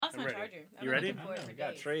my ready. charger. You ready?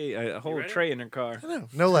 Got a whole tray in her car.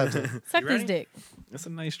 No laptop. Suck You this ready? dick. That's a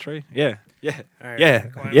nice tray. Yeah. All right, Yeah.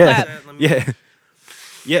 quiet Yeah. about that. Let me- Yeah.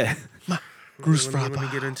 Yeah. Goose let me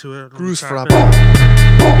frappa. get into it. Let me Goose tap frappa.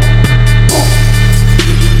 in.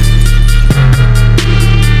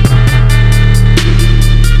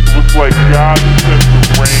 Looks like God sent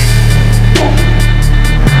the rain.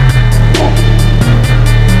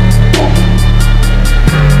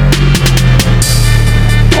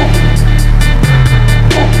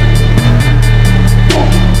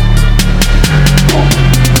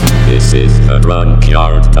 This is the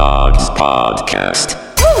Drunkyard Dogs podcast.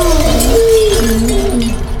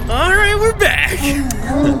 All right, we're back.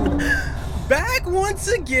 Back once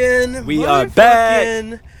again. We are back.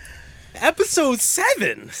 Motherfucking Episode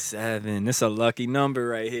 7. 7. It's a lucky number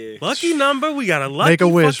right here. Lucky number. We got a lucky Make a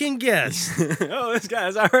wish. fucking guest. Oh, this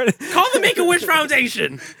guy's already. Call the Make-A-Wish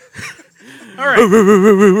Foundation. All right.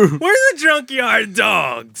 We're the Junkyard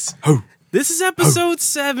Dogs. This is episode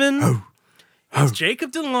 7. It's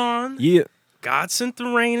Jacob DeLon. Yeah. God sent the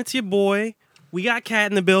rain. It's your boy. We got Cat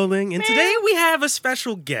in the building. And today we have a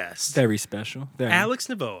special guest. Very special. Very. Alex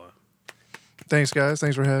Navoa. Thanks, guys.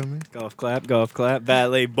 Thanks for having me. Golf clap. Golf clap.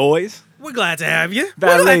 Ballet boys. We're glad to have you.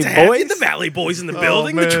 Valet We're glad to have you. boys? The Valley Boys in the Oh,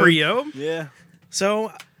 building, the man. trio. Yeah. So,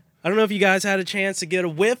 I don't know if you guys had a chance to get a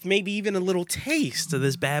whiff, maybe even a little taste of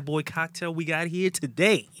this bad boy cocktail we got here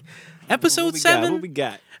today. Episode What we 7. got? What we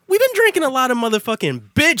got? We've been drinking a lot of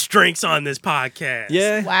motherfucking bitch drinks on this podcast.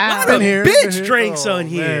 Yeah. A Wow. lot Been of here. bitch been here. drinks Oh, on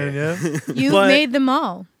here. man, yeah. You But- made them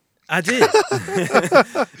all. I did.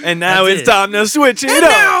 And now I it's did. time to switch it And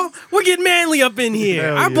up. now, we're getting manly up in here.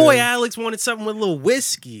 Hell Our yeah. boy Alex wanted something with a little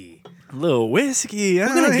whiskey. A little whiskey. We're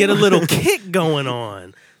going to get a little kick going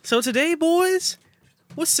on. So today, boys,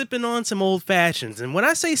 we're sipping on some old fashions. And when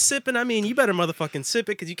I say sipping, I mean you better motherfucking sip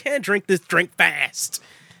it because you can't drink this drink fast.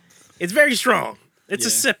 It's very strong. It's a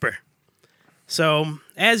Yeah. sipper. So,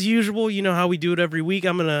 as usual, you know how we do it every week.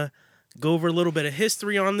 I'm going to go over a little bit of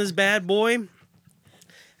history on this bad boy.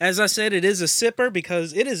 As I said, it is a sipper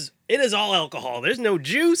because it is all alcohol. There's no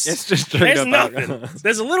juice. It's just straight There's up nothing. alcohol.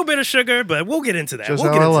 There's a little bit of sugar, but we'll get into that. Just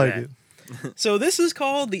we'll how get I into like that. it. So this is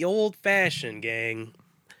called the Old Fashioned, gang.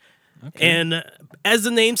 And as the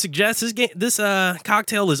name suggests, this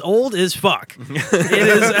cocktail is old as fuck. It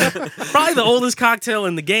is probably the oldest cocktail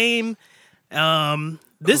in the game.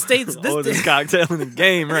 This dates Oldest cocktail in the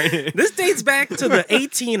game right here. this dates back to the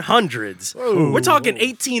 1800s. We're talking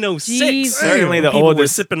 1806. Jesus. Certainly the People were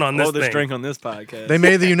oldest, sipping on this oldest thing. drink on this podcast. They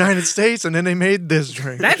made the United States, and then they made this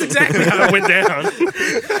drink. That's exactly how it went down.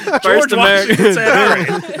 First George Washington said, all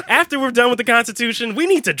right, after we're done with the Constitution, we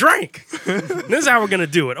need to drink. This is how we're going to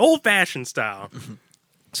do it, old-fashioned style.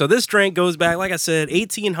 So this drink goes back, like I said,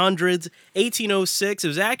 1800s, 1806. It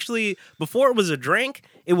was actually, before it was a drink,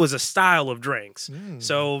 it was a style of drinks.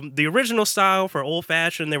 So the original style for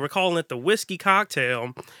old-fashioned, they were calling it the whiskey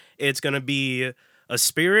cocktail. It's going to be a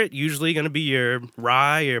spirit, usually going to be your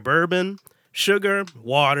rye or bourbon, sugar,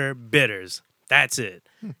 water, bitters. That's it.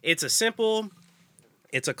 It's a simple...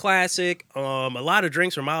 It's a classic. A lot of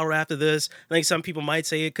drinks were modeled after this. I think some people might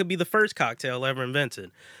say it could be the first cocktail ever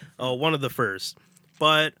invented. One of the first.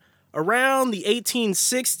 But around the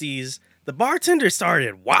 1860s, the bartender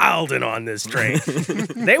started wilding on this drink.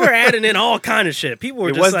 They were adding in all kind of shit. People were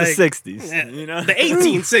it just was like... the 60s. You know? The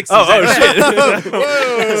 1860s. Oh,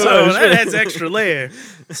 shit. So that adds extra layer.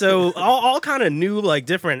 So all kind of new, like,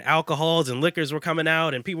 different alcohols and liquors were coming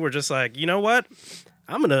out, and people were just like, you know what?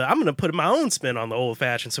 I'm gonna put my own spin on the old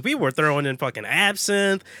fashioned. So people were throwing in fucking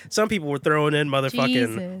absinthe. Some people were throwing in motherfucking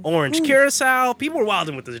Jesus. orange curacao. People were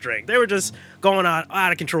wilding with this drink. They were just going out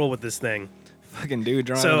of control with this thing. Fucking dude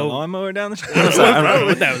drawing So- a lawnmower down the street. I don't know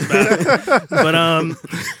what that was about.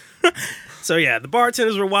 But so yeah, the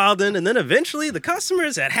bartenders were wilding, and then eventually the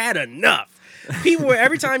customers had enough. People were,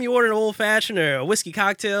 every time you order an old fashioned or a whiskey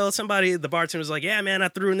cocktail, the bartender was like, "Yeah, man, I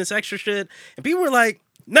threw in this extra shit," and people were like,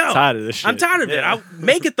 "No, Tired of this shit. I'm tired of it. Yeah. I'll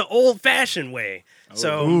make it the old fashioned way."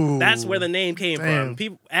 So Ooh. that's where the name came Damn. from.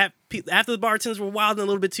 People after the bartenders were wilding a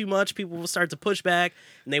little bit too much, people will start to push back,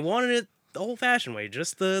 and they wanted it the old fashioned way,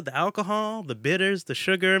 just the alcohol, the bitters, the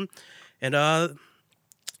sugar, and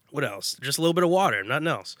what else? Just a little bit of water, nothing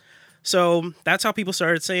else. So that's how people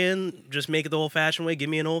started saying, just make it the old-fashioned way, give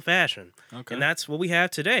me an old-fashioned. Okay. And that's what we have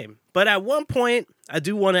today. But at one point, I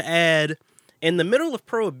do want to add, in the middle of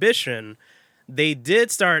Prohibition, they did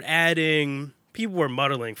start adding, people were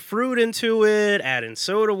muddling fruit into it, adding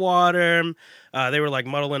soda water. They were like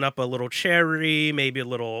muddling up a little cherry, maybe a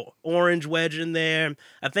little orange wedge in there.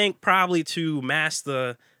 I think probably to mask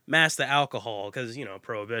the alcohol, because,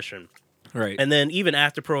 Prohibition. Right. And then even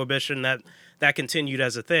after Prohibition, that continued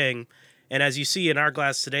as a thing. And as you see in our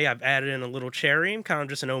glass today, I've added in a little cherry, kind of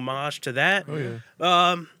just an homage to that. Oh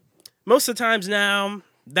yeah. Most of the times now,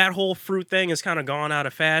 that whole fruit thing has kind of gone out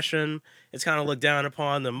of fashion. It's kind of looked down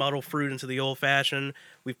upon, the muddle fruit into the old fashioned.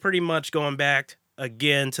 We've pretty much gone back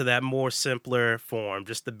again to that more simpler form,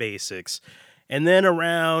 just the basics. And then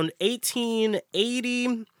around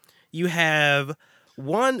 1880, you have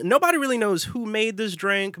nobody really knows who made this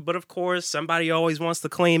drink, but of course, somebody always wants to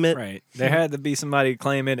claim it. Right. There had to be somebody to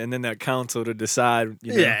claim it, and then that council to decide.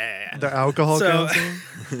 You know. Yeah. The alcohol So-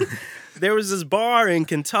 council. There was this bar in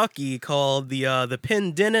Kentucky called the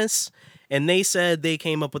Pendennis, and they said they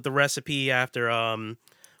came up with the recipe after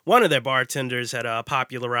one of their bartenders had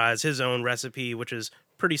popularized his own recipe, which is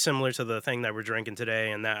pretty similar to the thing that we're drinking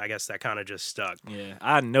today, and I guess that kind of just stuck. Yeah,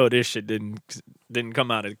 I know this shit didn't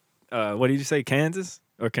come out of what did you say, Kansas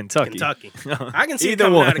or Kentucky? Kentucky. I can see it Either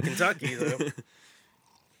coming one. out of Kentucky, though.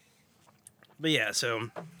 But yeah, so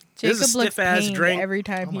this Jacob is a looks stiff-ass pained drink. every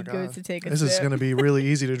time Oh he my goes God. to take a This sip. is going to be really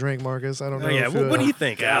easy to drink, Marcus. I don't know. Oh, yeah, if, what do you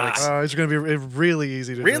think, Alex? It's going to be really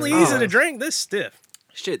easy to Really drink. easy to drink? This stiff.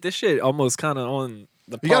 Shit, this shit almost kind of on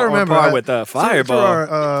the You gotta on remember, par I- with For Fireball.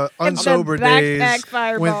 our unsober the days. backpack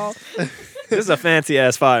fireball. This is a fancy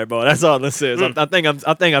ass Fireball. That's all this is. I think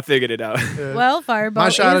I figured it out. Well, fireball. My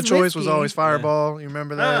shot of is choice was whiskey. always Fireball. You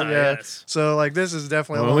remember that? Ah, yeah. yes. So like this is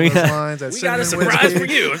definitely Well, along we those got- lines. That We got a cinnamon surprise whiskey.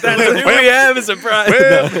 for you. If that's we have a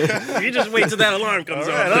surprise. you just wait till that alarm comes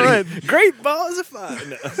on. All right. Great balls of fire.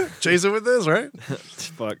 No. Chase it with this, right?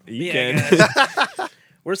 Fuck, you Yeah, can. guys.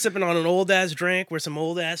 We're sipping on an old ass drink. We're some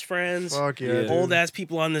old ass friends. Fuck yeah. Yeah. dude. Old ass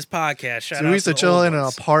people on this podcast. Shout So out we used to the chill old in an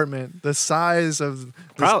ones. apartment the size of this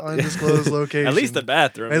Prob- undisclosed location. At least the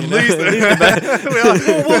bathroom. At you know? least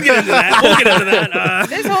We'll get into that. We'll get into that.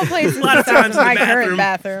 This whole place is lot of the size times of in my the current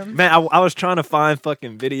bathroom. bathroom. Man, I was trying to find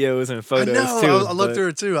fucking videos and I photos know. too. I looked but through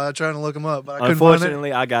it too. I was trying to look them up, but I couldn't find it.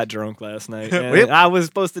 Unfortunately, I got drunk last night. And Yep. I was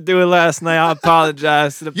supposed to do it last night. I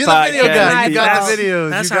apologize to the You're the podcast. video guy. You Yeah, got the that's- videos.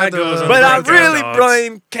 that's you how got it goes the, on But I Breakdown really Dogs.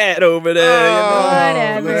 blame Cat over there. you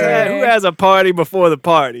know? Whatever. Who has a party before the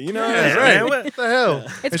party? You know? Yeah, That's man, right. what- What the hell?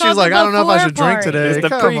 It's And she called was like, the I don't know if I should before drink party. today. It's the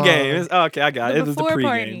Come pregame. on. It's, okay, I got The it. It was the before pregame.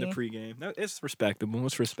 party. The pregame. No, it's respectable.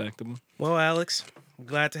 It's respectable. Well, Alex, I'm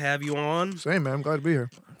glad to have you on. Same, man. I'm glad to be here.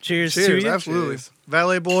 Cheers, to Cheers. you. Absolutely. Cheers.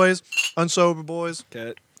 Valet boys, unsober boys.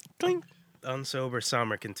 Cat. Clink. Unsober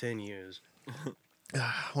summer continues.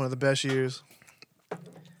 One of the best years.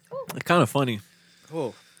 It's kind of funny.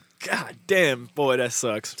 Oh, god damn, boy, that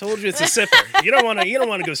sucks. Told you it's a sipper. You don't want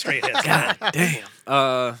to go straight hit. God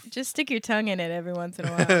damn. Just stick your tongue in it every once in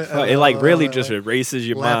a while. It like really just erases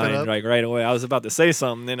your Lap it mind up. like right away. I was about to say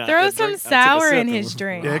something, then Throw I some took a sour sip in and- his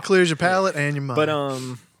drink. Yeah, it clears your palate and your mind. But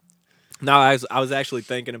no, I was actually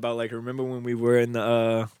thinking about like remember when we were in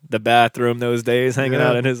the bathroom those days, hanging Yeah.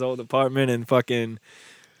 out in his old apartment and fucking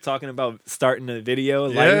talking about starting a video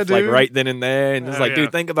Yeah, life like dude. right then and there, and just Oh, like, yeah.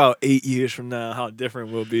 dude, think about 8 years from now how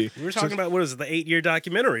different we'll be. We were talking about what is it, the 8-year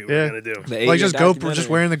documentary we Yeah. were gonna do. The like 8-year just GoPro, documentary. just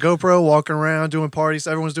wearing the GoPro, walking around, doing parties.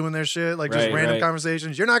 Everyone's doing their shit. Like just Right, random right.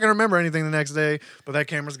 conversations. You're not gonna remember anything the next day, but that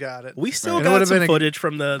camera's got it. We still Right. It got would've some been a- footage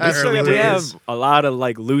from the Absolutely. early We days. have a lot of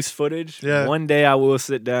like loose footage. Yeah. One day I will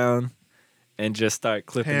sit down and just start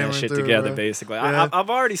clipping Hammering that shit through, together. right? Basically, Yeah.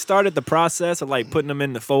 I've already started the process of like putting them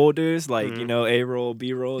in the folders, like you know, A-roll,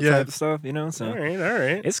 B-roll Yeah. type of stuff. You know, so All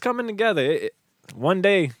right. it's coming together. One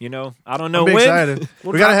day, you know, I don't know I'm when. excited.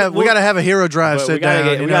 we gotta have a hero drive But sit we gotta down.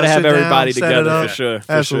 we you gotta know, have sit down, everybody set it together up. for sure.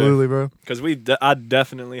 Absolutely, bro. Because I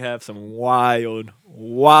definitely have some wild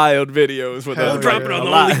videos with Hell us. Drop yeah. it on A the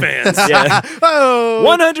lot. OnlyFans. Yeah, Oh,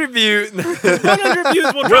 100 views. 100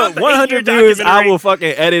 views. We'll drop the 100 8-year views. I documentary. will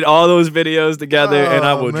fucking edit all those videos together, and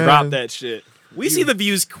I Oh, will man. drop that shit. We see the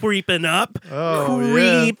views creeping up. Oh, yeah.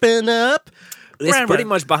 creeping up. It's Right, pretty right.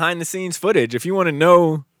 much behind the scenes footage. If you want to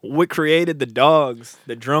know what created the dogs,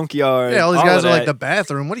 the drunk yard, Yeah, all these of guys are like that, the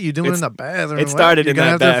bathroom. What are you doing It's- in the bathroom? it started You're in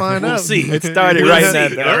gonna that have to bathroom. find We'll out. see. It started We'll right in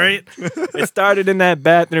see, that all right? it started in that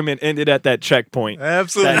bathroom and ended at that checkpoint.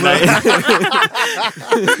 Absolutely. That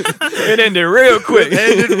night. It ended real quick.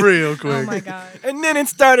 Ended real quick. Oh my god. And then it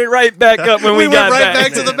started right back up when we, went got right back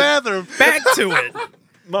back to the bathroom. Back to it.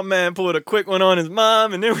 My man pulled a quick one on his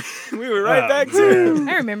mom, and then we were right Oh, back to it.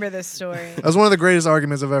 I remember this story. That was one of the greatest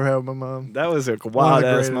arguments I've ever had with my mom. That was a wild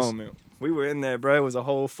ass greatest. moment. We were in there, bro. It was a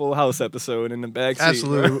whole Full House episode in the back seat.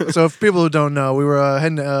 Absolutely. So, if people who don't know, we were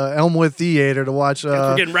heading to Elmwood Theater to watch.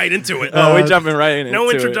 We're getting right into it. Oh, we're jumping right in.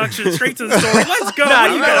 No introduction, straight to the story. Let's go. Nah,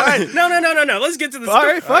 you got it. No. Let's get to the All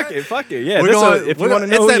story. right, fuck it. Yeah, We're going- if you we're want to going-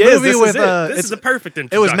 know it's who that he is, movie this with, is it. This is the perfect It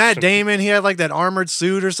introduction. was Matt Damon. He had like that armored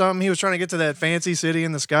suit or something. He was trying to get to that fancy city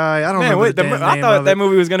in the sky. I don't Man, remember wait, the damn I name thought of that it.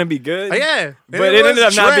 movie was gonna be good. Yeah, But it ended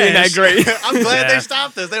up not being that great. I'm glad Yeah. they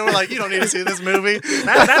stopped us. They were like, "You don't need to see this movie."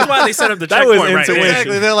 That's why they set up the That was checkpoint right there. intuition.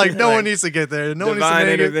 Exactly. They're like, "No one needs to get there. No one needs to Divine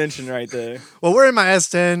make it." intervention right there. Well, we're in my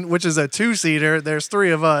S10, which is a 2-seater. There's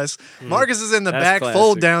 3 of us. Marcus is in the That's back classic.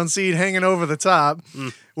 fold-down seat, hanging over the top.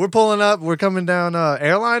 We're pulling up. We're coming down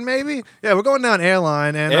Airline, maybe. Yeah, we're going down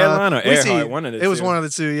Airline and Airline or we see- Earhart, one of the It was two. one of the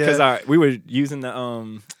two. Yeah. Because we were using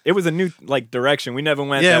the it was a new like direction. We never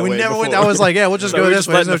went. Yeah, that we way never went. before. I was like, yeah, we'll just So go we this just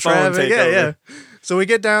way. There's let no the phone traffic. take Yeah, over. yeah. So we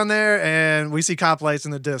get down there and we see cop lights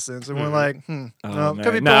in the distance, and we're like, Oh, well, man.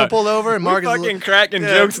 could we Nah, pull over? And we Marcus fucking is cracking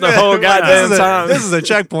yeah, jokes the yeah, whole we're goddamn this is time. This is a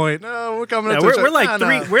checkpoint. No, we're coming Yeah, up. we're like nah,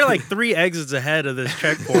 three. nah. We're like 3 exits ahead of this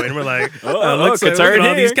checkpoint. We're like, look, look it's at right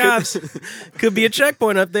all these here. cops. Could be a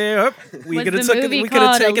checkpoint up there. Oh, we Was could have the taken. movie We could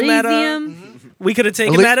have called taken that. Elysium? We could have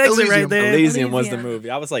taken that exit right Elysium. there. Elysium was the Elysium. movie.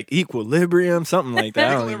 I was like Equilibrium, something like that. I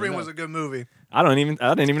don't even Equilibrium know. was a good movie. I didn't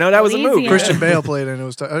even know that was a movie. Elysium. Christian Bale played it. And it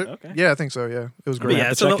was Okay. yeah, I think so. Yeah, it was But great. yeah,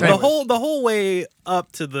 to so check the that. whole way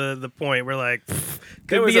up to the point, we're like, could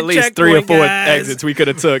There was be a at least 3 or checkpoint, 4 guys. exits we could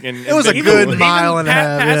have took, and It was a been good cool. mile and a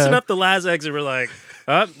half, Passing yeah. up the last exit, we're like,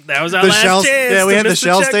 oh, that was our The last Shell, chance. yeah, we to had the miss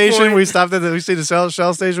Shell station. checkpoint. We stopped at we see the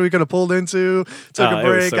Shell station we could have pulled into, took Oh, a it was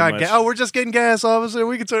break, so got much. gas. Oh, we're just getting gas, officer.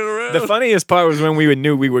 We can turn around. The funniest part was when we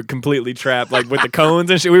knew we were completely trapped, like with the cones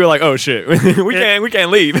and shit. We were like, "Oh shit, we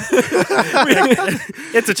can't leave."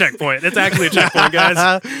 It's a checkpoint. It's actually a checkpoint,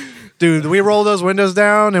 guys. Dude, we roll those windows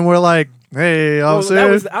down and we're like, "Hey, Well, officer." that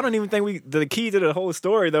was, I don't even think the key to the whole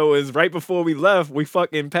story though is right before we left, we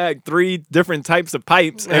fucking packed 3 different types of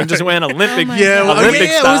pipes and just went Olympic. my yeah, well, Olympic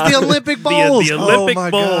yeah, style. it was the Olympic bowls. the Olympic oh my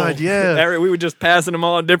bowl. God, yeah. We were just passing them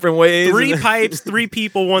all different ways. 3 pipes, 3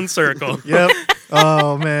 people, 1 circle. Yep.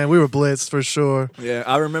 Oh man, we were blitzed for sure. Yeah,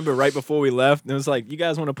 I remember right before we left, it was like, "You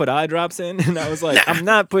guys want to put eye drops in?" And I was like, "I'm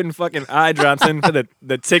not putting fucking eye drops in for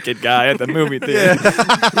the ticket guy at the movie theater."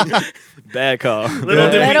 Bad call. Little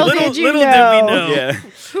Little did did you we know. know. Yeah.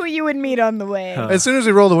 Who you would meet on the way. As soon as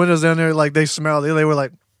we rolled the windows down there, like they smelled it, they were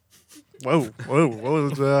like, "Whoa,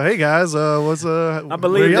 hey guys, what's I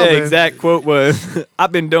believe the exact quote was,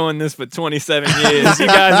 "I've been doing this for 27 years. You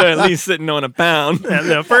guys are at least sitting on a pound." And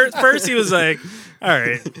no, first he was like, all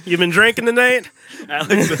right, you been drinking tonight?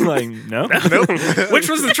 Alex was like, "No." Which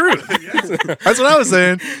was the truth. That's what I was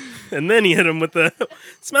saying. And then he hit him with the,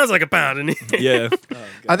 smells like a pound. And Yeah.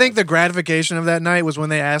 I think the gratification of that night was when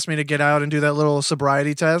they asked me to get out and do that little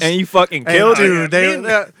sobriety test. And you fucking And, killed dude,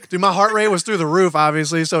 it. dude, my heart rate was through the roof,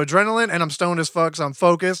 obviously. So adrenaline, and I'm stoned as fuck. So I'm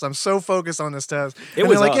focused. I'm so focused on this test. It And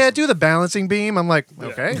was they're like, yeah, awesome. do the balancing beam. I'm like,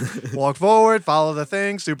 okay. Walk forward, follow the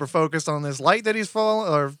thing. Super focused on this light that he's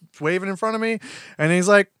waving in front of me. And he's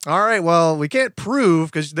like, all right, well, we can't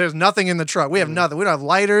prove because there's nothing in the truck. We have nothing. We don't have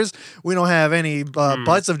lighters. We don't have any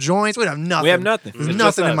butts of joints. We don't have nothing. We have nothing. There's It's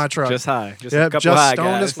nothing just in my us. truck. Just high. Just a Yep, couple just high stoned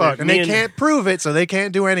guys. as fuck. And Me they and- can't prove it, so they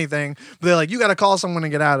can't do anything. But they're like, you got to call someone to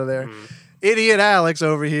get out of there. Idiot Alex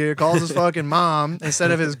over here calls his fucking mom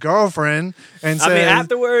instead of his girlfriend and says, I mean,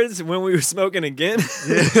 afterwards, when we were smoking again,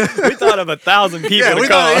 we thought of 1,000 people yeah, to we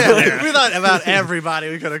call. thought, we thought about everybody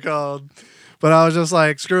we could have called. But I was just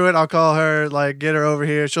like, screw it. I'll call her, like, get her over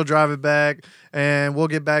here. She'll drive it back, and we'll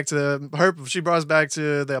get back to her. She brought us back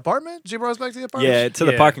to the apartment. She brought us back to the apartment. Yeah, to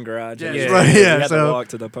the Yeah. parking garage. Yeah, Yeah. right, We yeah, had so- to walk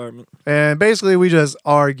to the apartment. And basically, we just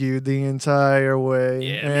argued the entire way.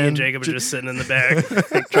 Yeah, me and Jacob were just sitting in the back.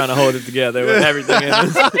 Trying to hold it together with everything in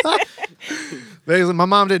us. Basically, my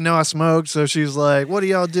mom didn't know I smoked, so she's like, "What are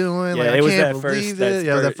y'all doing? Yeah, like, it I was can't that first- believe that it."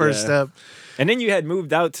 Yeah, that first- first yeah. step. And then you had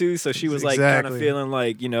moved out too, so she was like kind of Exactly. feeling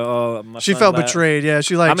like, oh, my She son felt left. betrayed. Yeah,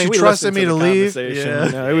 she like I mean, she we trusted listened me to the leave. conversation, Yeah.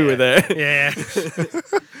 you know, we were there. Yeah.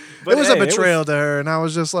 But it was a hey, betrayal to her, and I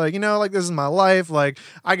was just like, like this is my life. Like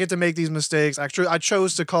I get to make these mistakes. I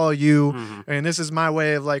chose to call you, and this is my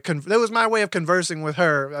way of like. That was my way of conversing with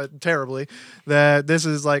her terribly. That this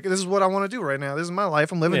is what I want to do right now. This is my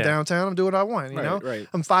life. I'm living Yeah. downtown. I'm doing what I want. You Right, know, right.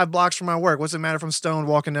 I'm 5 blocks from my work. What's it matter if I'm stoned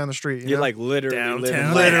walking down the street? You You're know? like literally Downtown.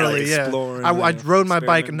 living, Literally, like, yeah. exploring. I and rode my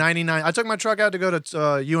bike experimenting. 99. I took my truck out to go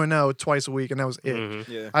to UNO twice a week, and that was it.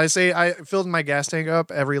 Yeah, I filled my gas tank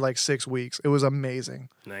up every like 6 weeks. It was amazing.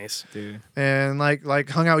 Nice. dude. And like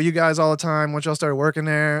hung out with you guys all the time once y'all started working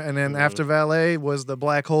there. And then after valet was the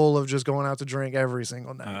black hole of just going out to drink every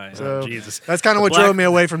single night. Alright. So Oh, Jesus. that's kind of The what black- drove me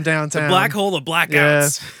away from downtown. The black hole of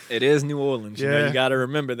blackouts. It is New Orleans. You know, Yeah. you got to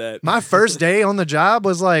remember that. My first day on the job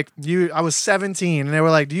was like, I was 17, and they were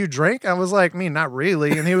like, "Do you drink?" I was like, "Me, not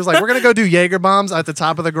really." And he was like, "We're gonna go do Jaeger bombs at the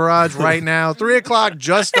top of the garage right now. 3:00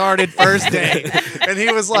 just started, first day." And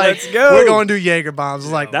he was like, Let's go. "We're going to do Jaeger bombs." I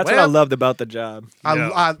was like, That's well, what I loved about the job.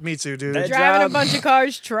 Me too, dude. That Driving job- a bunch of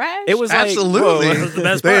cars trash. It was Absolutely. like, whoa. the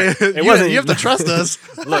best They- part. It wasn't- you have to trust us.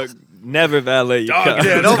 Look, never valet your Dog, car.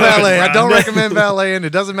 yeah, Don't valet. I don't Right. recommend valeting. It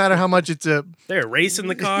doesn't matter how much you tip. They're racing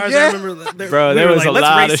the cars. Yeah. I remember, Bro, we there were was a "Let's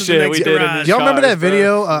lot race of to the shit next we did in garage." this Y'all remember cars, that bro.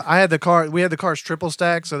 video? I had the car. We had the cars triple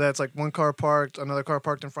stack, so that's like one car parked, another car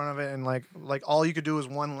parked in front of it, and like all you could do was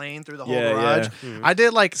one lane through the whole Yeah, garage. yeah. I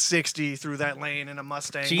did like 60 through that lane in a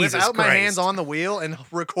Mustang Jesus without my Christ. hands on the wheel and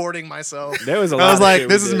recording myself. There was a lot I was of like, shit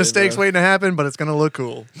we this is did, mistakes bro. waiting to happen, but it's gonna look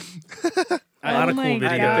cool. A lot of Oh cool my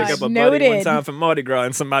I had videos. to pick up a buddy Noted. one time from Mardi Gras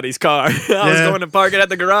in somebody's car. I was Yeah. going to park it at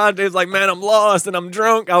the garage. They was like, "Man, I'm lost and I'm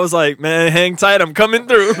drunk." I was like, "Man, hang tight, I'm coming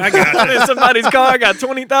through." I got in somebody's car. I got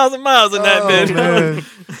 20,000 miles in that Oh, bitch.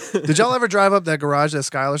 man. Did y'all ever drive up that garage that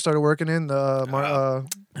Skylar started working in?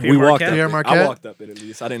 We walked up. Pierre it. Marquette? I walked up it at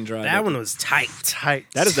least. I didn't drive. That up one it. was tight. tight.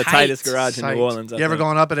 That is the tight, tightest garage in tight. New Orleans. I You ever think.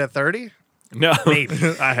 gone up it at 30? No, Maybe.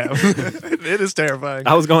 I have. It is terrifying.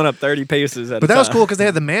 I was going up 30 paces at But a that was time. cool because they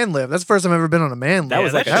had the man lift. That's the first time I've ever been on a man lift. That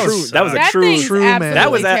was Yeah, like that a true. shit That was a That true. thing's true man. absolutely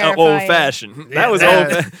That was at terrifying. old fashioned. Yeah, That was that- old.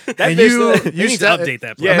 That And bitch you said- You need to step- update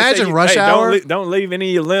that. Yeah, place. Imagine say, rush hey, hour. Don't leave any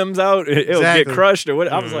of your limbs out. It'll Exactly. get crushed or what.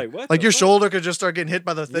 I was like, what? Like the your fuck? shoulder could just start getting hit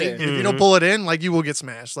by the thing. Yeah. If you don't pull it in, like you will get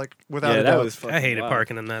smashed. Like without Yeah, a that doubt. was. Fucking I hated wild.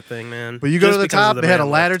 parking in that thing, man. But you go Just to the because top, of they had a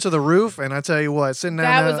man ladder lift. to the roof, and I tell you what, sitting down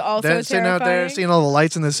That there, was also sitting out there, terrifying. seeing all the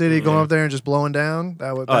lights in the city, going Yeah. up there and just blowing down.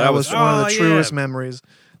 That was Oh, that that was was one of fun. the Oh, truest yeah. memories.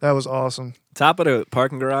 That was awesome. Top of the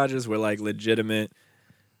parking garages were like legitimate,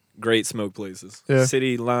 great smoke places. Yeah.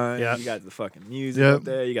 City line. Yeah. You got the fucking music Yep. up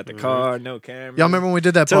there. You got the car, no camera. Y'all remember when we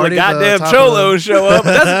did that Till party? the at goddamn top of cholos show up.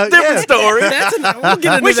 That's a different Yeah. story. We'll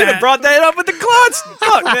get into We should that. have brought that up with the Claude.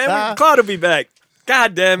 Fuck, man. Claude will be back.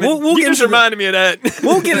 God damn it. We'll you get just into the- reminded me of that.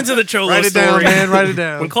 We'll get into the Cholo Write it story. down, man. Write it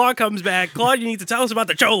down. When Claude comes back, Claude, you need to tell us about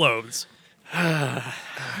the Cholos.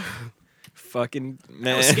 Fucking man.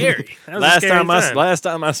 That was scary. That was a scary last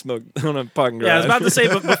time I smoked on a parking garage. Yeah, I was about to say,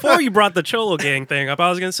 but before you brought the Cholo gang thing up, I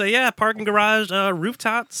was going to say, yeah, parking garage,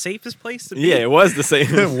 rooftop, safest place to be. Yeah, it was the same.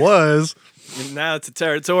 it was. And now it's a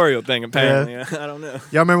territorial thing, apparently. I don't know.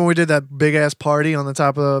 Y'all remember when we did that big ass party on the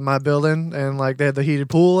top of my building and like they had the heated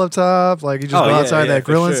pool up top? Like you just Oh, go yeah, outside yeah, that for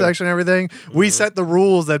grilling sure. section and everything. We set the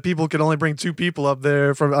rules that people could only bring 2 people up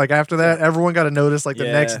there from like after that. Everyone got a notice like the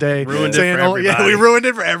Yeah. next day. Ruined it saying, for oh, yeah, we everybody. ruined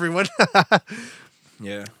it for everyone.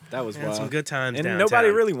 Yeah, that was Had wild. some good times and downtown. nobody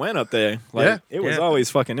really went up there. Like, Yeah. it was Yeah. always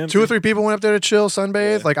fucking empty. 2 or 3 people went up there to chill,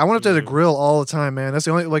 sunbathe. Yeah. Like I went up there to grill all the time, man. That's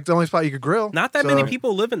the only spot you could grill. Not that So- many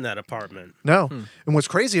people live in that apartment. No. And what's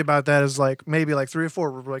crazy about that is like maybe like 3 or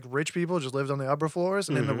 4 like rich people just lived on the upper floors,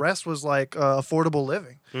 and then the rest was like affordable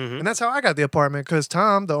living. And that's how I got the apartment because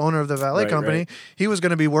Tom, the owner of the valet Right, company, right. he was going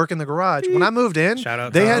to be working the garage. When I moved in, Shout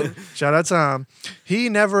out they Tom. had shout out Tom.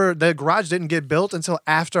 The garage didn't get built until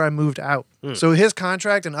after I moved out. So his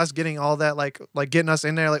contract and us getting all that like getting us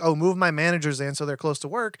in there like, oh, move my managers in so they're close to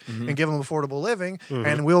work and give them affordable living,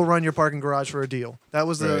 and we'll run your parking garage for a deal. That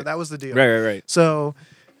was the Right. that was the deal. Right. So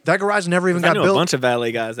that garage never even I got knew built. a bunch of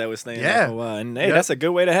valet guys that was staying Yeah. there for a while. And hey, Yep. that's a good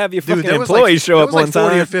way to have your Dude, fucking there was employees show there up was like on 40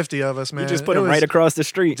 time. or 50 of us, man. You just put It them right was across the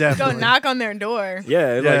street. Go Definitely. knock on their door.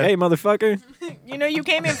 Yeah, it's Yeah. like, hey, motherfucker. You know you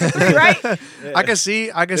came in for free, right? I can see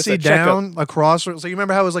It's see a checkup. down across. So you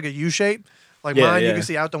remember how it was like a U shape? Like Yeah, mine, you yeah. can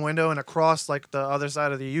see out the window and across like the other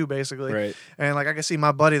side of the U, basically. Right. And like I can see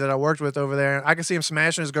my buddy that I worked with over there. I can see him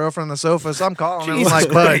smashing his girlfriend on the sofa. So I'm calling him. I'm Jesus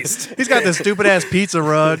like, bud, Christ. he's got this stupid ass pizza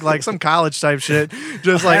rug, like some college type shit.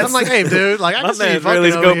 Just like I'm like, hey, dude, like I My can see you man's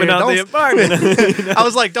really fucking over scoping here. out the Don't- apartment. I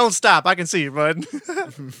was like, don't stop. I can see you, bud.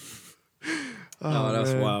 Oh,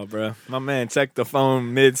 that's man. wild, bro. My man checked the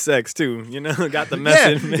phone mid-sex, too. You know, got the Yeah,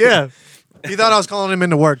 message. yeah. He thought I was calling him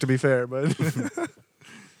into work, to be fair, but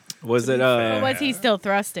Was it, Or was he still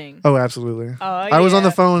thrusting? oh, absolutely. Oh, I was on the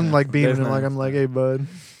yeah. phone like beaming There's him, none. like I'm like, hey, bud.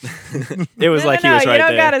 it was No, like no, he was you right don't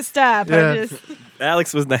there. gotta stop. Yeah. I just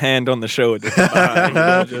Alex was the hand on the shoulder. behind, you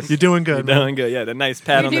know, just- You're doing good, You're man. doing good. Yeah, the nice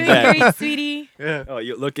pat you're on the doing back. great, sweetie. Yeah. Oh,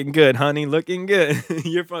 you're looking good, honey. Looking good.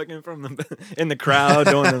 You're fucking from the in the crowd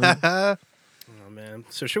doing the. Oh, man.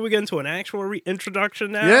 So should we get into an actual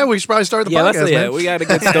introduction now? Yeah, we should probably start the Yeah, podcast, man. we got a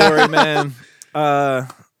good story, man.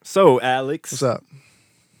 So Alex, What's up?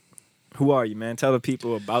 who are you, man? Tell the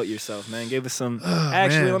people about yourself, man. Give us some.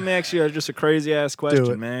 Actually, man. let me ask you just a crazy ass it.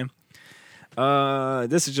 question, man.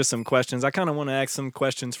 This is just some questions. I kind of want to ask some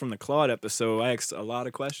questions from the Claude episode. I asked a lot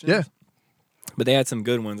of questions. Yeah. But they had some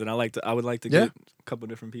good ones, and I would like to Yeah. get a couple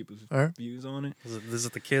different people's All right. views on it. Is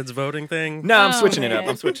it the kids voting thing? No, I'm Oh, switching it man. up.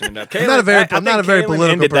 I'm switching it up. I'm not a very- I I'm not think a very Kaylin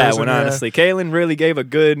political ended that person, one, yeah. honestly. Kaylin really gave a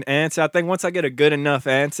good answer. I think once I get a good enough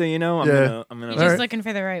answer, I'm Yeah. gonna. You're All just right. looking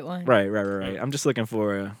for the right one. Right. I'm just looking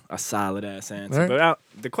for a solid ass answer. All right.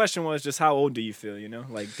 But the question was just how old do you feel?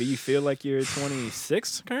 Like, do you feel like you're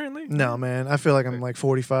 26 currently? No, man. I feel like I'm like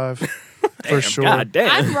 45 for Damn, sure. God damn.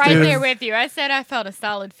 I'm right Dude. there with you. I said I felt a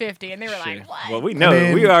solid 50, and they were like, "What?" Well, we know.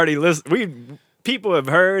 mean- we already listen. People have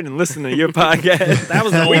heard and listened to your podcast. That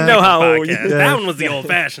was the old We know how old podcast. you- That one was the old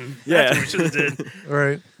fashioned. Yeah. That's what we should have did.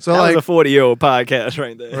 Right. So That like, was a 40-year-old podcast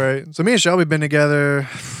right there. right. So me and Shelby been together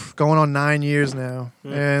going on 9 years now,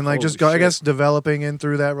 and like just Holy I shit. guess developing in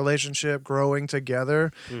through that relationship, growing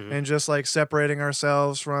together, and just like separating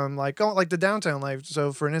ourselves from like going like the downtown life.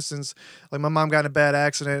 So for instance, like my mom got in a bad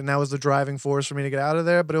accident, and that was the driving force for me to get out of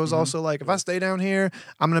there. But it was also like if I stay down here,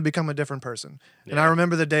 I'm gonna become a different person. And I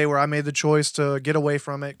remember the day where I made the choice to get away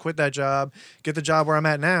from it, quit that job, get the job where I'm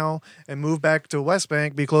at now, and move back to West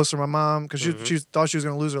Bank, be closer to my mom because she thought she was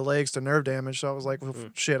gonna lose her legs to nerve damage. So I was like, well,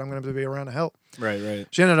 shit, I'm gonna have to be around to help. Right.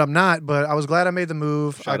 She ended up not, but I was glad I made the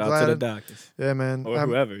move. Shout I'm out glad to the doctors Yeah, man. or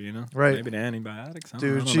whoever, right. Maybe the antibiotics. I don't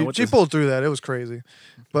Dude, know what she this- pulled through that. It was crazy.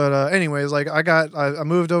 But anyways, like I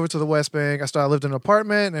moved over to the West Bank. I lived in an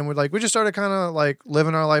apartment, and we just started kind of like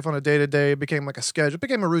living our life on a day to day. It became like a schedule. It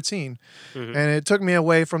became a routine, and it took me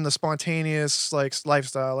away from the spontaneous like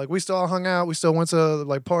lifestyle. Like we still all hung out. We still went to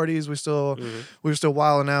like parties. We were still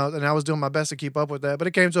wilding out, and I was doing my best to keep up with that. But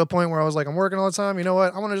it came to a point where I was like, I'm working all the time. You know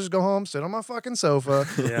what? I want to just go home, sit on my fucking sofa,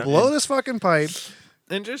 Yeah. blow this fucking pipe,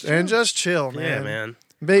 and just and just chill, man. Yeah, man.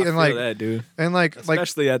 I And feel like that, dude. and like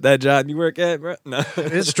Especially at that job you work at, bro. No.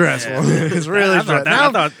 it's stressful. It's really I thought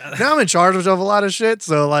stressful. that- Now I'm in charge of a lot of shit,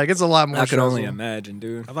 so like it's a lot more. I can only stressful. imagine,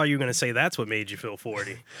 dude. I thought you were gonna say that's what made you feel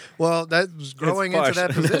 40. Well, that was growing into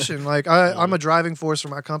that partial. position. Like I'm a driving force for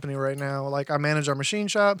my company right now. Like I manage our machine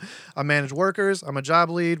shop, I manage workers, I'm a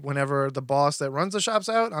job lead. Whenever the boss that runs the shop's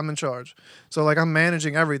out, I'm in charge. So like I'm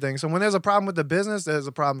managing everything. So when there's a problem with the business, there's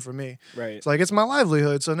a problem for me. Right. It's like it's my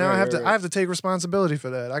livelihood. So now Right, I have right, to right. I have to take responsibility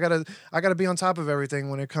for that. I gotta be on top of everything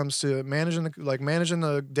when it comes to managing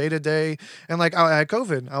the day to day. And like I had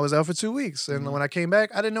COVID. I was out for 2 weeks, and when I came back,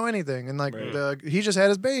 I didn't know anything. And like Right. he just had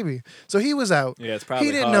his baby, so he was out. Yeah, it's probably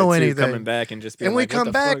he didn't hard, know too, anything. coming back and just being And we like, what come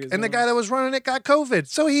the back, fuck is and the going guy that was running it got COVID,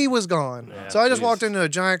 so he was gone. Yeah, so I just jeez. walked into a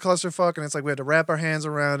giant clusterfuck, and it's like we had to wrap our hands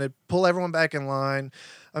around it, pull everyone back in line.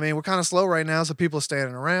 I mean, we're kind of slow right now, so people are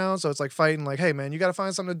standing around. So it's like fighting, like, hey man, you got to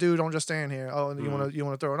find something to do. Don't just stand here. Oh, you want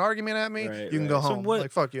to throw an argument at me? Right, you can right. go So home. what-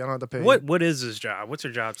 Like fuck you, I don't have to pay. you. What is his job? What's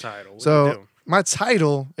your job title? What do you So do? my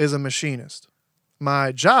title is a machinist.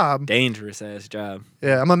 My job, dangerous ass job.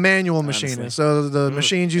 yeah, I'm a manual Honestly. machinist. So the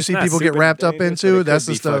machines you It's see not people get super wrapped up dangerous, but into, it that's could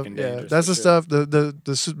the be stuff. fucking Yeah, dangerous that's for the sure. stuff.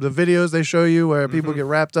 The videos they show you where people get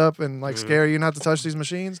wrapped up and like scare you not to touch these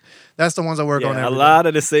machines. That's the ones I work on. Yeah, a every lot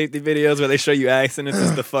of the safety videos where they show you accidents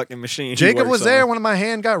is the fucking machine. he Jacob works was there on. when my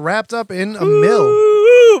hand got wrapped up in a mill.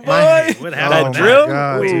 Ooh, boy. Hey, what happened that with drill?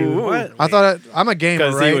 God, dude. Ooh. What? I thought I'm a gamer,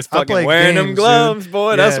 Because right? he was I fucking play wearing them games, gloves, dude.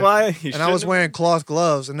 boy. Yeah. That's why. He And I was shouldn't wearing cloth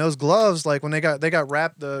gloves, and those gloves, like when they got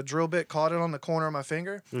wrapped, the drill bit caught it on the corner of my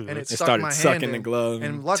finger, and it It stuck started my hand sucking in. the glove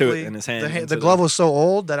And to luckily, it in his hand. the into glove was so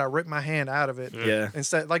old that I ripped my hand out of it. Yeah.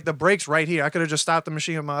 Instead, like the brakes right here, I could have just stopped the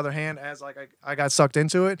machine with my other hand as like I got sucked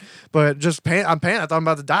into it. But just I'm pain. I thought I'm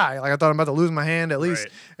about to die. Like I thought I'm about to lose my hand at least,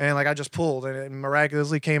 Right. and like I just pulled, and it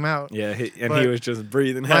miraculously came out. Yeah, and But he was just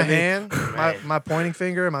breathing My heavy. hand, my pointing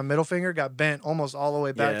finger, and my middle finger got bent almost all the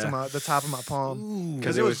way back Yeah. to the top of my palm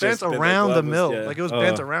because 'Cause it was bent just been- around the glove was- mill. yeah. Like it was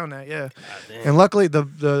bent Oh. around that, yeah. damn. And luckily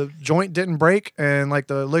the joint didn't break, and like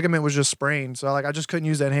the ligament was just sprained. So like I just couldn't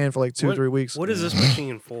use that hand for like 2-3 weeks. What is this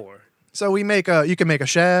machine for? So we make you can make a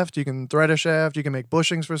shaft, you can thread a shaft, you can make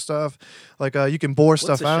bushings for stuff, like you can bore What's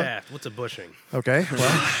stuff a out. shaft? What's a bushing? Okay, well,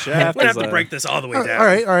 Shaft We're gonna is have to a- break this all the way all down.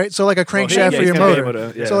 right. So like a crankshaft yeah, for he's your gonna be motor.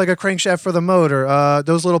 able to- yeah. So like a crankshaft for the motor.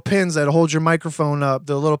 Those little pins that hold your microphone up,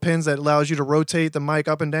 the little pins that allows you to rotate the mic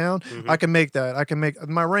up and down. I can make that. I can make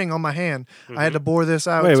my ring on my hand. I had to bore this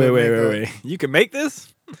out. Wait, to wait, make wait. You can make this?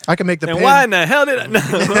 I can make the And pin. why in the hell did I? No,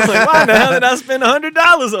 I was like, why in the hell did I spend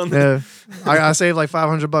 $100 on this? Yeah, I saved like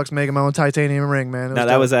 $500 making my own titanium ring, man. It No,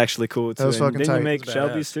 that dope. was actually cool too. was And fucking didn't tight. you make That's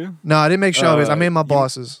Shelby's too? No, I didn't make Shelby's. I made my you-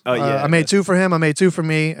 bosses. oh, yeah, I made that's- 2 for him. I made 2 for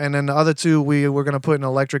me, and then the other 2 we were gonna put an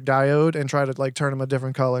electric diode and try to like turn them a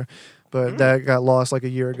different color. but that got lost like a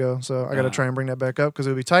year ago. So I got to try and bring that back up because it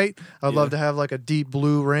would be tight. I'd love to have like a deep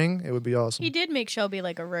blue ring. It would be awesome. He did make Shelby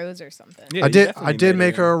like a rose or something. Yeah, I you did. definitely I did made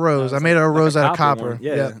make her a rose. I made her a rose out of copper. one.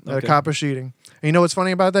 Yeah, out of copper sheeting. And you know what's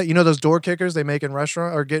funny about that? You know those door kickers they make in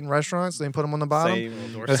restaurant or get in restaurants? They put them on the bottom.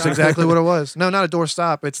 Same. That's exactly what it was. No, not a door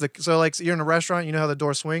stop. It's like you're in a restaurant. You know how the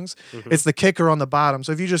door swings? It's the kicker on the bottom.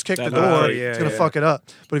 So if you just kick the That- door, yeah, it's gonna yeah. fuck it up.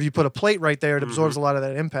 But if you put a plate right there, it absorbs a lot of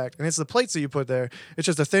that impact. And it's the plates that you put there. It's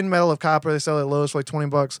just a thin metal of copper. They sell it at Lowe's for like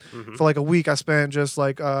 $20. For like a week, I spent just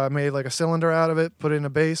like made like a cylinder out of it, put it in a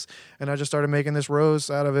base, and I just started making this rose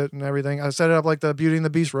out of it and everything. I set it up like the Beauty and the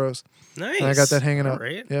Beast rose. Nice. And I got that hanging up.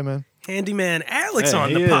 Right. Yeah, man. Handyman Alex on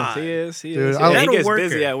he the is, pod. He is. Dude, Yeah, he That'll gets work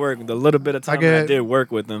busy her. at work. The little bit of time I get- did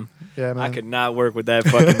work with him, Yeah, man. I could not work with that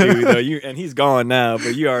fucking dude though. And he's gone now,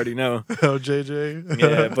 but you already know. Oh, JJ.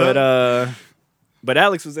 Yeah, but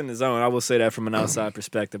Alex was in the zone. I will say that from an outside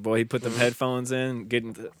perspective. Boy, he put them headphones in,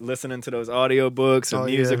 listening to those audiobooks or Oh,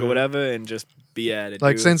 music yeah. or whatever, and just be at it.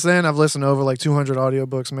 Like dude. since then, I've listened to over like 200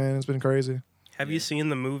 audiobooks, man. It's been crazy. Have you seen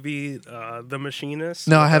the movie The Machinist?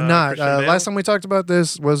 No, I with, have not. Christian Bale? Last time we talked about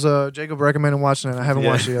this was Jacob recommended watching it. I haven't Yeah.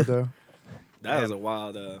 watched it yet though. that was a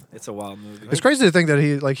wild. It's a wild movie. It's crazy to think that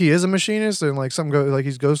he is a machinist and like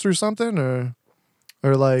he goes through something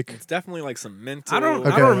or like It's definitely like some mental. I don't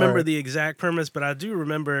Okay, remember alright. the exact premise, but I do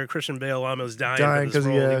remember Christian Bale almost dying Dying for this 'cause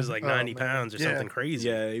role. yeah. He was like Oh, 90 man. pounds or Yeah. something crazy.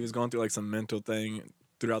 Yeah, he was going through like some mental thing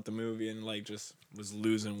throughout the movie, and like just was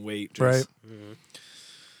losing weight. Just, right.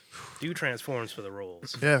 Dude transforms for the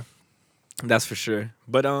roles. Yeah. That's for sure.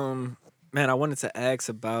 But man, I wanted to ask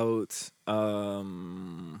about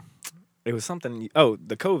it was something. Oh,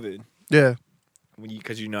 the COVID. Yeah.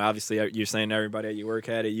 Because obviously you're saying everybody at your work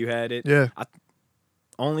had it. You had it. Yeah.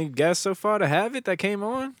 Only guest so far to have it that came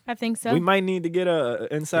on. I think so. We might need to get a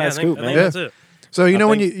inside Yeah, I scoop, think man. Yeah. that's it. So you I know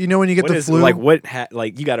when think- you get What the is flu? like?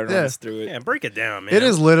 Like you got to run Yeah. us through it. Yeah, break it down, man. It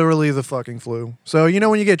is literally the fucking flu. So you know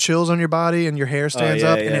when you get chills on your body and your hair stands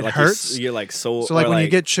up and it like hurts. You're like so. So like or when you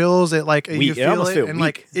get chills, it like you weak. It feel almost it, feel and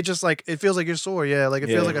like weak. it just like it feels like you're sore. Yeah, like it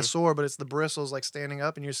Yeah. feels like a sore, but it's the bristles like standing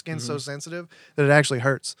up, and your skin's so sensitive that it actually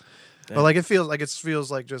hurts. But Damn. like it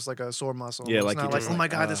feels like just like a sore muscle. Yeah, It's like not you like just oh my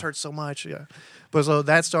like, god, this hurts so much. Yeah, but so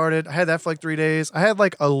that started. I had that for like 3 days. I had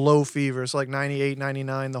like a low fever, so like 98,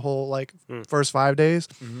 99 the whole like first 5 days.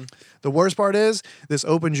 The worst part is this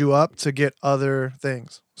opens you up to get other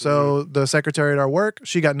things. So the secretary at our work,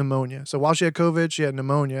 she got pneumonia. So while she had COVID, she had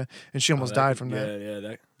pneumonia, and she almost died from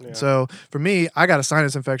that. Yeah. So for me, I got a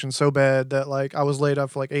sinus infection so bad that like I was laid up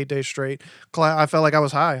for like 8 days straight. I felt like I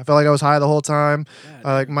was high. I felt like I was high the whole time.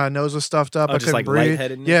 Like my nose was stuffed up. Oh, I just, couldn't like, breathe.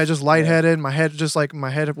 lightheadedness? Yeah, just lightheaded. My head, just like my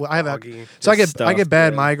head. I have Foggy. so I Just get stuffed,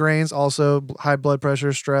 bad yeah. migraines. Also high blood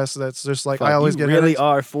pressure, stress. That's just like Fuck, I always you get really headaches.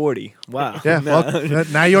 are 40. Wow. Yeah, Nah. well,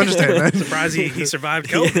 now you understand, man. Surprised he survived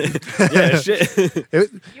COVID. yeah, shit.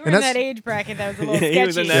 It- you were and in that's- that age bracket that was a little sketchy. He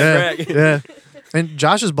was in that yeah, bracket. yeah. And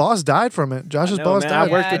Josh's boss died from it. Josh's No, boss man, died.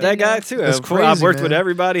 I worked Yeah, with I that guy didn't too. That's I've crazy, worked man. with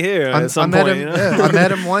everybody here I at some met point. him. You know? Yeah, I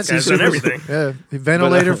met him once. Guy's He done everything. Yeah, he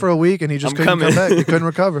ventilated for a week and he just I'm couldn't coming. come back. He couldn't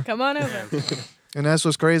recover, Come on over. and that's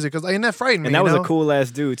what's crazy. Because and that frightened me. And that you was know? a cool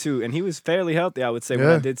ass dude too, and he was fairly healthy. I would say when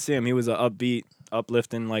Yeah. I did see him, he was an upbeat,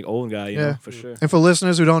 uplifting like old guy. You Yeah. know, for sure. And for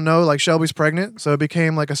listeners who don't know, like Shelby's pregnant, so it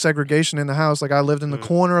became like a segregation in the house. Like I lived in the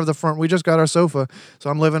corner of the front. We just got our sofa, so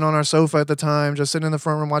I'm living on our sofa at the time, just sitting in the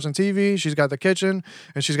front room watching TV. She's got the kitchen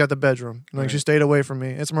and she's got the bedroom. Like she stayed away from me.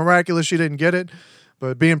 It's miraculous she didn't get it,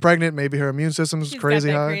 but being pregnant, maybe her immune system's She's crazy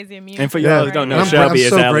got that high. crazy immune And for Yeah. y'all who don't know, I'm Shelby is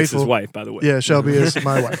so Alex's grateful. wife, by the way. Yeah, Shelby is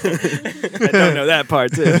my wife, I don't know that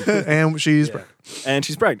part too. and she's Yeah. And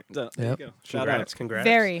she's pregnant. So, there Yep. you go. Shout Congrats, out. congrats.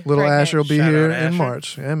 Very. little pregnant. Asher will be Shout out here in Asher.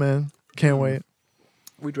 March. Yeah, man, can't wait.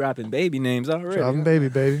 We dropping baby names already. Driving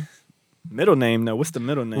baby, Middle name though. What's the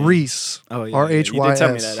middle name? Reese. Oh yeah. R-H-Y-S. You did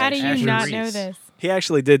tell me that. How do actually. you not Asher know Reese. this? He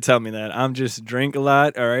actually did tell me that. I'm just drink a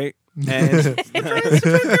lot, all right? And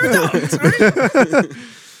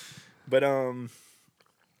but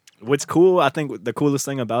what's cool, I think the coolest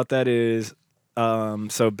thing about that is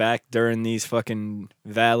so back during these fucking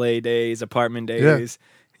valet days, apartment days,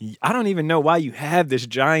 I don't even know why you have this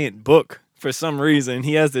giant book. For some reason,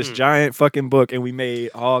 he has this giant fucking book, and we made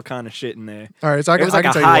all kind of shit in there. All right, so I It can, was I like can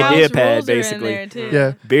a tell you high why. idea House pad, rules are in basically. there, too.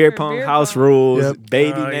 Yeah. Beer For pong, beer house pong. rules, Yep.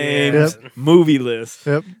 baby Oh, yeah. names, movie lists.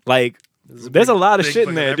 Yep. Like There's a lot of big shit in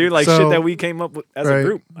book there, of dude. Like everything. shit So- that we came up with as Right. a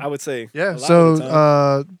group. I would say. Yeah, a lot of the time.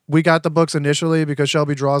 so we got the books initially because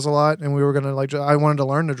Shelby draws a lot, and we were gonna like. I wanted to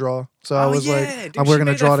learn to draw, so I was like, dude, we're she gonna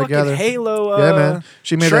made draw that fucking together. Halo. Yeah, man.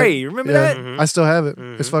 She made tray. that. Remember yeah, that? I still have it.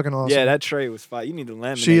 It's fucking awesome. Yeah, that tray was fire. You need to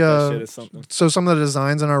laminate She, that shit or something. So some of the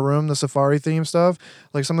designs in our room, the safari theme stuff,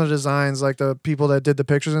 like some of the designs, like the people that did the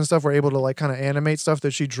pictures and stuff, were able to like kind of animate stuff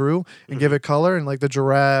that she drew and give it color, and like the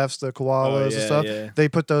giraffes, the koalas and yeah, stuff. yeah. They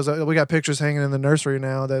put those. We got pictures hanging in the nursery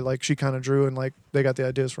now that like she kind of drew and like they got the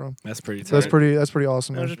ideas from. That's pretty. So that's tight. pretty. That's pretty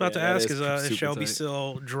awesome. I was Man. just about to Yeah, that ask, is is super Shelby tight.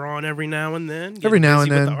 still drawing every now and then? Every Getting now and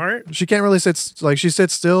busy with then, the art? she can't really sit. Like she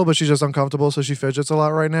sits still, but she's just uncomfortable, so she fidgets a lot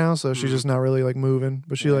right now. So she's just not really like moving.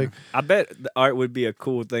 But she Yeah. like I bet the art would be a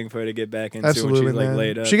cool thing for her to get back into absolutely, when she's like man.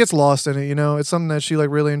 laid up. She gets lost in it. You know, it's something that she like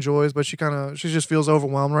really enjoys, but she just feels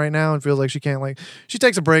overwhelmed right now and feels like she can't like. She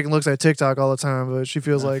takes a break and looks at TikTok all the time, but she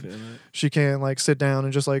feels I like feel it. she can't like sit down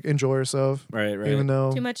and just like enjoy herself. Right, right. Even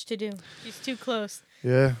though, Too much to do. She's too close.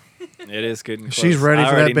 yeah, It is getting close. she's ready I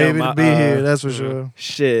for already that know baby my, to be here. That's for sure.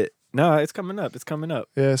 Shit. No, it's coming up. It's coming up.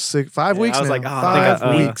 Yeah, 5 Yeah, weeks I was now. like, oh, I think 5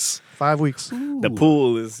 I- weeks. 5 weeks. The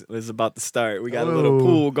pool is about to start. We got a little Oh,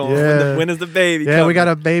 pool going. yeah. When is the baby? Yeah, coming? we got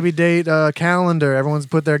a baby date calendar. Everyone's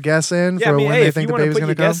put their guess in Yeah, I for mean, when hey, they if think you the want to baby's put gonna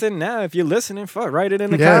your come. guess in now, if you're listening, fuck, write it in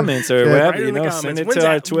the Yeah. comments or Yeah. whatever. Write it in the Send comments. it When's to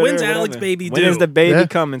our Al- Twitter. when's or Alex whatever. baby When is due? the baby Yeah.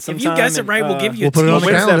 coming? If you Sometime guess it in, right, we'll give you we'll a put it on the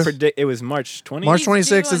t-shirt. When's calendar. that it was March 20th. March He's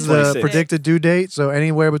 26th due is on the 26th. predicted due date, so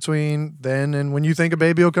anywhere between then and when you think a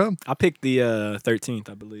baby will come. I picked the 13th,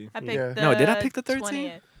 I believe. I picked Yeah. the No, did I pick the 13th?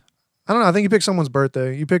 20th. I don't know. I think you picked someone's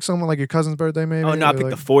birthday. You picked someone like your cousin's birthday, maybe. Oh no, I or, picked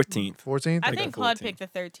like, the 14th. 14th. I Pick think the Claude 14th. picked the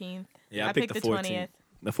 13th. Yeah, I picked the 20th. 14th.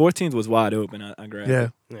 The 14th was wide open. I grabbed Yeah.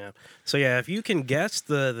 it. Yeah. So yeah, if you can guess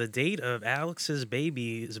the date of Alex's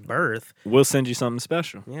baby's birth, We'll send you something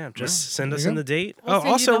special. yeah, just send There us you in go. the date. We'll send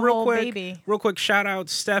you also, the real whole quick, baby. shout out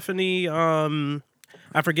Stephanie.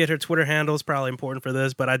 I forget her Twitter handle. It's probably important for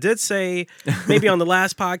this, but I did say maybe on the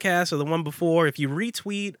last podcast or the one before, if you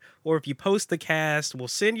retweet or if you post the cast, we'll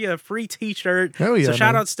send you a free T-shirt. Hell yeah, So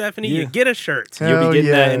shout man. out Stephanie. Yeah. You get a shirt. Hell You'll be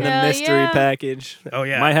getting that yeah. in the Hell mystery yeah. package. Oh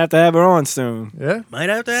yeah. Might have to have her on soon. Yeah. Might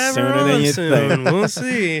have to have her Sooner than on you soon. think. We'll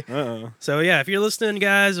see. Uh-oh. So yeah, if you're listening,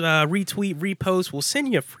 guys, retweet, repost. We'll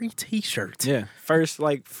send you a free T-shirt. Yeah. First,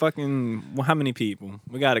 like, fucking, well, how many people?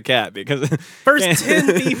 We got to cap it. Because First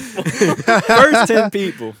 10 people. first 10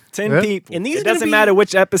 people. 10 Yeah. people. And these it are gonna doesn't be- matter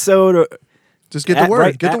which episode or Just get the word.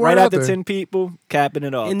 Right, get the word right out after there. 10 people, capping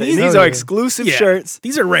it off. And These these- are Oh, yeah. exclusive Yeah. shirts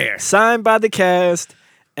These are rare. signed by the cast.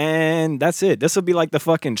 And that's it. This will be like the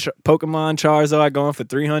fucking Pokemon Charizard going for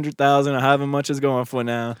 300,000 or however much it's going for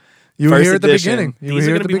now. You were First here at the edition. beginning. You were These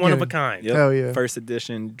are here going at to the be one of a beginning. kind. Yep. Hell yeah. First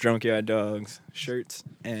edition Drunkyard Dogs shirts.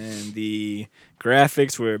 And the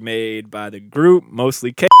graphics were made by the group,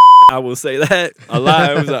 mostly K. I will say that. A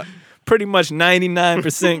lot. It was a pretty much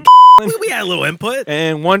 99% We had a little input.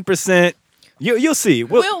 and 1%. You'll see.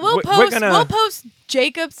 We'll we're post gonna- we'll post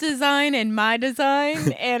Jacob's design and my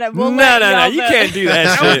design, and we'll no, let no, y'all you vote. can't do that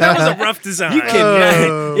That was, shit. that was a rough design. You can,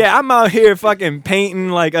 Oh. yeah. I'm out here fucking painting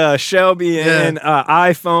like Shelby Yeah. and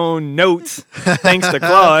iPhone notes. Thanks to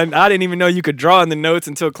Claude, I didn't even know you could draw in the notes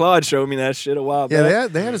until Claude showed me that shit a while Yeah,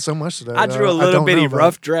 back. they had so much to that. I drew a I little don't know bitty about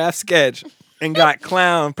rough draft sketch and got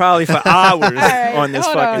clowned probably for hours right, on this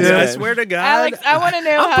hold fucking. on. Yeah. I sketch. swear to God. Alex, I want to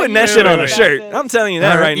know I'm how putting you that shit feel on a about shirt. this. I'm telling you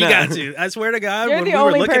that Alright, right you now. got to. I swear to God, You're when the we were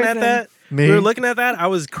only looking person. at that, Me? we were looking at that, I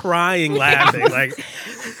was crying, laughing. Like,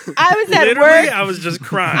 I was at literally, work. I was just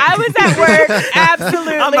crying. I was at work.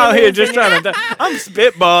 Absolutely. I'm out here just losing it. trying to. I'm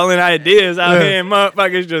spitballing ideas out here, and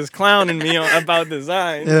motherfuckers just clowning me about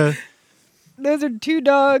design. Yeah. Those are two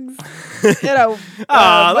dogs. And a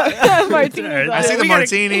Aw, martini. Alright, I see we the gotta-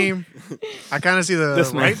 martini. I kind of see the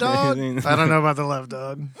This right dog. man- I don't know about the left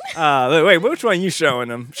dog. Wait, which one you showing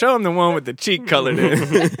them? Show them the one with the cheek colored in.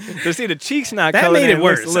 To see the cheeks not that colored made in. it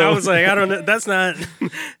looks worse. a little- I was like, I don't know. That's not.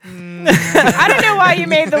 I don't know why you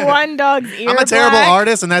made the one dog's ear I'm a terrible black.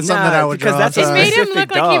 artist, and that's something that I would because draw. that's It a made him specific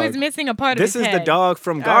look like he was dog. missing a part This of his is the head. dog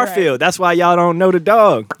from All Garfield. right. That's why y'all don't know the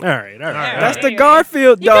dog. All right. That's right. the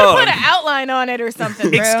Garfield You could have dog. put an outline on it or something,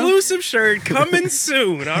 bro. Exclusive shirt coming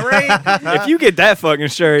soon. All right. If you get that fucking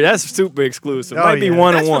shirt, that's super exclusive. Oh, Might be yeah.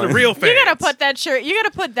 one That's on for the one. real fans. You gotta put that shirt. You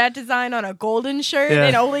gotta put that design on a golden shirt Yeah.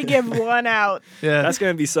 and only give one out. Yeah. That's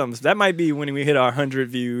gonna be something. That might be when we hit our 100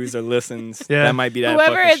 views or listens. Yeah. That might be that.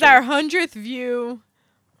 Whoever fucking is our shirt. 100th view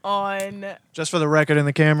on. Just for the record in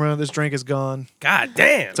the camera, this drink is gone. God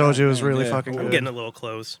damn. Told you it was really Yeah. fucking I'm good. getting a little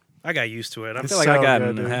close. I got used to it. I I'm feel like so I got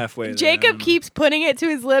good, dude. halfway. there. Jacob keeps putting it to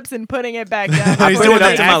his lips and putting it back down. I He's put doing it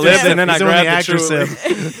up the to my actor lips sip. and then He's I doing grab the the actor Truly.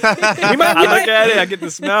 sip. I look at it, I get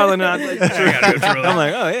the smell, and I'm like, I gotta go Truly. I'm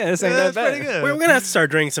like, oh yeah, this ain't That's that pretty bad. good. We're gonna have to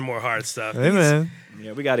start drinking some more hard stuff. Hey, man.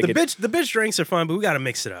 Yeah, we gotta The get. bitch drinks are fun, but we gotta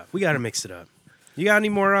mix it up. You got any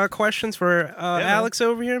more questions for Alex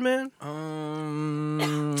over here, man?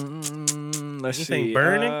 Let's Anything see.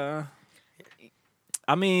 burning?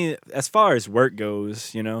 I mean, as far as work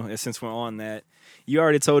goes, you know, since we're on that, you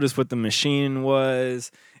already told us what the machine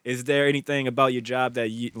was. Is there anything about your job that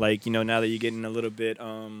you like? You know, now that you're getting a little bit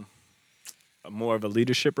more of a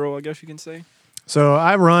leadership role, I guess you can say. So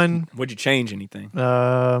I run Would you change anything?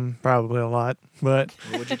 probably a lot, but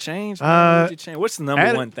Would you change? Man? Would you change? What's the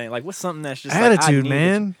number one thing? Like, what's something that's just attitude, like, I need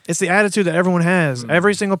man. It's the attitude that everyone has.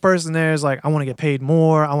 Every single person there is like, I want to get paid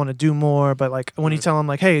more. I want to do more. But like when you tell them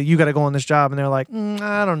like, hey, you got to go on this job, and they're like,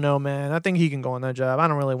 I don't know, man. I think he can go on that job. I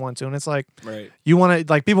don't really want to. And it's like, Right. you want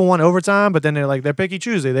to like people want overtime, but then they're picky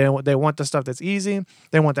choosy. They want the stuff that's easy.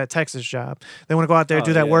 They want that Texas job. They want to go out there, Oh,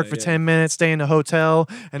 do that yeah, work for yeah. 10 minutes, stay in the hotel,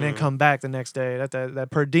 and then come back the next day. That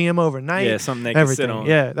per diem overnight. Yeah, something they can Everything. sit on.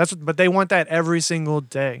 Yeah, but they want that every single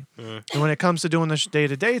day. And when it comes to doing the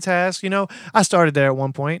day-to-day tasks, you know, I started there at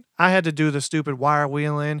one point. I had to do the stupid wire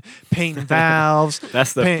wheeling, painting valves,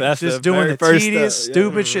 That's the just doing very the first tedious, step, yeah.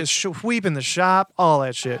 stupid shit, sweeping the shop, all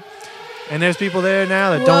that shit. And there's people there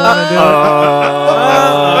now that don't want to do it.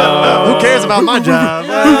 Who cares about my job?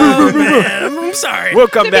 Oh man, I'm sorry. We'll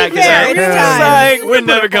come back to fair, that. it's time. We're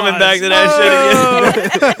never coming back to that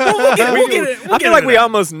shit again. We'll get it. I feel like we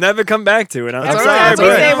almost never come back to it. I'm Every sorry, time we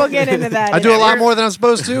but say we'll get into that. I do a lot more than I'm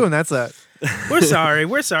supposed to, and that's that. We're sorry.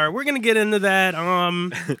 We're gonna get into that.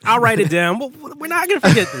 I'll write it down. We're not gonna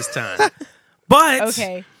forget this time. But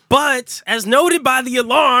Okay. But as noted by the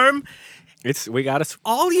alarm, we got to.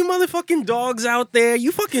 all you motherfucking dogs out there,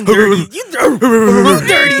 you fucking dirty, you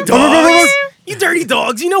dirty dogs. You dirty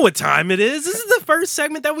dogs. You know what time it is. This is the first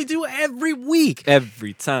segment that we do every week.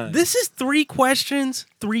 Every time. This is 3 questions,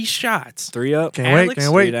 3 shots. 3 up. Can't wait, Alex, can't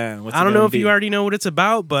 3 wait. down. What's I it don't know gonna if be? you already know what it's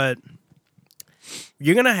about, but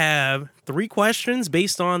you're going to have 3 questions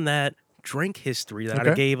based on that drink history that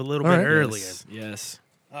I Okay. gave a little All bit right. earlier. Yes.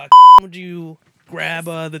 Would you grab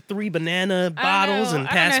the 3 banana I bottles don't know. and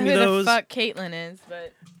pass I don't me know who those? the fuck Caitlin is,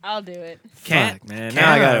 but I'll do it. Cat. Fuck, man. Cat.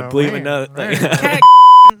 Now I gotta Oh, bleep man. another thing. Cat.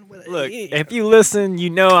 Look, if you listen, you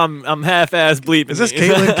know I'm half-ass bleeping. Is this it.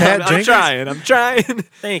 Caitlin Cat I'm Jenkins? I'm trying.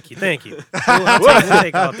 Thank you. We'll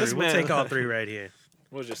take all 3. This We'll man. take all 3 right here.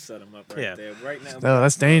 We'll just set them up right Yeah. there. Right now. Oh,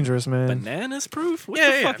 that's dangerous, man. Bananas proof? What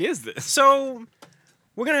Yeah, the yeah. fuck is this? So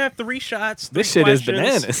we're gonna have 3 shots. 3 This shit is questions.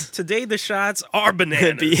 bananas. Today the shots are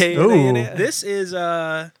bananas. Ooh. This is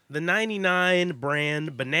the 99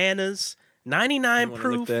 brand bananas, 99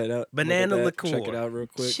 proof banana liqueur. Check it out real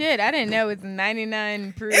quick. Shit, I didn't know it was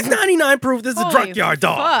 99 proof. It's 99 proof. This is Holy Drunk Yard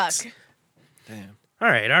Dogs. fuck. Damn. All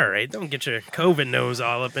right. Don't get your COVID nose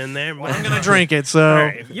all up in there. I'm gonna drink it, so All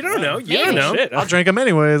right. You don't know. You don't know. Shit. I'll drink them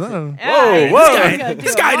anyways. I don't know. Alright, whoa. this guy's gonna do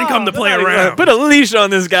This it guy didn't come to all. play around. Put a leash on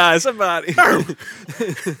this guy, somebody.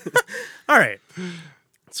 All right.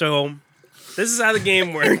 So this is how the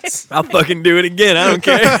game works. I'll fucking do it again. I don't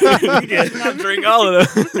care. I'll drink all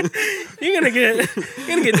of them. You're gonna get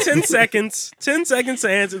 10 seconds. 10 seconds to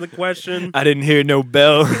answer the question. I didn't hear no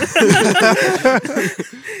bell.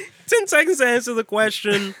 10 seconds to answer the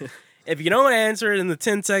question. If you don't answer it in the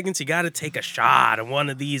 10 seconds, you got to take a shot of one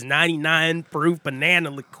of these 99 proof banana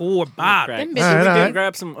liqueur bottles. Them Can bitches- All right.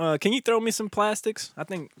 grab some? Can you throw me some plastics? I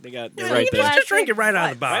think they're Yeah, right you there. just drink it right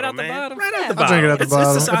out of the Right bottle, out the man. bottle? Right out Yeah. the I'll bottle. drink it out the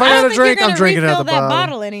bottle. It's If I I gotta don't think drink, you're I'm gonna drinking it out refill the that bottle.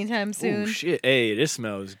 bottle anytime soon. Oh shit! Hey, this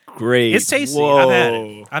smells great. It's tasty.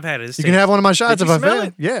 Whoa. I've had it. It's You can have one of my shots Did if you I smell fail.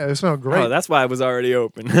 it? Yeah, it smells great. Oh, that's why it was already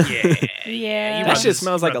open. tasty. Yeah. Yeah. you That rub shit this-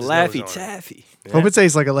 smells like a rub this nose Laffy on it. Taffy. Hope it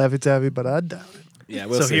tastes like a Laffy Taffy, but I doubt it. Yeah,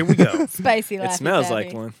 we'll So see. here we go. Spicy It Laffy smells Taffy.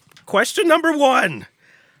 like one. Question number 1.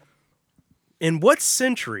 In what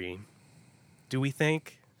century do we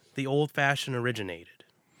think the old fashioned originated?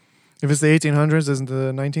 If it's the 1800s, isn't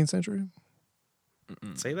the 19th century?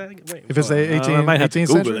 Say that again. Wait. If it's the 18th, I might have to 18th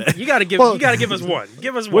Google century? that. You gotta give. Well- you gotta give us one.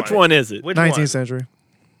 Give us one. Which one is it? Which 19th one? century.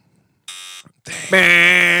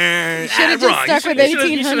 You should've just stuck with You should have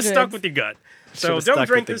 1800s. stuck with your gut. So Should've don't stuck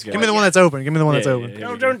drink with this. the quite Give me the one yet. that's open. Give me the one that's Yeah, open.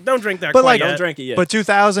 yeah, yeah. Don't drink that. But quite like- yet. Don't drink it yet. But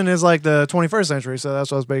 2000 is like the 21st century, so that's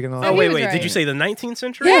what I was baking on. Oh he wait, was wait. Did right. you say the 19th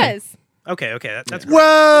century? Yes. Okay. That's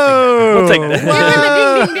Whoa! We'll take that. Give him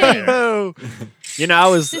the ding, ding, ding. Whoa! You know, I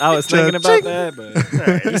was thinking about that,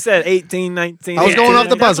 but you said 18, 19. I was going off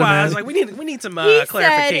the that's buzzer, why I man. was like, we need some He said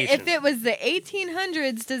clarification. if it was the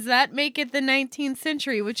 1800s, does that make it the 19th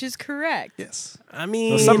century? Which is correct. Yes. I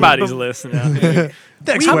mean, Well, somebody's but listening. Out there.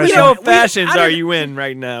 Next How many question. old fashions I are didn't- you in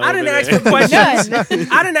right now? I didn't over ask there? for questions. None.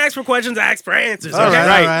 I didn't ask for questions. I asked for answers. All okay?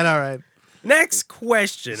 right, all right. Next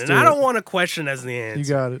question, and do I it. don't want a question as the answer. You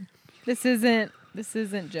got it. This isn't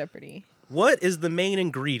Jeopardy. What is the main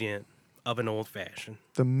ingredient of an old fashioned?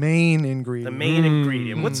 The main The ingredient. main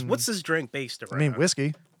ingredient. What's this drink based around? I mean,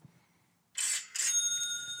 whiskey.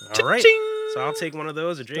 All right. So I'll take one of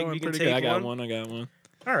those. Or Jake, Doing you can pretty take good. I got one. one. I got one.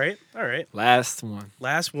 All right. All right. Last one.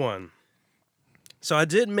 Last one. So I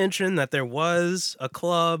did mention that there was a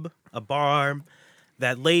club, a bar,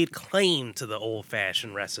 that laid claim to the old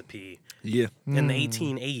fashioned recipe Yeah. in the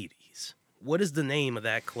 1880s. What is the name of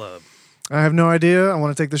that club? I have no idea. I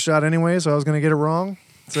want to take the shot anyway, so I was going to get it wrong.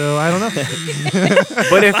 So I don't know.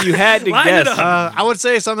 But if you had to Line it guess, up. I would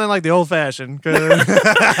say something like the old fashioned.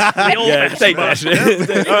 The old yeah, fashioned take bar. that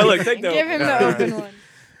shit. Oh, look, take Give that. him the open one.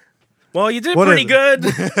 Well, you did What pretty is good.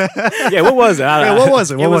 Yeah, what was it? Yeah, what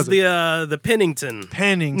was it? What It was was it? the Pennington.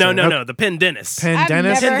 Pennington. No, the Penn Dennis. Penn I've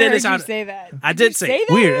Dennis. never Dennis heard you out- say that. I you did say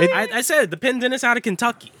that. Weird. I said the Penn Dennis out of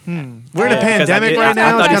Kentucky. We're in a Yeah, 'cause I pandemic did- right I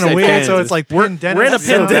now. thought It's you kind of said weird. Kansas. So it's like Penn Dennis. we're in a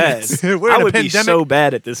So Penn bad. Dennis. We're in I a would be pandemic. so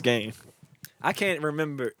bad at this game. I can't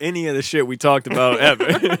remember any of the shit we talked about ever.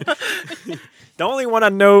 The only one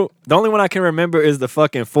I can remember is the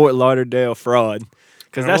fucking Fort Lauderdale fraud.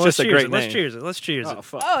 Because that's Let's just a cheers great it. name. Let's cheers it. Let's cheers it. Oh,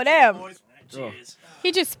 fuck. Oh damn! Cheers.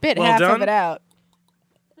 He just spit Well half done. of it out.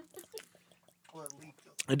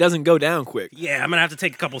 It doesn't go down quick. Yeah, I'm gonna have to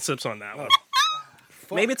take a couple sips on that one.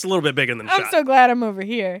 Maybe it's a little bit bigger than the I'm shot. so glad I'm over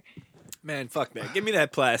here. Man, fuck that. Give me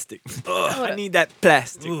that plastic. I need that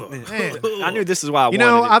plastic. Ugh. Man, I knew this is why I You wanted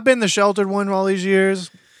know, it. I've been the sheltered one all these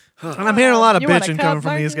years. And I'm hearing a lot of You want a bitching cup, coming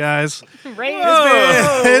from these Marcus? guys. Right?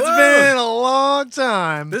 It's been a long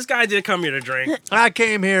time. This guy did come here to drink. I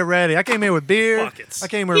came here ready. I came here with beer. Buckets. I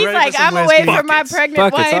came here He's ready like, for some I'm whiskey. away from my Buckets.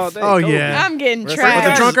 pregnant Buckets all wife. day. Oh, Cool. yeah. I'm getting Let's The Right.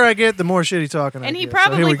 trashed. drunker I get, the more shitty talking I And he get. So here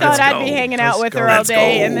probably we go. thought I'd be go. hanging out Let's with her go. all Let's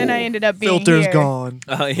day, go. and then I ended up being Filter's here. gone.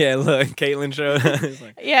 Oh, yeah, look. Caitlin showed up. It's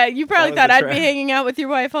like, Yeah, you probably was thought the I'd trap. be hanging out with your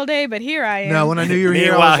wife all day, but here I am. No, when I knew you were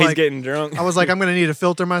here, meanwhile, I was he's like, getting drunk. I'm going to need to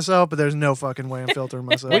filter myself, but there's no fucking way I'm filtering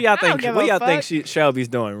myself. What y'all I don't think? give What a y'all think fuck. Shelby's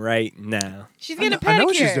doing right now? She's getting a pedicure. I know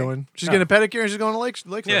what she's doing. She's getting a pedicure and she's going to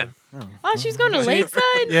Lakeside. Yeah. Oh, she's going to Lakeside?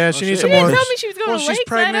 Yeah, she needs shit. some She more. didn't tell me she was going well, to she's Lakeside.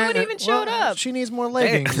 pregnant. I wouldn't even showed well, up. She needs more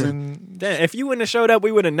leggings. and Damn, if you wouldn't have showed up,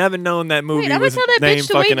 we would have never known that movie Wait, I'm going was to tell that named bitch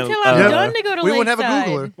to wait fucking. until I'm done to go to we wouldn't have a Lakeside.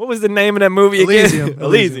 Googler. What was the name of that movie Elysium. again?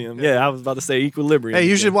 Elysium. Yeah, I was about to say Equilibrium. Hey,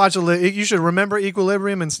 you should again. watch. You should remember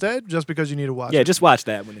Equilibrium instead, just because you need to watch Yeah, it. just watch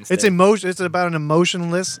that one instead. It's emotion. It's about an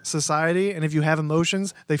emotionless society, and if you have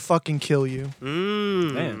emotions, they fucking kill you.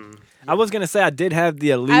 Damn. I was gonna say I did have the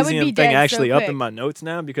be Elysium dead thing so actually up quick. in my notes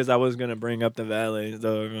now because I was gonna bring up the valet.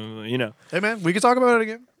 So Hey man, we can talk about it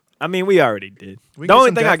again. I mean, we already did. We The get only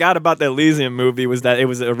some thing I depth. got about the Elysium movie was that it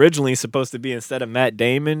was originally supposed to be instead of Matt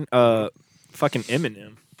Damon, fucking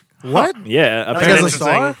Eminem. What? Yeah, Like as apparently a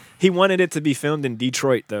star? he wanted it to be filmed in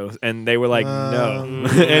Detroit though, and they were like, no. Um,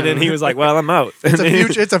 And then he was like, well, I'm out.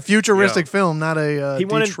 It's a futuristic film, not a He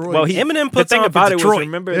wanted. Detroit. Well, Eminem the puts thing on for about it was Detroit.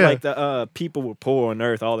 remember Yeah. like the people were poor on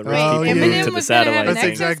Earth, all the rich Oh, people yeah. moved Eminem to the was gonna have satellite. an That's the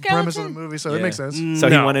thing. exact premise of the exoskeleton? movie, so Yeah. it makes sense. So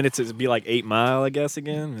he No. wanted it to be like 8 Mile, I guess,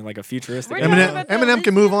 again, like a futuristic. We're talking area. about Eminem the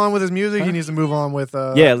can move on with his music. He needs to move on with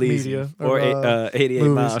Yeah, media Elysium. Or 88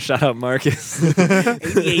 movies. Mile. Shout out Marcus.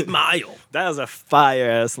 88 Mile. That was a fire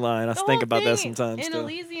ass line. I The think whole about that thing sometimes. in Still.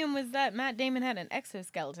 Elysium was that Matt Damon had an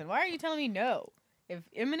exoskeleton. Why are you telling me no? If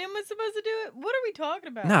Eminem was supposed to do it, what are we talking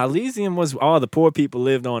about? Nah, Elysium was all the poor people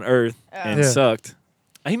lived on Earth and Yeah. sucked.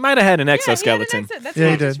 He might have had an Yeah, he had an exoskeleton, That's Yeah, what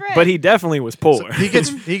he I just did. read. but he definitely was poor. He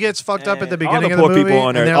gets fucked up at the And beginning all of the the poor movie. people on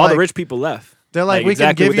and Earth, they're all the like- rich people left. They're like, Like, we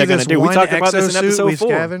exactly can what give they're you gonna this do. We one talked about this in exosuit episode we 4.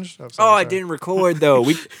 scavenged. Oh, sorry. I didn't record though.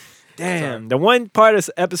 Damn, the one part of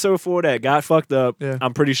episode 4 that got fucked up. Yeah.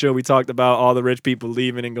 I'm pretty sure we talked about all the rich people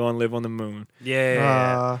leaving and going live on the moon.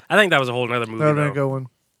 Yeah. I think that was a whole nother movie. That would have been a though. good one.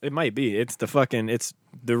 It might be. It's the fucking. It's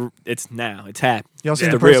now. It's happened. Y'all seen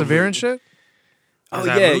It's the the real Perseverance movie. shit? Oh Is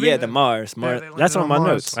that yeah, a movie? yeah. The Mars. Yeah, Mars. they That's landed on on my Mars.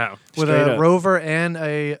 notes. Wow. With Straight a up. rover and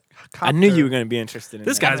a copter. I knew you were gonna be interested in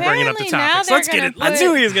This that. guy's bringing up the Apparently now topics. they're Let's get gonna it. put- I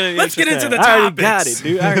knew he was gonna. Be Let's get interested into in the that. I already got topics. it,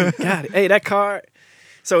 dude. I already got it. Hey, that car.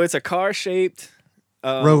 So it's a car shaped.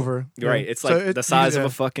 rover. Right, Yeah. it's So like the size of yeah. a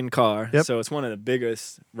fucking car. Yep. So it's one of the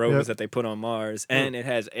biggest rovers Yep. that they put on Mars, and it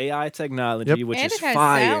has AI technology, Yep. which and is it has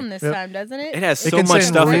fire. sound this Yep. time, doesn't it? It has It so can much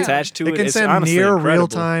send stuff real- attached to it. It can It's send honestly near incredible. real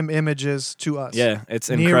time images to us. Yeah, it's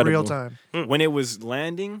near incredible. real time. When it was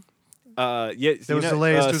landing, Yeah, There was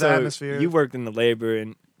delays through the so atmosphere. You worked in the labor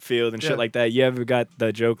and field and Yeah. shit like that. You ever got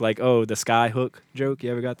the joke like, oh, the sky hook joke? You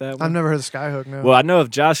ever got that one? I've never heard of Skyhook. No. Well, I know if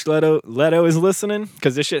Josh Leto is listening,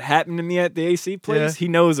 because this shit happened to me at the AC place. Yeah. He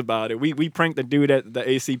knows about it. We pranked the dude at the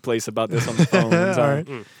AC place about this on the phone. one time.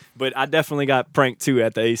 All right. But I definitely got pranked too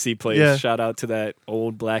at the AC place. Yeah. Shout out to that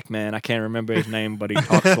old black man. I can't remember his name, but he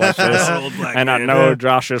talks like this. Old black And I man. know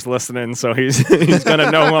Josh is listening, so he's gonna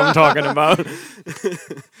know who I'm talking about.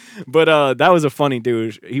 But that was a funny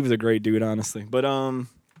dude. He was a great dude, honestly. But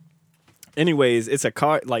anyways, it's a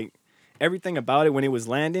car. Like everything about it when it was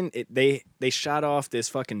landing, they shot off this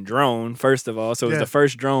fucking drone first of all. So it was Yeah. the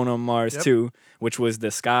first drone on Mars Yep. too, which was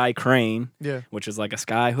the Sky Crane, Yeah. which is like a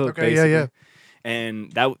sky hook. Okay, yeah, basically. yeah.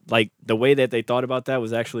 And that, like, the way that they thought about that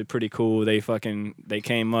was actually pretty cool. They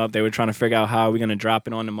came up, they were trying to figure out how are we going to drop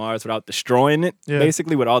it onto Mars without destroying it, Yeah.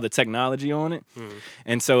 basically, with all the technology on it.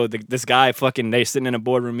 And so this guy they sitting in a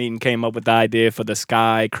boardroom meeting came up with the idea for the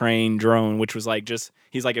Sky Crane drone, which was like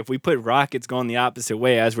he's like, if we put rockets going the opposite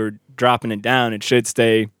way as we're dropping it down, it should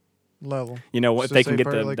stay, Level. you know, if So they say can get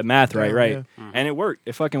for, the, like, the math right, down, right. yeah. And it worked.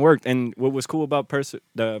 It fucking worked. And what was cool about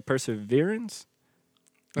the Perseverance?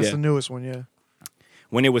 That's Yeah. the newest one. Yeah.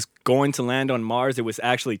 When it was going to land on Mars, it was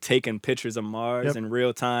actually taking pictures of Mars Yep. in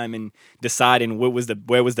real time and deciding where was the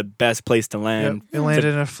best place to Yep. land. It landed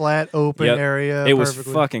in a flat, open Yep. area. It was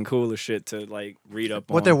perfectly. fucking cool as shit to like read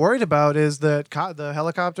up on. What they're worried about is that the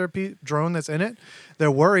helicopter drone that's in it.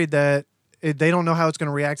 They're worried that they don't know how it's going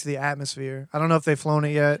to react to the atmosphere. I don't know if they've flown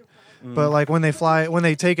it yet, but like when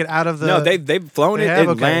they take it out of the No, they've flown They it. have? It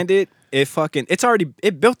Okay. landed.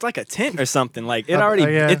 It built like a tent or something. Like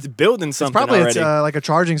yeah. it's building something probably already. it's like a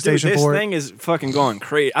charging Dude, station this for thing is fucking going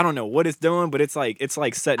crazy. I don't know what it's doing, but it's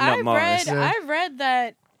like setting up Mars. Yeah. I've read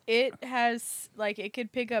that it has like it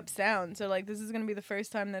could pick up sound. So like this is gonna be the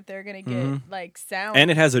first time that they're gonna get like sound. And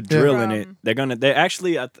it has a drill in it. From- They're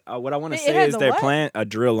actually what I want to It say has is a they're what? planting a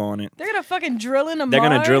drill on it. They're gonna fucking drill into They're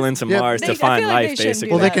Mars. gonna drill into Yeah. Mars They- to I find feel like life, they shouldn't do basically.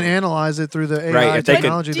 well, they that. can analyze it through the AI Right, if they can-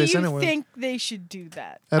 technology Do they you send it with. think they should do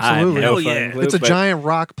that? Absolutely, I have no Hell fucking yeah. clue, it's a but giant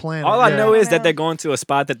rock planet. All I Yeah. know is that Yeah. they're going to a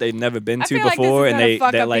spot that they've never been I to feel like this before, is and gonna they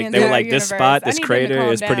fuck they up the like they were entire like this universe. spot, I this need them to crater calm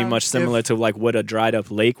is pretty down. much similar to like what a dried up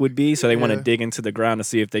lake would be. So they want to Yeah. dig into the ground to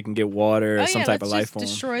see if they can get water or Oh, some yeah, type let's of life just form.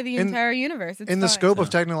 destroy the In- entire universe. It's in the fine. scope of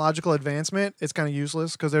technological advancement, it's kind of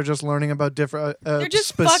useless because they're just learning about different They're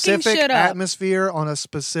just fucking specific shit up. atmosphere on a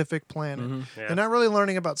specific planet. Yeah. They're not really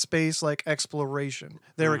learning about space like exploration.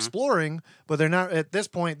 They're exploring, but they're not at this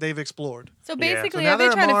point. They've explored. So Yeah. basically, So now are they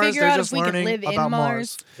they're at trying to Mars, figure they're out just if we can learning live in about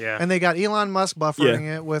Mars? Yeah. And they got Elon Musk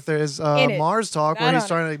buffering it with his In it. Mars talk, where Not he's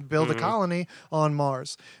on trying to build a colony on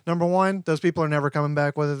Mars. Number one, those people are never coming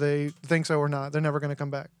back, whether they think so or not. They're never going to come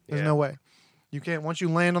back. There's Yeah. no way. You can't. Once you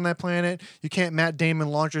land on that planet, you can't Matt Damon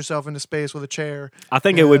launch yourself into space with a chair. I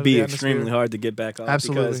think Yeah, it would the be atmosphere. extremely hard to get back off.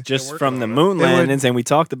 Absolutely. Because just They're from working the on it. moon They would- landings, and we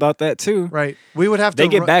talked about that too. Right. We would have to. They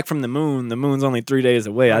get ru- back from the moon. The moon's only 3 days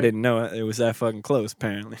away. I Right. didn't know it was that fucking close.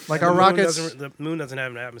 Apparently, like And our the moon rockets. The moon doesn't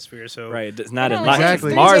have an atmosphere, so right? It's not Yeah, as like much.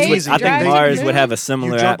 Exactly. Mars It's would. easy. I think Driving Mars the would have a moon.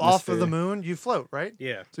 similar You jump off atmosphere. of the moon, you float, right?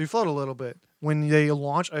 yeah. So you float a little bit. When they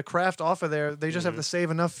launch a craft off of there, they just have to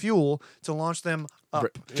save enough fuel to launch them up.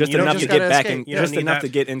 Just You don't enough just to get gotta back escape. in. You don't Just need enough that-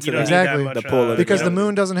 to get into you the don't need that Exactly. much, the pull of Because you the don't-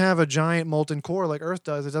 moon doesn't have a giant molten core like Earth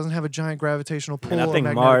does. It doesn't have a giant gravitational pull. And I or think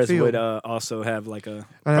magnetic Mars field. would also have like a.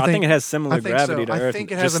 And I think it has similar I think gravity so. to I Earth.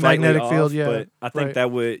 think it just has a slightly magnetic off, field, yeah. But I think Right.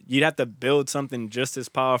 that would you'd have to build something just as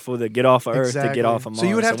powerful to get off of Earth to get off of Mars. So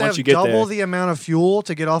you would have to once have you get double there, the amount of fuel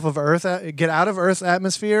to get off of Earth, get out of Earth's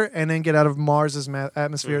atmosphere, and then get out of Mars's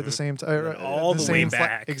atmosphere at the same time. all the way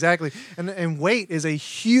back. Exactly. And weight is a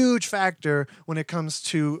huge factor when it comes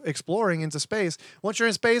to exploring into space. Once you're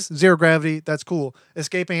in space, zero gravity, that's cool.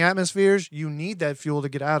 Escaping atmospheres, you need that fuel to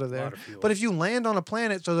get out of there. of fuel. But if you land on a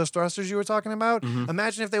planet, so those thrusters you were talking about,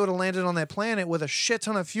 imagine if they would have landed on that planet with a shit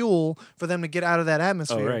ton of fuel for them to get out of that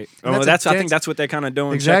atmosphere. Oh right. And Oh, a that's I think dense- that's what they're kind of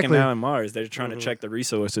doing, Exactly. checking out on Mars. They're trying to check the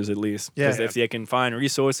resources at least. Because Yeah. if they can find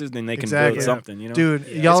resources, then they can Exactly. build something. You know, Dude,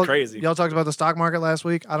 Yeah, y'all it's crazy. Y'all talked about the stock market last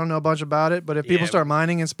week. I don't know a bunch about it, but if people Yeah. start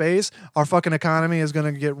mining in space, our fucking economy is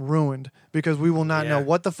going to get ruined because we will not know Yeah.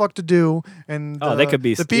 what the fuck to do. And Oh, they could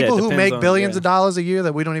be- the yeah, it people who depends make on- billions yeah. of dollars a year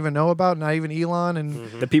that we don't even know about, not even Elon and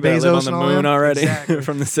The people that live on Bezos the and all moon them. already Exactly.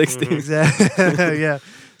 from the '60s. Exactly. Yeah.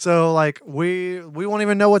 So like we won't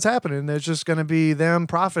even know what's happening. There's just going to be them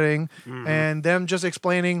profiting and them just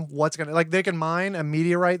explaining what's going to like they can mine a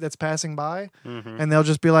meteorite that's passing by and they'll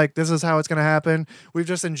just be like this is how it's going to happen. We've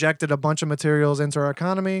just injected a bunch of materials into our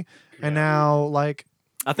economy and now like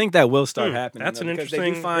I think that will start happening. That's though, an because they do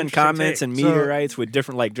interesting- find interesting comets take. and So- meteorites with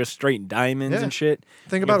different, like, just straight diamonds Yeah. and shit.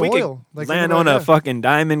 Think If about we could oil. Like, think land about on a that. fucking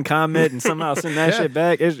diamond comet and somehow send that Yeah. shit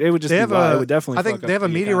back. It would just They be have wild. a, It would definitely. I think fuck they up have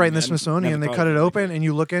a the meteorite in the economy. I Smithsonian. never They thought cut of it like open, that. and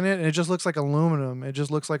you look in it, and it just looks like aluminum. It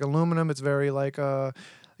just looks like aluminum. It's very like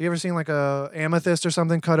you ever seen like a amethyst or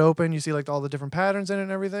something cut open? You see like all the different patterns in it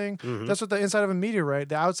and everything. That's what the inside of a meteorite.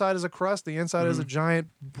 The outside is a crust. The inside is a giant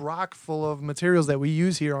rock full of materials that we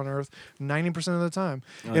use here on Earth 90% of the time.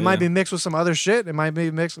 It might yeah. be mixed with some other shit. It might be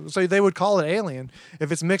mixed. So they would call it alien.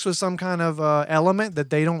 If it's mixed with some kind of element that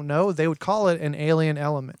they don't know, they would call it an alien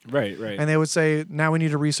element. Right. And they would say, now we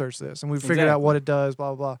need to research this. And we figured out what it does,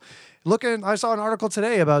 blah, blah, blah. I saw an article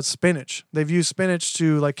today about spinach. They've used spinach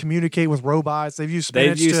to like communicate with robots. They've used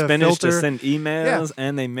spinach They've used to spinach filter. to send emails,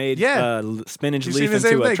 and they made spinach You seen leaf the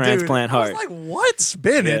same into a thing, dude? transplant I heart. was like, what?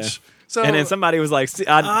 Spinach? Yeah. So, And then somebody was like,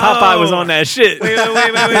 Popeye was on that shit. Wait.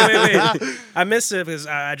 I missed it because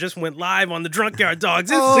I just went live on the Drunk Yard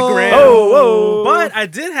Dogs Instagram. Oh, whoa. But I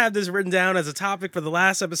did have this written down as a topic for the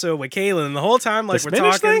last episode with Kaylin. And the whole time, like, The we're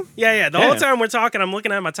spinach talking. thing? Yeah. The whole Yeah. time we're talking, I'm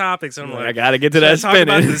looking at my topics. And I'm like, I gotta get to should I that talk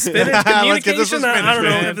about the spinach. spinach Let's get to some communication? I don't spinach,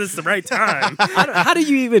 know man. if this is the right time. How do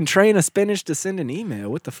you even train a spinach to send an email?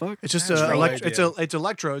 What the fuck? it's just That's no it's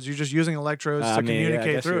electrodes. You're just using electrodes I to mean, yeah, I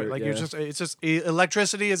communicate guess through you're- it. Like yeah. it's just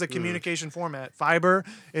electricity is a communication format. Fiber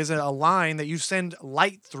is a line that you send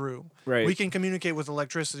light through. Right. We can communicate with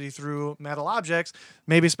electricity through metal objects.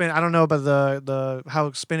 Maybe I don't know about the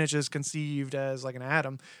how spinach is conceived as like an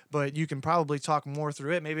atom, but you can probably talk more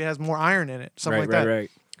through it. Maybe it has more iron in it. Something like that. Right.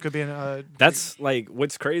 Could be an That's like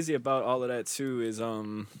what's crazy about all of that too is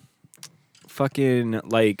fucking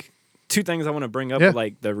like two things I want to bring up Yeah. with,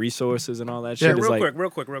 like the resources and all that Yeah, shit. is real like,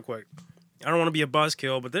 quick. I don't want to be a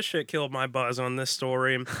buzzkill, but this shit killed my buzz on this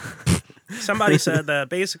story. Somebody said that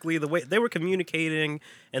basically the way they were communicating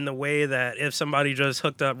in the way that if somebody just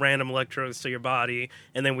hooked up random electrodes to your body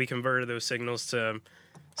and then we converted those signals to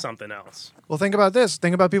something else. Well, think about this.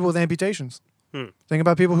 Think about people with amputations. Think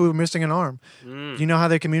about people who are missing an arm. You know how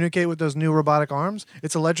they communicate with those new robotic arms?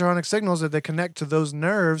 It's electronic signals that they connect to those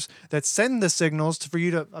nerves that send the signals for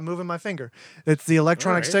you to. I'm moving my finger. It's the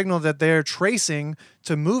electronic Alright. signal that they're tracing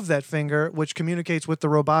to move that finger, which communicates with the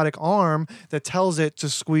robotic arm that tells it to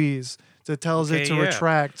squeeze. That tells it Okay, to yeah.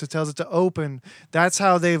 retract, that tells it to open. That's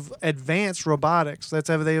how they've advanced robotics. That's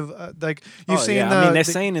how they've like you've seen. yeah. I mean, they're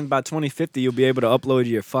saying in about 2050 you'll be able to upload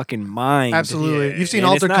your fucking mind. Absolutely. Yeah. You've seen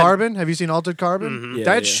And it's Altered not- Carbon? Have you seen Altered Carbon? Yeah,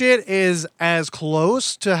 That yeah. shit is as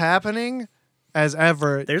close to happening as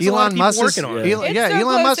ever. There's a lot of people Musk working on it. It's so Elon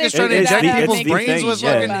close Musk they is trying to figured inject out how to people's make brains thing, with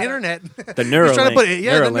yeah. fucking about it. internet. The He's trying to Neuralink. put the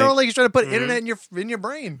Neuralink. Neuralink. He's trying to put internet in your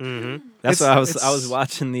brain. That's It's- what I was it's-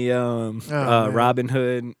 watching the man. Robin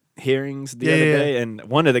Hood hearings the Yeah, other yeah. day, and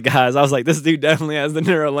one of the guys, I was like, this dude definitely has the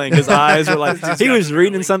Neuralink. His eyes were like, he was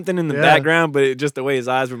reading something in the Yeah. background, but just the way his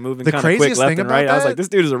eyes were moving The kind of quick craziest left thing and about right. I was that- like, this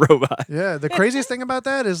dude is a robot. Yeah, the craziest thing about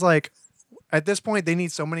that is like at this point they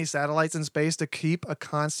need so many satellites in space to keep a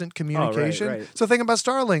constant communication. right. So think about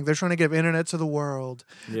Starlink. They're trying to give internet to the world.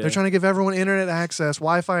 Yeah. They're trying to give everyone internet access,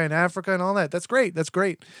 Wi-Fi in Africa and all that. That's great.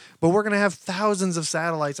 But we're going to have thousands of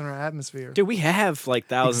satellites in our atmosphere. Dude, we have like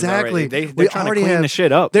thousands Exactly. already. We They're trying to already clean have- the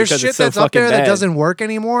shit up. There's because shit it's so that's up fucking there that bad. doesn't work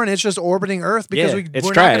anymore, and it's just orbiting Earth because Yeah, we're it's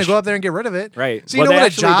not going to trash. go up there and get rid of it. Right. So you Well, know they what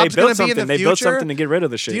actually- a job's they going built to be in the something. They future? built something to get rid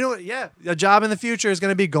of the shit. Do you know what? Yeah, a job in the future is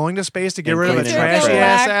going to be going to space to get And rid of a cleaning up trashy trash.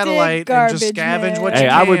 ass Galactic satellite and just garbage scavenge what man. you Hey,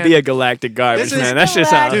 can. I would be a galactic garbage This is man. That shit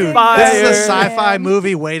sounds Dude, fire. this is a Fire. sci-fi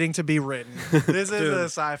movie waiting to be written. This is a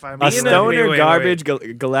sci-fi A movie. stoner wait. garbage,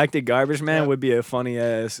 galactic garbage man Yeah. would be a funny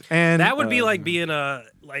ass. And That would be like being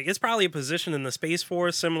it's probably a position in the Space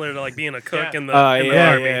Force similar to like being a cook Yeah. in the, Oh, in the yeah,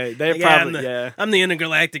 army. yeah. They Like, probably- I'm the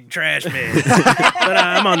intergalactic trash man, but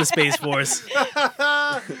I'm on the Space Force.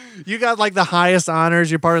 you got like the highest honors.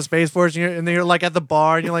 You're part of Space Force, and then you're like at the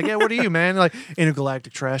bar, and you're like, "Yeah, what are you, man?" You're like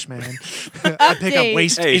intergalactic trash man. I pick up Update.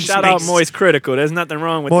 waste. Hey, in shout space. out Moist Critical. There's nothing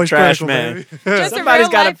wrong with Moist the trash Critical, man. baby. Just a Somebody's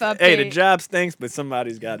real got life to. update. Hey, the job stinks, but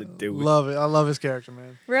somebody's got to do it. Love it. I love his character,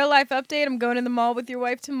 man. Real life update. I'm going to the mall with your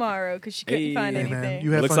wife tomorrow because she couldn't Hey, find hey, anything. man,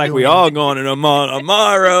 you have Looks fun like doing we it. all going to the mall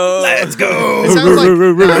tomorrow. Let's go.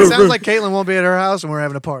 It sounds like Caitlin won't be at her house, and we're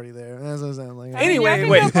having a party there. That's what it sounds like. Anyway, Y'all can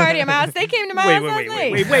wait. go party at my house. They came to my house last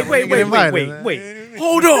night. Wait.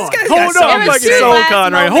 Hold on. guy's Hold got on. something I'm to fucking say. Soul Last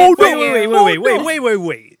Con right. moment Hold for on. you.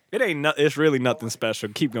 Wait. It ain't. It's really nothing special.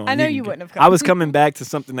 Keep going. I know can you go. wouldn't have come. I was coming back to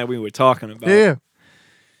something that we were talking about. Yeah.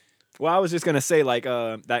 Well, I was just gonna say like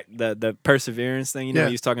that the perseverance thing. You know, Yeah.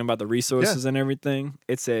 he was talking about the resources and everything.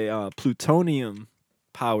 It's a plutonium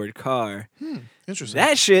powered car. Interesting.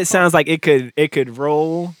 That shit sounds like it could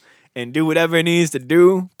roll and do whatever it needs to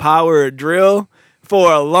do. Power a drill for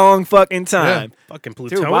a long fucking time. Fucking Dude,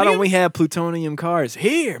 plutonium. why don't we have plutonium cars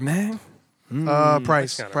here, man?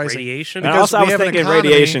 Price. Kind of Pricing. radiation. And Because also, I we was have an thinking economy-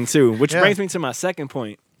 radiation too, which Yeah. brings me to my second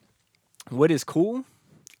point. What is cool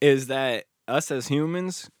is that us as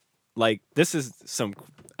humans, like, this is some.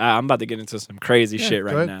 I'm about to get into some crazy shit go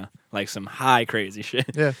right ahead. now, like some high crazy shit.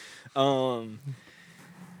 Yeah.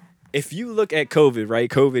 If you look at COVID, right?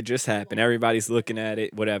 COVID just happened. Everybody's looking at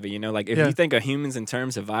it, whatever, you know? Like, if Yeah. you think of humans in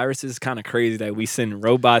terms of viruses, kind of crazy that we send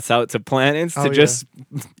robots out to planets Oh, to yeah. just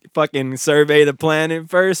fucking survey the planet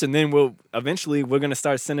first, and then we're going to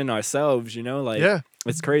start sending ourselves, you know? Like, Yeah.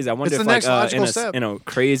 it's crazy. I wonder It's if, the next like, logical step. in a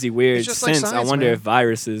crazy, weird It's just like sense, I science, wonder man. if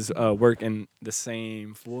viruses work in the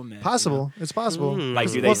same format. you know? Possible. It's possible. Like,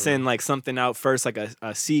 do they send like something out first, like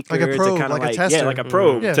a seeker, Like a probe, to kind of like a like tester. like a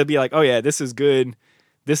probe Yeah. to be like, oh yeah, this is good.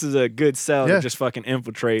 This is a good cell Yeah. to just fucking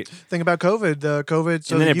infiltrate. Think about COVID. The COVID.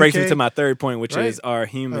 So And then the it brings me UK to my third point, which Right. is are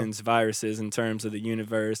humans viruses in terms of the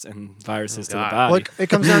universe and viruses to the God. body? Well, it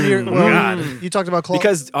comes down to your. Well, God. you talked about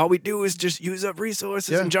Because all we do is just use up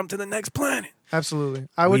resources Yeah. and jump to the next planet. Absolutely,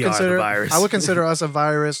 I would We are the consider. virus. I would consider us a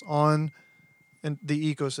virus on,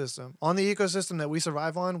 the ecosystem. On the ecosystem that we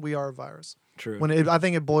survive on, we are a virus. True. I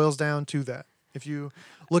think it boils down to that. If you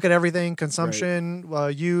look at everything, consumption,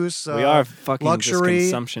 use, we are fucking just luxury,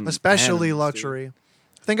 consumption especially animals, luxury.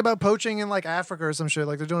 Think about poaching in like Africa or some shit.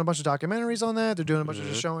 Like they're doing a bunch of documentaries on that. They're doing a bunch of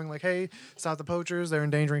just showing like, hey, stop the poachers. They're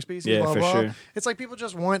endangering species. Yeah, blah for blah. sure. It's like people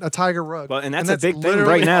just want a tiger rug. Well, and that's a big thing literally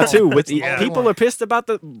right now all- too. With that's all they people are want. pissed about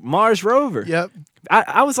the Mars rover. Yep.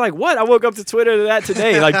 I was like, what? I woke up to Twitter to that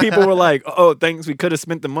today. Like people were like, oh, thanks, we could have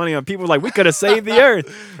spent the money on. People were like, we could have saved the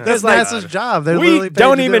Earth. That's like, NASA's job. They're we literally paid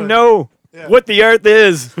don't to do even it. know Yeah. what the Earth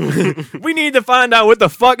is. We need to find out what the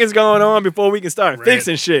fuck is going on before we can start Right.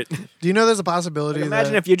 fixing shit. Do you know there's a possibility?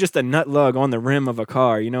 Imagine that, if you're just a nut lug on the rim of a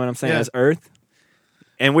car. You know what I'm saying? Yeah. As Earth.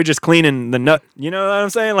 And we're just cleaning the nut. You know what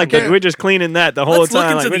I'm saying? Like Okay. we're just cleaning that the whole Let's look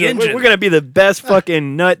time. into Like, the we're, engine. we're gonna be the best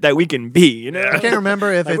fucking nut that we can be. You know? I can't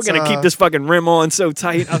remember if Like, it's we're gonna keep this fucking rim on so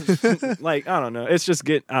tight. Like I don't know. It's just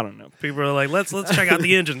I don't know. People are like, let's check out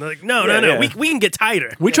the engine. They're like, no, Yeah, no. yeah. We can get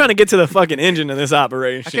tighter. We're trying to get to the fucking engine of this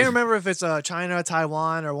operation. I can't remember if it's China,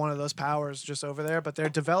 Taiwan, or one of those powers just over there, but they're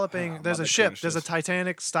developing. There's a about to ship. finish There's a this.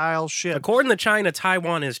 Titanic style ship. According to China,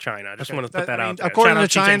 Taiwan is China. I just want to put that out there. According Shout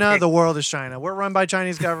to out Xi China, Jinping. the world is China. We're run by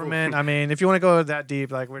Chinese government. I mean, if you want to go that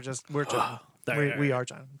deep, like we're China. We are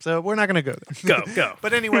China. So we're not going to go there. Go.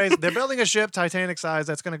 But anyways, they're building a ship, Titanic size,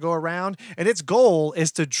 that's going to go around, and its goal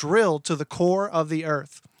is to drill to the core of the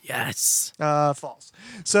Earth. Yes. False.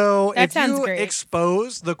 So That if sounds you great.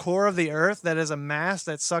 expose the core of the Earth, that is a mass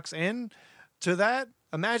that sucks in to that.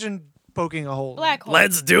 Imagine poking a hole. Black hole.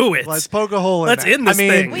 Let's do it. Let's poke a hole. Let's in that. end this I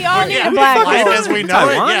mean, thing. We all need a black life hole. as we know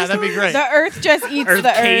Taiwan it. Yeah, is that'd be great. The Earth just eats Earth the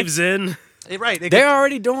Earth. caves in. Right. They're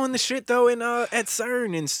already doing the shit though in at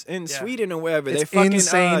CERN in Sweden or wherever. It's They're fucking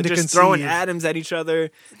insane to just throwing conceive. atoms at each other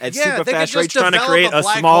at Yeah, super they could fast just rates, trying to develop create a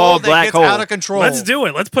black small hole that black gets hole. out of control. Let's do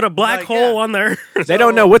it. Let's put a black Like, hole yeah. on there. They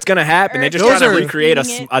don't know what's gonna happen. They're just Those trying to are- recreate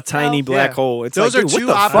Eating a tiny itself. black Yeah. hole. It's Those like, are dude, two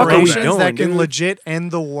what the fuck are we operations doing, that can dude? legit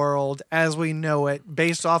end the world as we know it,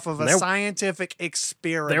 based off of a They're- scientific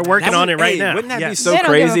experiment. They're working on it right now. Wouldn't that be Yes. so They don't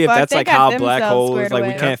give a crazy if fuck. that's They like got how black themselves holes, squared like we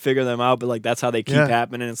away. can't figure them out, but like that's how they keep Yeah.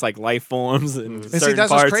 happening. It's like life forms and And see, certain that's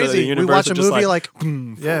parts what's of the crazy. We universe watch are a just movie like, we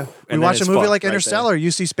and then watch a it's movie fucked like right there. Interstellar. You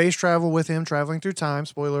see space travel with him traveling through time.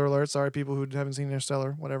 Spoiler alert. Sorry, people who haven't seen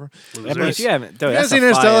Interstellar. Whatever. Yeah, but if you haven't, dude, If you that's haven't seen a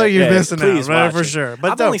Interstellar, fire- you're yeah, missing please out, right, watch for it. sure.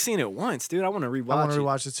 But I've dope. only seen it once, dude. I want to rewatch I want to it.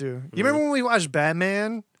 rewatch it too. You remember when we watched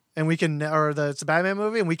Batman and we can, it's a Batman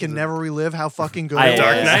movie and we can never relive how fucking good it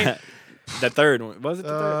Dark was? Knight? The third one. Was it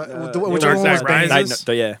the third? which Dark one was Knight Bane? Rises?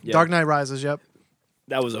 Yeah. Dark Knight Rises. Yep.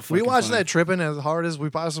 That was a We fucking watched fun. that tripping as hard as we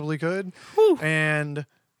possibly could, and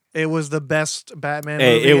it was the best Batman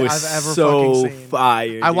Hey, movie it was I've ever so fucking seen.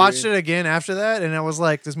 fire. I watched dude. it again after that, and I was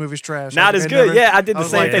like, "This movie's trash." Not Like, as it good. never- Yeah, I did the was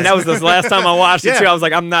same like- thing. That was the last time I watched it Yeah. too. I was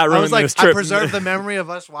like, I'm not I ruining was like, this trip. I preserved the memory of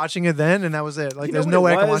us watching it then, and that was it. Like, You there's know no what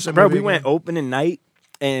way it I can was? watch that Bro, movie we went again. opening night,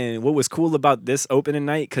 and what was cool about this opening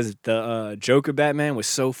night, because the Joker Batman was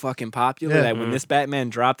so fucking popular Yeah. that when this Batman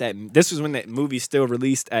dropped this was when that movie still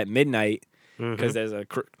released at midnight, because there's a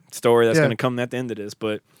story that's Yeah. going to come at the end of this.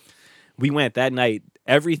 But we went that night.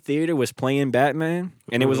 Every theater was playing Batman,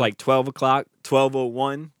 and it was like 12 o'clock,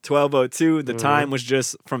 12:01, 12:02. The time was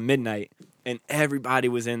just from midnight, and everybody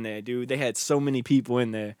was in there, dude. They had so many people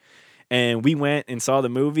in there. And we went and saw the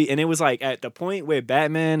movie, and it was like at the point where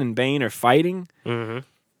Batman and Bane are fighting,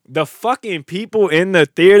 the fucking people in the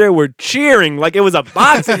theater were cheering like it was a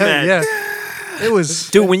boxing match. Yeah, It was,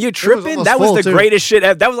 Dude, when you're it was tripping, almost that was full, the too. greatest shit.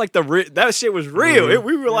 That was like that shit was real.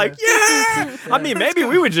 We were like, yeah. I mean, maybe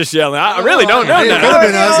we were just yelling. I really don't know It now. could have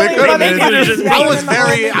been us. It could have Maybe been. it was just I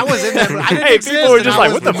was in there. I didn't Hey, exist, people were and just I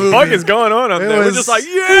like, was what the movement. fuck is going on up It there? We're was- just like,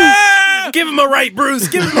 yeah. Give him a right, Bruce.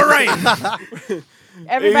 Give him a right.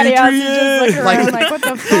 Everybody else is just looking Like- around like, what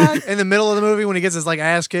the fuck? In the middle of the movie when he gets his like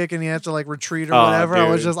ass kick and he has to like retreat or Oh, whatever, I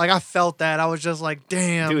was dude. just like, I felt that. I was just like,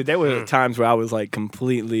 damn. Dude, there were times where I was like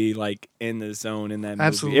completely like in the zone in that movie.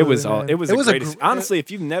 Absolutely, It was all. man. It was It the was a greatest. gr- Honestly, if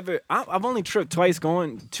you've never, I've only tripped twice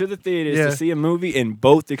going to the theaters Yeah. to see a movie, and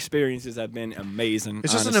both experiences have been amazing.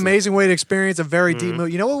 It's just an honestly. amazing way to experience a very deep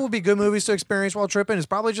movie. You know what would be good movies to experience while tripping? It's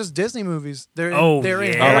probably just Disney movies. They're Oh, they're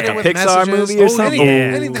yeah. inherited Oh, like a with Pixar messages. movie or something?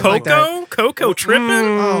 Anything, Coco? like that. Coco tripping?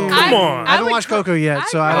 Oh. Come on. I haven't would watched try- Coco yet,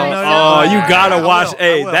 so I don't know. Oh, you I gotta will. watch. I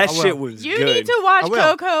Hey, will. that I will. shit was You good. need to watch I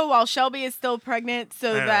will. Coco while Shelby is still pregnant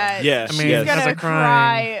so that Yeah, I she's mean, Yes. gonna that's a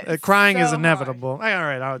crying. cry Crying is so inevitable. All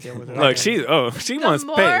right, I'll deal with it. Look, Okay. she The wants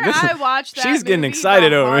more pain. I watch that She's getting movie,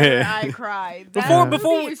 excited the over harder here. I cried. That Before- movie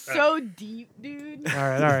before- is so deep, dude. All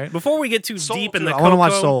right. Before we get too Soul, deep in too. the I Coco. wanna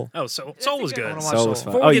watch Soul. Oh, Soul was a good. good one. Soul was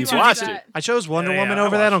Before fun. we Oh, get you too watched deep- it. I chose Wonder Yeah, Woman I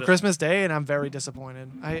over that on watched it. Christmas Day, and I'm very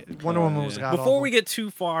disappointed. Wonder Woman was god Before awful. we get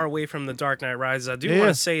too far away from the Dark Knight Rises, I do Yeah. want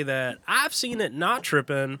to say that I've seen it not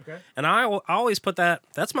tripping, and I always put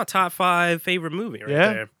that's my top 5 favorite movie right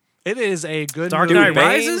Yeah. there. It is a good Dark movie. Knight Bane,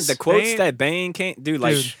 Rises? the quotes Bane- that Bane came, dude,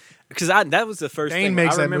 like, Dude. because that was the first Bane thing.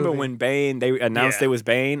 makes I that remember movie. when Bane, they announced Yeah. it was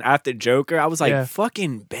Bane after Joker. I was like, Yeah.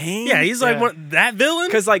 fucking Bane. Yeah, he's like Yeah. that villain.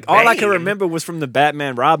 Because like all I can Bane. remember was from the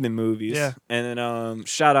Batman Robin movies. Yeah. And then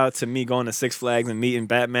shout out to me going to Six Flags and meeting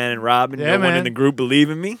Batman and Robin. Yeah, no one in man. the group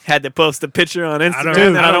believing me. Had to post a picture on Instagram.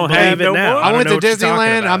 Dude, I don't have it believe now. I I don't went know to what you're talking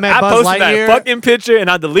Disneyland. about. I met I Buzz posted Lightyear. that fucking picture and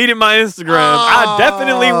I deleted my Instagram. I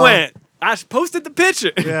definitely went. I posted the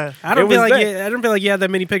picture. Yeah. I don't It feel was like there. I don't feel like you had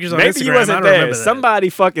that many pictures on Maybe Instagram. you I wasn't don't there. remember that. Somebody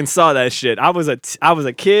fucking saw that shit. I was a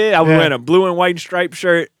kid. I was Yeah. wearing a blue and white striped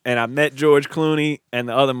shirt, and I met George Clooney and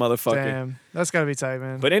the other motherfucker. Damn, that's gotta be tight,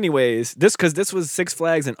 man. But anyways, this was Six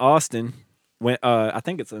Flags in Austin. When I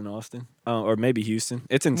think it's in Austin or maybe Houston.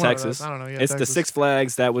 It's in One of Texas. those. I don't know. Yeah, It's the Texas. Six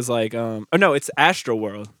Flags that was like oh no, it's Astro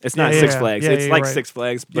World. It's not Yeah, Six yeah. Flags. Yeah, it's you're like right. Six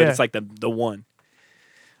Flags, but Yeah. it's like the one.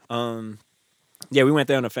 Yeah, we went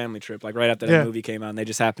there on a family trip, like right after that Yeah. movie came out, and they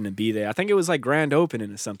just happened to be there. I think it was like grand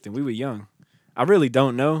opening or something. We were young. I really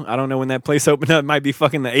don't know. I don't know when that place opened up. It might be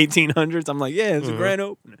fucking the 1800s. I'm like, yeah, it's a grand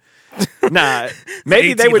opening. Nah,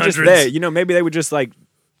 maybe they were just 1800s. there. You know, maybe they were just like,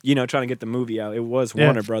 trying to get the movie out. It was Yeah.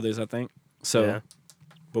 Warner Brothers, I think. So, Yeah.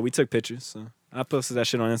 but we took pictures. So I posted that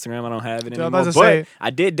shit on Instagram. I don't have it So I'm anymore. about But to say- I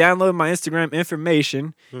did download my Instagram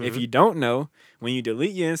information. Mm-hmm. If you don't know, when you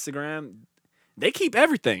delete your Instagram, they keep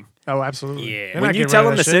everything. Oh, absolutely. Yeah. They're When not you getting tell rid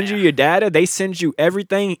them of to that send shit. you your data, they send you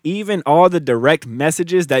everything, even all the direct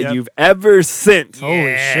messages that Yep. you've ever sent. Holy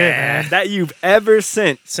shit, man. That you've ever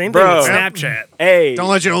sent. Same Bro. thing with Snapchat. Hey, Don't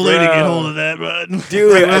let your old lady bro. get hold of that, bud.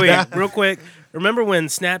 Dude, Wait, real quick. Remember when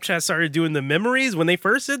Snapchat started doing the memories? When they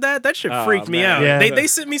first did that, that shit Oh, freaked me man. out. Yeah. They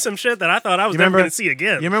sent me some shit that I thought I was You never remember- going to see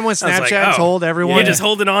again. You remember when I was like, Snapchat oh, told everyone? You're just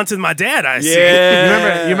holding on to my dad, I see.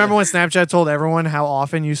 Yeah. You remember when Snapchat told everyone how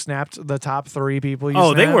often you snapped the top 3 people you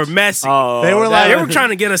Oh, they snapped? were messy. Oh, They were that- They were trying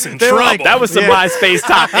to get us in They were trouble. like, that was some Yeah. MySpace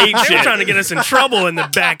top 8 They were shit. trying to get us in trouble in the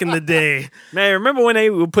back in the day. Man, remember when they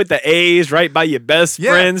would put the A's right by your best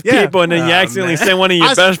Yeah, friends, yeah. people, and then you Oh, accidentally man. send one of your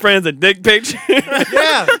I s- best friends a dick picture?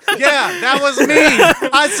 Yeah, that was me.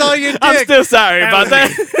 I saw your dick. I'm still sorry That about was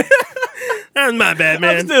that. That was my bad, I'm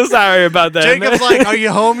man. still sorry about that. Jacob's man. like, "Are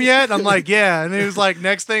you home yet?" I'm like, "Yeah." And he was like,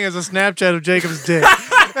 "Next thing is a Snapchat of Jacob's dick."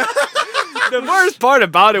 The worst part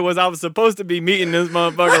about it was I was supposed to be meeting this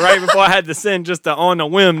motherfucker right before I had to send just the on a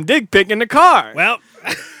whim dick pic in the car. Well,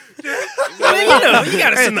 you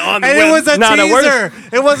got to send the on the And whim. it was a No, the teaser.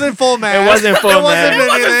 It wasn't full match. It wasn't full It wasn't match. It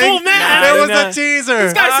wasn't anything. full match. It was Nah. a teaser.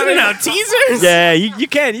 This guy's sending out teasers. Yeah, you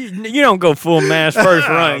can't. You don't go full mash first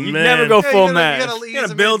run. You man. never go Yeah, full you mash. gotta You got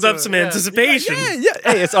to build up some anticipation. Yeah.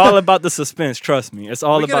 Hey, it's all about the suspense. Trust me, it's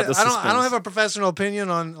all about the suspense. I don't have a professional opinion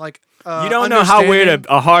on like. You don't know how weird understanding-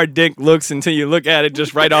 a hard dick looks until you look at it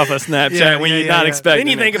just right off of Snapchat Yeah, when yeah, you're yeah, not yeah. expecting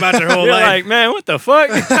Then you it. think about your whole You're life. like, man, what the fuck?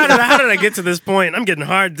 How did I get to this point? I'm getting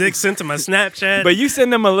hard dick sent to my Snapchat. But you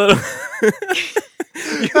send them a little.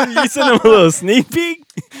 you send them a little sneak peek.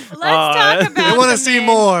 Let's Oh, talk that- about. They want to the see men.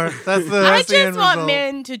 more. That's the. I That's the just end want result.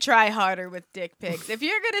 men to try harder with dick pics. If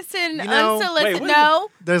you're gonna send You know- unsolicited, Wait, what? no,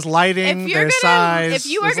 There's lighting. If you're There's gonna- size.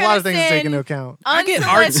 if you are There's a lot of gonna things to take send- into account. I get artsy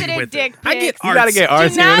unsolicited with dick it. I get pics. You gotta get artsy. artsy.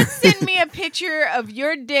 Do not send me a picture of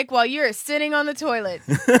your dick while you're sitting on the toilet.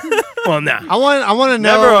 Well, no. I want to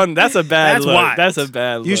know. Never on. That's a bad That's look. wild. That's a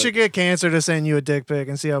bad look. You should get cancer to send you a dick pic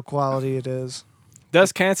and see how quality it is.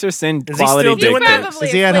 Does Cancer send Is he quality still dick doing that? pics? Probably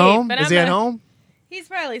Is he at asleep, home? but Is I'm he at gonna- home? He's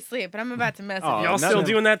probably asleep, but I'm about to message Oh, him. Y'all no, still no.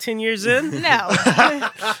 doing that 10 years in? No. I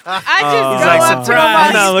just He's go like, up to him surprise.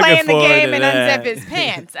 I'm while not he's looking playing the forward game to and that. unzip his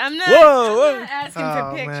pants. I'm not, Whoa, I'm not asking for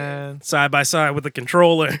Oh, pictures. man. Side by side with the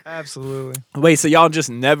controller. Absolutely. Wait, so y'all just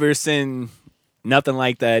never send nothing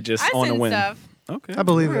like that just I on a send whim? stuff. Okay. I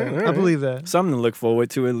believe that. All I right. believe that. Something to look forward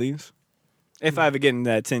to at least. If I ever get in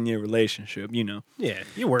that 10-year relationship, you know. Yeah,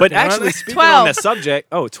 you working But actually, on it. speaking 12. on that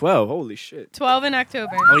subject, 12, holy shit. 12 in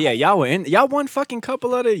October. Oh yeah, y'all won fucking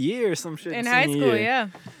couple of the year or some shit. In high senior school,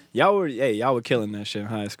 year. yeah. Y'all were killing that shit in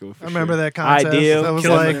high school. For I remember sure. that contest. Ideal. That was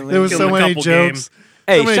killing like it. there was so Killing a many couple jokes. games.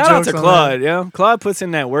 Hey, so many shout out to jokes on Claude. Yeah, Claude puts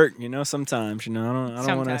in that work. You know, sometimes. You know, I don't want to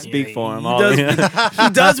Sometimes. speak Yeah, for him. he all does- the- He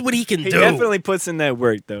does what he can He do. definitely puts in that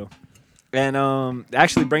work though. And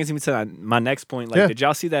actually brings me to my next point. Like, Yeah. did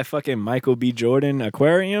y'all see that fucking Michael B. Jordan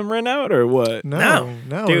aquarium rent out or what? No,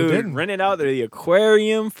 it Dude, didn't. rented out the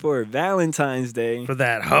aquarium for Valentine's Day For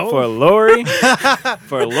that hoe. for Lori,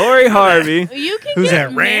 for Lori Harvey You can Who's get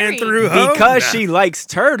that ran married. through hoe? because Nah. she likes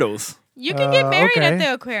turtles. You can get married okay. at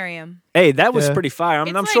the aquarium. Hey, that was Yeah. pretty fire. I mean,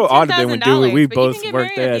 It's I'm like sure Audubon would do it. $10,000, We but you both can get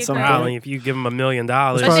worked there married at at some the Well, point. if you give him $1 million,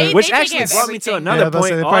 But they- Which they actually get brought me to everything. another Yeah, I was about to point.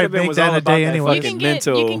 say, they probably Audubon make was that all in a about day that anyway. You fucking can get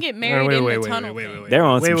mental. married in the tunnel. wait. thing. They're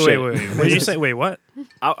on some shit. Wait. What did you say? Wait, what? Say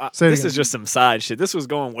it This again. is just some side shit. This was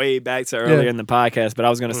going way back to earlier in the podcast, but I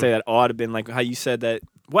was gonna say that Audubon, like how you said that.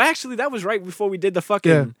 Well, actually, that was right before we did the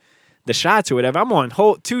fucking Yeah. the shots or whatever. I'm on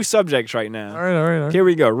two subjects right now. All right. Here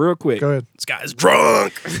we go, real quick. Go ahead. This guy's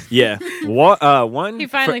drunk. Yeah. One. He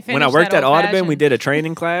finally when I finished worked that at Audubon, we old-fashioned. did a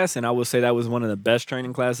training class, and I will say that was one of the best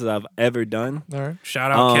training classes I've ever done. All right.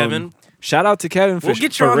 Shout out Kevin. Shout out to Kevin for We'll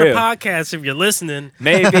get you for on real. the podcast if you're listening.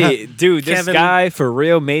 Maybe, dude, this Kevin. guy for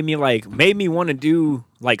real made me want to do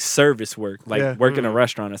like service work, like Yeah. work in a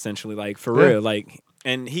restaurant, essentially, like for Yeah. real, like.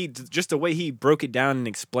 And he just the way he broke it down and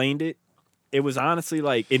explained it, it was honestly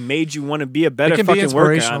like it made you want to be a better can be fucking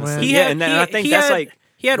worker. inspirational, Honestly, man. He yeah, had- and he- I think he that's had- like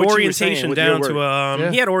He had what you were saying orientation with your down work. to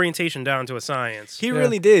Yeah. he had orientation down to a science. He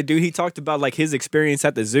really did, dude. He talked about like his experience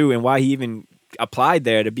at the zoo and why he even applied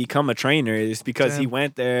there to become a trainer is because he Damn.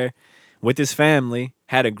 went there with his family,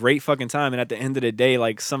 had a great fucking time, and at the end of the day,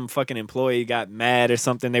 like some fucking employee got mad or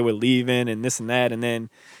something, they were leaving and this and that, and then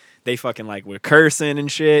they fucking like were cursing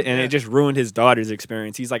and shit, and it just ruined his daughter's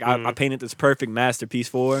experience. He's like, I painted this perfect masterpiece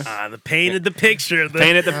for her. The painted the picture. The,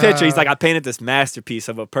 Painted the picture. He's like, I painted this masterpiece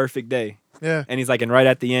of a perfect day. Yeah. And he's like, and right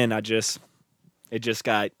at the end, it just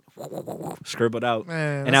got scribbled out.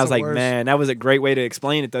 Man, And I that's was the like, worst. man, that was a great way to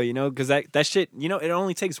explain it, though, you know, because that shit, you know, it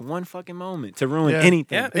only takes one fucking moment to ruin Yeah.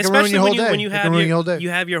 anything. Yeah, It can ruin especially your when whole you day. when you It can have ruin your whole day. you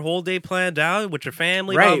have your whole day planned out with your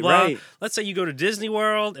family. Right, blah blah. right. Let's say you go to Disney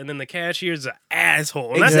World and then the cashier's an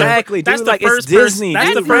asshole. And Exactly, That's dude, the like, it's first person- Disney, That's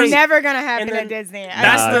dude. the That's first. never gonna happen and then- at Disney.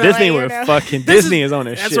 That's I'm the- just Disney letting were you know. fucking This Disney is on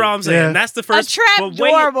their That's shit. what I'm saying. Yeah. That's the A first. trap but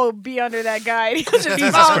door will be under that guy. He'll just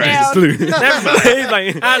Jesus fall Christ. down. Never mind. He's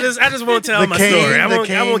like, I just won't tell The my cane- story. I the won't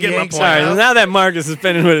cane get my yanks point. sorry, out. now that Marcus is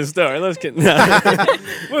finished with his story, let's get.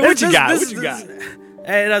 What you got? What you got?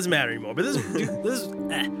 It doesn't matter anymore. But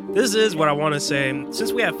this is what I want to say.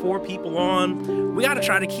 Since we have 4 people on, we got to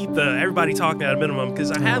try to keep everybody talking at a minimum.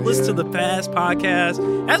 Because I have listened to the past podcast.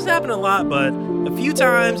 It hasn't happened a lot, but a few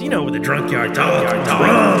times, you know, with the drunk yard talk,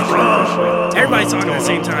 everybody's talking at the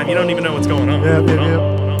same time. You don't even know what's going on.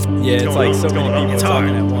 Yeah, it's like so many people It's talking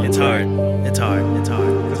hard. at once. It's hard. It's hard. It's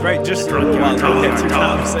hard. Because right, just Drunk yard talk.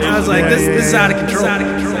 I was like, Yeah, this yeah, is yeah. out of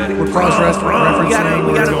control. We're cross-referencing. We gotta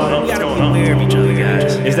what's going on. be aware of each other,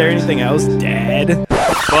 guys. Is there anything else, Dad?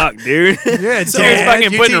 Fuck, dude. Yeah, So he's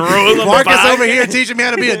fucking putting rules on the Marcus podcast. over here teaching me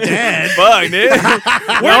how to be a dad. Fuck, dude.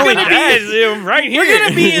 We're only dad is him right here. We're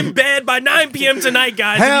gonna be in bed by 9 p.m. tonight,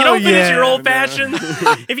 guys. if Hell you don't finish yeah. your old fashioned,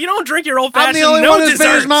 if you don't drink your old I'm fashioned, the only no one who's dessert.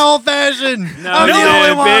 finished my old fashioned. I'm No, the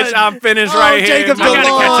only one. bitch. I'm finished Oh, right here. Jacob I gotta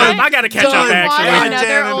Come catch on. up. I gotta catch Done. up. Actually, God Another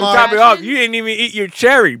damn it, old Mark. Drop it off. You didn't even eat your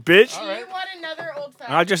cherry, bitch. You want another old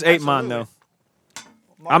fashioned? I just ate mine though.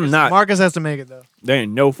 I'm not. Marcus has to make it though. There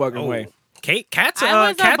ain't no fucking way. Cat's I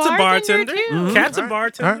was a Cat's a bartender, bartender. too. Cat's a All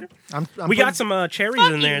bartender. right. I'm We got putting- some cherries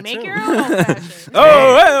Fuck in you, there make too. your own old fashioned.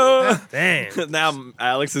 Oh, Damn. now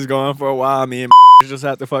Alex is going for a while. Me and just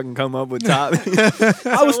have to fucking come up with top.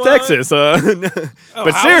 How was So, Texas? But how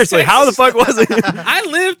was seriously, how the Texas? fuck was it? I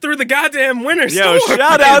lived through the goddamn winter Yo, storm.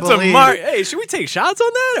 shout I out can't to believe Mark. it. Hey, should we take shots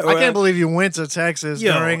on that? I can't believe you went to Texas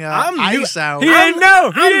Yo, during I'm ice out. He didn't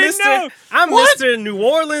know. He I'm didn't know. I'm Mr. New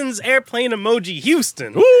Orleans airplane emoji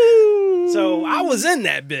Houston. So I was in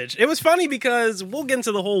that bitch. It was funny because we'll get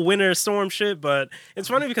into the whole winter storm shit, but it's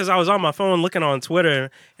funny because I was on my phone looking on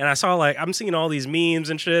Twitter and I saw I'm seeing all these memes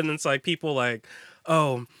and shit, and it's like people like,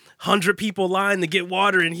 oh, 100 people line to get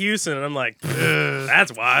water in Houston, and I'm like,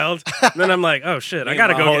 that's wild. And then I'm like, oh shit, I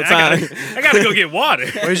gotta go. I gotta go get water.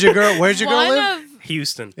 Where's your girl live?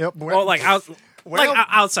 Houston. Yep. Well, like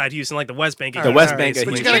outside Houston, like the West Bank. The West Bank. But of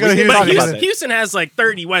you Houston. gotta go to Houston. But Houston has like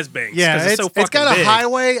 30 West Banks. Yeah, it's so fucking it's got a big.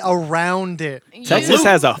 highway around it. Texas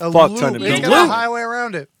has a fuck ton of It's people. got a highway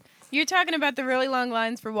around it. You're talking about the really long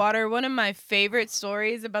lines for water. One of my favorite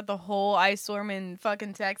stories about the whole ice storm in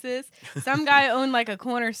fucking Texas. Some guy owned like a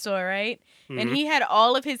corner store, right? And he had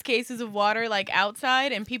all of his cases of water like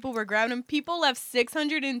outside, and people were grabbing them. People left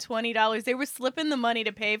 $620. They were slipping the money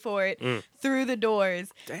to pay for it through the doors.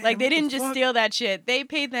 Damn, like they what didn't the just fuck? steal that shit. They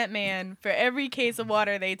paid that man for every case of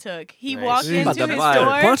water they took. He Man, walked she's about into to his buy a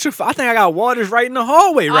store. bunch of. I think I got waters right in the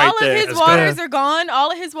hallway right all there. of his That's waters good. are gone.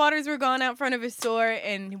 All of his waters were gone out front of his store.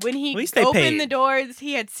 And when he At least they opened paid. the doors,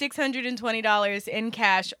 he had $620 in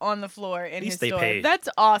cash on the floor in his they store. paid. That's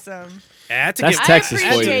awesome. I had to That's get, Texas I for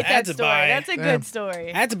you. appreciate I had that to story. buy- That's a Damn. good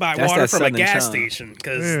story. I had to buy That's water that from a Southern gas charm. station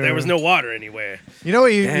because Yeah. there was no water anywhere. You know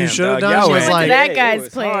what you Damn, should have dog, done y'all was went like that it guy's was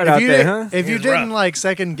place. hard if out you there, did, huh? if you was didn't rough. like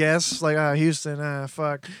second guess like Houston,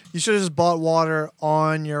 fuck, you should have just bought water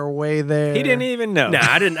on your way there. He didn't even know. No,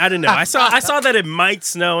 I didn't know. I saw that it might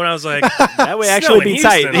snow, and I was like, That would Snow actually in be Houston.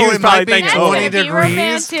 tight. He Oh, was it probably might be thinking, That's 20 gonna be degrees.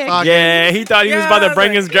 romantic. Fuck. yeah, he thought he was about to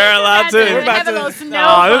bring his girl out Had to too. have a little snow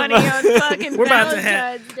Oh, bunny on fucking we're about to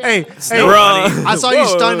have- Valentine's Day. Hey, Snow hey, bunny. I saw you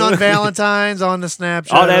Whoa. stunting on Valentine's on the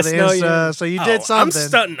Snapchat, All that or the snow, Insta, yeah. so you oh, did something. I'm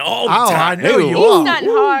stunting all the Oh, I time. knew Ew. you He's are. stunting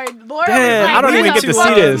hard. Laura Damn, was like, I don't "Where even the get to fuck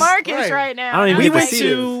see is this. Marcus Right. right now. I don't even And get I'm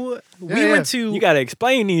to like, see we went to You gotta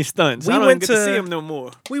explain these stunts. We I don't went get to to- see him no more.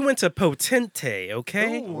 we went to Potente,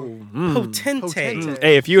 okay? Potente. Potente.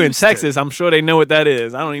 Hey, if you're in Houston. Texas, I'm sure they know what that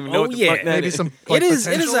is. I don't even know Oh, what the yeah. fuck that Maybe is. some It like, is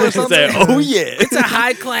potential a- or it's a- something. Oh yeah. It's a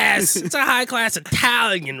high class. It's a high class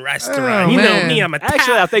Italian restaurant. Oh, you know man. me. I'm Italian.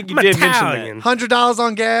 Actually, I think you I'm did mention that. Italian. $100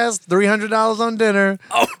 on gas, $300 on dinner.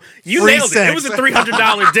 Oh, you Free nailed it. sex. It was a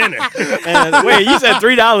 $300 dinner. And, wait, you said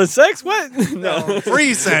 $3 sex? What? No.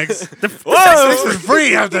 Free sex. Whoa. Sex was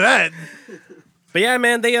free after that. But yeah,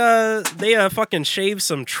 man, they fucking shaved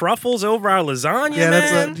some truffles over our lasagna. Yeah,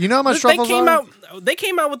 that's man. you know how much They truffles came are? out. They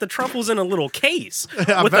came out with the truffles in a little case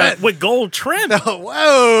I with bet. with gold trim.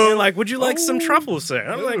 Whoa. And like, would you like some truffles, sir?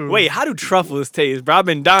 I'm like, Wait, how do truffles taste, bro? I've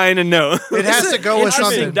been dying to know. It has to go with I've been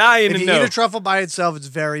something. dying If to you know. eat a truffle by itself, it's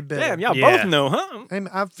very big. Damn, y'all Yeah. both know, huh? Hey, I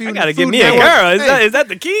gotta Food give me a Network. girl. Is, Hey, is that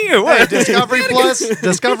the key or hey, what?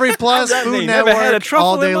 Discovery Plus, I Food ain't never had a Network, truffle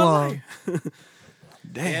all in day my long.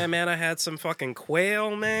 yeah, man, I had some fucking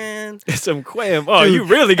quail, man. Some quail. Oh, Dude, you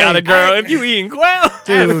really got hey, a girl I- if you eating quail. I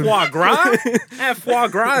had Dude. foie gras. I had foie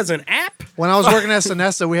gras as an app. When I was working at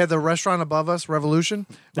Sonesta, we had the restaurant above us, Revolution.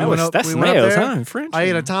 That's we went up snails, there. huh? In French. I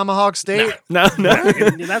ate a tomahawk steak. No, no.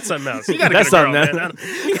 That's something else. You gotta That's get a girl,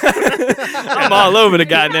 something man. I'm all over the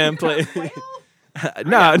goddamn place.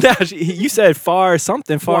 No, you said far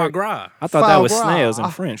something. Foie Far. gras. I thought that Foie was gras. snails in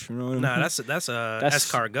French. You know what I mean? No, that's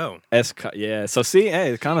escargot. Yeah. So see,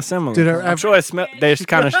 hey, it's kind of similar. Dude, I'm sure it's they're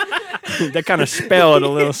kind of they kind of spelled a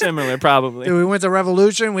little similar, probably. Dude, we went to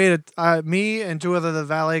Revolution. We had me and two other the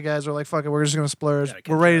valet guys were like, "Fuck it, we're just gonna splurge. Gotta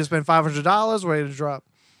We're ready to spend $500. We're ready to drop."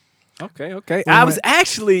 Okay. We I was went-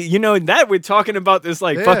 actually, that we're talking about this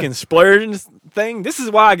like Yeah. fucking splurging thing. This is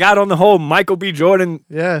why I got on the whole Michael B. Jordan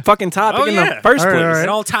Yeah. fucking topic Oh, in yeah. the first All right, place. all right. It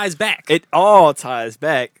all ties back. It all ties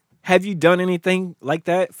back. Have you done anything like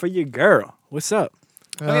that for your girl? What's up?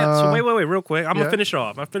 Oh, yeah. So Uh, wait, real quick. I'm yeah. gonna finish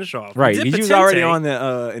off. Right, We you did was already Potente. on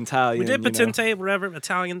the Italian. We did you know. Potente, whatever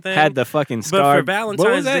Italian thing. Had the fucking But scar. for Valentine's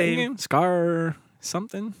what was that Day- again? Scar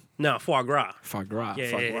something? no foie gras. Foie gras. Yeah,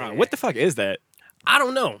 foie yeah, gras. yeah. What the fuck is that? I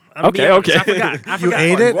don't know. I'm Okay, being honest. okay. I forgot. I You forgot.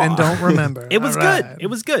 ate it Wow. and don't remember. It was All good. right. It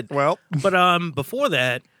was good. Well, But before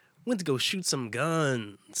that, went to go shoot some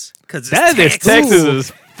guns because That is Texas Ooh.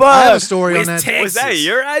 as I have a fuck. story on It's that. Texas. Was that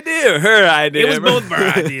your idea or her idea? It was bro? both of our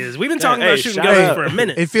ideas. We've been talking Hey, about shooting shout guns out. for a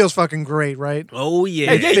minute. It feels fucking great, right? Oh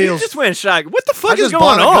yeah. Hey, yeah, you feels- just went shot. What the fuck I is just going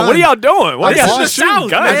bought a on? gun. What are y'all doing? Why I y'all bought- just shooting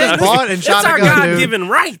South, guns? I just man. bought and It's shot our a gun, dude. God-given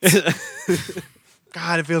right.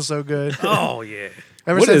 God, it feels so good. Oh yeah.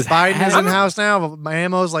 Ever What since is Biden is in happening? the house now, my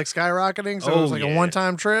ammo's like skyrocketing. So it Oh, was like yeah. a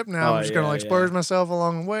one-time trip. Now Oh, I'm just gonna yeah, like yeah. splurge myself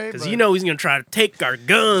along the way. Because but- you know he's gonna try to take our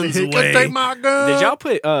guns he away. can take my gun. Did y'all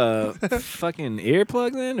put fucking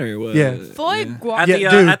earplugs in or what? Yeah. Foie gras. At, Yeah,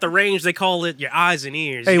 the, dude. at the range, they call it your eyes and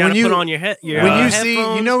ears. Hey, you when gotta you- put on your head. Your when you headphones. see,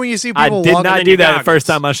 when you see I people did walking, not in do your that the goggles. first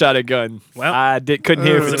time I shot a gun. Well, I couldn't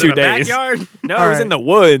hear was for it 2 in the days. backyard? No, All it was right. in the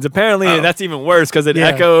woods. Apparently, Oh. that's even worse because it Yeah.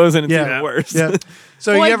 echoes and it's Yeah. even worse. Yeah.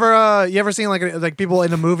 So Foie- you ever seen like people in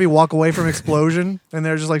the movie walk away from explosion and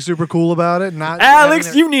they're just like super cool about it? Not Alex,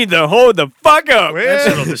 having you need to hold the fuck up. That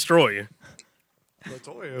shit'll destroy you.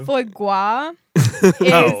 Foie gras. we're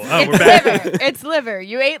It's back. liver. It's liver.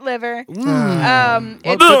 You ate liver. Well,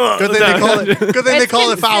 It's, good thing they call it. Good thing they It's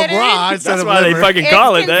call it foie considered- gras instead That's of why they liver. fucking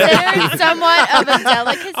call it it's that. considered somewhat of a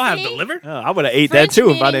delicacy. I'll have the liver. Oh, I would have ate French that too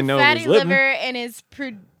if I meaning didn't know it fatty was liver. liver and is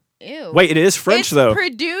ew. Wait, it is French it's though.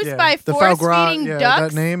 produced Yeah, by the foie gras. force-feeding Yeah,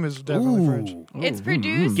 ducks. that name is definitely French. It's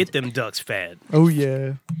produced. Get them ducks fed. Oh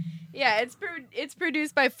yeah. Yeah, it's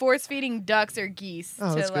produced by force-feeding ducks or geese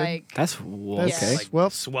Oh, that's to good. like. That's That's, okay. Well,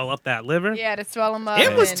 Swell up that liver. Yeah, to swell them up.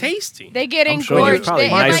 It was and tasty. They get I'm sure it was engorged. probably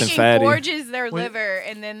They nice like and fatty. engorges their When- liver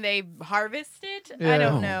and then they harvest it. Yeah. I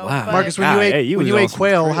don't Oh, know. wow. but- Marcus, when God, you ate hey, you when was you on ate some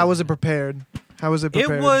quail, crazy- how was it prepared? How was it It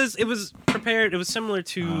prepared? was prepared. It was similar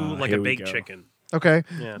to like here a we baked go. chicken. Okay.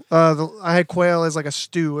 Yeah. I had quail as like a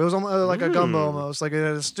stew. It was like a gumbo almost. Like it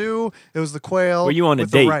had a stew. It was the quail. Were you on a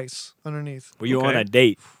with date? the rice underneath. Were you Okay. on a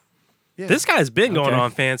date? Yeah. This guy's been going Okay.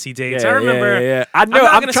 on fancy dates. Yeah, I remember. Yeah. I know. I'm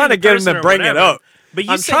not I'm gonna trying say to the get him person to or bring it whatever, up. But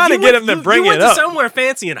you I'm said trying to you get went- him to you- bring you went it to up. somewhere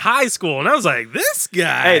fancy in high school, and I was like, this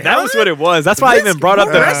guy. Hey, that was what it was. That's why I even brought up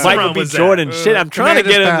the restaurant Michael B. was that? Jordan shit. I'm trying to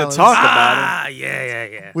Commander's get him Palace. to talk about Ah,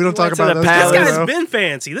 yeah. We don't He talk went to about the those. palace. This times, guy's bro. been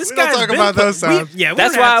fancy. This We don't guy's talk been about those times. Yeah, it. we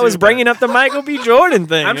That's don't why have I to, was but bringing up the Michael B. Jordan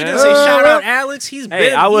thing. I'm just man. gonna say, shout out Alex. He's been.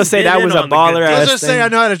 Hey, I will he's say been that in was a on the baller good ass times. Let's just say thing. I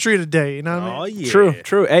know how to treat a date. You know what I Oh mean? yeah.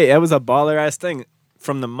 True. Hey, that was a baller ass thing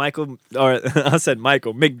from the Michael, or I said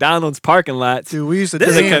Michael, McDonald's parking lot Dude, we used to to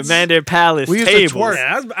the dance. Commander Palace We used to tables. twerk.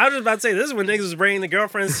 Yeah, I was just about to say this is when niggas was bringing the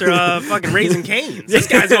girlfriends to fucking Raising Cane's. This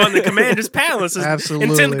guy's on the Commander's Palace in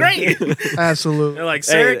Absolutely. 10th grade. Absolutely. They're like,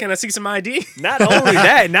 sir, Hey. can I see some ID? Not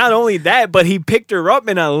only that, but he picked her up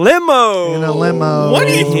in a limo. In a limo. What are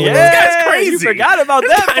you doing? Yeah, This guy's crazy. You forgot about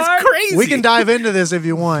This that guy's part. crazy. We can dive into this if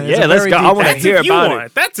you want. It's Yeah, a let's very go. I deep want to That's hear if you about want.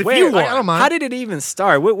 it. That's if Wait, you I want. don't mind. How did it even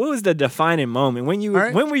start? What was the defining moment when you All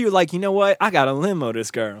right. when were you like, you know what? I gotta limo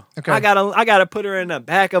this girl. Okay. I gotta put her in the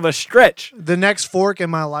back of a stretch. The next fork in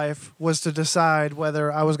my life was to decide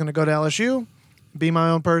whether I was going to go to LSU, be my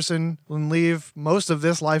own person, and leave most of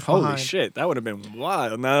this life Holy behind. shit, that would have been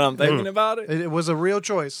wild. Now that I'm thinking about it. It was a real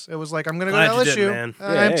choice. It was like, I'm going to go Glad to you LSU. did, man.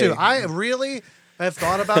 I am Yeah, too. hey. I really have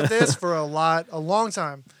thought about this for a long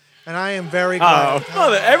time. And I am very glad.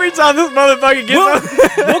 Every time this motherfucker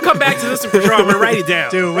gets on, We'll come back to this for sure. I'm gonna write it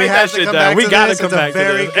down. Dude, we write have that to shit come down. back We to gotta this. come It's a back to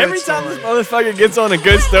very this. good Every time this story. motherfucker gets on a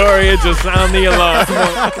good story, it just sound the alarm.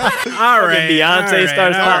 All right. Beyonce all right,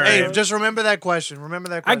 starts all popping. right. Hey, just remember that question. Remember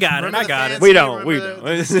that I question. got it, Remember I the got it. fantasy, We don't. remember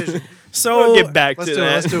the decision. So We'll get back Let's to do it.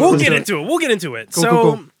 that. Let's do it. We'll Let's get do it. into it. We'll get into it. Cool, so cool,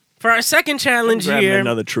 cool. for our second challenge Grab me here,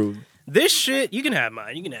 another truth. this shit you can have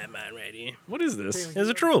mine. You can have mine ready. What is this? It's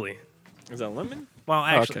a Truly. Is that lemon? Well,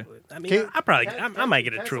 actually, okay. I mean, Kate- I might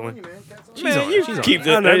get a Truly. She's Man, on you it. She's on keep it.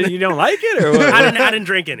 that. You don't like it or what? I didn't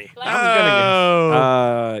drink any.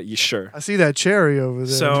 You sure? I see that cherry over there.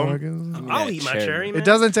 So- Marcus. I'll that eat my cherry. cherry. Man. It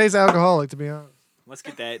doesn't taste alcoholic, to be honest. Let's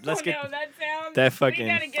get that. Let's get. that sound. that fucking-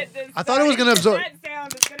 We gotta get this. I thought it was gonna absorb- That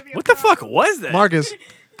sound is gonna be a What the fuck problem. was that? Marcus,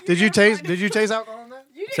 did you taste alcohol in that?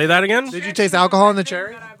 Say that again. Did you taste alcohol in the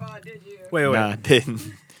cherry? Wait. Nah, I didn't.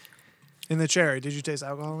 In the cherry, did you taste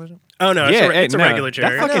alcohol in it? Oh no, it's a no. regular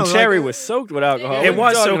cherry. That fucking I know, cherry like- was soaked with alcohol. It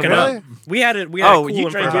What was you talking soaking about? Really? up. We had it. We had Oh, it you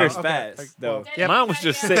cooling drank for yours about- fast though. Yep. Mine was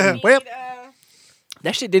just sitting. Well,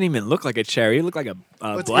 That shit didn't even look like a cherry. It looked like a It's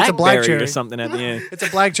a blackberry black cherry. or something at the end. it's a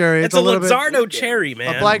black cherry. It's It's, a little bit. Luxardo cherry,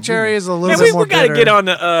 man. A black cherry is a little Man, bit we more gotta bitter. get on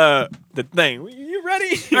the thing. You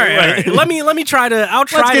ready? All right. Let me try to. I'll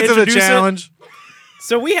try Let's to get to the introduce it. challenge.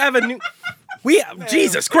 So we have a new.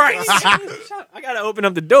 Jesus Christ! I gotta open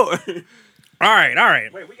up the door. All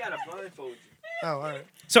right. Wait, we gotta blindfold you. Oh, all right.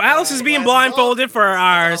 So Alex is being blindfolded for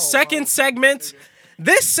our second segment.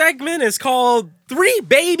 This segment is called 3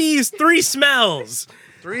 Babies, 3 Smells.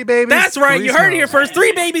 3 babies. That's right. 3 You heard it here smells. first.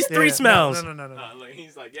 3 babies, Yeah, 3 yeah. smells. No. Look,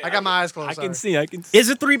 he's like, I got my eyes closed. I can sorry. see. Is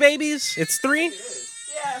it 3 babies? It's 3?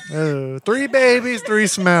 Oh, 3 babies, 3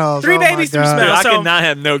 smells. 3 Oh my babies, 3 God. Dude, smells. I So- cannot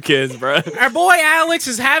have no kids, bro. Our boy Alex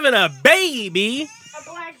is having a baby. A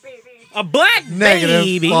black baby. A black Negative.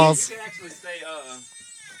 baby. False. actually stay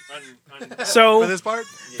So For this part?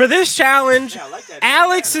 for this challenge, like that.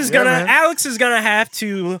 Alex is Yeah, gonna man. have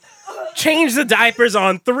to change the diapers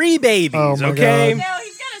on 3 babies. Oh my okay. God. No,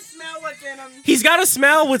 he's gotta smell what's in them. He's got to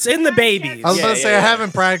smell what's in the babies. I was Yeah, about to say, yeah, I yeah.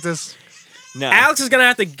 haven't practiced. No. Alex is gonna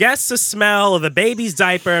have to guess the smell of the baby's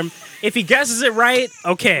diaper. If he guesses it right,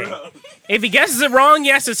 okay. If he guesses it wrong, he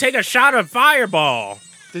has to take a shot of Fireball.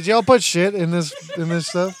 Did y'all put shit in this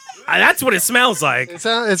stuff? That's what it smells like.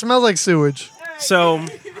 It smells like sewage. So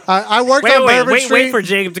I worked on Bourbon Street. wait for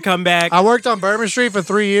Jacob to come back. I worked on Bourbon Street for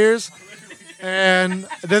 3 years, and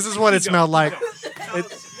this is what it smelled like.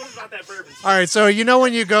 All right, so you know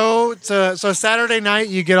when you go to Saturday night,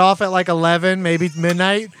 you get off at like 11, maybe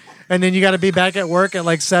midnight, and then you got to be back at work at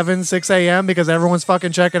like 6 a.m. because everyone's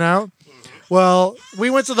fucking checking out. Well, we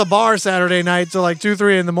went to the bar Saturday night till like 2,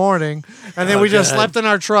 3 in the morning, and then we just slept in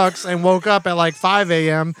our trucks and woke up at like 5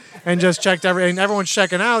 a.m. and just checked and everyone's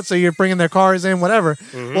checking out, so you're bringing their cars in, whatever.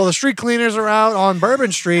 Well, the street cleaners are out on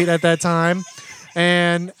Bourbon Street at that time,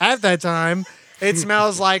 and at that time, it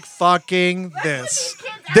smells like fucking this.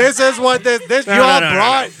 This is what this y'all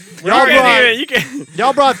brought.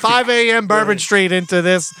 Y'all brought 5 a.m. Bourbon Street into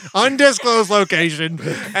this undisclosed location.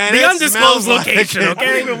 And The undisclosed location, I okay?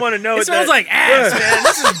 don't even want to know It what smells that. like ass, man.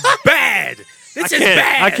 This is bad. This is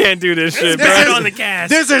bad. I can't do this shit, This bro. is on the cast.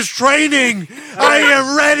 This is training. I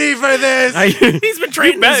am ready for this. He's been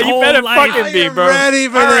training his You whole better life. fucking be, am bro. ready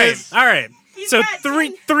for All right, this. all right. So got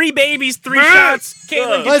three babies, 3 shots.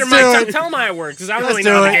 Caitlin, get Let's your do mic. it. Tell them how it works, because I don't Let's really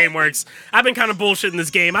know how do the it. game works. I've been kind of bullshitting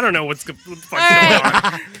this game. I don't know what the fuck's All right.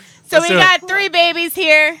 going on. So Let's we do it. got 3 babies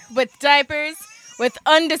here with diapers with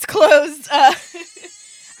undisclosed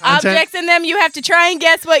objects in them. You have to try and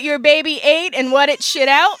guess what your baby ate and what it shit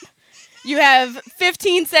out. You have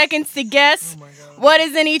 15 seconds to guess what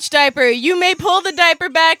is in each diaper. You may pull the diaper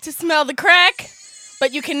back to smell the crack,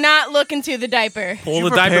 but you cannot look into the diaper. Pull you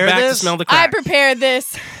the diaper prepare back to this? smell the I crack. prepared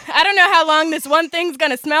this. I don't know how long this one thing's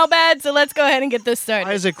gonna smell bad, so let's go ahead and get this Why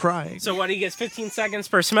started. is it crying? So what, he gets 15 seconds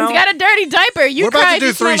per smell? He's got a dirty diaper. You We're about cried, to do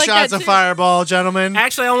you smell 3 like shots that of too. Fireball, gentlemen.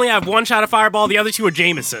 Actually, I only have 1 shot of Fireball. The other 2 are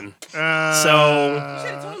Jameson. So, You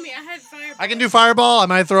should have told me I had fireball. I can do Fireball. I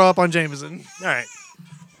might throw up on Jameson. all right.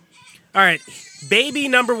 All right. Baby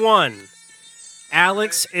number 1.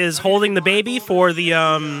 Alex is holding the baby for the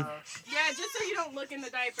Yeah, just so you don't look in the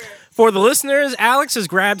diaper. For the listeners, Alex has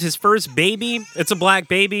grabbed his first baby. It's a black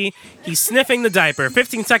baby. He's sniffing the diaper.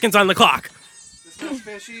 15 seconds on the clock. This smells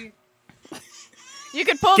fishy. You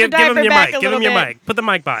could pull Give the diaper him your back mic. a Give little him your bit. mic. Put the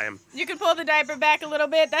mic by him. You could pull the diaper back a little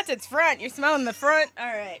bit. That's its front. You're smelling the front. All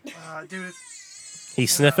right. Dude, it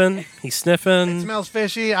He's sniffing. He's sniffing. smells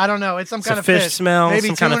fishy. I don't know. It's some kind a of fish smell, Maybe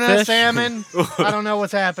some tuna, kind of fish. salmon. I don't know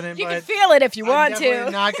what's happening, You can but feel it if you I'm want definitely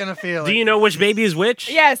to. not gonna feel it. Do you know which baby is which?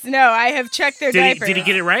 Yes, no, I have checked their diaper. Did he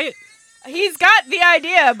get it right? He's got the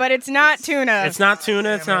idea, but it's not tuna. It's not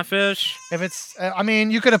tuna. It's not fish. If it's, I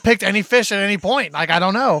mean, you could have picked any fish at any point. Like I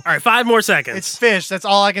don't know. All right, 5 more seconds. It's fish. That's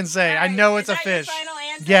all I can say. I know Is it's a that your fish. final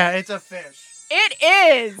answer? Yeah, it's a fish. It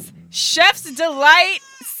is Chef's Delight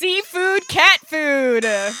seafood cat food.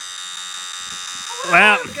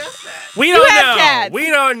 Well, we don't have know. cats. We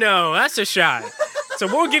don't know. That's a shot. So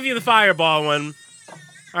we'll give you the Fireball one.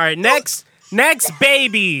 All right, next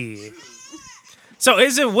baby. So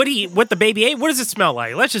is it what the baby ate? What does it smell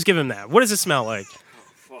like? Let's just give him that. What does it smell like?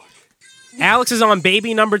 Alex is on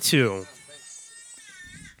baby number 2.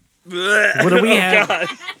 What do we have?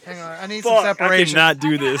 Hang on, I need some I separation. cannot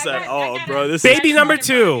do this at all, bro. This Baby is, number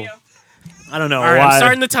 2. I don't know All right, why. I'm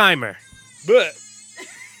starting the timer. But,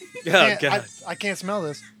 oh, Can't- God. I can't smell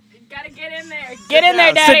this. You gotta get in there. Get in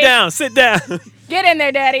there, Daddy. Sit down. Get in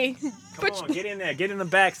there, Daddy. Come on, get in there. Get in the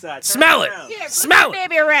backside. Turn Smell it. around. Here, Smell move it. the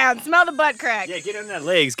baby around. Smell the butt crack. Yeah, get in the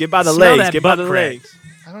legs. Get by the Smell legs. that Get by butt the crack. legs.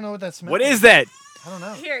 I don't know what that smells. What is that? I don't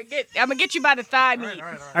know. Here, I'm gonna get you by the thigh meat. All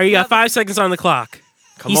right. All right, you got 5 seconds on the clock.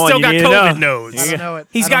 Come He's on, still you got need to COVID know. nose. I don't know it.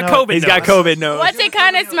 He's I got don't know it. COVID He's got nose. COVID nose. What's it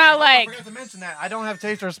kind of smell I like? forgot to mention that. I don't have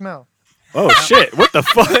taste or smell. Oh shit! What the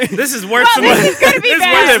fuck? This is worse Well, than this is gonna be this is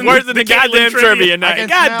bad. worse than the goddamn trivia I night. can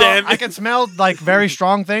God smell, damn I it! can smell like very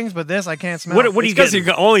strong things, but this I can't smell. What do you Because get? you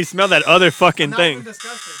can only smell that other fucking Not thing. even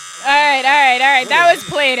disgusting. All right. That was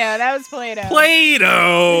Play-Doh.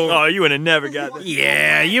 Play-Doh. Oh, you would have never got that.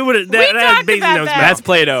 Yeah, you would have. We That talked baby about nose that. smell. That's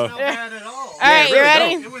Play-Doh. Not bad at all. All right, you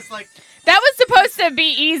ready? It was like That was supposed to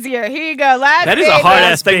be easier. Here you go. Last That is a baby. hard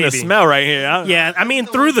ass thing to baby. smell right here. Yeah, I mean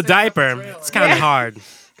through the diaper, it's kind of hard.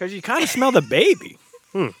 Because you kind of smell the baby.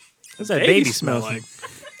 What's that Baby baby smell smells like?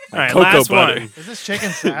 All right, cocoa last butter. one. is this chicken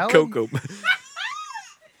salad? Cocoa.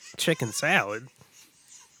 Chicken salad.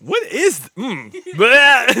 What is?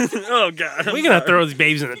 Bleh. Oh god. We're gonna throw these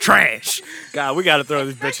babies in the trash. God, we gotta throw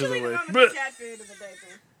these bitches Especially the away. one with the cat food in the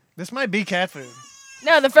diaper. This might be cat food.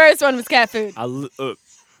 No, the first one was cat food.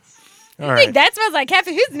 All I think right, that smells like cat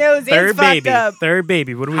food. Whose nose is third fucked baby. up? Third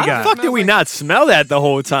baby. What do we How got? the fuck did we not smell that the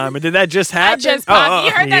whole time? Or did that just I happen? just popped.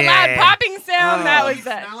 You heard that Yeah. loud popping sound? That was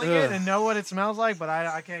that. Smelling it and know what it smells like, but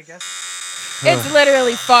I can't guess. It's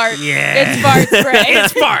literally fart. Yeah. It's fart spray.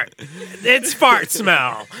 It's fart. It's fart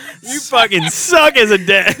smell. You fucking suck as a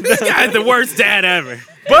dad. This guy's the worst dad ever.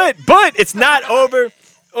 but it's not over.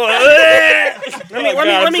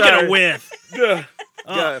 Let me get a whiff.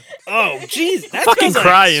 God. Oh, jeez. That Fucking smells like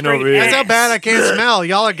crying straight over here. That's how ass. bad I can't smell.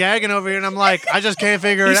 Y'all are gagging over here, and I'm like, I just can't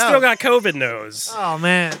figure He's it still out. got COVID nose. Oh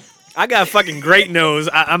man. I got fucking great nose.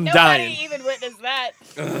 I'm Nobody dying. even witnessed that.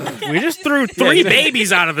 We just threw 3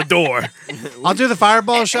 babies out of the door. I'll do the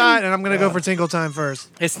fireball shot, and I'm gonna go for tinkle time first.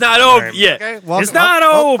 It's not over yet. Okay. Well, It's not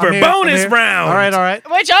over. I'm here, Bonus I'm here. round. All right.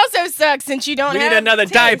 Which also sucks since you don't We have need another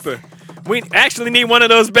tits. diaper. We actually need one of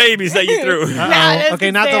those babies that you threw. Nah, that's Okay,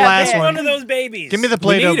 the not the stay out last there. One of those babies. Give me the We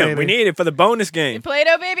Play-Doh, need it. baby. We need it for the bonus game.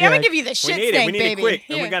 Play-Doh, baby. I'm Yeah. gonna give you the shit We need it. stank, We need baby. it quick.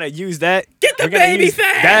 And Here. we gotta use that. Get the We're gonna baby use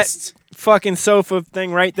fast. That fucking sofa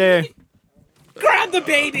thing right there. Grab the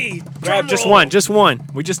baby. Grab Drum just roll. one. Just one.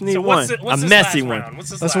 We just need So one. what's A this messy last one. round? What's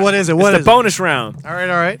this That's last what is it? It's What the is bonus round. it? All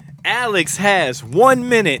right. Alex has 1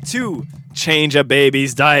 minute to change a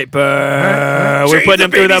baby's diaper. We're Change putting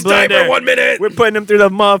him through the baby's diaper, blender. 1 minute. We're putting him through the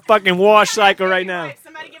motherfucking wash cycle right now.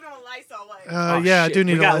 Somebody give him a Lysol wipe. Yeah, I Shit, do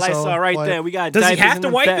need we got a Lysol right wipe. there. We got Does he diapers have in to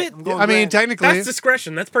the wipe back. it? I'm going I mean, grab- technically, That's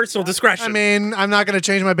discretion. That's personal discretion. I mean, I'm not gonna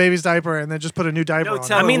change my baby's diaper and then just put a new diaper No, on.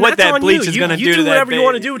 tell it. I me mean, what that's that on bleach you. is You gonna do do to that whatever you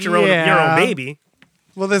want to baby. do with your own Yeah. baby.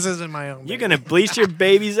 Well, this isn't my own. You're baby. gonna bleach your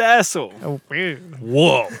baby's asshole. Oh, weird.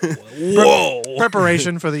 Whoa. Whoa.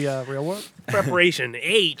 Preparation for the real one. Preparation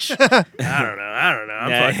H. I don't know. I'm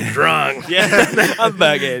Yeah. fucking drunk. Yeah, I'm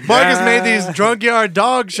bugging. Marcus made these drunk yard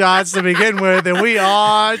dog shots to begin with, and we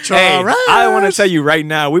are Hey, trash. I want to tell you right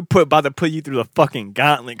now, about to put you through the fucking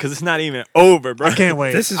gauntlet because it's not even over, bro. I can't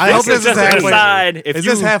wait. This is I hope this this is just an halfway. aside. If Is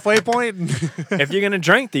you this halfway point? if you're gonna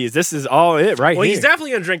drink these, this is all it right Well, here. he's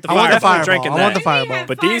definitely gonna drink the I want the fireball. Definitely fireball. drinking I want that. the fireball.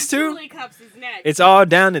 But these two, Cups is next. it's all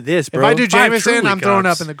down to this, If bro. I do 5 Jameson, Truly I'm throwing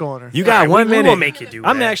cups. up in the corner. You got All right, 1 we minute. won't make you do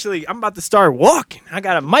I'm that. about to start walking. I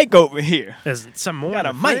got a mic over here. There's some more. I got a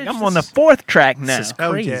in the mic. fridge. I'm on the 4th track now. This is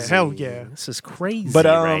Hell crazy. yeah, hell yeah. This is crazy But,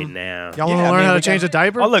 right now. Y'all want Yeah, to I learn mean, how we to change got- a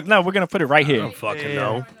diaper? Oh look, no, we're gonna put it right I here don't fucking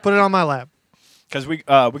know. Put it on my lap. because we're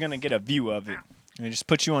gonna get a view of it. And just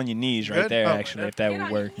put you on your knees right Good? there. Oh. Actually, if that would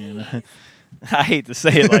work. You know? I hate to say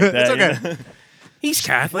it like that. It's you okay. know? He's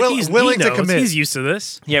Catholic. Will- He's willing he to knows. commit. He's used to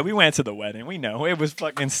this. Yeah, we went to the wedding. We know it was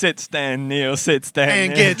fucking sit, stand, kneel, sit, stand,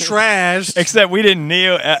 And kneel. get trashed. Except we didn't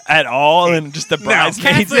kneel at all, and just the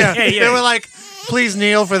bridesmaids. Catholic- Yeah, Hey, yeah. they were like, please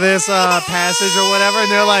kneel for this passage or whatever.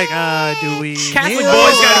 And they're like, do we Catholic kneel?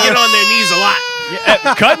 boys got to get on their knees a lot.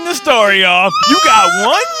 Yeah, cutting the story off. You got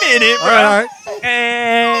 1 minute, bro. All right.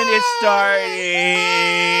 And it's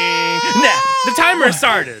starting now. The timer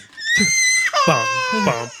started. Bum, bum,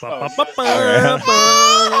 bum, bum, bum, bum, Alright. bum,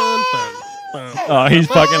 bum, bum. Oh, he's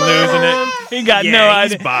fucking losing it. He got Yeah, no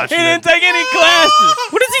he's idea. He botching didn't it. take any classes.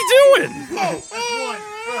 What is he doing?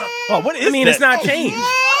 Oh, what is I mean, that? it's not changed.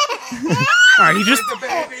 All right, he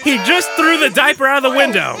just threw the diaper out of the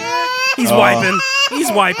window. He's wiping.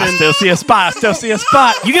 He's wiping. I still see a spot.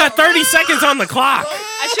 You got 30 seconds on the clock.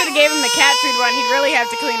 I should have gave him the cat food one. He'd really have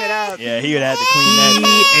to clean it up. Yeah, he would have to clean He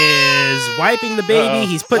that. is wiping the baby. Uh-oh.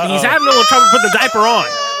 He's Uh-oh. having a little trouble putting the diaper on.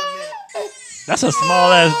 That's a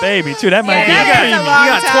small ass baby too. That might Yeah, be that a was a preemie. long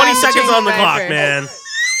You got time 20 to seconds change on the the clock, diaper. man.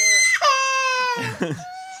 10.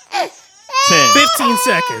 15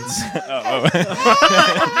 seconds.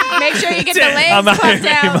 Make sure you get the I'm legs out puffed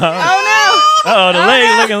here, out. Mom. Oh Oh, the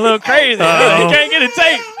leg looking a little crazy. Uh-oh. You can't get it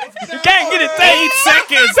taped. You can't get it 8 taped.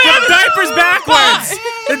 seconds. The diaper's backwards.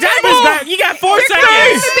 The diaper's back. You got 4 no!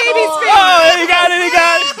 seconds. The baby's face. Oh, he got it.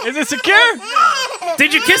 Is it secure?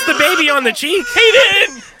 Did you kiss the baby on the cheek? He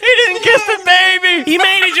didn't. He didn't kiss the baby. He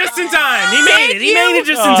made it just in time. He made it. He you? made it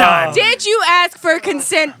just in time. Did you ask for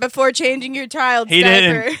consent before changing your child's He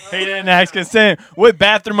diaper? didn't. He didn't ask consent. What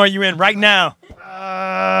bathroom are you in right now?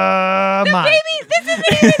 Mine. Baby, this is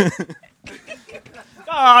baby.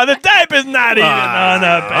 Oh, the diaper's not even on the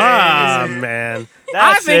baby. Ah, man.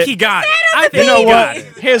 That's I think it. he got it. I think You know he got what?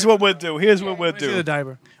 it. Here's what we'll do. See the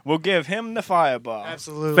diaper. We'll give him the fireball.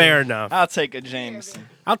 Absolutely. Fair enough. I'll take a Jameson.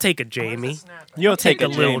 I'll take a Jamie. You'll take Take a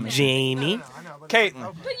little Jameson. Jamie. Caton.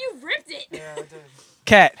 But you ripped it.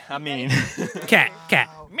 Cat. I mean. Cat.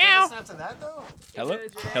 Meow. Hello?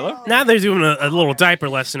 Hello? Now they're doing a little diaper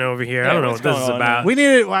lesson over here. I don't know what's what this is going on about. We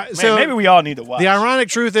need it. So Man, maybe we all need to watch. the ironic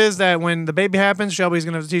truth is that when the baby happens, Shelby's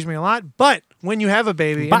going to have to teach me a lot. But when you have a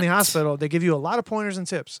baby in But- the hospital, they give you a lot of pointers and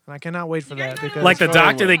tips, and I cannot wait for that because Like the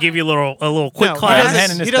doctor, they give you a little quick no, class. I'm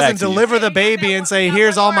handing this he doesn't back to you. deliver the baby and say,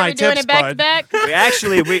 "Here's all my We're doing tips, it back bud." to back. We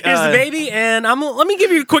actually, we Here's the baby, and let me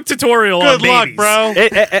give you a quick tutorial on Good luck, babies. bro.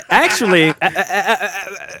 actually, actually,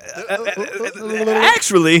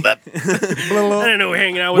 I didn't know we're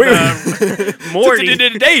hanging out with Morty.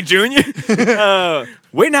 today, Junior.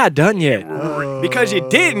 We're not done yet because you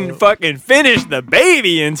didn't fucking finish the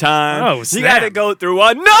baby in time. Oh, you snap. got to go through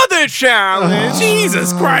another challenge.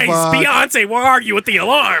 Jesus Christ, fuck. Beyonce, why argue with the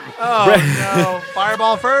alarm? Oh no!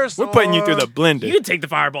 Fireball first. We're putting you through the blender. You can take the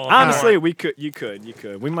fireball. if Honestly, you want. you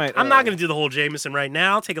could. We might. I'm not gonna do the whole Jameson right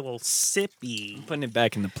now. I'll take a little sippy. putting it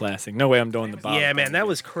back in the plastic. No way I'm doing the bottle. Yeah, man, man. That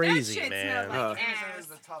was crazy, that shit man. smelled like ass.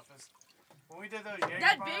 the toughest. When we did those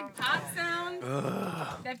That big pop sound.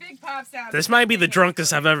 That big pop sound. This might be the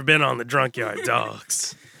drunkest I've ever been on the Drunk Yard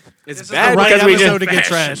Dogs. It's This is bad the right because we episode just to get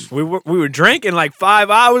trashed. we were drinking like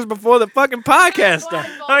 5 hours before the fucking podcast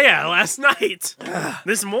started. Oh yeah, last night,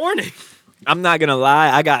 this morning. I'm not gonna lie,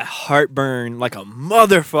 I got heartburn like a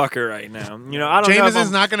motherfucker right now. You know, I don't know. If Jameson's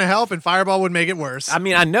I'm- not going to help, and Fireball would make it worse. I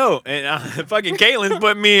mean, I know, and fucking Caitlin's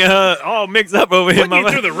put me all mixed up over here. Putting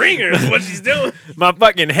you through the ringer is what she's doing. My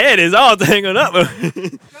fucking head is all tangled up. Go pee.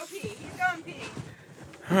 He's going pee.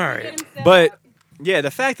 All right. Get him set But up. yeah, the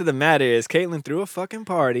fact of the matter is, Caitlin threw a fucking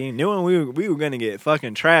party, knowing we were gonna get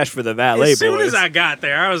fucking trashed for the valet As soon boys. as I got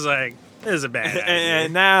there, I was like, "This is a bad idea."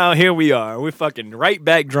 And now here we are. We're fucking right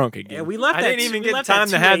back drunk again. Yeah, we left I at didn't even we get left time at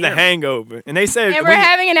to 2 have the a.m. hangover. And they said And we're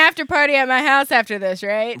having an after party at my house after this,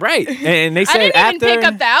 right? right. And they I said didn't even after pick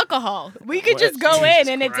up the alcohol. We could just go in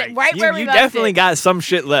and it's Christ. right where we you left definitely it. got some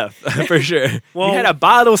shit left for sure. Well- you had a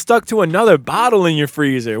bottle stuck to another bottle in your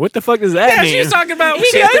freezer. What the fuck does that Yeah, mean? she was talking about.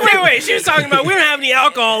 Wait. She was talking about we don't have any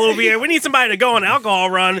alcohol over here. We need somebody to go on an alcohol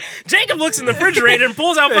run. Jacob looks in the refrigerator and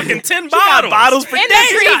pulls out fucking 10 bottles. bottles for In the days.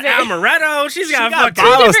 She's got freezer. amaretto. She's got Got fucking.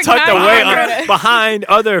 bottles different tucked kinds away of amaretto. behind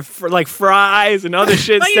other like fries and other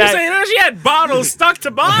shit. Like you were stacked- saying, she had bottles stuck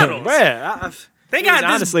to bottles. Man, They it got was this.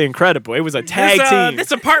 honestly incredible. It was a tag team.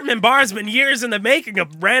 This apartment bar's been years in the making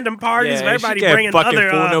of random parties of Yeah, everybody she can't bringing fucking other.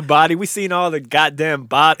 fool nobody. We seen all the goddamn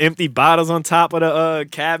empty bottles on top of the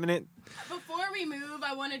cabinet. Before we move,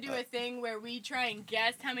 I want to do a thing where we try and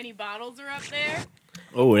guess how many bottles are up there.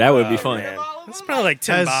 Oh, that would be fun. man. All of It's them, probably like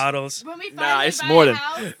 10 Has- bottles. When we Nah, finally it's buy more a than-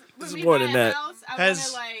 house, when it's we more buy than a that. house, I want Has-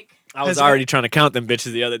 to like. I was Has- already trying to count them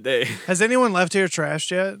bitches the other day. Has anyone left here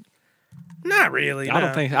trashed yet? Not really. I don't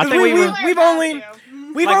no. think- I 'Cause think we were- we've only.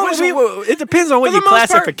 We've Like, only. it depends on what for your the most part,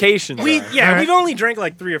 classifications We are. yeah, All right. we've only drank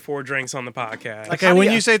like 3 or 4 drinks on the podcast. Okay, How do when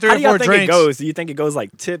y- you say 3 how or do y'all 4 think drinks, it goes? Do you think it goes like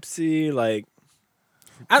tipsy, like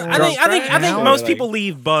I think Now, most like- people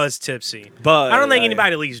leave buzzed tipsy. buzz? I don't think like-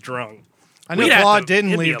 anybody leaves drunk. I know we'd have Claude to- didn't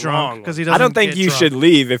it'd be leave a drunk long because he one. doesn't. I don't think get you drunk. should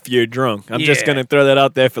leave if you're drunk. I'm just Yeah. gonna throw that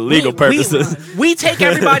out there for legal purposes. We take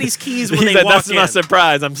everybody's keys when He they said, walk "That's in. my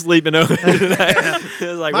surprise. I'm sleeping over tonight." It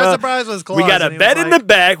was like, My well, surprise was Claude. we got a and he bed was in like, the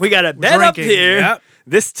back. We got a bed up drinking. here. Yep.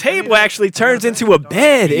 This table actually turns into a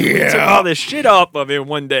bed if we took all this shit off of it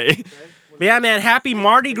one day. Yeah, man. Happy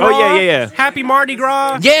Mardi Gras. Oh, yeah. Happy Mardi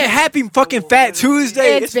Gras. Yeah, happy fucking Fat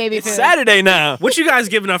Tuesday. It's baby it's food. Saturday now. What you guys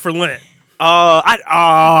giving up for Lent?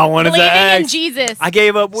 I wanted to Believing in ask. Jesus. I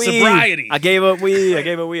gave up weed. Sobriety. I gave up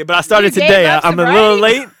weed. But I started You gave today. up I'm a little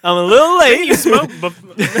sobriety? late. I'm a little late. You smoke.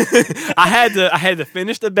 I had to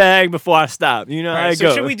finish the bag before I stopped. You know how Alright, it so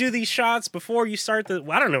goes. should we do these shots before you start the?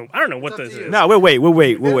 I don't know. I don't know what It's up this to you. is. No, we'll wait.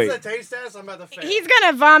 That's the taste test. I'm about to fail. He's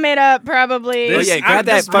gonna vomit up probably. This- yeah, grab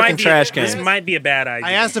that this fucking might be- trash can. This might be a bad idea.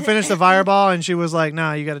 I asked to finish the fireball, and she was like,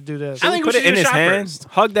 "Nah, you got to do this." I think Put we it should in do a his shot hand. first.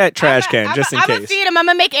 Hug that trash can just in I'm gonna case. feed him. I'm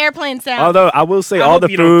gonna make airplane sound. Although I will say I all hope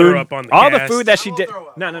the you don't throw food, up on the all the cast. food that she I will did. throw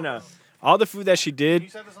up. No. All the food that she did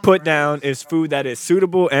put down is food that is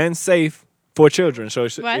suitable and safe for children. So it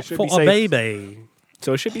should What? be For a safe. baby.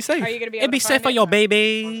 So it should be safe. Are you gonna be able It'd be to safe find for it? your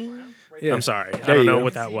baby. Yeah. I'm sorry. I There don't you know go.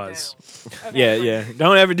 what that was. Yeah.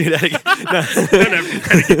 Don't ever do that again.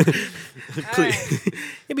 No. Please.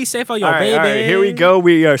 It'd be safe for your All right, baby. all right, here we go.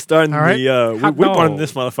 We are starting All right. the. Hot We're running dog.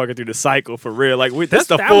 this motherfucker through the cycle for real. Like this is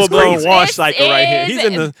the That full was blown crazy. wash This cycle right here. is He's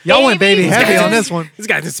in the. Y'all went baby heavy food. on this one. This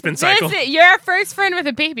guy's in spin cycle. You're our first friend with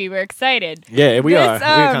a baby. We're excited. Yeah, we This, are. We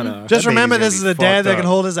kind of. Just remember, this is a dad that can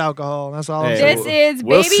hold his alcohol. That's all I'm Hey. saying. This is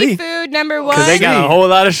We'll baby see. food number one. Because they got a whole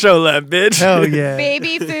lot of show left, bitch. Hell yeah.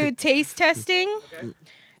 Baby food taste testing.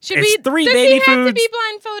 Should It's we? 3 does baby he have to foods, be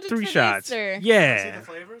blindfolded 3 for shots. This, or? Yeah.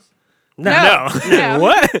 flavors? No. No.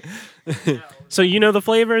 What? So you know the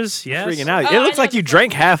flavors? Yes. Freaking out. Oh, It I looks know like the you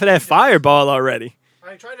drank half of that fireball already.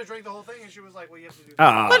 I tried to drink the whole thing, and she was like, "Well, you have to do."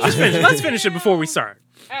 Ah, Let's finish it before we start.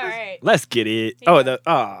 All right. let's get it. Oh, god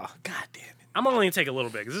damn it. I'm only gonna take a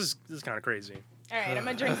little bit because this is kind of crazy. All right. I'm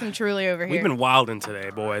gonna drink some Truly over here. We've been wilding today,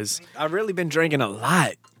 boys. I've really been drinking a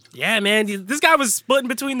lot. Yeah, man. This guy was splitting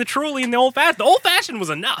between the Truly and the old fashioned. The old fashioned was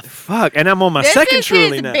enough. Fuck, and I'm on my This second is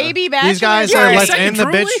Truly his now. baby bachelor. These guys You're said, a "Let's second end the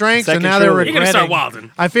Truly? bitch drinks," Second and now they're Truly. You're gonna start regretting.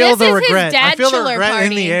 wilding. I feel This the is his regret. I feel the dadchler regret in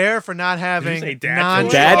party. the air for not say having dadchler? non.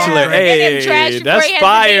 Bachelor, We're getting hey, trashed before that's he has a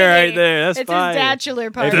fire baby. right there. That's It's fire. his bachelor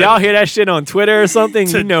If party. y'all hear that shit on Twitter or something,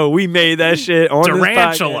 you know we made that shit on this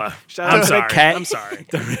Tarantula. podcast. Shout I'm out to sorry. the cat. I'm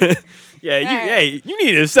sorry. Yeah, All right. hey, you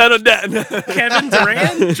need to settle down. Kevin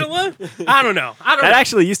Durangela? I don't know. That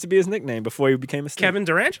actually used to be his nickname before he became a snake. Kevin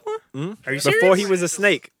Durangela? Are you serious? Before he was a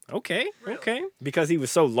snake. Okay. Okay. Because he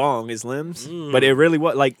was so long, his limbs. But it really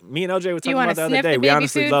was like me and LJ were Do you talking wanna about the other sniff day. the We baby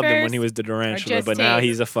honestly food loved him when first? he was the Or tarantula, just but now taste?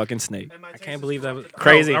 he's a fucking snake. I can't believe that was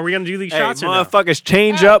Crazy. Oh, are we gonna do these Hey, shots or no? motherfuckers,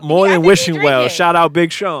 change Oh, up more yeah, I than think we wishing drink well. it. Shout out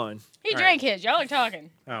Big Sean. He drank his. Y'all are talking.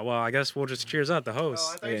 Oh, well, I guess we'll just cheers out the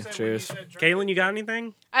host. Yeah, cheers. Kaylin, you got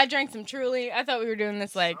anything? I drank some Truly. I thought we were doing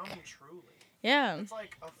this like. Yeah. It's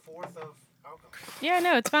like a fourth of alcohol. Yeah,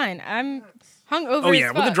 no, it's fine. I'm hungover. Oh as yeah,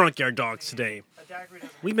 we're the fuck. drunk yard dogs today.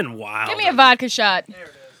 We've been wild. Give me a vodka shot. There it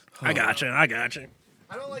is. I gotcha. I gotcha.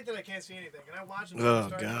 I don't like that I can't see anything. Can I watch it? Oh,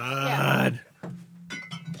 God.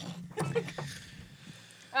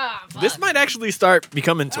 Ah, fuck. This might actually start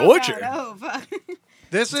becoming torture. Oh, fuck.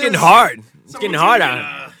 This is It's getting hard. It's getting hard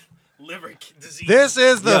out. Liver disease. This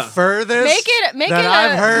is the Yeah. furthest Make that it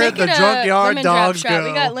I've a, heard make the it a junkyard lemon drop dogs shot. go.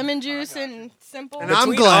 We got lemon juice and simple. And I'm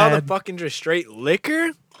Between all the glad. fucking just straight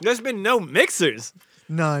liquor, there's been no mixers.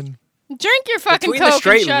 None. Drink your fucking Between the Coke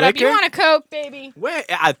straight and shut up. You liquor- want a Coke, baby? Where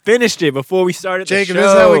I finished it before we started Jacob, the show.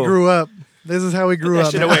 this is how we grew up. This is how we grew That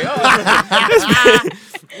up. shit man. away.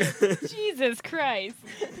 Oh, Jesus Christ.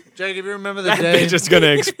 Jacob, you remember the that day? bitch is gonna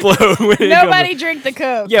explode. when it Nobody comes- drink the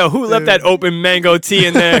Coke. Yo, who left that open mango tea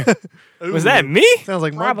in there? Was that me? Sounds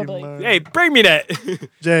like Probably. Monkey Hey, bring me that.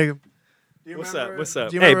 Jacob. What's up? What's up?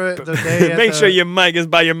 Do you Hey, remember the day at make the- sure your mic is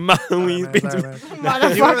by your mouth when you Man, speak sorry, to me. man.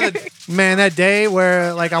 Motherfucker. Man, that day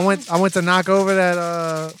where like I went to knock over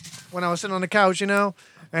that when I was sitting on the couch, you know,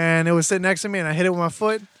 and it was sitting next to me, and I hit it with my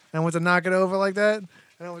foot, and I went to knock it over like that,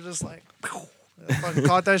 and it was just like, I fucking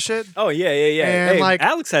caught that shit. Oh yeah. And, Hey, like,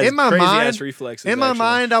 Alex has in my crazy mind- ass reflexes. In my actually.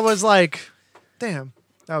 mind, I was like, damn,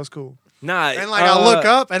 that was cool. Nah. And like I look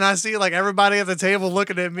up and I see like everybody at the table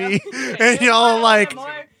looking at me, and y'all like,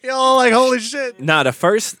 holy shit. Nah, the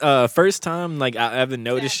first time like I ever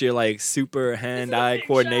noticed your like super hand-eye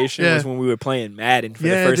coordination Yeah. was when we were playing Madden for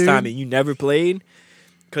Yeah, the first dude. time and you never played.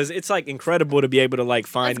 Cause it's like incredible to be able to like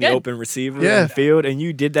find That's the good. open receiver Yeah. in the field, and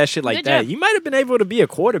you did that shit like Good that. job. You might have been able to be a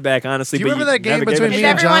quarterback, honestly. Do you but remember that game never gave between it a Is me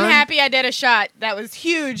and shot. everyone John? happy I did a shot? That was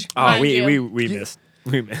huge. Oh, mind we you. missed.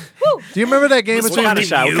 We missed. Do you remember that game What between What kind of Huge.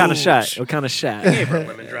 shot? What kind of shot? What kind of shot?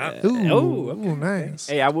 Lemon drop. Ooh, Oh, okay. ooh, nice.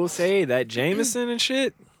 Hey, I will say that Jameson and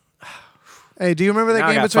shit. Hey, do you remember that Now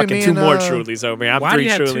I game got between fucking me two and more Trulies over here. I'm Why do three you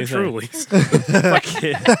have two Trulies. Trulies? Fuck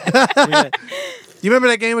it. You remember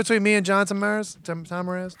that game between me and John Tamaris?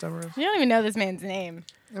 Tamaris? You don't even know this man's name.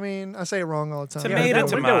 I mean, I say it wrong all the time. Tomato,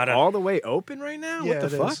 Is that window tomato. all the way open right now? Yeah, what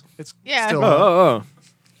the it fuck? is. It's Yeah. still Oh, on. oh, oh.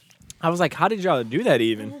 I was like, how did y'all do that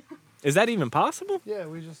even? Is that even possible? Yeah,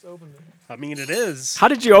 we just opened it. I mean, it is. How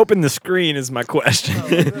did you open the screen is my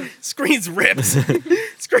question. Screen's ripped.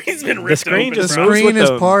 Screen's been ripped screen open, The just bro. moves screen with is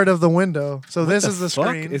the- part of the window. So this is the fuck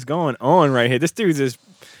screen. is going on right here? This dude's just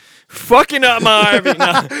fucking up my RV.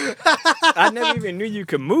 Nah. I never even knew you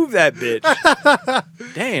could move that bitch.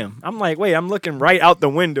 Damn. I'm like, wait, I'm looking right out the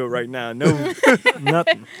window right now. No,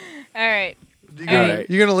 nothing. All right. You All gonna, right.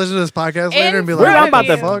 you gonna listen to this podcast In later and be front like, I'm of about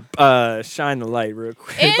you. fuck? to shine the light real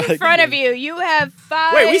quick. In front of you, you have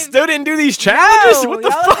 5. Wait, we still didn't do these challenges? No, What the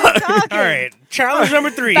y'all are fuck? talking. All right, challenge number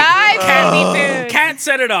 3. 5 baby foods. Cat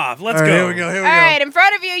set it off. Let's All right, go. here we go. Here we All go. right, in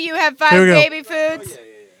front of you, you have 5 Here we go. baby foods.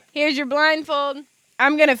 Here's your blindfold.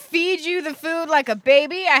 I'm going to feed you the food like a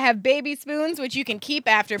baby. I have baby spoons, which you can keep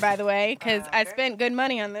after, by the way, because I spent good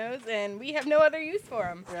money on those, and we have no other use for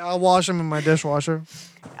them. Yeah, I'll wash them in my dishwasher.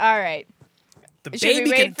 All right. The Should we baby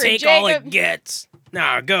wait can for take all it Jacob? gets.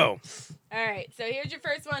 Nah, go. All right, so here's your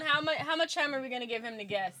first one. How much time are we going to give him to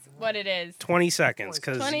guess what it is? 20 seconds,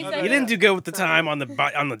 because 20 you seconds. didn't do good with the time on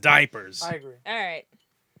the diapers. agree. All right.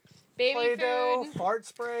 Baby Play-Doh, food. fart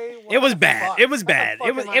spray. It was bad. It was bad.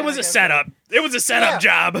 It was a setup. It was a setup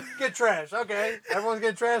job. Get trash. Okay. Everyone's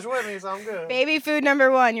getting trash with me, so I'm good. Baby food number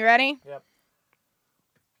 1. You ready? Yep.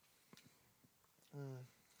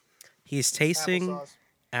 He's tasting Applesauce.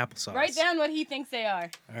 applesauce. Write down what he thinks they are.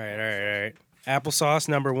 All right. Applesauce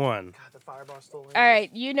number 1. God, the firebar's still in. All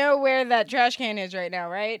right, you know where that trash can is right now,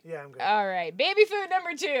 right? Yeah, I'm good. All right, baby food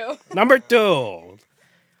number 2. Number 2.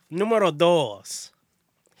 Número 2.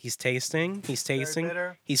 He's tasting.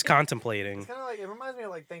 bitter. He's contemplating. It's kind of like, it reminds me of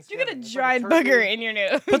like You Thanksgiving. got a It's dried like a turkey. booger in your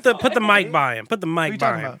nose. Put the mic by him. Put the What are you mic by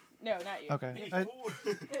talking him. about? No, not you. Okay.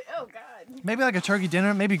 Oh God. Maybe like a turkey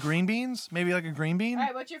dinner. Maybe green beans. Maybe like a green bean. All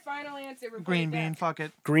right, what's your final answer? Repeat Green that. bean. Fuck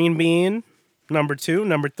it. Green bean. Number 2.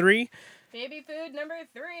 Number 3. Baby food number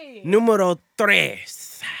 3. Número 3.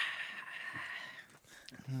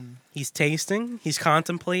 He's tasting. He's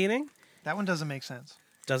contemplating. That one doesn't make sense.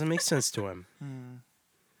 Doesn't make sense to him.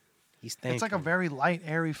 He's thinking. It's like a very light,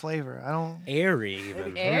 airy flavor. I don't. airy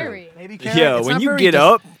even. Airy. Maybe carrot. Yo, It's when not you very get dis-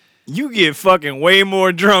 up, you get fucking way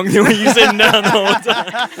more drunk than when you sitting down the whole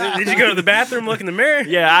time. Did you go to the bathroom, look in the mirror?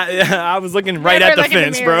 Yeah, I was looking right Never at the look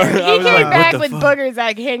in fence, bro. mirror. I He was came like, what back the with fuck? boogers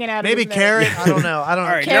like hanging out. Maybe of his carrot. nose. I don't know. I don't. All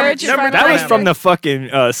right, Carrot, number, you're That was fine. from the fucking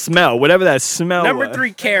smell, whatever that smell number was.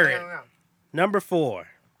 3, carrot. Number 4.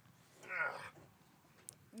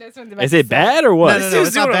 This one's about Is to it suck. bad or what? No, This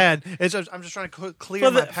it's not doing a- bad. It's just, I'm just trying to clear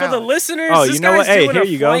For my the palate. listeners, Oh, this you know guy's what? Hey, doing here a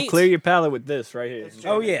you go. flight. Clear your palate with this right here.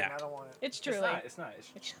 Oh yeah, I don't want it. It's truly. It's not.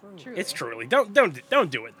 It's truly. it's truly. Don't do it. Don't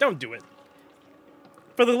do it.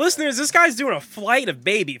 For the listeners, this guy's doing a flight of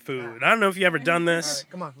baby food. I don't know if you ever done All this.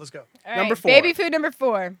 right, come on, let's go. All Number right, 4. Baby food number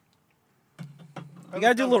 4. You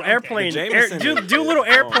gotta do a little airplane. The Jameson. Do a little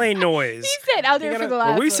airplane noise. He said, "I'll do it for the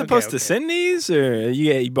last." Were we one." supposed Okay. to send these, or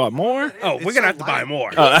you bought more? Oh, It's we're gonna so have to buy light.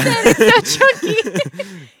 more. It's so chunky.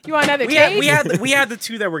 You want another taste? we had the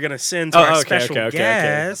 2 that we're gonna send to our special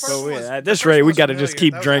guest. First So one's- at the this first rate, we one's got to just familiar.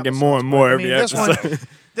 keep That was drinking more and applesauce, more but I every mean, this one- episode.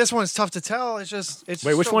 This one's tough to tell. It's just. It's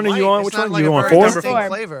Wait, just which so one are you light. on? It's Which not one like you a on? very 4? distinct 4.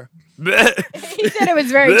 flavor. He said it was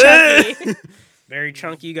very chunky. Very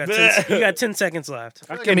chunky. You got 10 seconds left.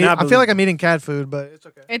 I I feel like I'm eating cat food, but it's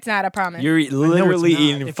okay. It's not a promise. You're it's literally not. If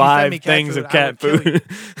eating you fed 5 me cat things food, of I cat would kill food.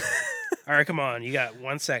 All right, come on. You got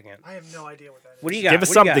 1 second. I have no idea what that is. What do you got? Give us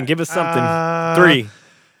What do you something. got? Give us something. Uh, 3,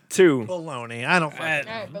 2. Bologna. I don't. Uh, Fucking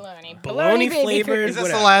All right, bologna. Bologna baby flavored. food. Is this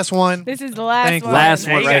whatever. the last one? This is the last Thank one. you. Last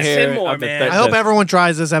Now one you right got here. 10 more, of the man. third- I hope everyone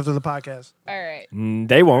tries this after the podcast. All right.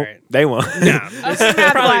 They won't. All right. They won't. Nah, this not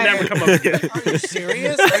will probably blind. never come up again. Are you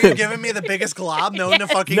serious? Are you giving me the biggest glob known to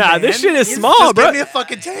fucking Nah, man? this shit is Just small, bro. Give me a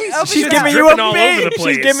fucking taste. Oh, She's It's giving you dripping a all over the baby.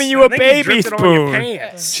 place. She's giving you I a think you baby dripped it on your spoon.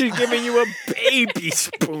 pants. She's giving you a baby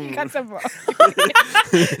spoon. Got some more.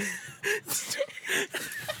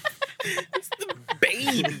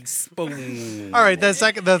 Baby spoon. All right, the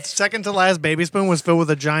second to last baby spoon was filled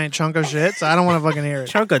with a giant chunk of shit, so I don't want to fucking hear it.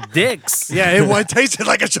 Chunk of dicks. Yeah, it tasted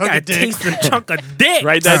like a chunk I of dick. taste the chunk of dick.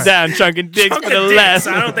 Write that down. Chunking dicks Chunk for the of dicks. last.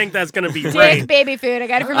 I don't think that's gonna be Dick right. baby food. I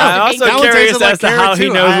got it from I'm Mr. also That one curious tasted like as to how carrot, he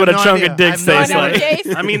too. knows I what a have no chunk idea. of dicks I have no tastes idea. like.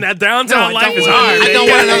 Taste. I mean, that No, downtown I life don't is want- hard. I don't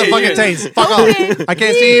want another fucking taste. Fuck off. I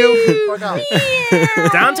can't see you. Fuck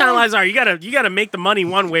off. Downtown lives are. You gotta make the money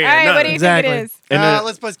one way or All right, another. what do you Exactly. think it is? And then-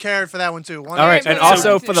 Let's put carrot for that one too. All right, and So,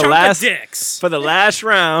 also for the Chunk last of dicks. for the last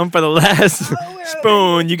round, for the last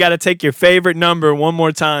spoon, you got to take your favorite number one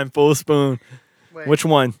more time, full spoon. Wait. Which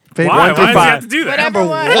one? Favorite Why? One Why through does he have five. to do that? Whatever Number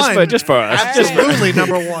one. one. Just for us. Absolutely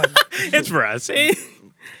number one. It's for us.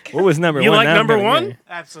 What was number You one? like Now I'm number gonna one? get it.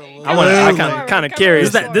 Absolutely. I want to. I Come kind forward, of come curious.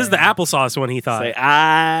 forward. This is the applesauce one he thought. Say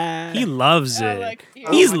I. He loves Oh, it. look, here.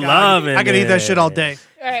 He's Oh my God. loving it. I could eat that shit all day.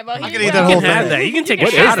 All right, well, I here could you eat go. that You whole can have thing. that. You can take You a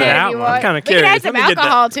can shot have of that that if you one. want. kinda We can curious. add some Let me get that.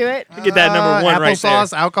 alcohol to it. Get that number one right there.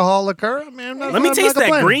 Applesauce, alcoholic liqueur. Man, Let me taste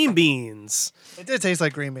that green beans. It did taste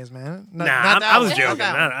like green beans, man. Nah, not that I was one. joking.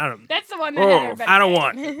 Not that one. I don't. That's the one that Oh, had everybody I don't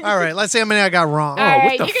dead. want. All right, let's see how many I got wrong. All right,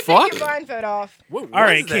 what the you can fuck? take your blindfold off. All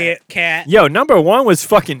right, cat. Yo, number one was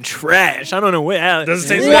fucking trash. I don't know what. Does it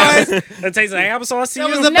taste What? like that tastes like applesauce to That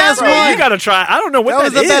you? was the best Bro, one. you gotta try. I don't know what That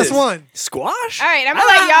was the is. best one. Squash. All right, I'm gonna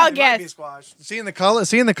let y'all It might be guess. squash.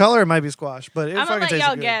 Seeing the color, it might be squash, but it I'm gonna fucking let tasted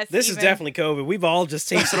y'all good. guess. This is even. definitely COVID. We've all just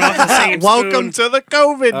tasted off the same Welcome spoon. to the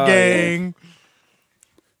COVID Oh, gang.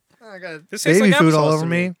 I got This tastes baby like food all applesauce over to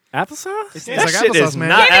me. Applesauce? tastes That like shit applesauce, is man.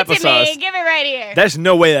 not Give it to applesauce. me. Give it right here. There's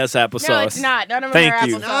no way that's applesauce. No, it's not. None of them Thank are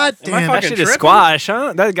you. applesauce. God Am I damn. That fucking shit is tripping? squash,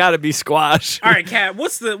 huh? That gotta be squash. All right, cat.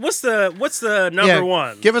 What's the number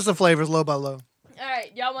one? Give us the flavors low by low. All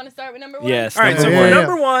right, y'all want to start with number one? Yes. All right, so number Yeah, for one. yeah.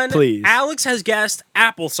 number one, Please. Alex has guessed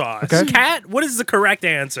applesauce. Okay. Cat, what is the correct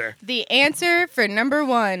answer? The answer for number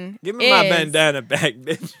one Give me my is- bandana back,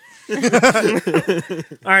 bitch.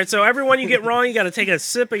 All right, so everyone you get wrong, you got to take a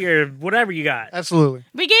sip of your whatever you got. Absolutely.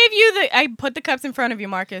 We gave you the. I put the cups in front of you,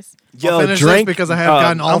 Marcus. I'll finish this because I have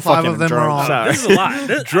gotten all I'm five fucking of them drunk. wrong. Sorry. This is a lot.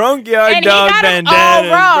 This- Drunk yard And he dog got them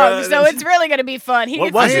bandana. all wrong, so it's really gonna be fun. He What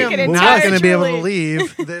gets was to it? drink I an am entire not going to be able to Truly.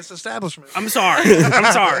 leave this establishment. I'm sorry.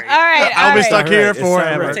 I'm sorry. All right, I'll all be right. stuck here Alright, it's alright.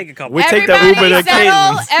 forever. We'll take a couple. We take the Everybody Uber to settle.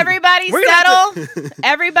 Caitlin's. Everybody We're gonna settle.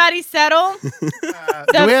 Everybody settle.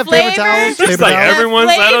 Do we have paper flavor- towels? Just Paper like towels? everyone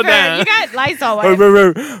settle Flavor. down. You got Lysol Oh, wipes.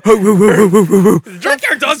 The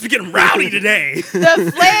junkyard dogs be getting rowdy today.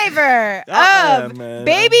 The flavor of man.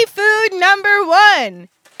 baby food number one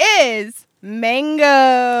is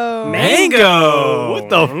mango. Mango. What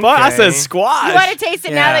the fuck? I said Okay. squash. You want to taste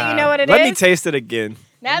it now that you know what it is? Let me taste it again.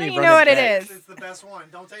 Now Let that me you run know it what it back. is. It's the best one.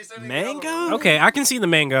 Don't taste anything. Mango? Okay, I can see the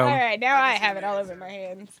mango. All right, now I have it all over my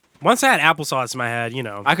hands. Once I had applesauce in my head, you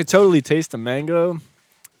know. I could totally taste the mango.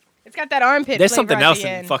 It's got that armpit. There's flavor something at else the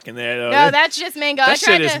in end. fucking there though. No, that's just mango. I that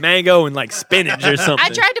tried shit is to. mango and like spinach or something. I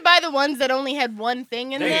tried to buy the ones that only had one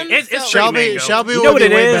thing in them. It's so- straight Shelby, mango. Shelby You would know what be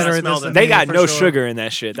it way is? better I at smell this it. than They me, got for no sure. sugar in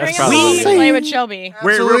that shit. That's Bring probably them what along it to is. play with Shelby.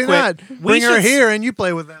 Absolutely quick, not. we Bring her should- here and you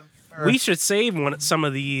play with them. We should save some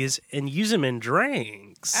of these and use them in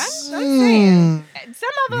drinks. I'm saying. Some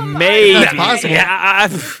of them. Maybe. That's possible. Yeah,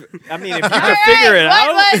 I mean, if you All could right, figure it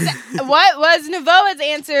out. what was Navoa's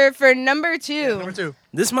answer for number 2? Number 2.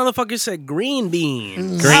 This motherfucker said green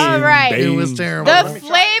beans. All right. It was terrible. The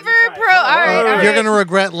flavor pro. All right. All right. You're gonna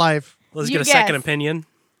regret life. Let's You get a second guess. opinion.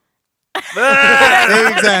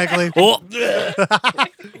 Exactly. Oh.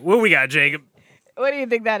 What we got, Jacob? What do you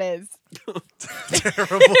think that is?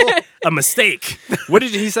 Terrible. A mistake. What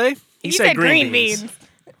did he say? He said green beans.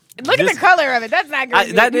 Look at This- the color of it. That's not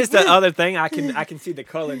green. That beans. is the other thing. I can see the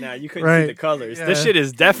color now. You couldn't see Right. the colors. Yeah. This shit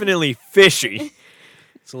is definitely fishy.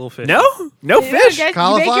 It's a little fishy. No You don't fish. get- you make your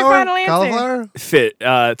Cauliflower? final answer. Cauliflower? Fit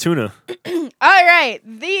tuna. All right.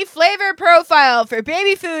 The flavor profile for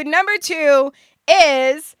baby food number 2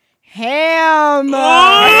 is ham.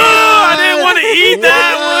 I didn't want to eat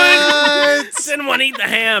that one. What? Didn't want to eat the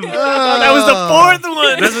ham. That was the fourth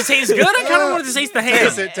one. Does it taste good? I kind of wanted to taste the ham.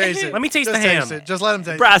 Taste it, taste it. Let me taste Just the ham. taste it. Just let him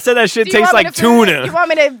taste Bro, I said that shit Do you tastes want me like to fill it- tuna. You want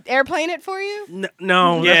me to airplane it for you?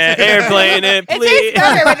 No. Yeah, that's- airplane it, It tastes please.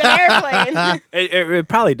 better with an airplane. It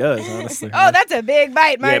probably does, honestly. Oh, that's a big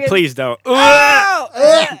bite, Marcus. yeah, please don't. Oh,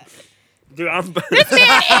 Dude, I'm. this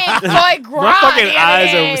man ate foie gras. My fucking the other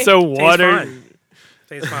eyes day. are so Tastes watered. fine.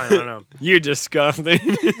 Tastes fine. I don't know. You're disgusting.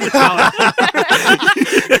 All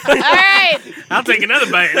right. I'll take another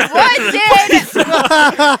bite. What did?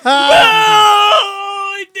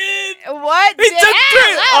 Oh, he did. What He did? took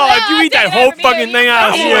three. Oh, if you eat that whole fucking thing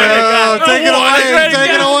out, Yeah. yeah. it. Take it away.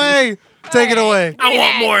 Take it away. Take it away. I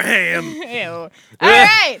want more ham. Ew. All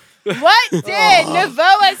right. What did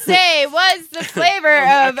Navoa say was the flavor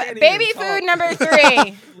of baby food number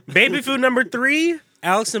 3? Baby food number 3.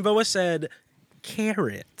 Alex Navoa said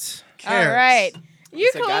carrot. All right. You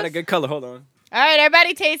It's got a close. good color. Hold on. All right,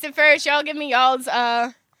 everybody taste it first. Y'all give me y'all's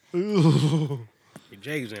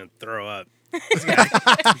Jacob's gonna throw up.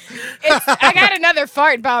 I got another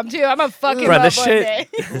fart bomb too. I'm gonna fuck him Bruh, up this one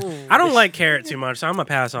shit- day. I don't like carrot too much, so I'm gonna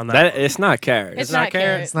pass on that. That it's not carrot. It's not not carrot.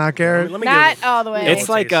 carrot. It's not carrot. Let me Not get- all the way. It's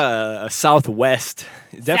like a southwest.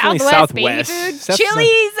 Definitely Southwest southwest. baby food. South-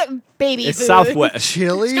 Chili's baby It's food. southwest.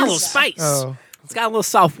 Chili's? It's got a little spice. Oh. It's got a little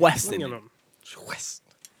southwest in You it. know.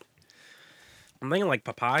 I'm thinking like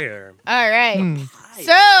papaya. All right. Hmm.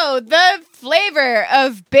 So the flavor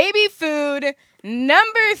of baby food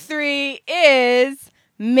number 3 is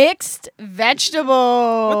mixed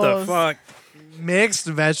vegetables. What the fuck? Mixed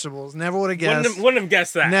vegetables. Never would have guessed. Wouldn't have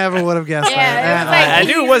guessed that. Never would have guessed Yeah, that. it was like I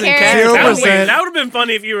knew it wasn't carrots. carrot. That would 0%. have been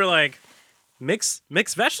funny if you were like mixed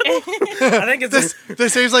vegetable. I think it's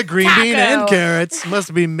This tastes like green bean Taco. and carrots.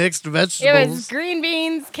 Must be mixed It vegetables. was green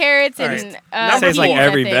beans, carrots, All and right. Tastes like beans, I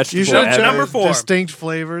every think. vegetable. You should ever. Number 4. Distinct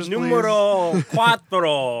flavors, please. numero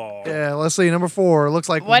cuatro. Yeah, let's see. Number 4 looks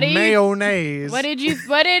like What do you- mayonnaise. What did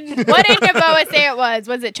Navoa say it was?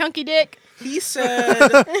 Was it Chunky Dick? He said,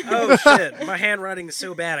 "Oh shit, my handwriting is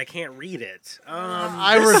so bad I can't read it."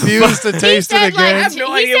 I refuse to taste it said again. have no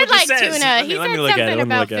he idea said what like this says. tuna. Let He me said look at it. something Let me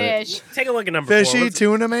about look at it. fish. Take a look at number 4. Fishy Let's-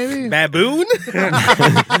 tuna, maybe? Baboon?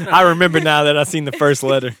 I remember now that I seen the first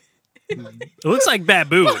letter. It looks like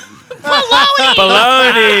baboon. Baloney.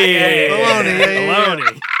 Bologna, yeah.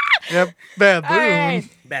 Bologna. Yep. Baboon. All right.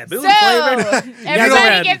 Baboon So, flavored.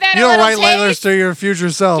 everybody give that You a don't little write letters taste. to your future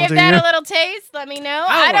self, Give do that you? a little taste. Let me know.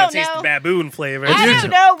 I I don't don't want to taste the know. baboon flavor. I don't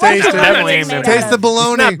know what Taste the it. fuck Definitely it's ain't made been- out Taste the of.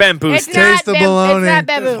 bologna. It's not bamboo. It's stick. Taste not the bam- bologna. It's not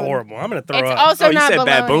This is baboon. horrible. I'm gonna throw It's up. also Oh, you not said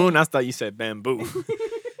bologna. baboon? I thought you said bamboo.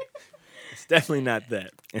 It's definitely not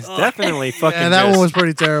that. It's definitely fucking. Yeah, that just- one was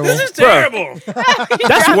pretty terrible. This is terrible.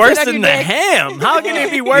 That's dropped worse it on than your the dick. ham. How can it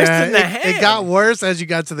be worse Yeah, than the ham? it got worse as you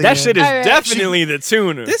got to the that end. shit is All right. definitely the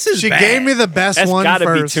tuna. This is She bad. gave me the best That's one gotta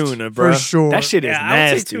first. be tuna, bro. For sure. That shit is Yeah, I would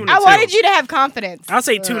say nasty. tuna. I too. wanted you to have confidence. I'll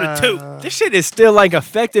say tuna too. This shit is still like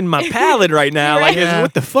affecting my palate right now. Like, Yeah.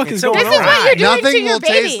 what the fuck is so going This is on? what you're doing to Nothing your will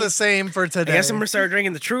baby. taste the same for I today. guess I'm gonna start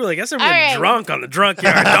drinking the Truly. I guess I'm All getting right. drunk on the drunk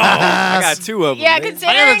yard dog. I got two of them. Yeah, man.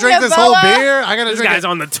 considering I gotta drink this whole Navoa- beer. I gotta This drink guy's it.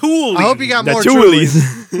 on the tool. I hope you got The more Trulies.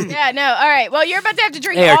 Trulies. Yeah, no. All right. Well, you're about to have to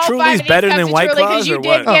drink Hey, are all Truly's 5 of these better cups than of White Truly Claws because you or did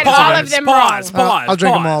what? get Oh, all pause, of them pause, wrong. pause. I'll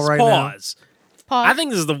drink them all right now. Pause. Pause. I think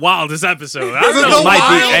this is the wildest episode. I This is don't know the why.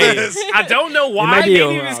 wildest. I don't know why. might be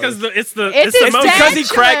Maybe a it's because it's the It's the his most. dad. Because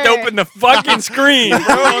he cracked Bachelor. open the fucking screen, bro.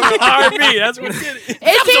 On the RV. That's what did it. This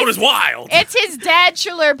episode his, is wild. it's his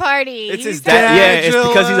dadchular party. It's his He's- dad. Yeah, it's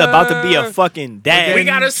because he's about to be a Bachelor. fucking dad. We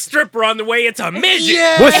got a stripper on the way. It's a midget.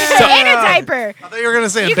 Yeah. What's In a diaper. I thought you were gonna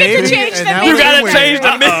say You a get to baby. change and the now midget. You we're gotta winning. change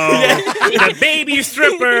the midget. Uh-oh. The baby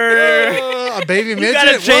stripper. A baby You midget.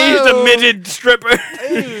 gotta change the Whoa. midget stripper.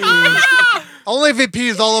 Only if he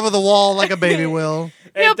pees all over the wall like a baby will.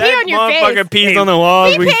 He'll If pee that on your motherfucker face. pees on the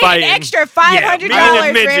walls, We we paid fighting. an extra $500 Yeah, for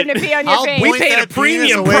him midget. to pee on your I'll face. We point paid a that premium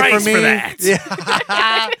penis away price from for me. that.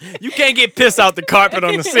 Yeah. You can't get pissed out the carpet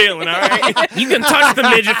on the ceiling, all right? You can touch the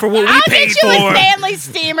midget for what we I'll paid get you a for. Stanley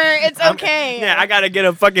steamer. It's okay. Yeah, I gotta get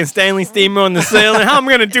a fucking Stanley steamer on the ceiling. How am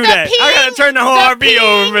I gonna do that? I gotta turn the whole the RV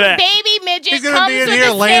over for that. Baby midget He's gonna comes be in with here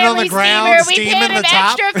a laying on the Stanley ground, steamer. We steaming paid the an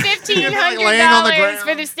top. extra He's gonna be laying on the $1,500 ground.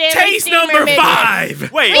 for the Stanley Taste steamer number midget.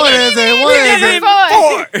 5. Wait, What is it? What We is never it? fought.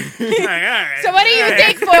 All right. So what do you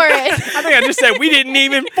think for it? I think I just said we didn't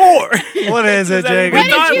even pour. What is it, Jake? We What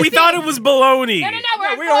did thought you we think? thought it was baloney. No,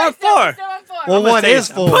 we're we on still four. on four. Well, what taste is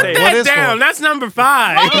it. for? Put What that is down. for? That's number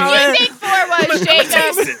 5. What did you think four was,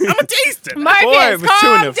 Jacob? I'm gonna taste it. Marcus, Boy, it was calm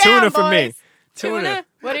tuna. down, Tuna for me. boys. Tuna.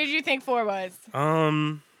 What did you think four was?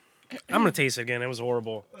 I'm gonna taste it again. It was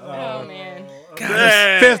horrible. Oh man.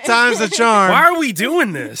 Fifth time's the charm. Why are we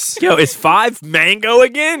doing this? Yo, is 5 mango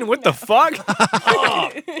again? What the fuck? Oh,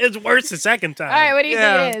 it's worse the second time. All right, what do you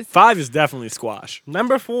think it is? 5 is definitely squash.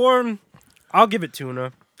 Number 4, I'll give it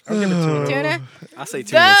tuna. I'll give it tuna. Tuna. I say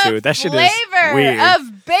tuna The too. That shit flavor is weird.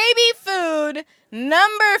 of baby food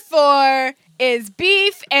number 4 is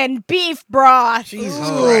beef and beef broth. Jesus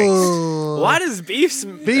Ooh. Why does beef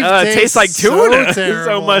Beef taste tastes like tuna so so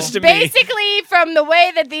terrible. much to me? Basically, from the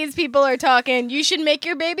way that these people are talking, you should make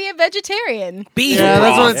your baby a vegetarian. Beef Yeah,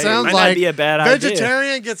 that's what it Hey, sounds might like. not be a bad idea.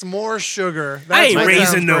 Vegetarian gets more sugar. I ain't That raising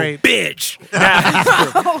sounds no great. bitch.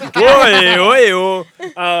 Wait, all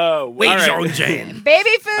right. Jean. Baby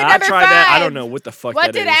food I number tried 5. that. I don't know what the fuck What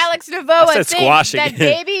that did is. Alex I Navoa said think squash that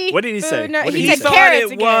again. baby What did he say? food- No, What did he he said say?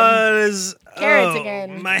 carrots it again. was Carrots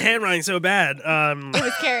again. My handwriting's so bad. It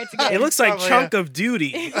was carrots again. It looks like Probably, chunk of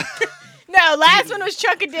duty. No, last one was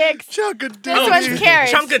chunk of dicks. Chunk of This one's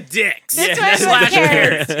carrots. Chunk of dicks. This Yeah, one was slash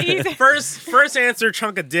carrots. carrots. He's- First answer,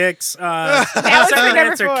 chunk of dicks. was for Second number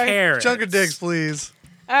answer, 4. carrots. Chunk of dicks, please.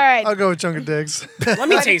 All right. I'll go with chunk of dicks. Let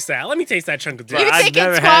me taste that. Let me taste that chunk of dicks. You I've thinking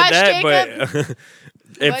never squash, had that, but if, What?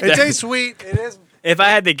 It that- tastes sweet. It is. if I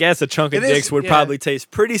had to guess, a chunk of It is- dicks would yeah. probably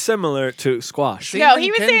taste pretty similar to squash. No, Semen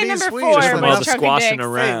he was can saying be number sweet. 4 Just from with all was the enough, chunk of squashing dicks.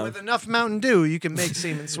 around. hey, with enough Mountain Dew, you can make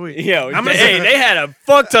semen sweet. Yo, I'm gonna hey, say- they had a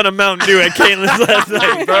fuck ton of Mountain Dew at Caitlin's last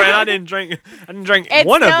night, bro, and I didn't drink It's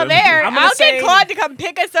one of still them. there. I'm gonna I'll say- get Claude to come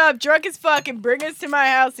pick us up, drunk as fuck, and bring us to my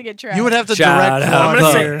house to get trapped. You would have to Shout direct out, I'm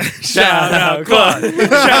Claude gonna here. say, Shout out, Claude.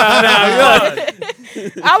 Shout out, Claude.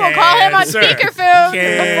 I will call him on Cancer. speakerphone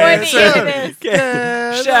before the end of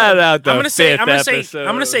this. Shout out the I'm gonna say, fifth episode.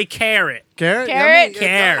 I'm gonna say carrot. Carrot? Carrot? Yummy.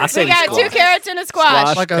 Carrot. I said We got squash. 2 carrots and a squash.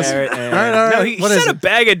 Squash, Like a- carrot, and... All right, all right. No, he What said is a it?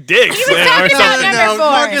 bag of dicks. He was or talking about something. number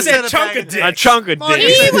 4. Marcus said a chunk bag of dicks. A chunk of Marcus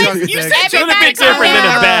dicks. said was- chunk of you dicks. said It's a Everybody bit calm different than a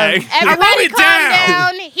down. bag. Everybody it calm down.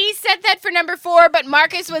 down. He said that for number 4, but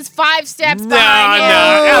Marcus was 5 steps No, behind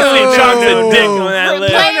him. Absolutely chunks of dick on that Play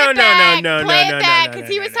list. it back. no, Play no, it back, no, because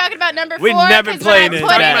no, he no, was no. talking about number 4. We never 'cause played when it I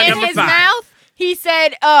put back. it in Number his 5. mouth, he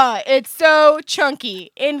said, it's so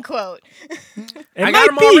chunky, end quote. I got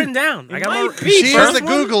them all written down. I got them all. She is First the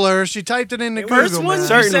one- Googler. She typed it into First Google. one, man. you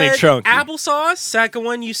Certainly said chunky. applesauce. Second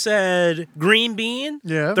one, you said green bean.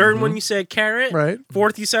 Yeah. Third one, you said carrot. Right.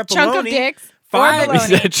 Fourth, you said bologna. Chunk of dicks. Five- Or We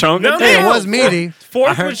bologna. said chunk No, of no, dick. Hey, it was meaty.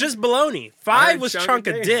 Fourth heard- was just bologna. I 5 heard was chunk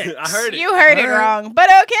of dick. I heard it. You heard it All right. wrong, but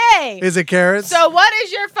okay. Is it carrots? So what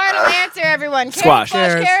is your final answer, everyone? Carrot, Squash.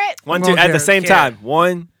 Carrot? One, I'm two, going at the carrot. same Carrot. time.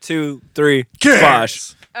 1, 2, 3. Carrots.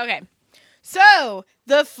 Squash. Okay. So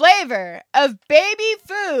the flavor of baby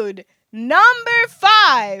food number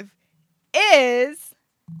 5 is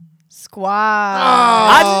squash.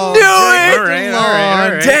 I knew it! All right, all right,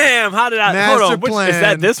 all right. Damn, how did I... Master hold on, which, is plan.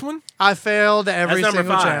 that this one? I failed every That's number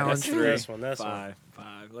single 5. challenge. That's this one. That's one. 5.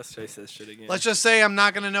 Let's taste this shit again. Let's just say I'm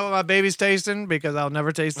not going to know what my baby's tasting because I'll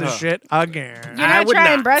never taste this Huh. shit again. You're I not would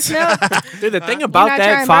trying not. breast milk? Dude, the thing You're about not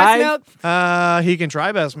that trying breast 5... milk? He can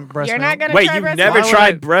try breast milk. You're not gonna Wait, try you've breast never milk? Why would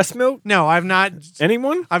tried I- breast milk? No, I've not.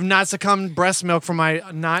 Anyone? I've not succumbed breast milk for my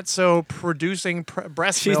not so producing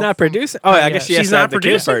breast She's milk. not producing? Oh, I guess she has She's to not have the kid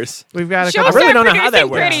producing? first. We've got a She'll couple. I really start don't know how that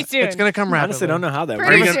producing pretty works. soon. It's going to come I rapidly. honestly don't know how that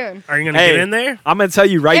Pretty works. soon. Are you gonna Hey. get in there? I'm going to tell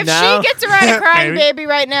you right If now. she gets around a crying Maybe. baby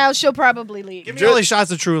right now, she'll probably leave. Give me early shots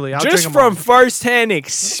of Truly. I'll Just drink 'em from all. firsthand Make up your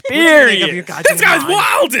experience. goddamn This guy's mind.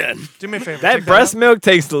 wildin'. Do me a favor. That take breast out. milk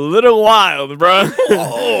tastes a little wild, bro.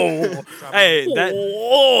 Oh. Hey, that.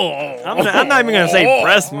 Oh. I'm not even gonna say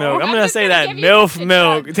breast milk. I'm gonna just say gonna that give you MILF the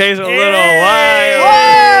milk chug. tastes a little Hey.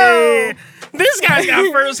 wild. This guy's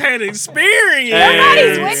got first-hand experience.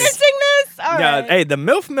 Nobody's witnessing this. All Yeah, right. hey, the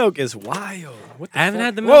MILF milk is wild. What the I haven't fuck?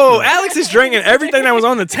 had the milk. Whoa, milk. Alex is drinking everything that was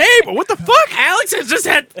on the table. What the fuck? Alex has just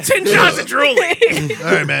had 10 shots of Truly.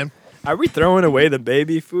 All right, man. Are we throwing away the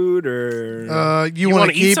baby food or? You wanna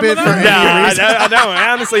want to eat keep some of it for that? any Nah, reason? I don't.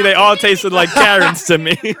 Honestly, they all tasted like Karens to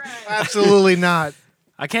me. Absolutely not.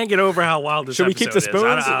 I can't get over how wild this Should we keep the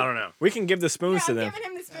episode is. spoons? I don't know. We can give the spoons to them.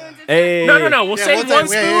 Giving him the spoons. Hey, No. We'll Yeah, save we'll one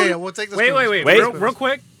take- spoon. yeah, we'll take the Wait. spoons. Wait. Real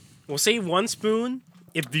quick. We'll save one spoon.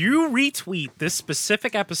 If you retweet this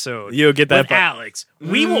specific episode, You'll get that with fu- Alex.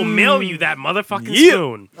 We will mail you that motherfucking Yeah.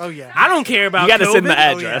 spoon. Oh, yeah. I don't care about. You got to send the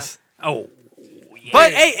COVID. address. Oh, yeah.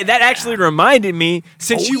 But hey, that actually reminded me.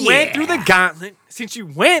 Since Oh, you went yeah. through the gauntlet, since you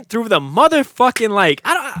went through the motherfucking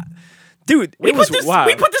dude, we it was put this. wild.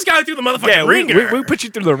 We put this guy through the motherfucking yeah, ringer. we put you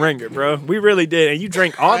through the ringer, bro. We really did, and you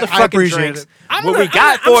drank all the I fucking appreciate drinks. it. What we got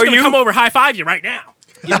I'm just for gonna you? Come over, high five you right now.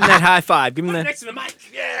 Give him that high five. Give him that. Next to the mic.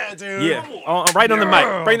 Yeah, dude. Yeah, right on the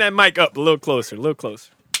mic. Bring that mic up a little closer.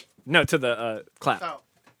 No, to the clap. Oh.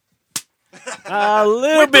 A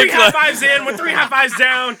little We're bit three high closer. fives in. We're 3 high fives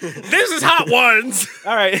down. This is hot ones.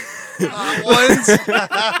 All right. Ones.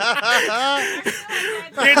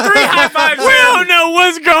 You're 3 high fives. We don't know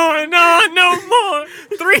what's going on no more.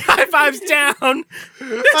 3 high fives down.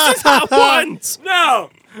 This is hot ones. No.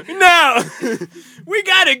 We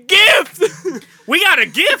got a gift. We got a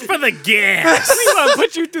gift for the guests. We gonna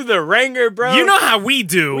put you through the ringer, bro. You know how we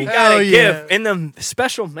do. we got Hell a yeah. gift in the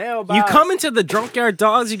special mailbox. You come into the Drunkyard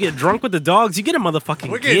Dogs, you get drunk with the dogs, you get a motherfucking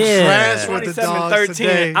We're getting gift. trashed with the dogs 27-13.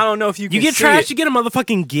 today. I don't know if you can You get see trashed, it. you get a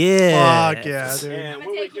motherfucking gift. Fuck yeah, dude. And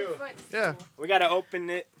what we do? Yeah. We gotta open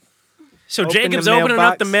it. So Open Jacob's the opening up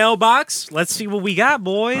mailbox. the mailbox. Let's see what we got,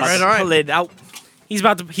 boys. All right. Pull it out.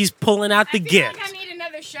 He's pulling out the I feel gift. like I need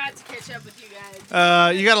another shot to catch up with you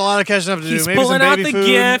guys. You got a lot of catching up to do. He's Maybe some pulling out baby the food.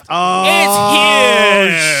 gift. Oh,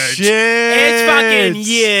 It's huge. Shit. It's fucking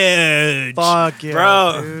huge. Fuck yeah,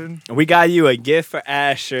 Bro. dude. We got you a gift for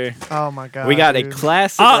Asher. Oh my god. We got dude. a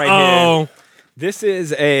classic right here. Uh-oh. This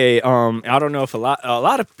is a I don't know if a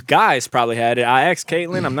lot of guys probably had it. I asked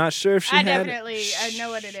Caitlin. I'm not sure if she I had definitely I know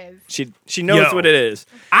what it is. it. She knows Yo. what it is.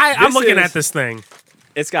 I'm This looking is- at this thing.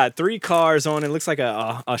 It's got 3 cars on it. Looks like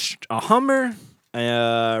a Hummer,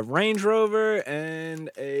 a Range Rover, and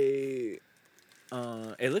a.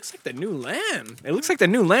 It looks like the new Lamb. It looks like the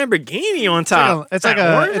new Lamborghini on top. It's like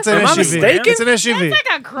That a. orange? It's an Am I SUV. mistaken? It's an SUV. It's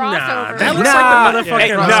like a crossover. Nah, that looks Nah, like the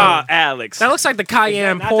motherfucking. crossover. Alex. That looks like the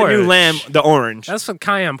Cayenne not Porsche. the new Lamb, the orange. That's the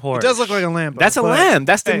Cayenne Porsche. It does look like a Lambo. That's a but Lamb.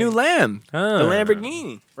 That's the hey, new Lamb. Ah. The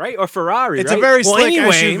Lamborghini, right? Or Ferrari, It's right? a very Well, slick anyway-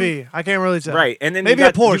 SUV. I can't really tell. right. And then Maybe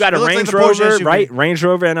you got, a Porsche. You got It a looks like Range the Porsche Rover, SUV. right? Range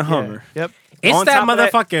Rover and a Yeah. Hummer. Yep. It's On that top of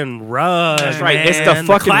that- motherfucking rug. That's right. Man. It's the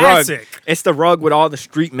fucking classic. rug. It's the rug with all the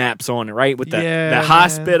street maps on it, right? With the, Yeah, the man.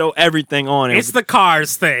 hospital, everything on it. It's the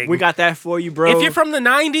cars thing. we got that for you, bro. If you're from the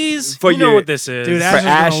 90s, For you know your- what this is. Dude, For Asher's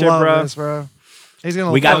Asher, gonna love bro. this, bro. He's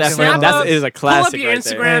gonna. We got fucking that for him. love That this. is a Pull up classic your right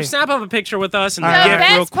Instagram, there. Hey. snap up a picture with us, and All the right. gift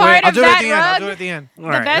The real best quick. part I'll of do it at that the end. I'll rug. do it at the end. All The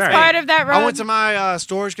right, best all right. part of that rug. I went to my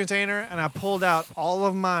storage container and I pulled out all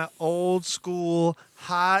of my old school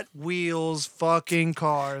Hot Wheels fucking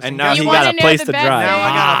cars. And now You he wanna got a know place the to best drive. now I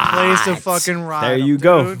got a place to Hot. fucking ride. There 'em, you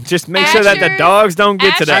go. dude. Just make sure that the Asher's- dogs don't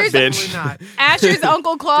get to that Asher's- bitch. Absolutely not. Asher's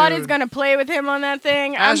Uncle Claude is Dude. gonna play with him on that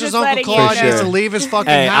thing. I'm Asher's just Uncle letting Claude you needs know. to leave his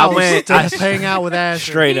fucking Hey, I house went- to hang out with Asher.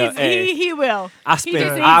 Straight up. He's- Hey, he will. I He just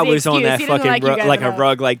spent needs hours the on excuse. that He doesn't fucking like you rug, guys like a enough.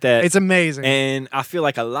 rug like that. It's amazing. And I feel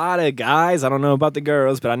like a lot of guys, I don't know about the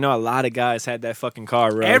girls, but I know a lot of guys had that fucking car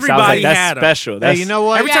rug. So I was Everybody like, that's had 'em. special. Hey, That's, you know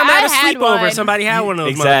what? Every Yeah, time I had I a had sleepover, one. somebody had one of those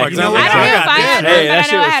Exactly. motherfuckers. You know I'm what? like, I don't know God if I damn. had Hey, one, that but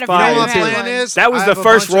shit I know I was had a fire, friend You know who what too. had plan one. is? that was I the have a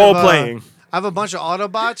first bunch role of, playing. I have a bunch of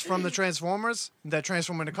Autobots from the Transformers that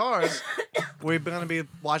transform into cars. We're gonna be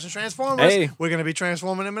watching Transformers. Hey. We're gonna be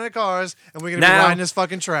transforming them into cars, and we're gonna be Now- riding this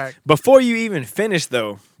fucking track. Before you even finish,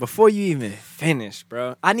 though,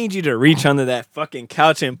 bro, I need you to reach under that fucking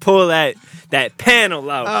couch and pull that panel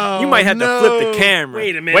out. Oh, you might have to flip no. the camera.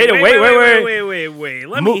 Wait a minute. Wait.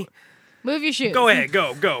 Let Mo- me. Move your shoes. Go ahead.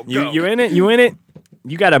 Go. You in it? You in it?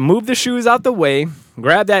 You got to move the shoes out the way.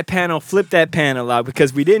 Grab that panel, flip that panel out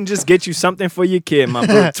because we didn't just get you something for your kid, my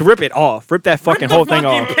bro. To rip it off. Rip that fucking whole thing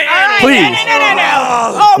off. All right, please.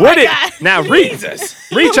 No. Oh Would my it? God. Now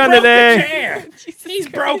reach under there. He's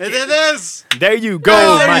broken. It is. There you go,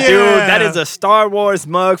 Oh, my yeah. dude. That is a Star Wars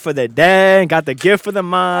mug for the dad. Got the gift for the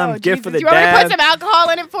mom, Oh, gift for Jesus. the You want me to put dad. some alcohol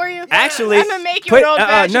in it for you? Actually, I'm gonna make you put, an old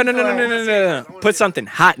fashioned. no. Put something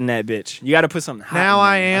hot in that bitch. You got to put something hot. Now in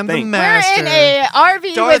I there, am the think. We're master. in a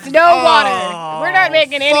RV Darth- with no Oh, water. We're not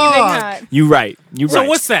making anything fuck. hot. You right. You right. So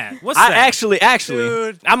what's that? What's I that? actually,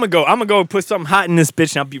 Dude. I'm gonna go put something hot in this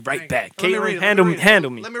bitch, and I'll be right back. Let me read Caitlin, it, handle let me, me read it.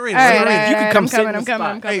 handle me. Let me read it. All Let right, me read it. You can come I'm sit in coming. the I'm coming.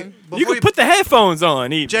 spot. I'm coming. Hey, You can put the headphones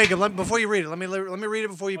on. Even. Jacob, before you read it, let me read it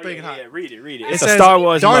before you make it hot. read it. It It's a says, Star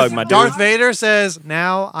Wars Darth, mug, my dude. Darth Vader says,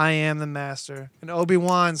 "Now I am the master," and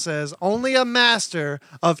Obi-Wan says, "Only a master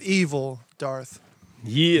of evil, Darth."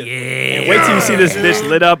 Yeah. And wait till you see this bitch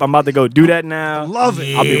lit up. I'm about to go do that now. Love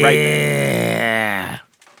it. I'll be right back. Yeah.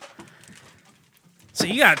 So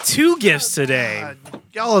you got 2 gifts today. God,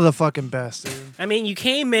 y'all are the fucking best, dude. I mean, you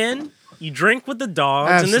came in, you drink with the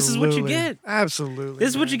dogs, and this is what you get. Absolutely. This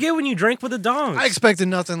is what you get when you drink with the dogs. I expected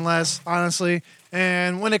nothing less, honestly.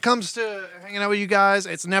 And when it comes to hanging out with you guys,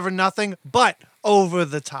 it's never nothing but over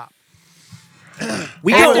the top.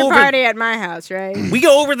 we After go over. party at my house, right? We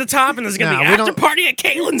go over the top, and there's gonna Nah, be we after don't- party at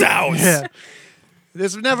Caitlin's house. Yeah.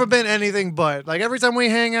 There's never been anything but. Like, every time we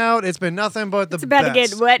hang out, it's been nothing but the It's about to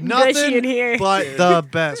best. get wet and Nothing gushy in here. but the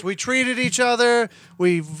best. We treated each other.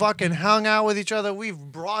 We fucking hung out with each other. We've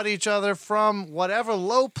brought each other from whatever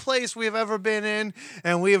low place we've ever been in,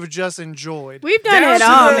 and we have just enjoyed. We've done Down it to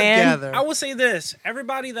all, the- man. Together. I will say this: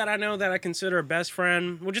 everybody that I know that I consider a best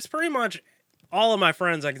friend, which is pretty much all of my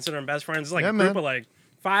friends, I consider them best friends. It's like Yeah, a group man. of like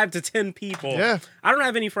 5 to 10 people. Yeah. I don't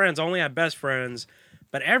have any friends; I only have best friends.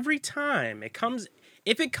 But every time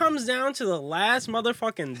if it comes down to the last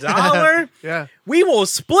motherfucking dollar, Yeah. we will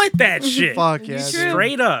split that shit. Fuck yeah, true. dude.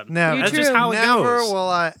 Straight up. Never. That's just how it Never goes. will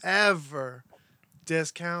I ever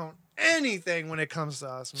discount anything when it comes to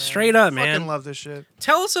us, man. Straight up, Fucking man. love this shit.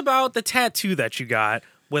 Tell us about the tattoo that you got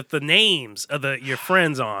with the names of your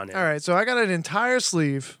friends on it. All right, so I got an entire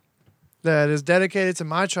sleeve that is dedicated to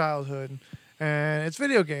my childhood, and it's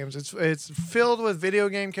video games. It's filled with video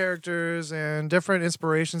game characters and different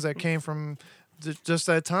inspirations that came from just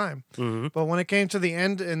that time. Mm-hmm. But when it came to the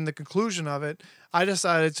end and the conclusion of it, I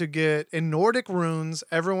decided to get in Nordic runes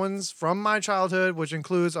everyone's from my childhood, which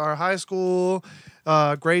includes our high school,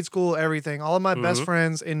 grade school, everything. All of my Mm-hmm. best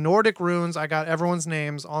friends in Nordic runes. I got everyone's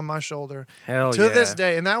names on my shoulder Hell to yeah. this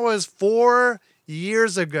day, and that was 4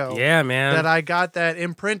 years ago. Yeah, man. That I got that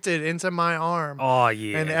imprinted into my arm. Oh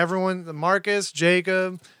yeah. And everyone, Marcus,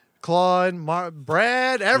 Jacob, Claude,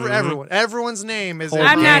 Brad, Mm-hmm. everyone's name is. in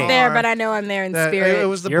I'm my not there, arm. but I know I'm there in That- spirit. It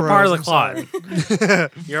was the You're bros, part of the I'm Claude. sorry.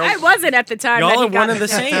 You're, I wasn't at the time. y'all that are he got one of the the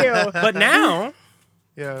same. tattoo. But now,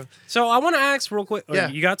 Yeah. so I want to ask real quick. Yeah.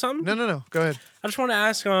 You got something? No. Go ahead. I just want to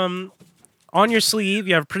ask. On your sleeve,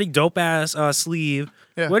 you have a pretty dope ass sleeve.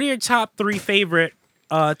 Yeah. What are your top 3 favorite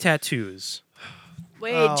tattoos?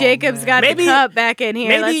 Wait, Oh, Jacob's man. got Maybe- the cup back in here.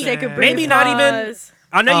 maybe- Let's take a brief maybe not even- pause.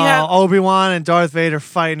 I know you have. Obi-Wan and Darth Vader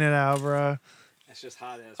fighting it out, bro. That's just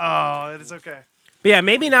hot ass. Oh, it's okay. But yeah,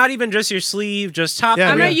 maybe not even just your sleeve, just top. Yeah,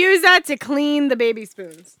 I'm 3. gonna use that to clean the baby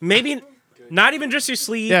spoons. Maybe not even just your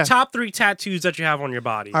sleeve. Yeah. Top 3 tattoos that you have on your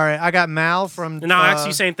body. All right, I got Mal from. And I'll ask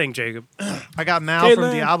you same thing, Jacob. I got Mal from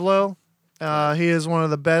Caitlin. Diablo. He is one of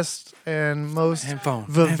the best and most Handphone.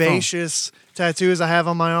 vivacious tattoos I have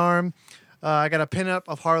on my arm. I got a pinup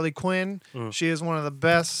of Harley Quinn. She is one of the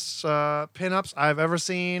best pinups I've ever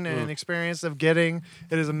seen and experienced of getting.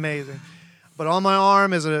 It is amazing. But on my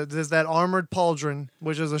arm is that armored pauldron,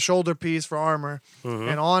 which is a shoulder piece for armor,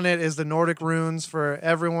 and on it is the Nordic runes for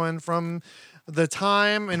everyone from the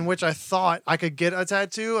time in which I thought I could get a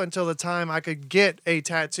tattoo until the time I could get a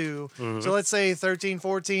tattoo. So let's say 13,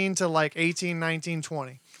 14 to like 18, 19,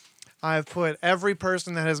 20. I've put every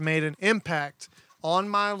person that has made an impact on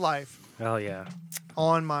my life Hell yeah.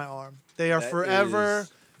 on my arm. They are forever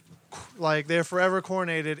they're forever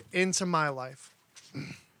coronated into my life.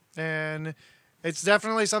 And it's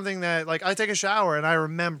definitely something that like I take a shower and I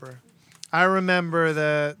remember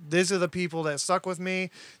that these are the people that stuck with me.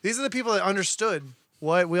 These are the people that understood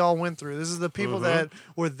what we all went through. This is the people that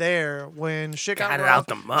were there when shit got Got it rough, out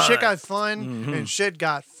the mud. shit got fun, and shit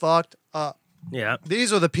got fucked up. Yeah.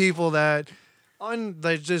 These are the people that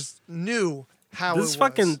they just knew how This it is was.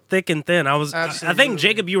 fucking thick and thin. I Absolutely. think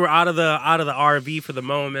Jacob, you were out of the RV for the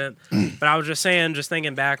moment, but I was just saying, just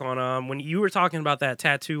thinking back on when you were talking about that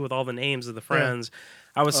tattoo with all the names of the friends.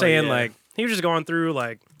 I was saying yeah. like he was just going through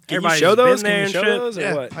like Can you everybody's show those? been there Can you and show shit. those or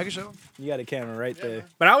Yeah, what? I can show them. You got a camera right there.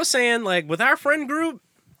 But I was saying like with our friend group,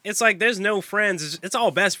 it's like there's no friends. It's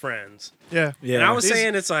all best friends. Yeah. Yeah. And I was These-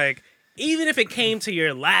 saying it's like even if it came to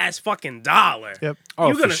your last fucking dollar, Yep. Oh,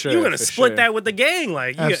 you're for gonna sure, you're gonna for split sure. that with the gang.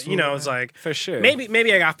 Like you know, it's like For sure.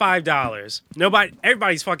 maybe I got $5.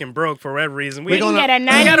 Everybody's fucking broke for whatever reason. We gonna- Get a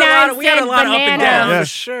we got a lot of 99-cent up and banana. down. Yeah. For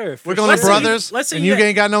sure. We're going Let's to say you- Brothers, let's say and you you got-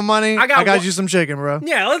 ain't got no money. I got one- you some chicken, bro.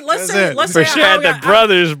 Yeah, let's That's say it. let's For say sure I at the got-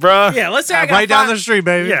 Brothers, bro. Yeah, let's say I got Right down five- the street,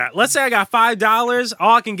 baby. Yeah, let's say I got $5.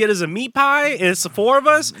 All I can get is a meat pie. And it's the four of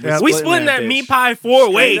us. Yeah. We Splitting splitting that that bitch. meat pie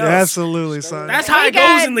 4 ways. Absolutely, son. That's how We it goes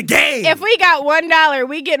got- in the game. If we got $1,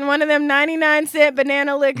 we getting one of them 99-cent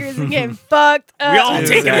banana liquors and getting fucked up. We all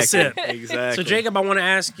taking a Exactly. sip. Exactly. So Jacob, I want to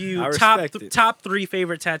ask you I top respect it. top 3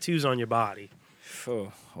 favorite tattoos on your body.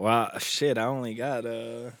 Oh, wow, shit! I only got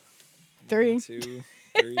 3. 2,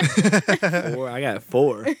 3, 4. I got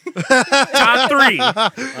 4. Top 3.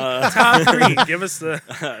 Top 3. Give us the.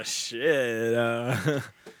 Shit.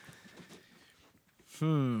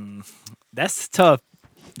 That's tough.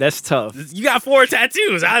 That's tough. You got 4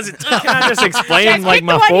 tattoos. How's it tough? Can I just explain Just like pick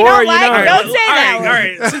my the one you 4? don't You like, know, don't say that all one.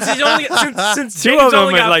 right. Since he's only since 2 of Jacob's them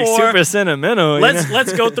only are got like 4, super sentimental. you know?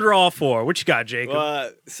 let's go through all 4. What you got,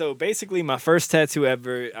 Jacob? So basically, my first tattoo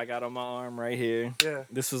ever, I got on my arm right here. Yeah.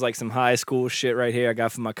 This was like some high school shit right here. I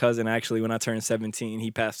got from my cousin. Actually, when I turned 17,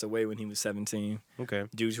 he passed away when he was 17 Okay.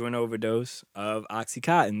 due to an overdose of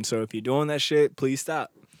OxyContin. So if you're doing that shit, please stop.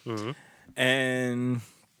 Mhm. And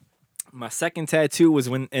my second tattoo was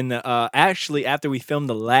when in the actually after we filmed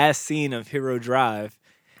the last scene of Hero Drive.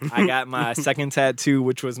 I got my second tattoo,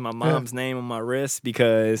 which was my mom's name on my wrist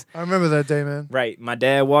because I remember that day, man. right, my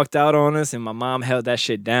dad walked out on us and my mom held that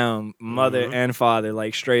shit down, mother and father,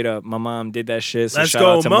 like straight up. My mom did that shit. So Let's shout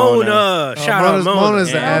go, out to Mona. Shout out Mona.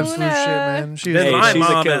 Mona's the Yeah. absolute Mona. shit, man. She's Been Hey, my she's a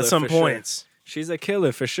mom killer at some for sure. points. She's a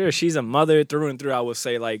killer for sure. She's a mother through and through. I would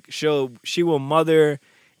say like she will mother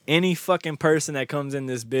any fucking person that comes in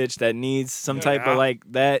this bitch that needs some type Yeah. of like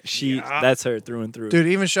that. Yeah. That's her through and through. Dude,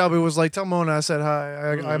 even Shelby was like, "Tell Mona I said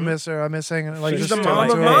hi. I miss her. I miss hanging." Like, She's just the talk mom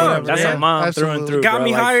to of her, moms, whatever. That's man. a mom through and Absolutely. through. Got bro,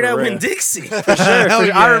 me like, hired for at real. Winn Dixie. For sure. Hell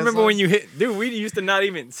yeah, I remember son. when you hit, dude. We used to not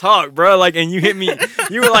even talk, bro. Like, and you hit me.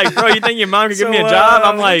 You were like, bro, you think your mom could give So, me a job?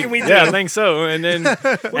 I'm what like, can we yeah, do? I think so. And then,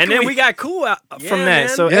 we got cool Yeah, from that. man.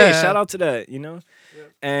 So Yeah. hey, shout out to that. You know.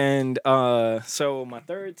 And so my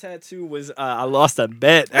third tattoo was I lost a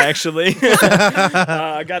bet actually.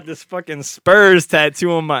 I got this fucking Spurs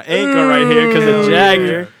tattoo on my ankle right here because of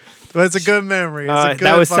Jagger. But it's a good memory. It's a good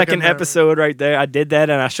That was fucking second memory. episode right there. I did that,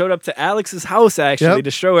 and I showed up to Alex's house actually Yep.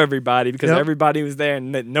 to show everybody because Yep. everybody was there,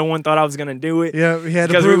 and no one thought I was gonna do it. Yeah, he had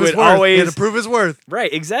to Because we prove his would worth. He always- had to prove his worth.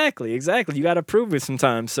 Right, exactly. You got to prove it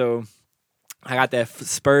sometimes. So I got that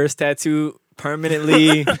Spurs tattoo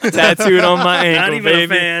permanently tattooed on my ankle, Not even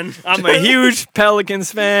baby. a fan. I'm a huge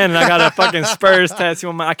Pelicans fan, and I got a fucking Spurs tattoo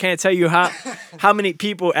on my. I can't tell you how many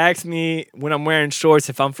people ask me when I'm wearing shorts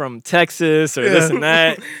if I'm from Texas or this and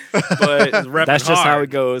that. But repping that's just how hard.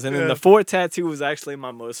 it goes. And then the fourth tattoo was actually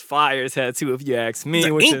my most fire tattoo, if you ask me.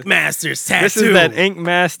 The which Ink is, Masters tattoo. this is that Ink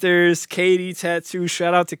Masters Katie tattoo.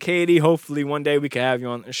 Shout out to Katie. Hopefully one day we can have you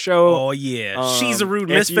on the show. Oh yeah, she's a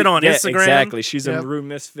rude If misfit you- on yeah, Instagram. Exactly, she's Yep. a rude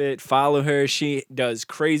misfit. Follow her. She does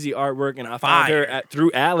crazy artwork, and I found Fire. her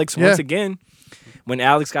through Alex Yeah. once again. When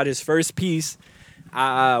Alex got his first piece,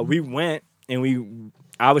 we went and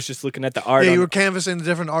I was just looking at the art. Yeah, on- you were canvassing the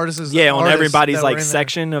different artists. yeah, on artists everybody's that were like in there.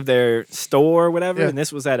 section of their store or whatever. Yeah. And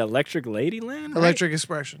this was at Electric Ladyland. Right? Electric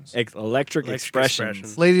Expressions. Electric Expressions.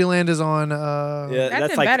 Expressions. Ladyland is on Yeah, That's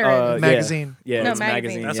that's in like Veteran. magazine. Yeah, No, it's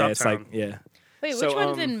magazine. magazine. That's Yeah, it's like Uptown. Wait, So, which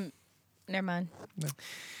one's in? Never mind.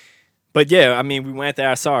 But yeah, I mean, we went there.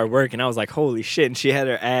 I saw her work, and I was like, "Holy shit!" And she had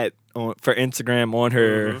her ad for Instagram on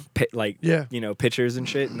her, Yeah. pictures and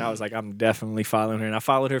shit. And I was like, "I'm definitely following her." And I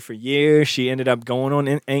followed her for years. She ended up going on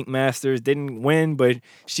Ink Masters, didn't win, but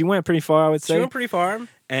she went pretty far, I would She say. went pretty far.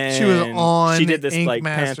 And She was on She did this Ink like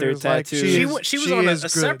Panther Masters, like, tattoo. she She is- was she on a is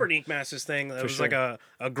good. separate Ink Masters thing. That was sure. like a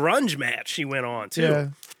grunge match. She went on too. Yeah.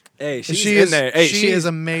 Hey, she's She in is- there. Hey, she she's is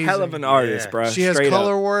amazing. Hell of an artist, Yeah. bro. She has Straight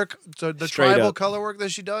color up. work. So the Straight tribal up. color work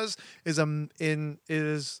that she does is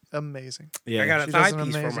amazing. Yeah. I got a She thigh does an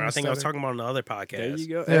piece from amazing her. I think I was aesthetic. talking about it on the other podcast. There you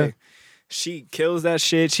go. Yeah. Hey, she kills that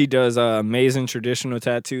shit. She does amazing traditional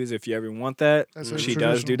tattoos. If you ever want that, That's a she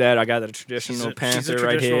does do traditional. that. I got a traditional She's a panther right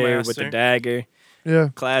traditional here master. with the dagger. Yeah.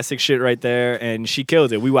 Classic shit right there, and she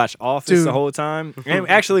killed it. We watched Office Dude. the whole time, and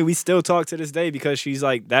actually, we still talk to this day because she's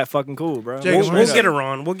like that fucking cool, bro. Jake, We'll, Straight we'll up. get her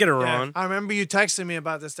on. We'll get her Yeah. on. I remember you texting me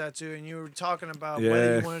about this tattoo, and you were talking about Yeah.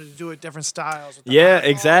 whether you wanted to do it different styles. with the Yeah, eyeball,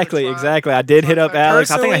 exactly, the tri- exactly. I did hit up Personally-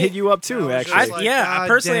 Alex. I think I hit you up I too, was actually. just like, God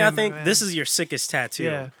Personally, I damn it, think man. this is your sickest tattoo.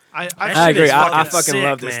 Yeah. I shit agree. is I fucking fucking sick,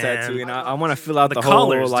 love this man. tattoo, and I want to fill out The the,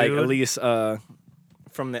 whole colors, like dude. at least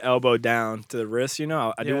from the elbow down to the wrist. You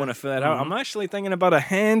know, I do Yeah. want to fill that out. I'm actually thinking about a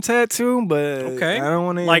hand tattoo, but Okay. I don't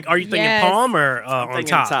want to. Like, are you thinking Yes. palm or I'm on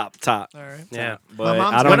thinking top? top. All right. Yeah. But My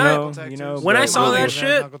mom's I don't got know. knuckle You know, tattoos. When I but- saw that Really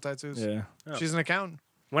shit- knuckle tattoos. Yeah. She's an accountant.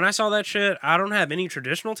 When I saw that shit, I don't have any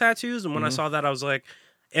traditional tattoos, and when I saw that, I was like,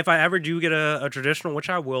 if I ever do get a traditional, which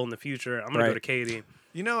I will in the future, I'm gonna go Right. to Katie.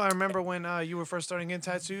 You know, I remember when you were first starting in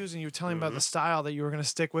tattoos, and you were telling me about the style that you were going to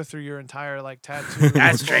stick with through your entire like tattoo.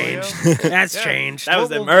 That's portfolio. changed. That's Yeah. changed. That was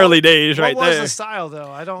What- them early days, What right was there. the style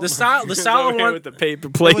though? I don't. The style I Over here want with the paper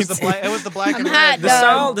It plates. was the black. It was the black I'm and hot, red.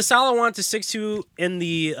 dog. the style I wanted to stick to in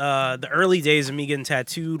the early days of me getting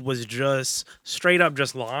tattooed was just straight up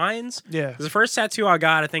just lines. Yeah. The first tattoo I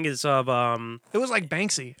got, I think, is of It was like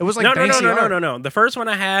Banksy. It was like no. Banksy art. The first one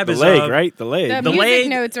I have The is leg, of, right? The leg. The The music leg-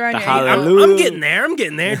 notes are on the your holla- ankle. I'm Hallelujah. getting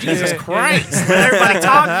there. Jesus Yeah. Christ! Let everybody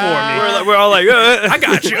talk for me. We're all like, I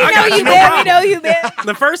got you. I We know got you, you. No man. We problem. know you, man.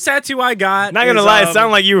 The first tattoo I got. not gonna is, lie, it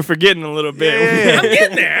sounded like you were forgetting a little bit. I'm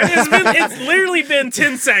getting there. It's literally been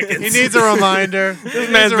 10 seconds. He needs a reminder. This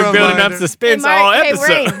man's been building up suspense all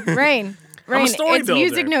episode. Rain. I'm a story It's builder.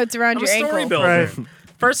 music notes around I'm a your story ankle. builder. Right.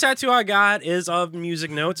 First tattoo I got is of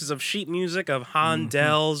music notes, is of sheet music of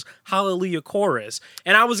Handel's Hallelujah Chorus.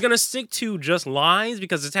 And I was going to stick to just lines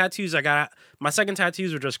because the tattoos I got, my second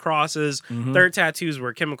tattoos were just crosses. Third tattoos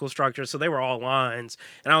were chemical structures, so they were all lines.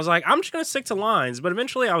 And I was like, I'm just going to stick to lines. But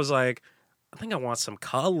eventually I was like, I think I want some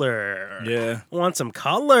color. Yeah. I want some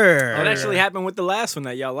color. That actually happened with the last one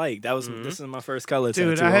that y'all liked. That was this is my first color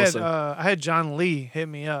Dude, tattoo. I had John Lee hit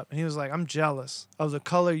me up, and he was like, "I'm jealous of the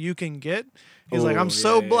color you can get." He's like, Ooh, "I'm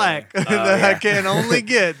so yeah. black that I can only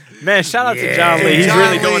get." Man, shout out to Yeah. John Lee. He's John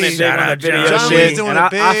really Lee. doing it big Shout on the out video John John shit. Lee's doing and it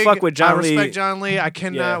I big. fuck with John I respect Lee. John Lee. I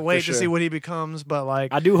cannot Yeah, for wait to sure. see what he becomes. But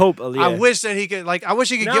like, I do hope. Yeah. I wish that he could. Like, I wish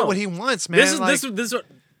he could No. get what he wants, man. This is like,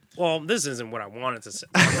 well, this isn't what I wanted to talk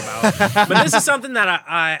about, but this is something that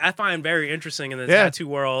I find very interesting in the Yeah. tattoo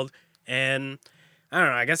world, and I don't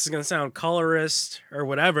know. I guess it's gonna sound colorist or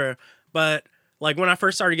whatever, but like when I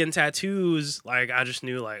first started getting tattoos, like I just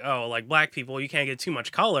knew like, oh, like black people, you can't get too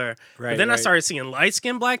much color. Right, But then I right. started seeing light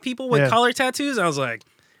skinned black people with Yeah. color tattoos. I was like,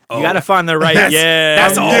 oh, You gotta find the right.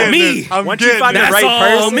 that's I'm all getting me. it. I'm Once you getting find the it. right That's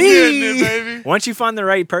all person, me. Getting it, baby. once you find the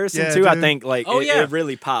right person Yeah, too, I dude. think like Oh, yeah. it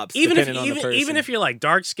really pops. even if depending on the person. even if you're like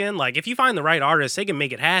dark skinned, like if you find the right artist, they can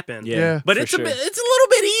make it happen. yeah, But for it's sure. it's a little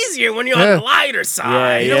bit easier when you're Yeah. on the lighter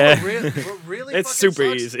side. Yeah, You know, yeah. What really It's fucking super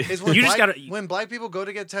sucks easy. is when You just black, gotta- when black people go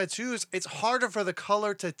to get tattoos, it's harder for the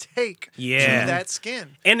color to take Yeah. to that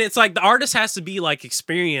skin. And it's like the artist has to be like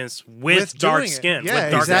experienced with With dark doing it. skin, Yeah,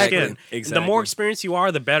 with darker exactly. skin. Exactly. The more experienced you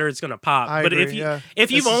are, the better it's gonna pop. I but agree, if you yeah.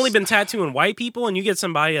 if you've This only is- been tattooing white people and you get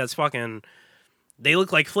somebody that's fucking, they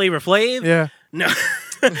look like Flavor Flav. Yeah. No,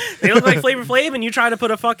 they look like Flavor Flav, and you try to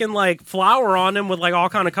put a fucking like flower on them with like all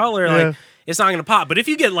kind of color, Yeah. like it's not gonna pop. But if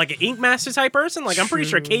you get like an Ink Master type person, like I'm pretty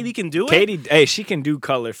sure Katie can do it. Katie, hey, she can do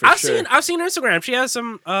color for I've sure. seen her Instagram. She has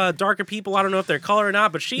some darker people. I don't know if they're color or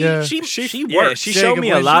not, but she Yeah. she Yeah, works. she Yeah, showed good me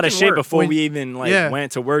a point. lot She of can shit work. before When- we even like yeah.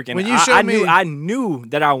 went to work, and When you I showed knew me- I knew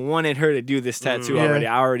that I wanted her to do this tattoo Yeah. already.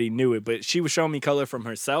 I already knew it, but she was showing me color from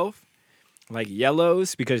herself, like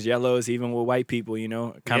yellows, because yellows, even with white people, you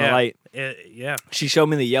know, kind of Yeah. light. Yeah. She showed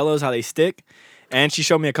me the yellows, how they stick. And she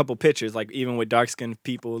showed me a couple pictures, like even with dark skinned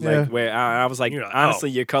people, like Yeah. where I was like, You're like, honestly,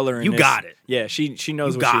 oh, you're coloring. you this. got it. Yeah, she knows You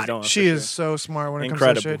what she's got it. doing. She for is so smart when it comes to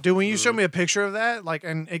Incredible. that shit. Dude, when you showed me a picture of that, like,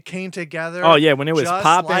 and it came together. Oh yeah, when it was just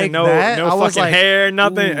popping, like no that, no I was fucking like, hair,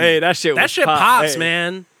 nothing. ooh. Hey, that shit. That was shit pop. pops, Hey,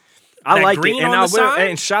 man. I That like it, green and on I the will. side?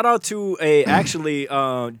 And shout out to a actually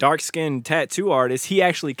dark skinned tattoo artist. He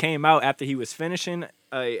actually came out after he was finishing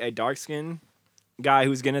a dark skinned guy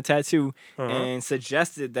who's getting a tattoo and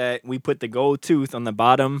suggested that we put the gold tooth on the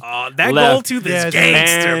bottom. Oh, that left. gold tooth is Yeah, dude.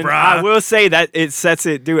 gangster, And bro. I will say that it sets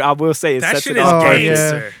it, dude. I will say it that sets shit it is off. Oh, perfect. yeah.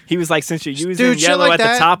 gangster. He was like, since you're using Dude, shit yellow like at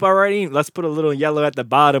that- the top already, let's put a little yellow at the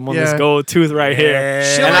bottom on this Yeah. gold tooth right here. Yeah.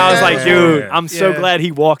 Shit And like I was that like, is dude, what- I'm so Yeah. glad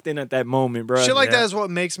he walked in at that moment, bro. Shit like Yeah. that is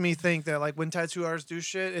what makes me think that like when tattoo artists do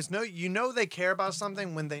shit, it's you know they care about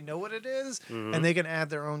something when they know what it is and they can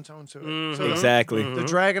add their own tone to it. So Exactly. the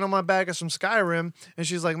dragon on my back is from Skyrim, and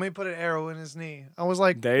she's like, "Let me put an arrow in his knee." I was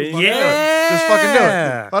like, There you "Fucking go. do it. Just fucking do it.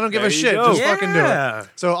 Yeah. I don't give There a you shit. go. Just fucking do Yeah. it."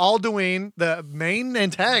 So Alduin, the main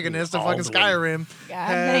antagonist of fucking Alduin. Skyrim,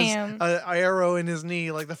 has Goddamn. an arrow in his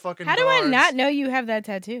knee, like the fucking. How do I bars. not know you have that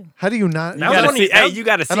tattoo? How do you not? That You was gotta one of see, your- hey, you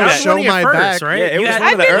gotta see I don't that. show one of your my first, back. right? Yeah, it You was had- one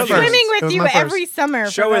I've of the been early swimming It with was you my first. every summer.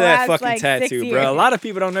 Show for her the that last, fucking like, 6 tattoo, years. bro. A lot of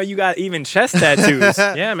people don't know you got even chest tattoos.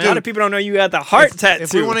 Yeah, A man. lot of people don't know you got the heart tattoo.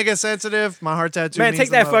 If we want to get sensitive, my heart tattoo. Man, means take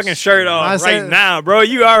the that most. fucking shirt I off said- right now, bro.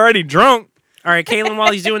 You already drunk. All right, Kaylin.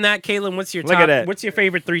 While he's doing that, Kaylin, what's your Look top, at that. What's your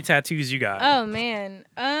favorite 3 tattoos you got? Oh man.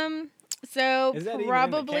 So Is that even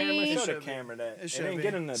probably. in the camera? Show the camera that. It It should ain't be.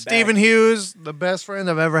 getting the Stephen Hughes, the best friend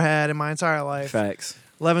I've ever had in my entire life. Facts.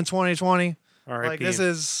 11-20-20. R.I.P. Like this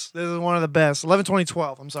is one of the best.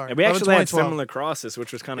 11-20-12. I'm sorry. Yeah, we actually had 11-20-12. similar crosses,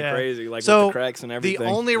 which was kind of Yeah. crazy, like So, with the cracks and everything.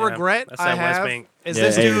 The only Yeah, regret that's I that West have Bank. is Yeah,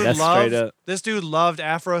 this hey, dude that's straight loved up. this dude loved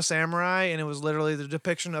Afro Samurai, and it was literally the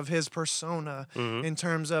depiction of his persona Mm-hmm. in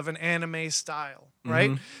terms of an anime style.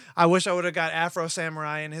 Right? I wish I would have got Afro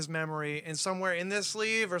Samurai in his memory, and somewhere in this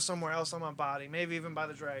sleeve or somewhere else on my body, maybe even by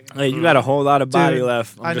the dragon. Hey, you got a whole lot of body Dude,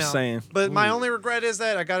 left. I'm I just know. saying. But my only regret is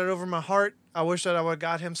that I got it over my heart. I wish that I would have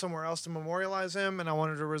got him somewhere else to memorialize him, and I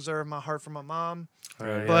wanted to reserve my heart for my mom.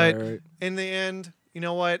 Right. But right. in the end, you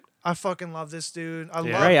know what? I fucking love this dude. I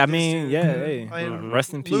Yeah. love Right, I this mean, dude. yeah, hey, I-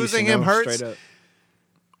 rest in peace. losing you know, him hurts. Straight up.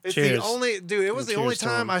 It's Cheers. the only dude. It was the Cheers only to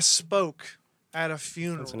time him. I spoke at a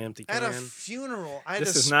funeral. That's an empty At a can. funeral, I had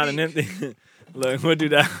This to is not an speak. empty. Look, we'll do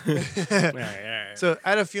that. All right. So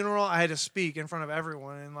at a funeral, I had to speak in front of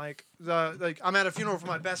everyone, and like I'm at a funeral for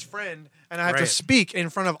my best friend, and I have to Right. speak in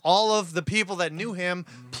front of all of the people that knew him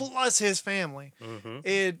plus his family. Mm-hmm.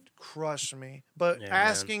 It crushed me, but Yeah, man.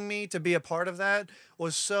 asking me to be a part of that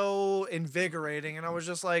was so invigorating, and I was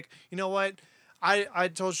just like, you know what? I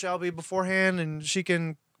told Shelby beforehand, and she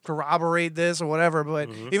can corroborate this or whatever, but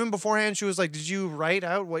Mm-hmm. even beforehand, she was like, "Did you write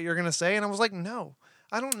out what you're gonna say?" And I was like, "No."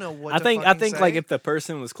 I don't know what. I to think fucking like say. if the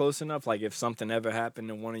person was close enough, like if something ever happened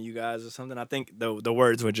to one of you guys or something, I think the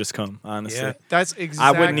words would just come. Honestly, Yeah. that's I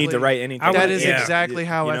exactly. wouldn't need to write anything. That would- is yeah. exactly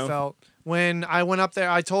how You I know? felt when I went up there.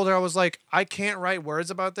 I told her I was like, I can't write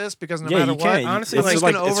words about this because no Yeah, matter you what, can't. Honestly, I'm like- just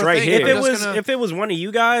like, gonna it's right overthink here. If I'm it just was gonna- if it was one of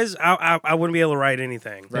you guys, I wouldn't be able to write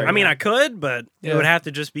anything. Right. I mean, I could, but Yeah. it would have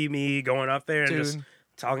to just be me going up there and Dude. just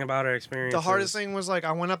talking about our experience. the hardest thing was like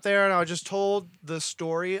I went up there and I just told the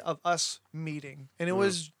story of us meeting, and it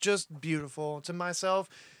was just beautiful to myself.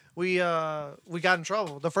 We got in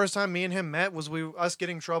trouble. The first time me and him met was us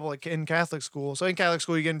getting in trouble in Catholic school. So in Catholic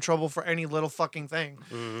school, you get in trouble for any little fucking thing.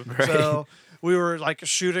 So we were like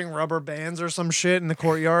shooting rubber bands or some shit in the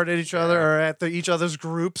courtyard at each other or at each other's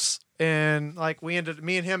groups, and like me and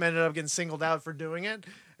him ended up getting singled out for doing it.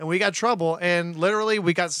 And we got trouble, and literally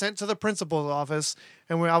we got sent to the principal's office.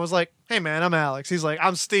 And I was like, "Hey man, I'm Alex." He's like,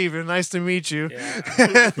 "I'm Steven. Nice to meet you."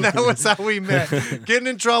 And that was how we met. Getting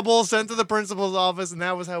in trouble, sent to the principal's office, and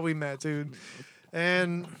that was how we met, dude.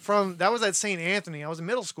 And that was at St. Anthony. I was in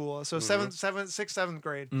middle school, so sixth, seventh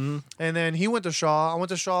grade. And then he went to Shaw. I went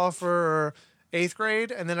to Shaw for 8th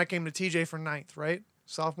grade, and then I came to TJ for 9th, right?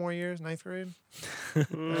 Sophomore year, 9th grade. That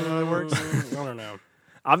how that works. I don't know.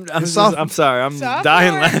 I'm Sophomore- sorry. I'm Sophomore-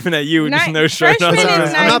 dying laughing at you with just no shirt on. freshman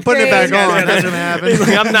is I'm not putting it back grade. on. That's gonna happen. He's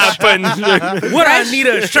like, I'm not putting shirt. What I need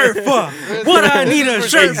a shirt for? What I need a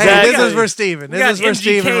shirt for? Exactly. Hey, this is for Steven. We This got is for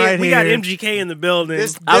Steven right we here. got MGK in the building.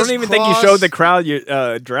 I don't This even think you cross- showed the crowd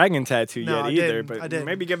your dragon tattoo No, yet I either. didn't. But I didn't.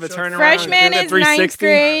 maybe give a So turn around. Freshman do that is 360. 9th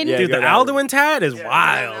grade. Yeah, Dude, go the that way. Alduin tat is Yeah,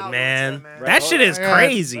 wild, Alduin man. tat, man. That shit is I got-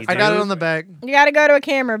 crazy. I got it dude. on the back. You gotta go to a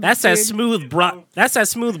camera. That's that dude.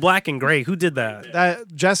 smooth black and gray. Who did that? That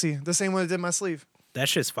Jesse, the same one that did my sleeve, That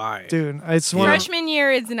shit's fire. dude. It's one. Of, Freshman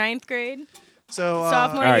year is 9th grade. so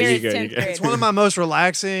Sophomore All right, year you is go, you 10th go. grade. it's one of my most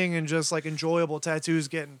relaxing and just like enjoyable tattoos.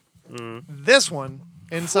 Getting this one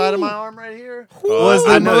inside of my arm right here was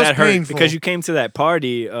the I know most that hurt painful because you came to that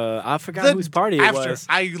party. I forgot whose party it after was.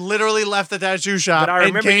 I literally left the tattoo shop. But I and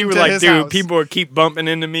remember came you were to like, his dude, house. people would keep bumping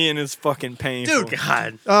into me and it's fucking painful. Dude,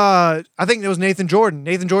 God. I think it was Nathan Jordan.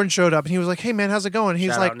 Nathan Jordan showed up and he was like, "Hey man, how's it going?" He's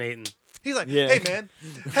Shout like, out Nathan. Yeah.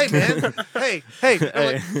 "Hey man, hey." I'm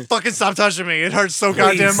like, "Fucking stop touching me! It hurts so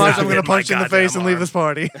goddamn much. stop I'm gonna hitting my punch you in the face goddamn and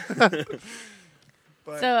leave arm." this party."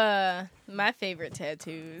 So, my favorite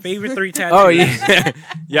tattoos. Favorite 3 tattoos. Oh yeah,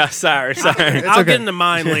 yeah. Sorry. I'll okay. get into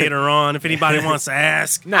mine later on if anybody wants to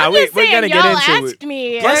ask. Nah, I'm we're just saying, gonna y'all get into asked it.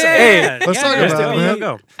 me. Plus, All hey, let's talk about it, man.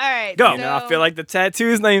 Go. right. Go. You know, I feel like the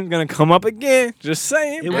tattoo's name's gonna come up again. Just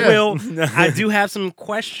saying. It bro. will. I do have some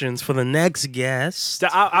questions for the next guest. So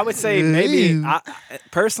I would say maybe Ooh.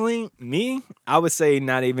 personally, I would say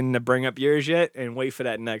not even to bring up yours yet and wait for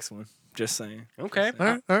that next one. Just saying. Okay.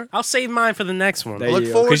 All right. I'll save mine for the next one. There Look you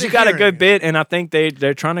go. forward Because to you got a hearing good it. bit, and I think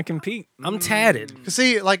they're trying to compete. I'm tatted.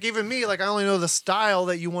 See, like even me, like I only know the style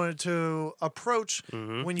that you wanted to approach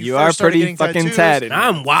when you You first are started pretty getting fucking tattoos. tatted.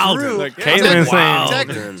 I'm wild. Through, Look, exactly. Caitlin's saying- Wow.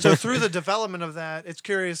 Exactly. So through the development of that, it's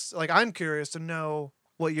curious. Like I'm curious to know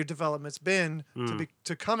what your development's been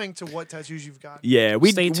to coming to what tattoos you've got. Yeah,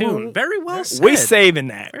 we Stay tuned. Very well said. We saving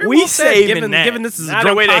that. Very We well said, saving that. given this is a Not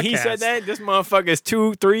drunk the way that he podcast. said that. This motherfucker's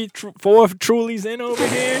 2, 3, 4 Trulies in over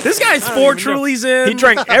here. This guy's I 4 don't even know. Trulies in. He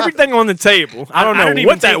drank everything on the table. I don't didn't know even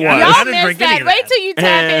what that take- was. I Y'all didn't drink missed any that. of Wait that. till you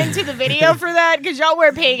tap into the video for that because y'all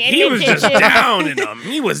weren't paying any He was just attention. down in them.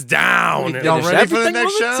 He was down. in Y'all them. ready for the everything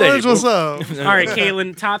next on the challenge? table. What's up? All right,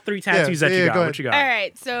 Kaylin, top 3 tattoos that you yeah, got. go What ahead. you got? All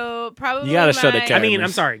right, so probably You gotta show the my- cat. I mean,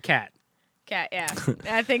 I'm sorry, Kat. Cat, yeah.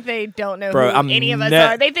 I think they don't know Bro, who I'm any of us ne-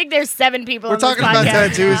 are. They think there's 7 people We're on this talking about podcast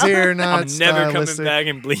tattoos now. here, not I'm never coming stylistic. back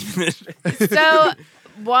and believing it.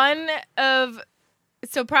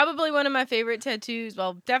 So probably one of my favorite tattoos,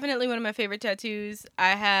 well, definitely one of my favorite tattoos. I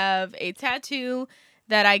have a tattoo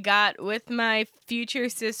that I got with my future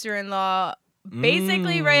sister-in-law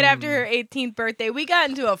basically right after her 18th birthday. We got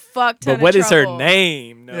into a fuck ton But what of is her trouble.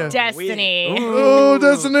 name? No, Yeah. Destiny. Oh,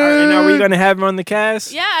 Destiny. And are we going to have her on the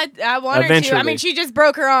cast? Yeah, I want her to. Eventually. I mean, she just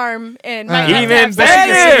broke her arm and might have to Even have She can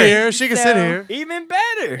better. sit here. She can sit So- here. Even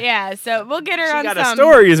better. Yeah, so we'll get her She on got some. a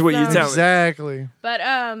story, is what you're some- telling me. Exactly.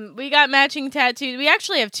 But we got matching tattoos. We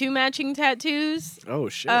actually have 2 matching tattoos. Oh,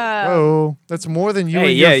 shit. Oh, that's more than you Hey,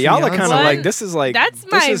 and yeah, your y'all are kind of One- like, this is like, that's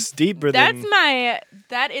this my- is deeper That than. is my.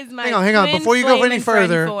 Hang on. twin Before you go flame any in friend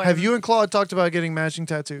further, form. have you and Claude talked about getting matching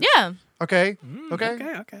tattoos? Yeah. Okay. Okay.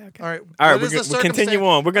 Okay. All right. All right, What is the we'll continue circumstance-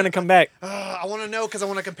 on. We're going to come back. I want to know because I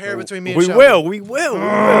want to compare between me and We Shelby. will. We will.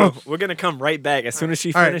 We're going to come right back. As soon as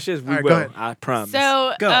she All right. finishes, we All right, go will. ahead. I promise.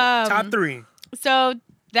 So Go. Top 3. So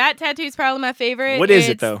that tattoo is probably my favorite. What is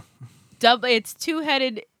it, It's though? It's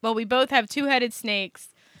 2-headed. Well, we both have 2-headed snakes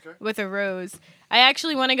with a rose. I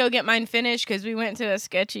actually want to go get mine finished because we went to a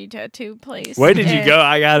sketchy tattoo place. Where did you and go?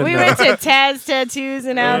 I got to We know. went to Taz Tattoos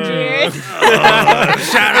in Algiers.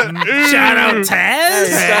 Shout out Taz.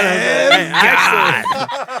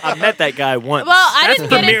 I met that guy once. Well, I That's didn't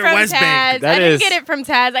get it Premier from West Taz. Bank. That I didn't is- get it from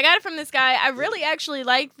Taz. I got it from this guy. I really actually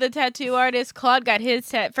like the tattoo artist. Claude got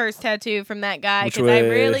his first tattoo from that guy Which because I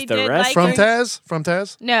was really the did rest? like From him. Taz? From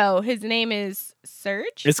Taz? No, his name is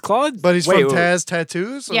Serge. It's Claude? But he's Wait, from wait. Taz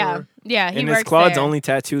Tattoos? Or? Yeah, yeah, he And works it's Claude's there. only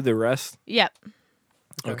tattoo, the rest? Yep.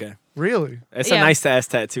 Okay. Really? It's Yeah. a nice ass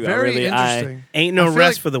tattoo. Very I interesting. Ain't I no feel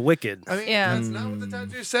rest like- for the wicked. I mean, Yeah. that's not what the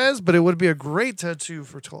tattoo says, but it would be a great tattoo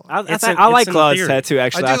for Claude. It's I in- like it's in Claude's theory. tattoo,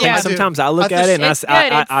 actually. I I do, think I do. sometimes I look I at it and It's good.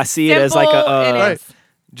 I see it as like simple and a, it's-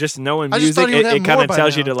 just knowing I just music. thought he would have It kind more of by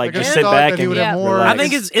tells you now. to like Like, I just just sit thought back that he and would have Yeah. more. relax. I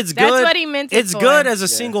think it's That's good. what he meant it It's for. good as a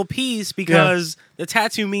single piece because the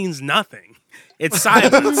tattoo means nothing. It's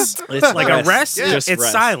silence. It's like a rest. Yeah.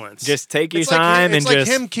 It's silence. Just take your It's like time it's and like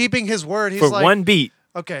just him keeping his word. He's for like, one beat.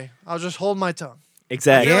 okay, I'll just hold my tongue.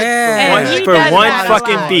 Exactly. Yeah. And he For does one that a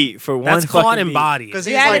fucking lot. beat. For one That's fucking Claude beat. embodied. Because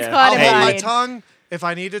he's That like, is I'll Claude hold my embodied. tongue. If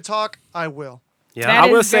I need to talk, I will. Yeah. That I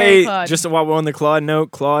will is very say, Claude. just while we're on the Claude note,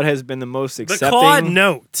 Claude has been the most The accepting. Claude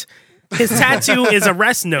note. His tattoo is a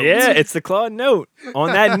rest note. Yeah, it's the Claude note.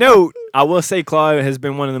 On that note, I will say Claude has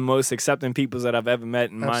been one of the most accepting people that I've ever met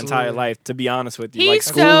in my entire Absolutely. life. To be honest with you, He's like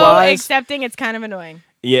so school wise, accepting. It's kind of annoying.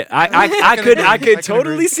 yeah, I can could agree. I I could can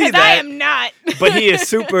totally agree. see Because that. I am not. But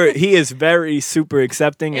he is very super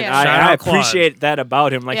accepting, and Yeah. I Shout out appreciate that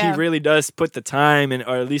about him. Like Yeah. he really does put the time and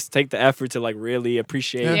or at least take the effort to like really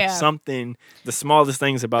appreciate Yeah. something, the smallest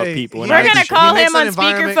things about Hey, people. he And We're I gonna appreciate call He makes him on that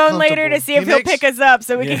environment speakerphone later to comfortable. see if He he'll makes- pick us up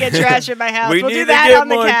so we can Yeah. get trash at my house. We We'll need do to that get on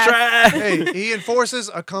the more cast. trash. Hey, he enforces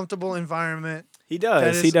a comfortable environment. He That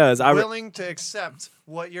does. is He does. willing to accept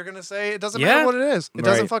what you're gonna say. It doesn't Yeah. matter what it is. It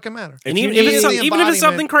doesn't Right. fucking matter. And If even, you if need it's, the even if it's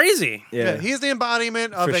something embodiment- crazy. Yeah, he's the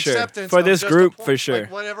embodiment of For sure. acceptance For of this just a group, point, for sure.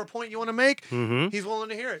 Like whatever point you want to make, Mm-hmm. he's willing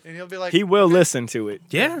to hear it, and he'll be like, He will listen to it.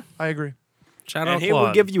 Yeah. I agree. Shout out And he will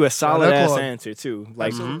Claude. give you a solid ass Claude. answer too. Like,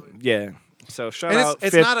 Absolutely. yeah. So shout And out.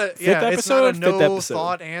 it's fifth, not a fifth yeah, episode. it's not a fifth no episode.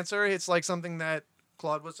 thought answer. It's like something that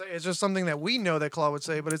Claude would say. It's just something that we know that Claude would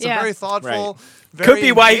say, but it's Yeah. a very thoughtful. Could Very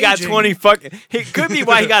be why he got engaging- 20 fucking. It could be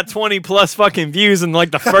why he got 20 plus fucking views in like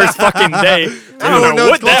the first fucking day. I Everyone don't know knows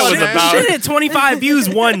what that Claude, was man. about. Shit hit 25 views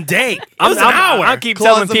one day. It was an hour. I keep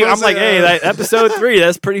Claude's telling the people, I'm most, like, hey, that episode 3,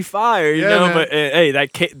 that's pretty fire, you Yeah, know. man. But hey,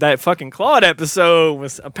 that fucking Claude episode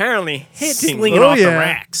was apparently hitting. Slinging Oh, off the yeah.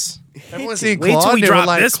 racks. Everyone seen Wait till Claude. we They were drop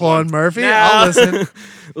like this Claude one. Murphy. Nah. I'll listen.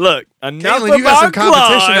 Look, enough Caitlin, you got some about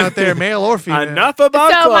competition Claude. out there, male or female. Enough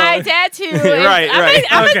about So Claude. my tattoo. Is, Right, I'm right.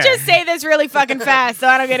 gonna Okay. just say this really fucking fast so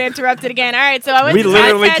I don't get interrupted again. All right, so I went We to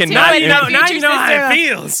literally my tattoo cannot with end- my Now future you know how sister-in-law. it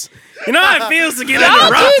feels. You know how it feels to get Y'all do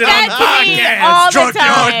interrupted on that the to me podcast. all the Drunk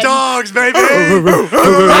time. yard dogs, baby.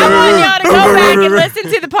 I want y'all to go back and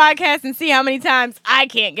listen to the podcast and see how many times I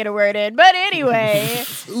can't get a word in. But anyway,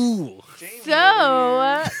 Ooh. so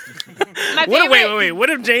my What, favorite. wait. What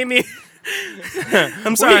if Jamie?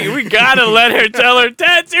 I'm sorry. We gotta let her tell her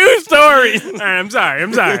tattoo stories. All right, I'm sorry.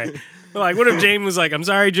 But like, what if Jamie was like, I'm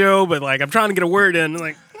sorry, Joe, but like, I'm trying to get a word in.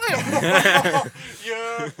 Like,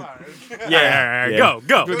 You're fired. yeah, go.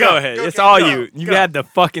 Go ahead. Go, it's go, all go. you. You had the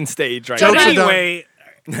fucking stage right But Jokes now. are done. anyway,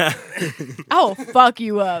 Oh, fuck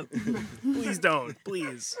you up. please don't,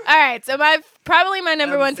 please. All right, so probably my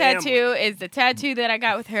number Have one family. tattoo is the tattoo that I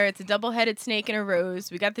got with her. It's a double-headed snake and a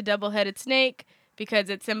rose. We got the double-headed snake because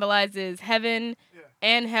it symbolizes heaven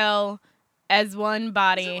and hell as one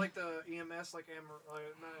body. Is it like the EMS, like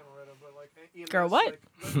not Amaretto, but like EMS? Girl, what?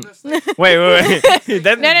 Like, the snake? Wait. This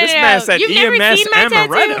no, man no. said You've never EMS seen my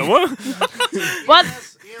Amaretto. tattoo? What?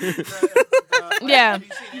 What? Yeah.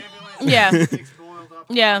 Yeah. Yeah.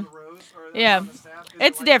 Yeah. Yeah.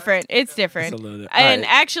 It's different. It's It's different. a little- And alright.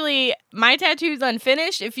 actually, my tattoo's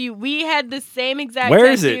unfinished. We had the same exact Where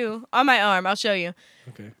is it? tattoo on my arm. I'll show you.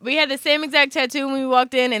 Okay. We had the same exact tattoo when we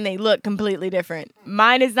walked in, and they look completely different.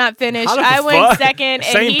 Mine is not finished. How the I went fuck? second, and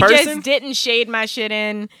Same he person? just didn't shade my shit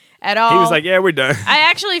in at all. He was like, "Yeah, we're done." I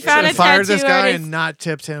actually found a fired tattoo this guy artist. and not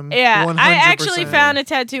tipped him. Yeah, 100%. I actually found a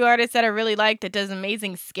tattoo artist that I really like that does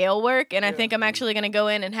amazing scale work, and I think I'm actually going to go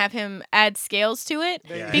in and have him add scales to it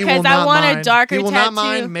He because will I not want a mind. darker He will tattoo. not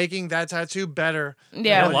mind making that tattoo better.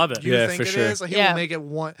 Yeah. I love it. You Yeah, think for it sure. is? Like, he Yeah. will make it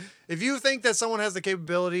one. If you think that someone has the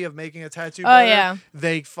capability of making a tattoo Oh, better, yeah.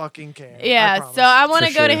 they fucking can. I Yeah, promise. so I want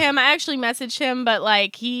to For go to sure. him. I actually messaged him, but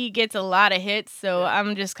like he gets a lot of hits, so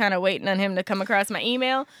I'm just kind of waiting on him to come across my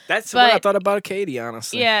email. That's what I But- thought about Katie,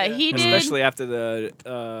 honestly. Yeah, he did. Especially after the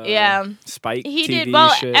Yeah. Spike He TV did.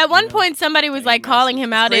 Well, shit, at one you know? point, somebody was like calling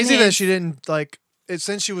him out. Crazy in that his, she didn't like.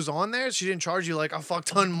 Since she was on there, she didn't charge you like a fuck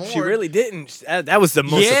ton more. She really didn't. That was the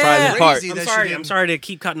most Yeah. surprising part. Crazy. I'm that she sorry. didn't- I'm sorry to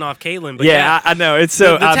keep cutting off Caitlin, but Yeah, I know. It's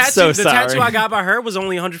so. the I'm tattoo, so the sorry. tattoo I got by her was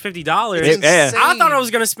only $150. It- yeah. insane. I thought I was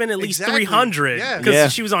gonna spend at least Exactly. $300 Yeah. because Yeah.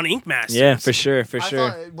 she was on Ink Masters. Yeah, for sure, I sure.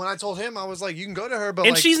 thought, when I told him, I was like, "You can go to her," but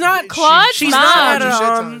And like, she's not- Claude's She's mom. not Charge a shit at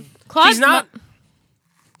ton. Claude's she's not.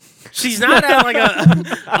 She's not at like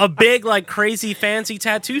a big like crazy fancy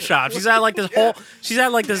tattoo shop. She's at like this whole. She's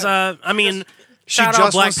at like this. I mean, She shout out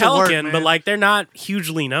just Black wants to work, Pelican, but man. like they're not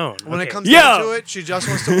hugely known. When it Okay. comes Yo! down to it, she just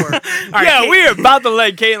wants to work. All right, Yeah, Kate- we're about to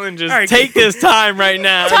let Caitlin just All right, take this time right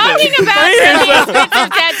now. Talking about really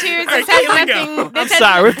expensive tattoos. This Caitlin, has go. nothing. I'm This has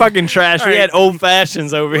sorry, we're fucking trash. We right. had old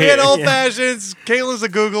fashions over We here. had old fashions. Caitlin's a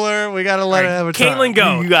Googler. We gotta let her have a try. Caitlin,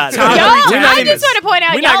 go. You got it. Top Y'all, three We're not I even- just want to point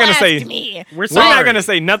out, we're not y'all gonna asked say- me. We're We're sorry. not gonna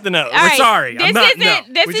say nothing else. All right, sorry. I'm This not- isn't.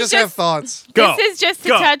 no. This We is just have thoughts. Go. This is just to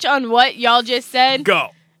Go. touch on what y'all just said. Go.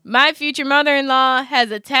 My future mother-in-law has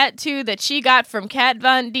a tattoo that she got from Kat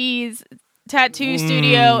Von D's tattoo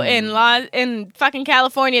studio in fucking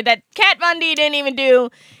California that Kat Von D didn't even do.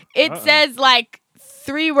 It says like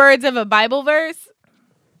 3 words of a Bible verse,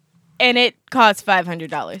 and it costs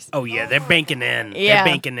 $500. Oh yeah, they're banking in. Yeah.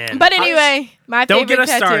 They're banking in. But anyway, my don't favorite get us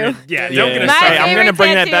tattoo started. Yeah, Yeah. don't get us My Hey, started. I'm gonna favorite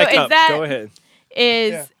bring that tattoo back is up. that- Go ahead.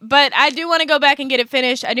 is, Yeah. but I do want to go back and get it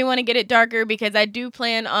finished. I do want to get it darker because I do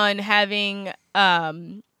plan on having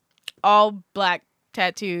all black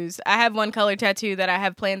tattoos. I have one color tattoo that I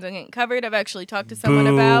have plans on getting covered. I've actually talked to someone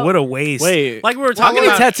Boo, about. what a waste. Wait. like we were How talking many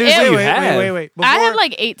about tattoos do you have? Wait. I have Before-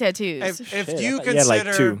 like 8 tattoos. If Shit, you I thought you had, like,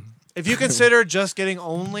 consider, 2. if you consider just getting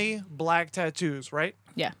only black tattoos, right?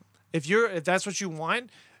 Yeah. If that's what you want,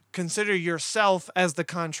 consider yourself as the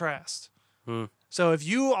contrast. So if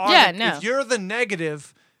you are, Yeah, no. if you're the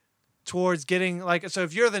negative towards getting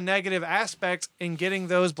if you're the negative aspect in getting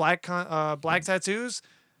those black tattoos,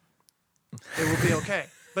 it will be okay.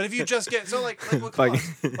 But if you just get like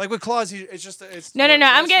with Claus, it's just it's No.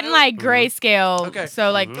 I'm getting like grayscale. Okay.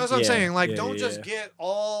 So like, That's what I'm Yeah, saying. Like, yeah, don't yeah. just get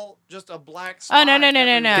just a black. oh Spot no. Get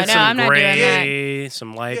No, some I'm not doing that. gray,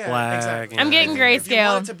 some light Yeah, black. exactly. I'm getting If you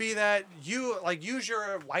grayscale. want it to be that, you use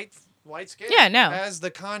your white skin. Yeah, no. As the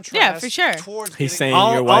contrast. Yeah, for sure. Towards He's getting- saying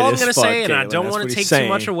All, you're all white I'm as gonna fuck, say, and I Caitlin. don't That's want what to he's take saying. too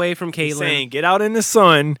much away from He's Caitlin. saying, get out in the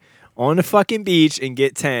sun on the fucking beach and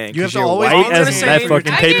get tan. You have 'cause to you're always white be as tan. that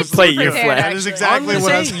fucking I paper get plate super you're tan, flat. That is actually. exactly I'm what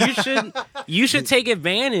gonna I say said. you should take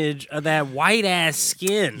advantage of that white ass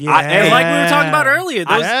skin. Yeah. And like we were talking about earlier,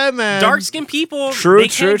 those Yeah, man. dark skinned people, True, they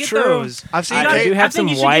can't get those. I've seen I Kate- do I have think some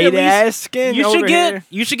you should get white at least- ass skin You over should get here.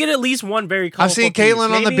 you should get at least one very colorful I've seen piece. Caitlin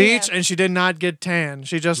on the Maybe- beach and she did not get tan.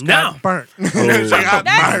 She just No. got burnt. Oh. She got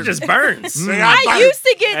That's- burnt. It just burns. I used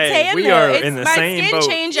to get Hey, tan we though. are It's in the my same skin boat.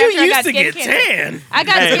 changed You after I used got to skin get cancer. tan. I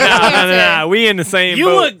got Hey, skin cancer. we in the same You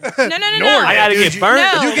boat. look No. Nordic. I gotta Dude, get you- burnt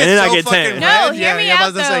No. and You get then I so get fucking tan. red. No, Yeah, hear me yeah, I out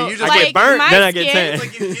was about to say, though. you just like, get burnt, my then I get skin-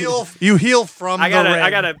 tan. You heal from I the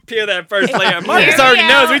red. gotta peel that first layer. Marcus Hear me already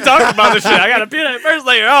knows out. we talked about this shit. I gotta peel that first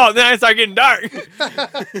layer. Oh, then I start getting dark.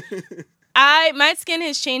 My skin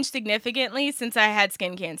has changed significantly since I had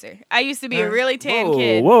skin cancer. I used to be a really tan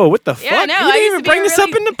kid. Whoa, what the fuck? Yeah, no, you I didn't used even to be bring a this up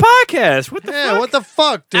really- in the podcast. What the Yeah, fuck? what the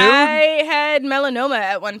fuck, dude? I had melanoma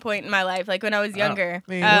at one point in my life, like when I was younger.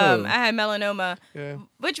 Me I had melanoma, Yeah.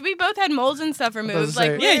 which we both had moles and stuff removed.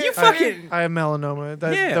 say- Like, Yeah, we're- you fucking... I have melanoma.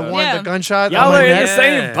 Yeah. The one, Yeah. the gunshot. Y'all on my are in the neck.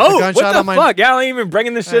 same Yeah. boat. The What gunshot the on my- fuck? Y'all ain't even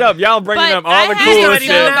bringing this shit up. Y'all bringing But up all I the had cool it Not shit.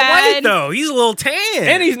 even so that white bad. though. He's a little tan.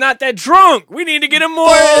 And he's not that drunk. We need to get him more.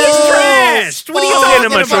 He's trashed. What are you Oh, talking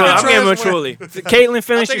I'm getting him a about? truly. I'm getting him a Trash. truly. Caitlin,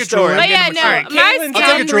 finish take your a truly. story. But yeah, getting no, my All right, my Caitlin's I'll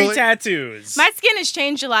take got it, 3 Julie. tattoos. My skin has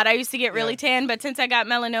changed a lot. I used to get really tan, but since I got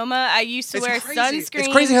melanoma, I used to It's wear crazy. sunscreen. It's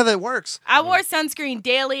crazy how that works. I wore sunscreen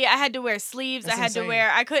daily. I had to wear sleeves. That's I had to insane.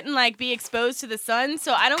 wear. I couldn't like be exposed to the sun,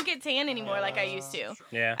 so I don't get tan anymore like I used to.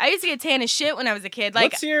 Yeah. I used to get tan as shit when I was a kid.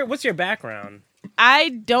 Like What's your background? I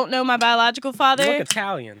don't know my biological You father. look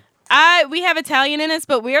Italian. We have Italian in us,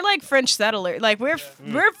 but we're like French settlers. Like we're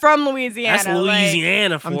from Louisiana. That's like-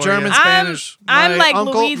 Louisiana for I'm you. German I'm- Spanish. I'm My like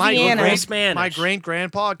uncle, Louisiana. Great Spanish. My great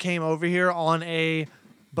grandpa came over here on a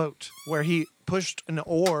boat where he pushed an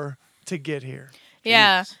oar to get here.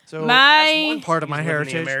 yeah. So My- that's one part of my He's living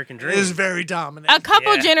the heritage American dream. is very dominant. A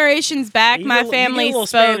couple Yeah. generations back, You my get a- you family get a little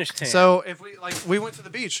spoke. Spanish tan. So if we went to the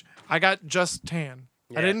beach, I got just tan.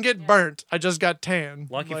 I Yeah. didn't get burnt. I just got tan.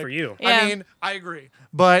 Lucky Like, for you. Yeah. I mean, I agree,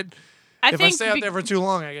 but I if I think stay out be- there for too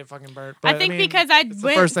long, I get fucking burnt. I But, think mean, because I it's the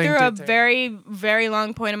went first thing through to a tan. very, very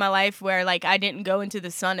long point in my life where like I didn't go into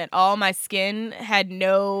the sun at all. My skin had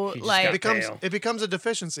no You just like. got it pale. becomes a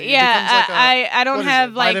deficiency. It Yeah, becomes like I don't what is have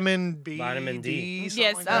it? like. vitamin B, Vitamin D. something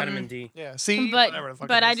Yes, like that. Vitamin D. Yeah, C, But whatever the fuck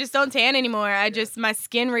but it I is. just don't tan anymore. I just my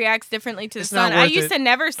skin reacts differently to the It's not sun. I worth used it. to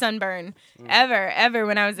never sunburn ever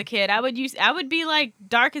when I was a kid. I would be like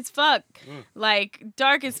dark as fuck, like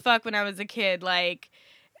dark as fuck when I was a kid, like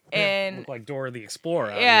and Look like Dora the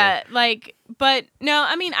Explorer. out yeah, like but no,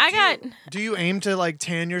 I mean I got. Do you aim to like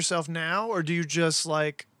tan yourself now, or do you just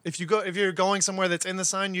like if you're going somewhere that's in the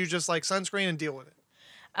sun, you just like sunscreen and deal with it?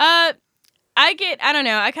 I don't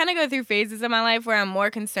know. I kind of go through phases in my life where I'm more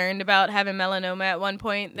concerned about having melanoma at one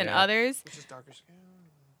point than Yeah. others. Which is darker skin,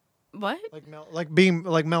 What? like being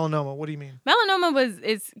like melanoma. What do you mean? Melanoma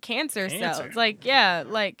is cancer Cancer. cells. Like, yeah,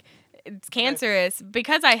 like it's cancerous.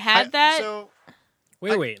 Because I had that. So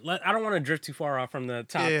Wait. I don't want to drift too far off from the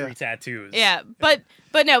top Yeah. 3 tattoos. yeah, but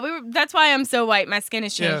no, that's why I'm so white. My skin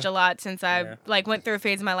has changed Yeah. a lot since I Yeah. like went through a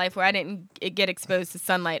phase of my life where I didn't get exposed to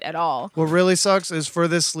sunlight at all. what really sucks is for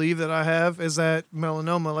this sleeve that I have is that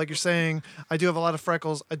melanoma. Like you're saying, I do have a lot of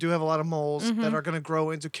freckles. I do have a lot of moles that are going to grow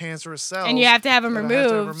into cancerous cells. And you have to have them that I have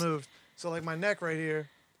to have removed. removed. So like my neck right here,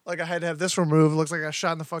 like I had to have this removed. It looks like I got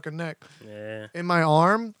shot in the fucking neck. Yeah. In my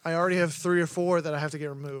arm, I already have 3 or 4 that I have to get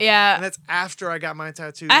removed. Yeah. And that's after I got my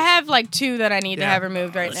tattoos. I have like 2 that I need to Yeah. have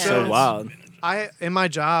removed right now. So wild. In my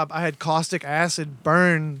job, I had caustic acid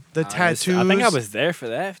burn the tattoos. I think I was there for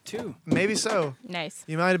that too. Maybe so. Nice.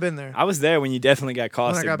 You might have been there. I was there when you definitely got When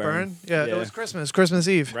caustic I got burn. burned? Yeah, it was Christmas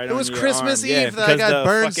Eve. Right it on was your Christmas arm. Yeah, Eve that I because got the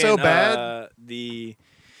burned so fucking, bad.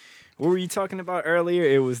 What were you talking about earlier?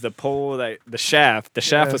 It was the pole, that the shaft. The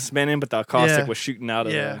shaft Yeah. was spinning, but the caustic Yeah. was shooting out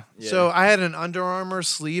of Yeah. the. So I had an Under Armour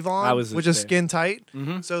sleeve on, I was which is there. skin tight.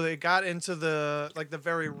 Mhm. So it got into the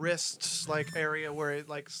very wrist area where it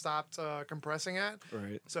like stopped compressing at.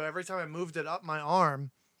 Right. So every time I moved it up my arm,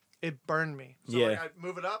 it burned me. So Yeah. like I'd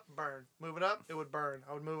move it up, burn. Move it up, it would burn.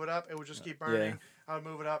 I would move it up, it would just keep burning. I would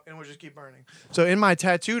move it up, and it would just keep burning. So in my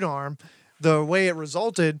tattooed arm, the way it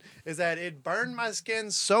resulted is that it burned my skin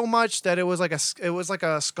so much that it was like a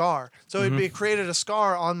scar. So it created a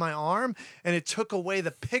scar on my arm, and it took away the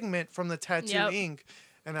pigment from the tattoo Yep. ink.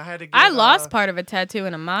 And I had to get, I lost part of a tattoo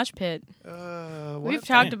in a mosh pit. what? We've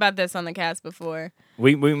talked about this on the cast before.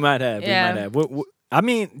 We might have. Yeah. We might have. I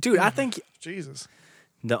mean, dude, I think Jesus.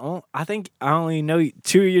 I only know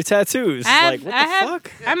 2 of your tattoos. I have, Like what I the have,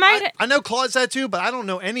 fuck? I might. I know Claude's tattoo, but I don't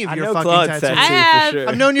know any of I your know fucking Claude's tattoos. tattoo I have- for sure.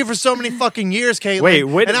 I've known you for so many fucking years, Caitlin. Wait,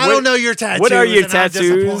 what- and I what- don't know your tattoos. What are your and I'm tattoos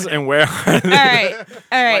disappointed. and where are they? All right,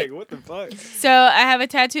 all right. Like what the fuck? So I have a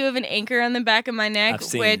tattoo of an anchor on the back of my neck, I've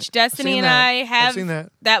seen which it. Destiny seen and that. I I've have. seen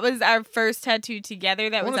that. That was our first tattoo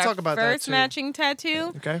together. That I was wanna our talk about that, first too. matching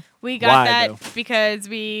tattoo. Okay. We got Why, that though? because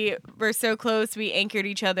we were so close. We anchored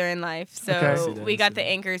each other in life. So Okay. I see that, we I got see the that.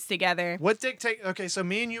 anchors together. What dictate? Okay, so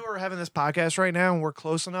me and you are having this podcast right now, and we're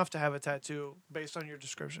close enough to have a tattoo based on your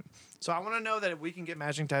description. So I want to know that if we can get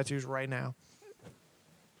matching tattoos right now,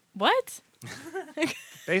 What?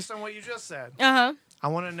 based on what you just said. Uh huh. I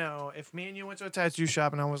want to know if me and you went to a tattoo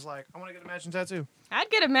shop and I was like, I want to get a matching tattoo. I'd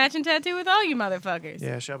get a matching tattoo with all you motherfuckers.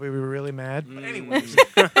 Yeah, Shelby, we were really mad. Mm. But anyways,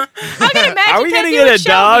 get a magic Are we gonna tattoo get a with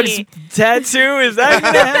dog's Shelby. tattoo? Is that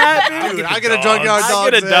gonna happen? Dude, I get a junkyard I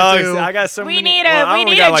dog get a dog. tattoo. I got so We many. need well, I a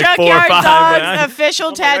only got like 4 or junkyard 5, dog's but official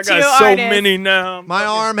I tattoo got so artist. many now. My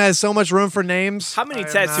arm has so much room for names. How many I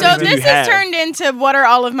am tattoos not- So do this you have? has turned into what are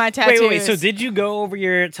all of my tattoos? Wait. So did you go over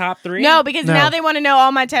your top 3? No, because No. now they want to know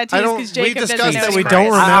all my tattoos I don't. because We Jacob doesn't discussed know that we any.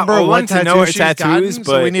 don't remember I what wanted to know her tattoos she's tattoos, gotten,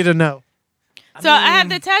 so but- we need to know. So I have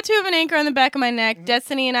the tattoo of an anchor on the back of my neck.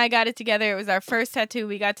 Destiny and I got it together. It was our first tattoo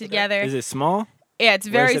we got together. Is it small? Yeah, it's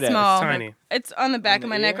very Where's it at? small. It's tiny. It's on the back On of the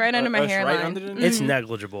my neck, ear? right under my It's right hairline. under the neck? It's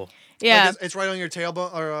negligible. Yeah. Like it's right on your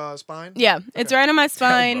tailbone or spine. Yeah, it's right on my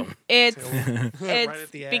spine. Tailbone. It's Right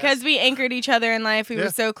at the ass. because we anchored each other in life. We Yeah. were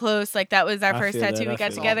so close. Like that was our I first feel tattoo that, we I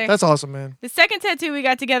got feel together. That's awesome, man. The second tattoo we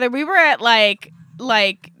got together, we were at like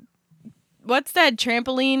what's that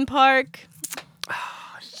trampoline park?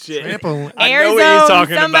 Shit. Trampoline. I Air know what you're Zone,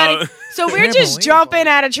 talking somebody- about. So we're just Trampoline jumping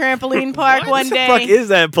at a trampoline park one What the day. fuck is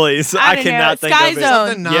that place? I don't know. cannot think Sky of it. Zone.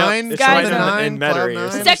 Something Yep, 9. it's right something in 9. Metairie Cloud or 9.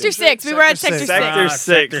 something. Sector 6. We were at Sector 6. Sector 6.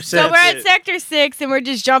 Sector So we're at Sector 6 and we're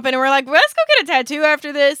just jumping and we're like, let's go get a tattoo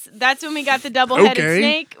after this. That's when we got the double-headed Okay.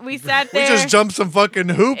 snake. We sat We there. just jumped some fucking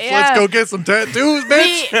hoops. Yeah. Let's go get some tattoos,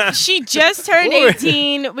 bitch. She just turned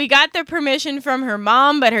 18. We got the permission from her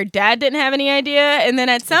mom, but her dad didn't have any idea. And then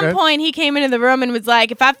at some Okay. point, he came into the room and was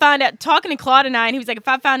like, if I found out, talking to Claude and I, and he was like, if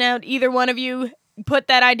I found out either one of you put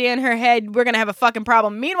that idea in her head, we're going to have a fucking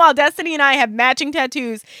problem. Meanwhile, Destiny and I have matching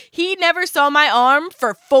tattoos. He never saw my arm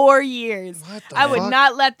for 4 years. What the I would fuck?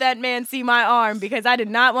 not let that man see my arm because I did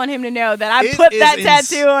not want him to know that I It put is that ins-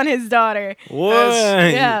 tattoo on his daughter. What?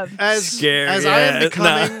 Yeah. As Scary as I am ass.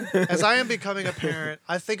 becoming Nah. as I am becoming a parent,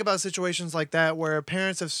 I think about situations like that where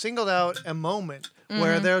parents have singled out a moment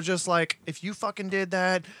where Mm-hmm. they're just like, if you fucking did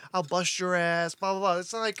that, I'll bust your ass. Blah blah blah.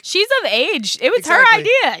 It's like She's of age. It was Exactly. her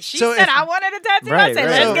idea. She So said, if- I wanted a tattoo. I Right, said,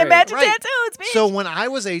 right, let's So- get magic right. tattoos, bitch. So when I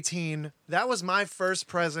was 18, that was my first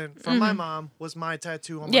present from my mom. Was my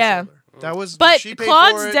tattoo on my Mm-hmm. Yeah. shoulder. That was But she paid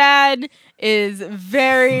Claude's for it. dad is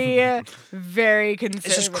very, very conservative.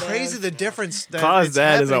 It's just crazy the difference. That Claude's it's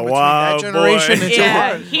dad is a happening between wild that generation boy. and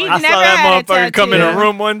Yeah, yours. he I never saw that had a motherfucker come in tattoo. a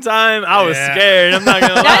room one time. I was Yeah. scared. I'm not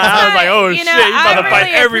gonna lie. That's I was like, why, oh you shit, know, you about to I fight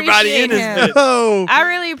really everybody in this appreciate bitch. Oh, I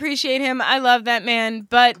really appreciate him. I love that man.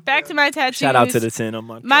 But back to my tattoos. Shout out to the 10 on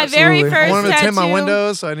my My very absolutely. first I want him to tint my tattoo-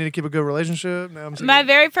 windows, so I need to keep a good relationship. No, I'm just My kidding.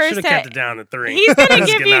 very Should first have kept it tattoo. down to 3. He's gonna It's give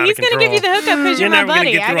getting you. out of He's gonna give you the control. hookup because You're you're my never gonna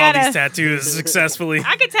buddy. get I through all these gotta. tattoos successfully.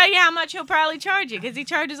 I could tell you how much he'll probably charge you because he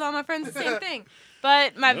charges all my friends the same thing.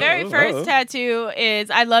 But my very first tattoo is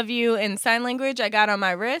 "I love you" in sign language. I got on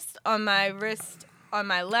my wrist on my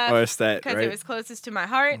left Or it's that, because right? it was closest to my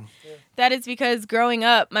heart. That is because growing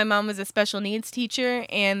up, my mom was a special needs teacher,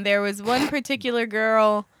 and there was one particular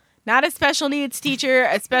girl. Not a special needs teacher,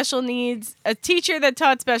 a teacher that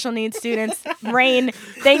taught special needs students. Rain,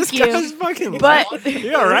 thank you. fucking But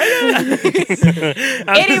you all right?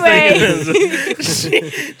 anyway,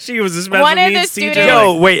 she was a special One of the needs teacher. students-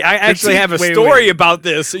 Yo, wait, I actually have a Wait, story wait. about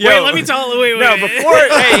this. Yo, Wait, let me tell. Wait. No, before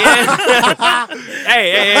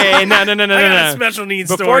hey, no, I got a no. special needs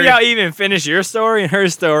Before story. y'all even finish your story and her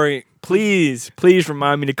story, please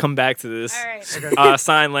remind me to come back to this. all right.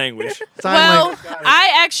 Sign language. Sign Well, language.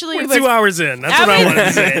 I actually We're was 2 hours in. That's I what I was- wanted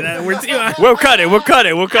to say. We're 2 hours. We'll cut it. I was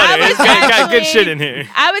It's got good actually- shit in here.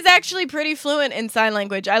 I was actually pretty fluent in sign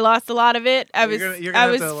language. I lost a lot of it. I was You're gonna I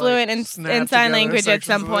was have to, like, fluent in snap sign together language at sections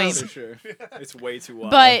some of point. this. Sure. It's way too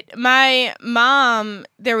wild. But my mom,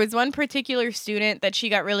 there was one particular student that she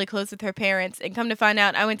got really close with her parents, and come to find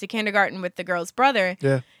out, I went to kindergarten with the girl's brother.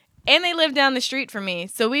 Yeah. And they lived down the street from me.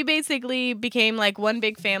 So we basically became like one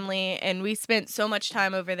big family, and we spent so much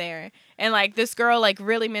time over there. And like this girl like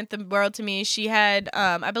really meant the world to me. She had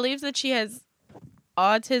I believe that she has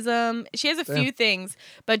autism. She has a few things,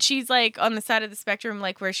 but she's like on the side of the spectrum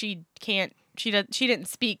like where she didn't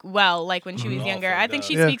speak well like when she was younger. I think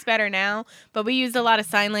she Yeah. speaks better now, but we used a lot of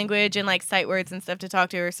sign language and like sight words and stuff to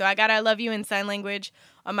talk to her. So I got "I love you" in sign language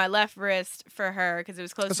on my left wrist for her because it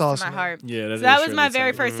was closest That's awesome, to my man. heart. yeah, So that was my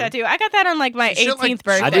very first tattoo. I got that on like my Shit 18th like-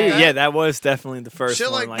 birthday. I do. That- Yeah, that was definitely the first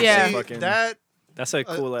Shit one. like Yeah. see, fucking, that that's a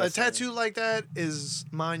cool a ass tattoo like that is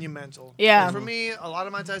monumental. Yeah. And for me, a lot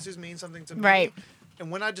of my tattoos mean something to me. Right.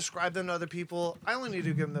 And when I describe them to other people, I only need to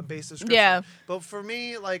give them the base description. Yeah. But for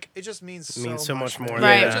me, like it just means so much more man. than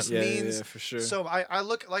Right. It that. just Yeah, means yeah, for sure. So I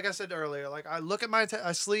look, like I said earlier, like I look at my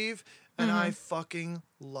sleeve and I fucking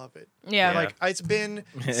love it. Yeah. Like it's been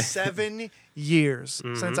 7 years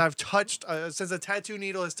since I've touched, since a tattoo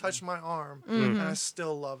needle has touched my arm, and I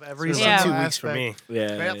still love every It's single been 2 aspect. weeks for me.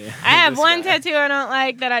 Yep. I have one tattoo I don't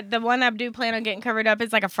like the one I do plan on getting covered up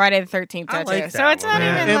is like a Friday the 13th I tattoo. like so that it's one. not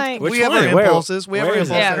Yeah. even And like. Which we have one? our Where- impulses. We have our where is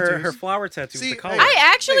impulse that? Her tattoos. flower tattoo See, with the color. I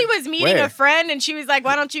actually was meeting Where? a friend and she was like,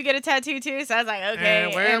 "Why don't you get a tattoo too?" So I was like,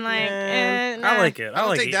 "Okay." where? And like, I like it. I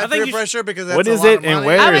don't take that I think peer pressure because that's What a is lot it of and money.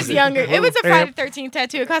 where I is was it? younger. It was a Yeah. Friday the 13th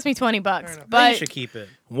tattoo. It cost me $20, I think you but should keep it.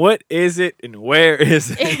 What is it and where is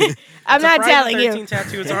it? I'm It's a not Friday telling the you. 13th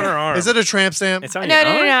tattoo. It's on her arm. Is it a tramp stamp? It's on No, your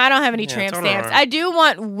no, no, arm? no. I don't have any Yeah, tramp it's on her stamps. arm. I do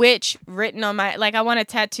want witch written on my, like, I want a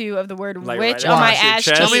tattoo of the word Like witch right on my across your ass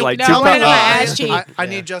chest, cheek. like No, I want it on my Tupac. ass cheek. I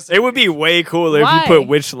need just. It would be way cooler Why? if you put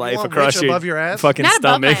witch You life want across witch your above your ass? fucking Not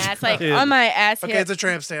above my stomach. ass, like Yeah. on my ass Okay, here. it's a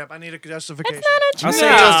tramp stamp. I need a justification. It's not I'll a say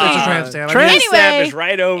tramp. Just it's a tramp stamp. I Tramp need- stamp Anyway, is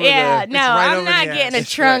right over Yeah, the. no, right I'm over not the getting ass. a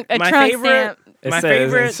trunk my stamp. It my says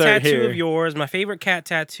favorite insert tattoo here. of yours, my favorite cat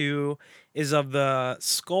tattoo is of the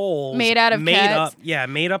skulls Made out of cats?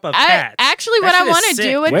 made up of I cats. actually, what That I shit is want to sick.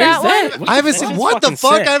 do with Where's that that? one. I haven't That seen. shit's What the fucking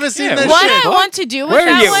fuck? sick. I haven't seen Yeah, this What shit. I want to do with Where are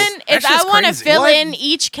that you? one That is I shit's want to crazy. fill What? in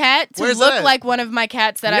each cat to Where's look that? like one of my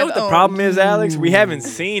cats that You know I've what the owned. problem is, Alex? We haven't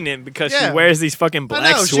seen it because Yeah. she wears these fucking I black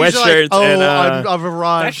know, she's sweatshirts like, oh, and I've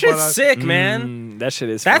arrived. That shit's but I- sick, man. that shit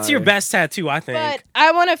is. That's your fire. best tattoo, I think. But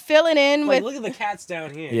I want to fill it in Like, with. look at the cats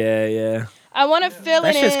down here. Yeah, yeah. I want to fill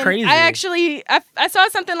That it shit's in. crazy. I actually, I saw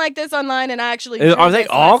something like this online, and I actually. Are drew they this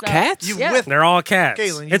all myself. cats? You Yeah. whiff. They're all cats.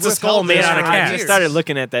 Caitlin, you It's a skull withheld made this out of for I cats. just years. started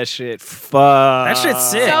looking at that shit. Fuck. That shit's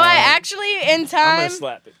sick. So I actually, in I'm time, gonna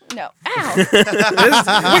slap it. no, ow.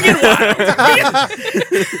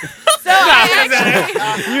 So I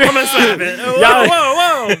actually, I'm gonna slap it. Whoa, Y'all- whoa,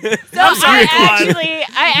 whoa. so sorry,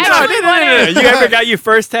 I No, actually wanted. You ever got your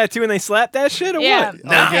first tattoo and they slapped that shit or Yeah. what? Oh,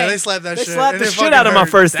 yeah, they slapped that They shit. slapped and the it shit fucking out of my hurt.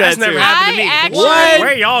 first That's tattoo. never happened to me. I actually- What?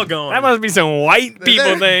 Where y'all going? That must be some white people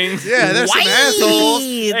They're- thing. Yeah, there's some assholes.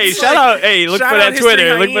 Hey, shout out! Hey, look Shout for out that History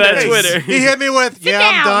Twitter. Look for that Hyenas. Twitter. He hit me with, yeah,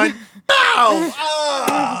 down. I'm done. Bow!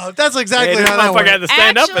 Oh, that's exactly Hey, this how that motherfucker went. had to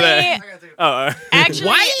stand up for that. Actually, Oh,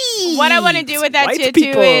 Actually, what I want to do with that White tattoo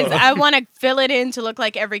people. is I want to fill it in to look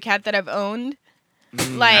like every cat that I've owned. That's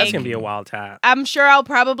Like, gonna be a wild tat. I'm sure I'll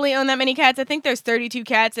probably own that many cats. I think there's 32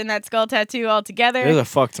 cats in that skull tattoo altogether. there's a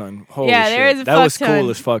fuck ton. Holy Yeah, shit. there is a that fuck was cool ton.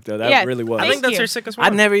 as fuck though. That Yeah, really was. I thank think that's you. your sickest one.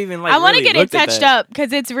 I never even like. I want to really get it looked at touched that. up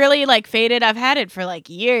because it's really like faded. I've had it for like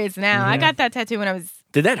years now. I got that tattoo when I was.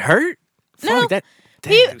 Did that hurt? No. Fuck that.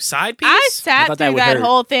 He- Damn. Side piece? I I sat thought that through would that hurt.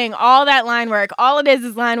 whole thing, all that line work. All it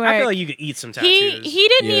is line work. I feel like you could eat some tattoos. he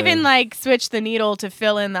didn't Yeah. even like switch the needle to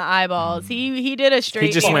fill in the eyeballs. He did a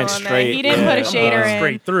straight. just needle went on that. straight, He didn't yeah. put a shader in.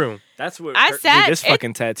 straight through. That's what. I hurt. sat- Dude, this it-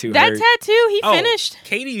 fucking tattoo That hurt. tattoo, he Oh, finished.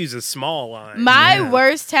 Katie uses small line. My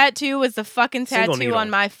worst tattoo was the fucking Single tattoo needle. on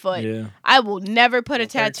my foot. Yeah. I will never put a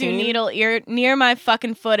tattoo 13? needle near my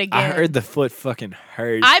fucking foot again. I heard the foot fucking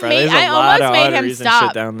hurts. I bro. made- There's a I lot almost of made him arteries and stop.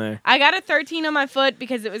 shit down there. I got a 13 on my foot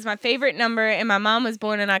because it was my favorite number, and my mom was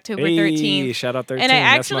born on October Hey, 13th. shout out 13. And I That's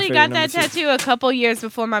my actually favorite got that number, too. tattoo a couple years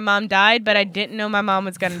before my mom died, but I didn't know my mom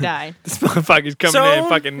was gonna die. This motherfucker's coming So, in,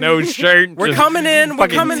 fucking no shirt. We're just coming in. We're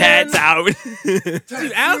fucking coming tats in. out.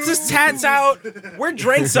 Dude, Alex's tats out. We're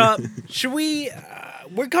drinks up. Should we?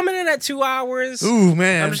 We're coming in at 2 hours. Ooh,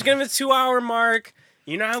 man. I'm just giving it 2 hour mark.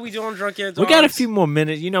 You know how we do on Drunk Kids? We got a few more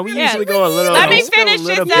minutes. You know, we Yeah. usually go a little. Let me let's go a finish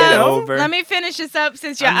little this bit up. over. Let me finish this up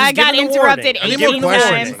since I'm just I got giving the interrupted warning. I need 18 more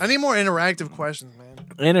questions. times. I need more interactive questions, man.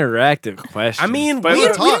 Interactive questions. I mean, But we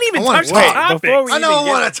look, didn't even I wanna touch the talk. topic. before we I know even I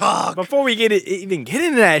get- want to talk. Before we even get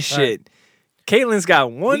into that shit, Caitlin's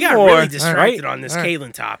got one We got more. really distracted right? on this All right.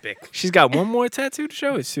 Caitlyn topic. She's got one more tattoo to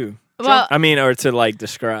show us too. Well, I mean, or to like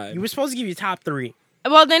describe. You were supposed to give your top 3.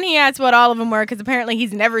 well, then he asked what all of them were because apparently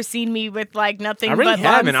he's never seen me with like nothing I really but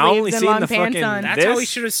long haven't. I sleeves only and seen long the pants fucking- on. That's how we This-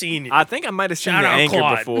 should have seen you. I think I might have seen Shout the out anchor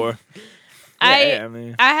Claude. before. I Yeah, I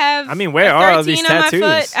mean, have. I mean, where a are all these 13 on my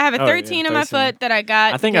tattoos? foot. I have a Oh, yeah, 13 on my 13. foot that I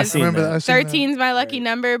got. I think I've because seen Remember that. that? I've seen that. 13 is my lucky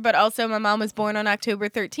number, but also my mom was born on October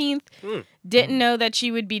 13th. Didn't know that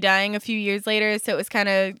she would be dying a few years later, so it was kind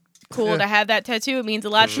of cool Yeah. to have that tattoo. It means a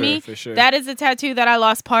lot to sure, me. for sure. That is a tattoo that I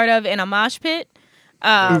lost part of in a mosh pit.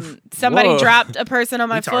 Somebody Whoa. dropped a person on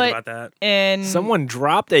my we talked foot, about that. and Someone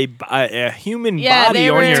dropped a human Yeah, body they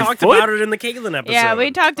on were- your Talked foot. about it in the Caitlyn episode. yeah, we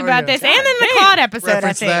talked Oh, about yeah. this, and in the Claude episode, I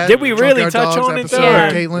Reference think. that. Did we really Junkyard touch Dogs on it episode, though?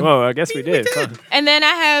 Yeah. Caitlin? Well, I guess we did. And then I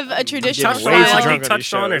have a traditional touched way on it too like style. they drunk on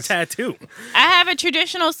touched these on her shows. tattoo. I have a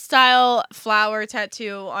traditional style flower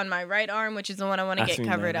tattoo on my right arm, which is the one I want to I've get seen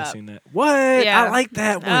covered that, I've up. seen that. What? Yeah. I like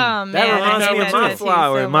that one. Oh, that man, reminds I me love of that my tattoo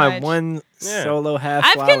flower. so my much. one Yeah. solo half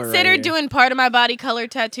I've flower. considered doing part of my body color color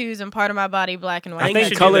tattoos on part of my body, black and white. I I think you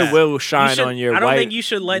think should color do that. will shine You should- on your I don't white. think you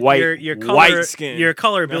should let white, your color white skin. your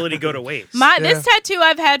color ability go to waste. This tattoo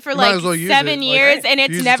I've had for You might like as well use 7 it. years, Like, and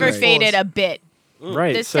it's use it never to its faded fullest. a bit.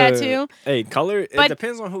 right. this so, tattoo. Hey, color. It But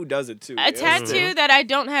depends on who does it too. A tattoo that I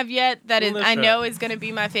don't have yet that is, Well, I that's know right. is going to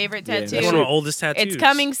be my favorite Yeah, tattoo. that's One of my oldest tattoos. It's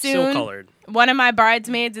coming Still soon. colored. One of my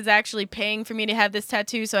bridesmaids is actually paying for me to have this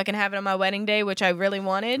tattoo so I can have it on my wedding day, which I really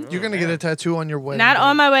wanted. You're gonna get a tattoo on your wedding. Not day.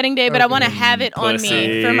 on my wedding day, but I Okay. want to have it on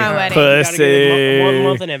me for my Pussy. wedding. You gotta get it one Pussy.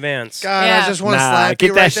 month in advance. God, Yeah. I just want to Nah, slap get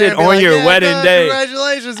you that right there shit and be on like, your yeah, wedding God, day.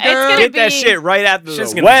 Congratulations, It's girl. gonna Get that be- shit right after Shit's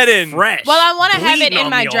the gonna be wedding. fresh. Well, I want to have it Bleeding in on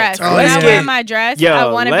my the dress. altar. When Let's I wear get- my dress, Yo, I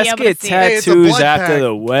want to be let's able get to see it. Hey, it's a tattoos blood after pact.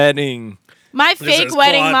 the wedding. My This fake is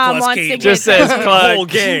wedding Claude mom plus wants Kate to get Just says tattoos. Clark. Whole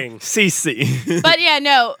gang. CC. But yeah,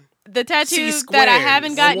 no, the tattoos that I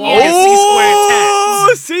haven't gotten Oh, yet.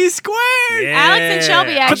 Oh, C squared. Yeah. Alex and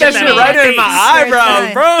Shelby Put actually that shit made right a in my C-squared eyebrows,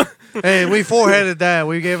 sign. bro. Hey, we foreheaded that.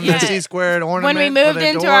 We gave him Yeah. the C squared ornament. When we for moved the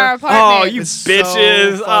into door. our Oh, apartment. you It's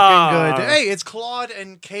bitches. So Ah. fucking good. Hey, it's Claude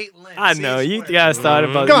and Caitlin. I know you C-squared. guys thought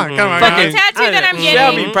about. Come on, come on. But the guys. tattoo that I'm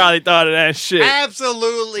Shelby getting, probably thought of that shit.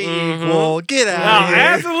 Absolutely equal. Get No, out of here.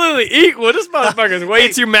 absolutely equal. This motherfucker's way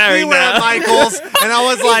too married We were now. at Michael's, and I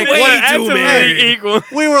was like, Way what? too absolutely married. equal.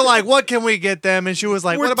 We were like, what can we get them? And she was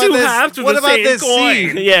like, We're what about two this? halves of What the about same this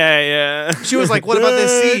coin. C? Yeah. She was like, what about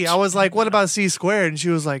this C? Bitch. I was like, what about C squared? And she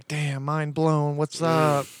was like, damn, mind blown. What's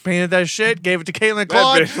up? Painted that shit, gave it to Caitlin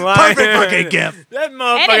Claude. bitch lying. Perfect fucking gift. That And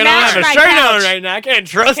motherfucker it don't have a matched my shirt couch. on right now. I can't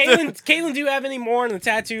trust him. Caitlin, do you have any more on the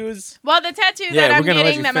tattoos? well, the tattoo Yeah, that we're I'm gonna let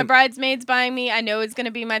getting you that my fin- bridesmaid's buying me, I know is going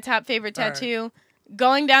to be my top favorite All right. tattoo.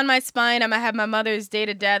 Going down my spine, I'm going to have my mother's date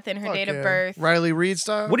of death and her Fuck date yeah. of birth. Riley Reed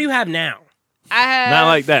style. What do you have now? I have. Not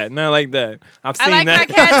like that. Not like that. I've I seen like that.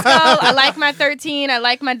 my cat skull. I like my 13. I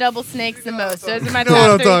like my double snakes the most. Those are my know what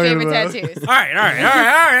I'm top 3 talking favorite about. tattoos. All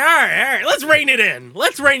right. Let's rein it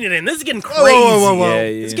in. This is getting crazy. whoa. Yeah,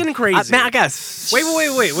 It's getting crazy. Man, I got Wait.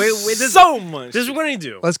 This, so much. this is what we're gonna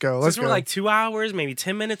do. Let's go. Let's Since go. we're like 2 hours, maybe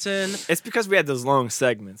 10 minutes in. It's because we had those long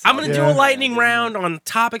segments. I'm gonna do Yeah. a lightning round on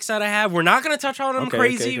topics that I have. We're not gonna touch on them Okay,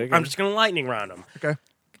 crazy. okay. I'm just gonna lightning round them. Okay.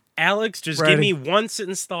 Alex, just Ready. give me one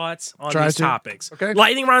sentence thoughts on Try these to. topics. Okay.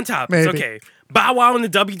 Lightning round topics. Maybe. Okay. Bow Wow in the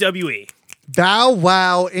WWE. Bow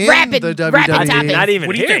Wow in Rapid- the WWE. rapid topic. Not even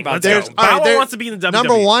What do you here think? about Let's that. go. All Bow right, Wow there- wants to be in the WWE.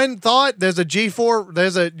 Number one thought, there's a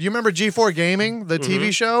G4, you remember G4 Gaming, the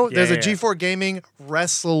TV show? Yeah, There's a yeah. G4 Gaming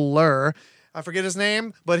wrestler. I forget his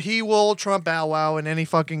name, but he will trump Bow Wow in any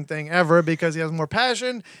fucking thing ever because he has more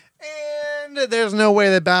passion. And there's no way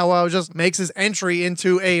that Bow Wow just makes his entry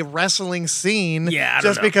into a wrestling scene Yeah, I don't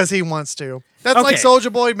just know. because he wants to. That's like Okay.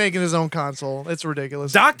 Soulja Boy making his own console. It's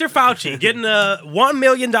ridiculous. Dr. Fauci getting a $1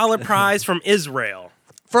 million prize from Israel.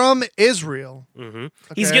 From Israel.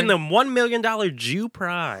 He's Okay. getting the $1 million Jew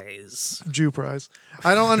prize. Jew prize.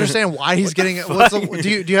 I don't understand why he's getting it. What's the,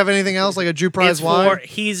 do you have anything else like a Jew prize? It's Why? for,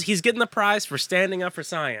 he's getting the prize for standing up for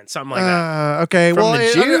science, something like that. Okay, From well, the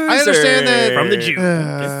I Jews understand that. or- From the Jew.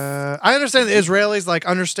 I understand the Israelis like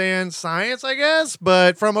understand science, I guess,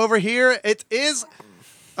 but from over here, it is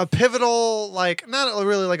a pivotal, like not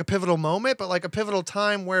really like a pivotal moment, but like a pivotal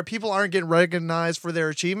time where people aren't getting recognized for their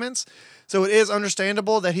achievements. So it is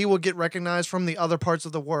understandable that he will get recognized from the other parts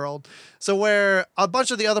of the world. So where a bunch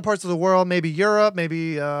of the other parts of the world, maybe Europe,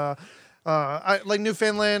 maybe like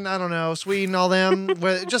Newfoundland, I don't know, Sweden, all them,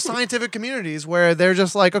 where just scientific communities where they're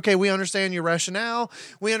just like, okay, we understand your rationale.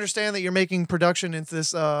 We understand that you're making production in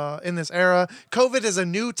this era. COVID is a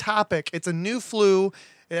new topic. It's a new flu.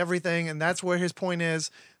 Everything, and that's where his point is.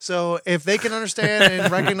 So if they can understand and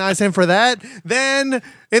recognize him for that, then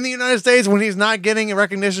in the United States, when he's not getting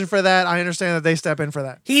recognition for that, I understand that they step in for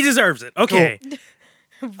that. He deserves it. Okay.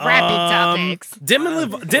 Rapid topics. Demi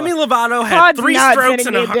Lovato had Todd's 3 not strokes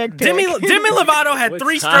sending and me a dick pic. Demi Lovato had What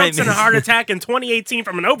 3 time strokes and a is heart it? attack in 2018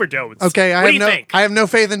 from an overdose. Okay, what do you think? I have no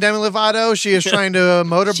faith in Demi Lovato. She is trying to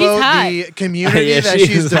motorboat hot. the community Yeah, that she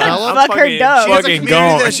she's is developed. Fuck her dog. She has a fucking community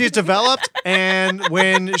gone. that she's developed, and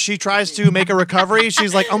when she tries to make a recovery,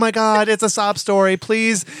 she's like, "Oh my god, it's a sob story.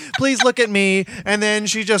 Please look at me." And then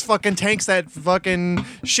she just fucking tanks that fucking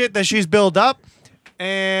shit that she's built up,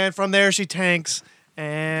 and from there she tanks.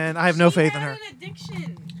 And I have no faith in her.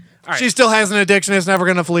 right. She still has an addiction. It's never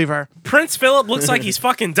gonna leave her. Prince Philip looks like he's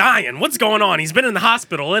fucking dying. What's going on? He's been in the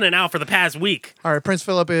hospital in and out for the past week. All right, Prince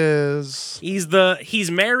Philip is He's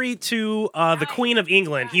married to the Queen of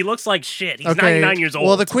England. He looks like shit. He's 99 years old.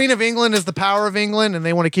 Well, the Queen of England is the power of England, and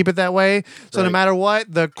they want to keep it that way. So no Right. matter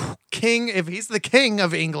what, the king, if he's the king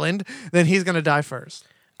of England, then he's gonna die first.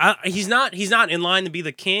 He's not in line to be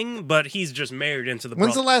the king, but he's just married into the.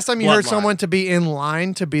 When's the last time you heard bloodline. someone to be in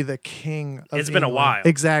line to be the king of It's been a England? while.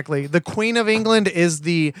 Exactly. The Queen of England is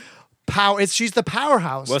the power. She's the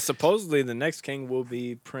powerhouse. Well, supposedly the next king will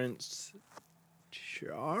be Prince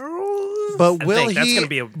Charles. But I will think that's he? gonna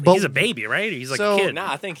be but- he's a baby, right? He's like So- a kid.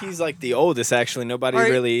 Nah, I think he's like the oldest. Actually, nobody All right,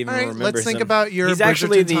 really even all right, remembers let's think him. about your He's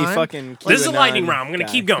actually Bridgerton the time. fucking. This is a QAnon lightning round. I'm gonna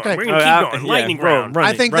guy. keep going. Okay. We're gonna keep going. Yeah, Lightning bro, round. run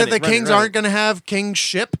I it, think run that the it, run it, kings run aren't it. going to have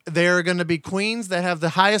kingship. They're going to be queens that have the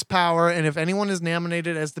highest power. And if anyone is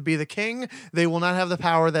nominated as to be the king, they will not have the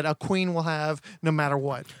power that a queen will have no matter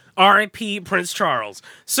what. R.I.P. Prince Charles.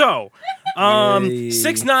 So, Yay.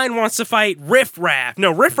 6ix9ine wants to fight Riff Raff.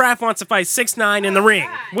 No, Riff Raff wants to fight 6ix9ine in the ring.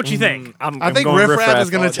 What you think? I think Riff Raff is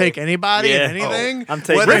going to take anybody Yeah. and anything, I'm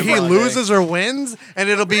taking whether Riff he Raff. loses or wins, and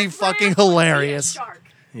it'll be fucking hilarious.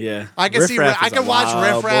 Yeah, I can see. Raff I is can a watch Riff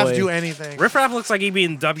wild Raff boy. do anything. Riff Raff looks like he'd be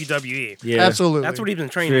in WWE. Yeah, Absolutely. That's what he's been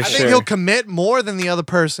training For I for. think sure. he'll commit more than the other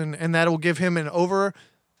person, and that will give him an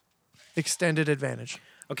extended advantage.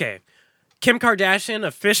 Okay. Kim Kardashian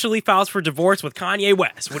officially files for divorce with Kanye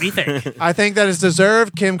West. What do you think? I think that is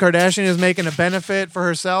deserved. Kim Kardashian is making a benefit for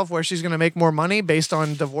herself where she's going to make more money based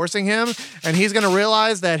on divorcing him. And he's going to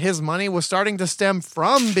realize that his money was starting to stem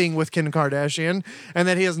from being with Kim Kardashian and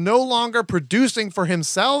that he is no longer producing for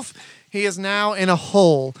himself. He is now in a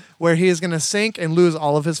hole where he is going to sink and lose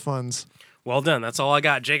all of his funds. Well done. That's all I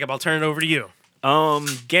got. Jacob, I'll turn it over to you.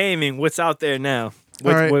 Gaming. What's out there now?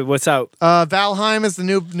 All right. What's out? Valheim is the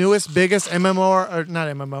newest, biggest MMO, or not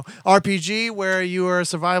MMO, RPG where you are a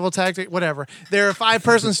survival tactic, whatever. They're a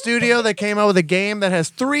 5-person studio that came out with a game that has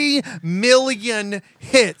 3 million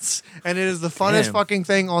hits, and it is the funnest Damn. fucking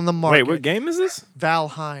thing on the market. Wait, what game is this?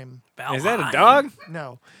 Valheim. Is that a dog?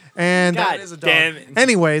 No. And God that is a dog. damn it.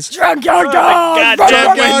 Anyways, Junkyard Junkyard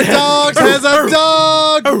Dogs has a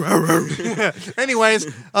dog. Anyways,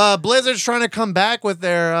 Blizzard's trying to come back with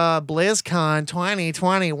their BlizzCon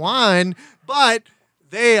 2021, but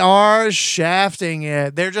they are shafting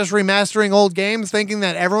it. They're just remastering old games, thinking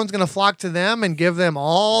that everyone's going to flock to them and give them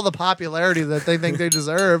all the popularity that they think they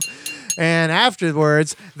deserve. And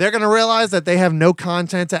afterwards, they're going to realize that they have no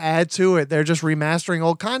content to add to it. They're just remastering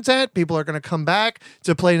old content. People are going to come back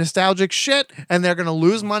to play nostalgic shit, and they're going to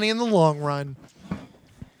lose money in the long run.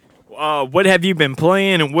 What have you been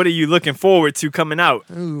playing, and what are you looking forward to coming out?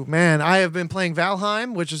 Ooh, man, I have been playing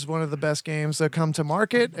Valheim, which is one of the best games that come to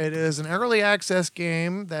market. It is an early access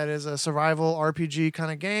game that is a survival RPG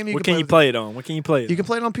kind of game. What can you play it on? What can you play it You can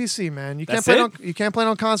play it on PC, man. You That's can't play it? it on, you can't play it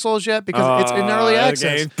on consoles yet because it's in early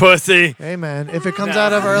access. Game, pussy. Hey, man, if it comes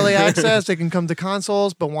out of early access, it can come to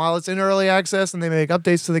consoles. But while it's in early access and they make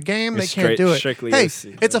updates to the game, they It's can't do it. strictly Hey,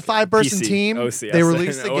 OC. it's a 5-person PC. team. OC, I They said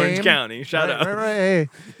released the Orange game. County. Shut right, up. Right.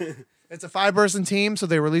 Hey. It's a 5-person team, so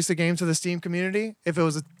they released the game to the Steam community. If it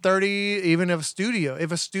was a 30, even if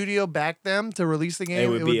a studio backed them to release the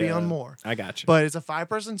game, it would be on more. I got you. But it's a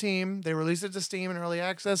 5-person team. They released it to Steam in early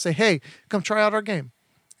access. Say, hey, come try out our game.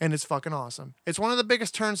 And it's fucking awesome. It's one of the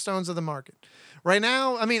biggest turnstones of the market. Right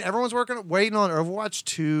now, I mean, everyone's waiting on Overwatch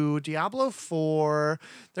 2, Diablo 4.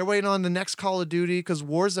 They're waiting on the next Call of Duty because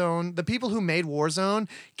Warzone, the people who made Warzone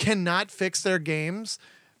cannot fix their games.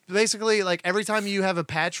 Basically, like every time you have a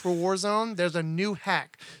patch for Warzone, there's a new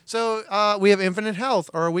hack. So we have infinite health,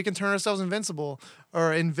 or we can turn ourselves invincible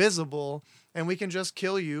or invisible, and we can just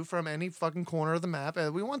kill you from any fucking corner of the map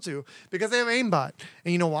as we want to because they have aimbot.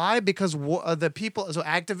 And you know why? Because the people, so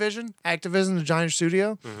Activision, the giant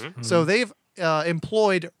studio, so they've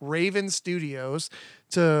employed Raven Studios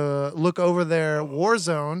to look over their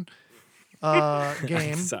Warzone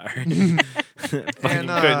game. Sorry. And,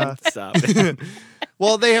 couldn't stop it.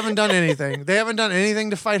 Well, they haven't done anything. They haven't done anything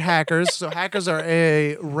to fight hackers. So hackers are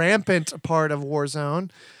a rampant part of Warzone.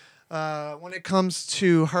 When it comes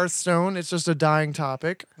to Hearthstone, it's just a dying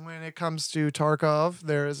topic. When it comes to Tarkov,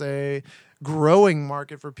 there is a growing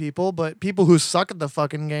market for people, but people who suck at the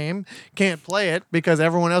fucking game can't play it because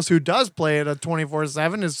everyone else who does play it at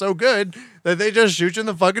 24/7 is so good that they just shoot you in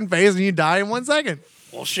the fucking face and you die in 1 second.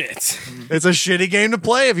 Well, shit. It's a shitty game to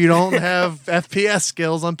play if you don't have FPS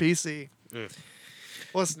skills on PC.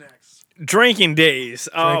 What's next? Drinking days.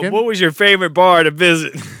 Drinking? What was your favorite bar to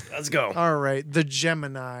visit? Let's go. All right, the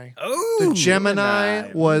Gemini. Oh, The Gemini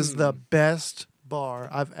Gemini. was the best bar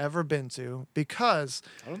I've ever been to because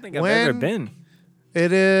I don't think I've ever been.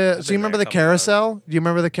 it is. So you been remember there the a couple times. carousel? Do you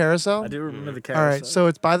remember the carousel? I do remember the All carousel. right, so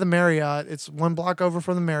it's by the Marriott. It's 1 block over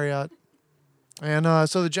from the Marriott, and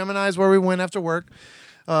so the Gemini is where we went after work.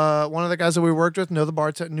 One of the guys that we worked with knew the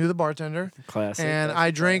bartender, Classic. and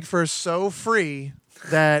I drank for so free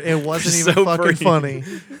that it wasn't even So fucking free. funny.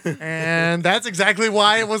 And that's exactly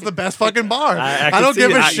why it was the best fucking bar. I I don't can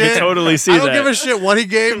give see a that. I can shit. totally see I don't that. give a shit what he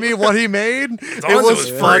gave me, what he made. It long as was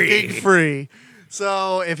it was fucking free. free.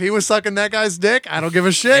 So if he was sucking that guy's dick, I don't give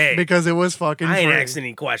a shit Hey, because it was fucking I ain't free. asking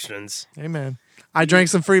any questions. Amen. I drank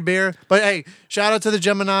some free beer, but hey, shout out to the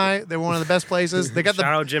Gemini. They're one of the best places. They got Shout the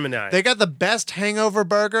out Gemini. they got the best hangover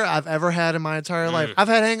burger I've ever had in my entire life. I've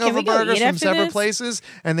had hangover we go burgers eat from after several this? places,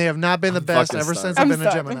 and they have not been the best fucking ever starving. since I've I'm been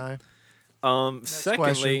a starving. Gemini.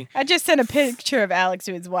 Secondly, I just sent a picture of Alex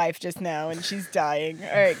to his wife just now, and she's dying.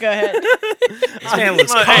 All right, go ahead. This man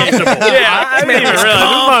looks comfortable. yeah, I didn't even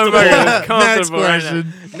realize this motherfucker Next is comfortable right now.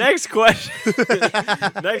 question. Next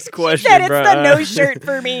question. Next question, Said it's bro. the no shirt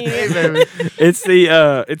for me. Baby. It's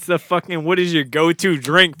the fucking. What is your go-to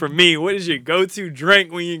drink for me? What is your go-to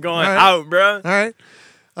drink when you're going All right. out, bro? All right.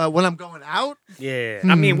 When I'm going out, Yeah.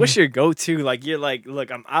 I mean, what's your go-to? Like, you're like,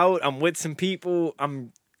 look, I'm out. I'm with some people.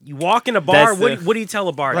 You walk in a bar. That's What do you tell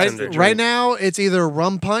a bartender? right, to right drink? now it's either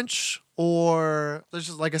rum punch or there's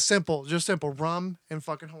just like a simple rum and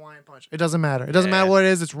fucking Hawaiian punch. It doesn't matter. It doesn't matter what it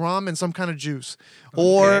is. It's rum and some kind of juice.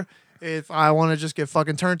 Or if I want to just get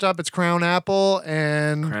fucking turned up, it's Crown Apple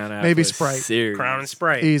and Crown Apple maybe is Sprite. serious. Crown and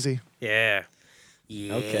Sprite. Easy. Yeah.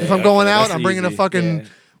 Yeah. Okay. If I'm going out, that's I'm bringing a easy. fucking Yeah.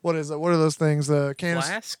 what is it? What are those things? The can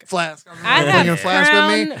Flask? Flask. I I'm bringing a have flask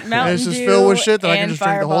Crown, with me. And Mountain it's just Dew, filled with shit that I can and just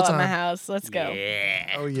drink the whole Fireball at my time. house. Let's go.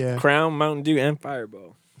 Yeah. Oh yeah. Crown, Mountain Dew, and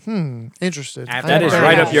Fireball. Interested. That That I'm is very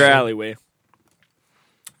right up your interested. alleyway.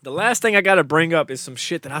 The last thing I got to bring up is some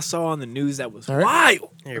shit that I saw on the news that was All right.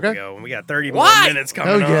 wild. Here Okay. we go. We got 30 Why? more minutes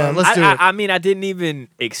coming Oh yeah. on. Let's do it. I mean, I didn't even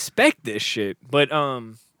expect this shit, but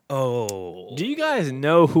Oh. do you guys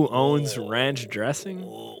know who owns ranch dressing?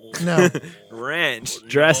 No. Ranch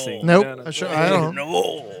dressing. Nope. No, no. I don't.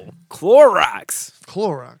 No. Clorox.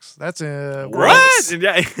 Clorox. That's a What?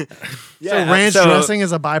 Yeah. So ranch dressing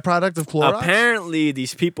is a byproduct of Clorox. Apparently,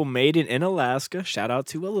 these people made it in Alaska. Shout out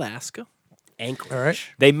to Alaska. Anchorage. All right.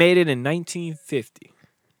 They made it in 1950.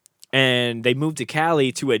 And they moved to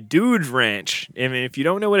Cali to a dude ranch. I mean, if you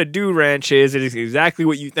don't know what a dude ranch is, it is exactly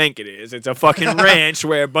what you think it is. It's a fucking ranch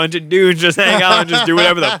where a bunch of dudes just hang out and just do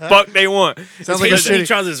whatever the fuck they want. Sounds like a It's shitty.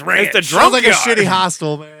 each other's ranch. It's the Sounds like a drunk shitty yard.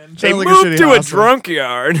 hostel, man. They Sounds like moved shitty to a hostel. drunk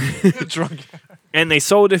yard. drunk And they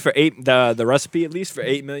sold it for the recipe at least for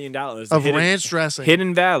 $8 million. of ranch dressing.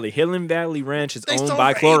 Hidden Valley Ranch is They owned sold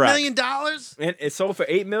by for Clorox. $8 million. And it's sold for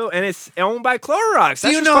 $8 million, and it's owned by Clorox. Do That's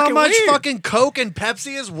you just know how fucking much weird. fucking Coke and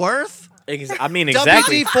Pepsi is worth? I mean,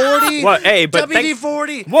 exactly. WD-40. Well, hey, but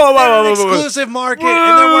WD-40. Whoa, whoa, they're whoa, an whoa, whoa. exclusive market.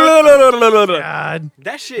 And they're worth God.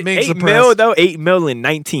 That shit, Makes 8 the mil press. though, 8 mil in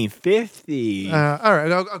 1950. All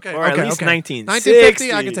right. Okay. Or at okay, least okay. 1960.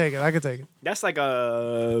 1950. I can take it. I can take it. That's like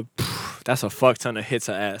that's a fuck ton of hits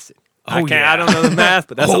of acid. Oh, I can't. yeah. I don't know the math,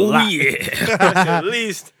 but that's a Oh, lot. yeah. That's at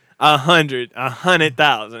least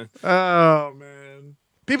 100,000. Oh man.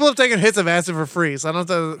 People have taken hits of acid for free, so I don't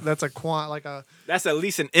know if that's That's at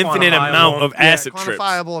least an infinite Quantifiable. amount of acid trips.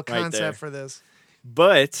 quantifiable right concept there. for this.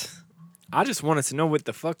 But I just wanted to know what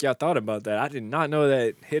the fuck y'all thought about that. I did not know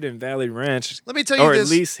that Hidden Valley Ranch, Let me tell you or this.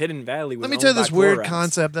 at least Hidden Valley, was Let me owned tell you by this weird Clorox.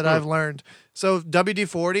 concept that I've learned. So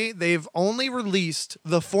WD-40, they've only released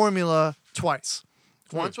the formula twice.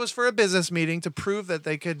 Once was for a business meeting to prove that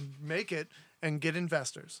they could make it and get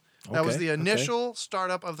investors. That was Okay, the okay. initial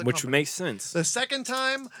startup of the Which company. makes sense. The second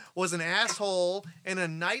time was an asshole in a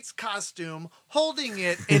knight's costume holding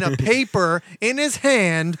it in a paper in his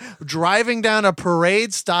hand, driving down a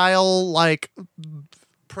parade style like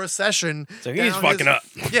procession. So he's down fucking up.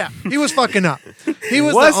 Yeah, he was fucking up. He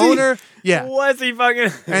was, Was the he? owner. Yeah. Was he fucking?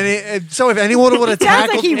 And so if anyone would have Sounds like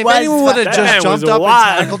tackled, he if was anyone would have fucked just up. That man jumped was up wild.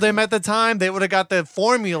 and tackled him at the time, they would have got the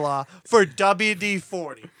formula for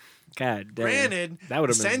WD-40. God damn. Granted, that would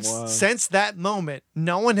have been since wild. since that moment,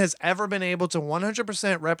 no one has ever been able to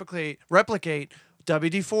 100% replicate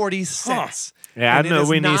WD-40 since. Yeah, I And it know is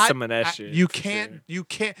we need not- some of that shit, You for can't. sure. You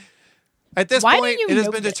can't. At this Why do point, you it has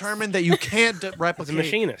know been this? determined that you can't replicate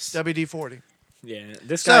machinist. WD-40. Yeah,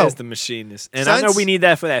 this So, guy is the machinist, and I know since- we need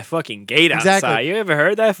that for that fucking gate Exactly. outside. You ever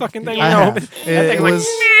heard that fucking thing? I You know, have. that It thing like, was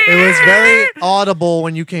very audible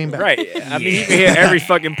when you came back. right. I mean, you can hear every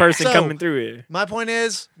fucking person So- coming through here. My point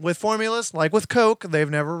is, with formulas, like with Coke, they've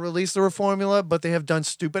never released the formula, but they have done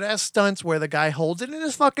stupid ass stunts where the guy holds it in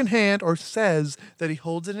his fucking hand or says that he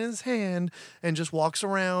holds it in his hand and just walks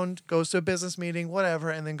around, goes to a business meeting, whatever,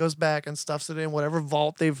 and then goes back and stuffs it in whatever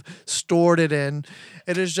vault they've stored it in.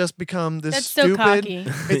 It has just become this That's so stupid. cocky.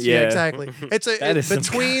 It's, yeah, Yeah. exactly. It's That is some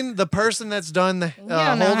between the person that's done the don't know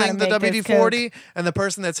how to holding the make this WD-40 and the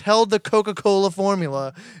person that's held the Coca-Cola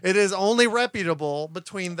formula. It is only reputable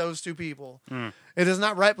between those two people. It is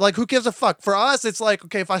not right. Like, who gives a fuck? For us, it's like,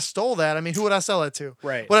 okay, if I stole that, I mean, who would I sell it to?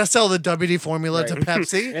 Right. Would I sell the WD formula to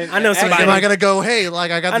Pepsi? And I know somebody. Am I gonna go, hey,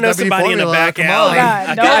 like I got I the know WD somebody in the formula? back Come alley. on. God,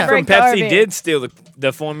 A don't guy from break the Pepsi RV. did steal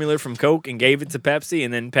the formula from Coke and gave it to Pepsi,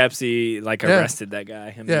 and then Pepsi like Yeah. arrested that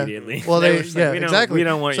guy Yeah. immediately. Well, They they were just like, exactly. We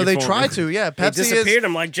don't want so your they formula. tried to. Yeah, They Pepsi disappeared is.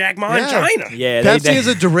 him like Jack Ma in Yeah. China. Yeah, Pepsi is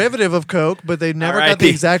a derivative of Coke, but they never got the R.I.P.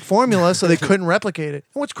 exact formula, so they couldn't replicate it.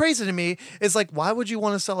 And what's crazy to me is like, why would you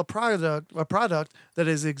want to sell a product that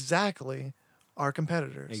is exactly our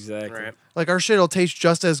competitors? exactly. Right. Like our shit will taste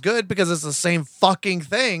just as good because it's the same fucking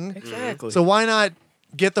thing. Exactly. So why not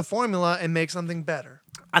get the formula and make something better?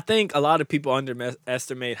 I think a lot of people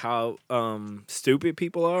underestimate how stupid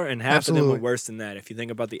people are, and half of Absolutely. them are worse than that. If you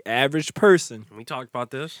think about the average person, We talked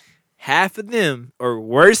about this. half of them are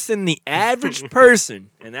worse than the average person,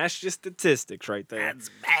 and that's just statistics right there. That's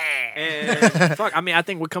bad. And fuck, I mean, I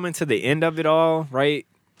think we're coming to the end of it all, right?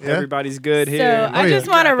 Yeah. Everybody's good So here. I yeah. just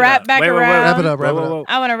want to Wrap it wrap up. back Wait, around. Wrap it up. Wrap Whoa, it whoa, up.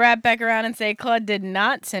 whoa. I want to wrap back around and say Claude did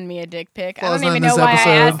not send me a dick pic. I Claude's don't even not in know this why I episode.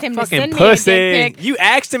 asked him to Fucking send me a pussy. dick pic. You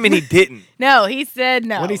asked him and he didn't. No, he said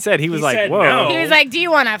no. What he said, he was He like, said "Whoa." no. He was like, "Do you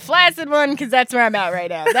want a flaccid one? Because that's where I'm at right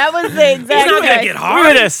now." That was the exact. He's not gonna text. get We hard.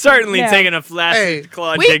 would have certainly Yeah. taken a flash Hey,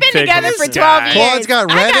 Claude We've dick been pic together on for this 12 guy. years. Claude's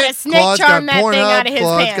got I Reddit. gotta snake Claude's charm got that Pornhub. thing out of his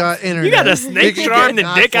Claude's pants. got internet. You got to He snake can charm get the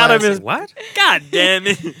not dick out of flaccid. his. What? God damn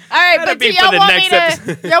it! All right, That'll but be do for y'all the want me next to?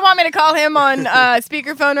 episode. Y'all want me to call him on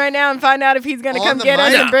speakerphone right now and find out if he's gonna On come the get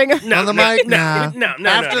us mic? and bring him? On the mic? Nah. No.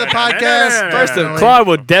 After the no, podcast, no, First no, of no. all, Claude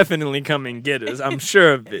will definitely come and get us. I'm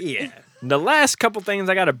sure of it. Yeah. The last couple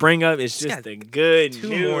things I got to bring up is just got the good two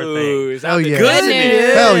news. more things. Hell I've been yeah. Good missing news.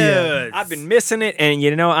 it. Hell yeah. I've been missing it, and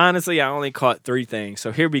you know, honestly, I only caught 3 things.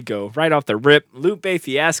 So here we go. Right off the rip, Lupe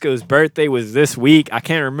Fiasco's birthday was this week. I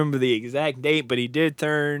can't remember the exact date, but he did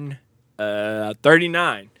turn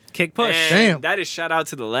 39. Kick push. And Damn. that is shout out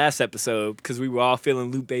to the last episode because we were all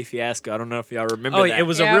feeling Lupe Fiasco. I don't know if y'all remember Oh, that. it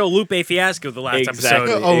was Yeah. a real Lupe fiasco the last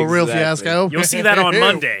Exactly. episode. Oh, a real Exactly. fiasco. You'll see that on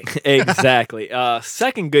Monday. Exactly.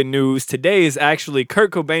 Second good news. Today is actually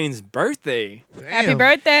Kurt Cobain's birthday. Happy Damn.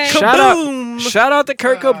 birthday! Kaboom! Shout out to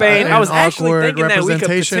Kurt Cobain. An I was actually awkward thinking that we could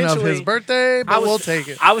representation of potentially. his birthday, but we'll take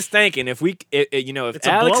it. I was thinking if we, if It's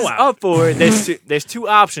a Alex is blowout. up for it, there's two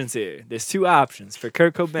options here. There's 2 options for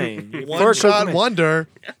Kurt Cobain. One For shot Kurt Cobain. wonder.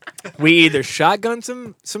 We either shotgun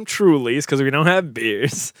some Trulies because we don't have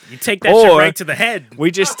beers. You take that shit Or- right to the head.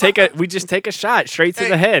 We just take a shot straight to Hey,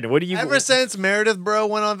 the head. What do you? Ever since Meredith Bro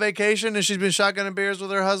went on vacation and she's been shotgunning beers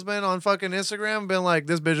with her husband on fucking Instagram, been like,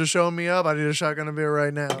 this bitch is showing me up. I need a shotgun of beer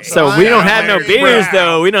right now. So I we don't am have no very beers proud.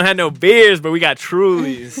 though. We don't have no beers, but we got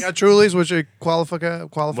Trulies. Got Trulies, which are qualify.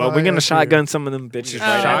 Well, we're gonna as shotgun some of them bitches Oh,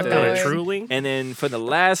 right Shotgun after Lord. it truly. And then for the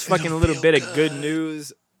last fucking little bit of good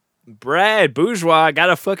news, Brad Bourgeois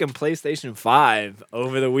got a fucking PlayStation 5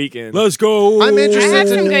 over the weekend. Let's go. I'm interested. I have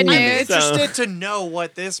to, some good I'm news. interested to know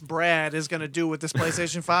what this Brad is gonna do with this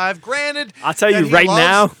PlayStation 5. Granted, I'll tell you that he right loves-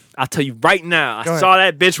 now. I'll tell you right now. Go I ahead. saw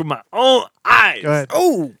that bitch with my own eyes. Go ahead.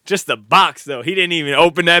 Oh, just the box though. He didn't even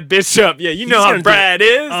open that bitch up. Yeah, you know He's how gonna do Brad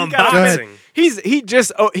is. He got- Go ahead.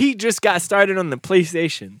 Unboxing. he just got started on the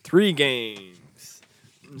PlayStation 3 games.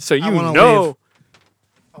 So you wanna know. leave.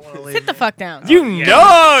 I want to leave. Sit the fuck down. You yeah.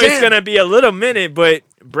 know it's Damn. gonna be a little minute, but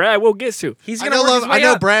Brad will get to. He's I gonna know, work his way I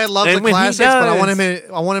know up. Brad loves And the when he classics, but I want does,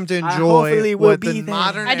 him. I want him to I enjoy hopefully will what be the there.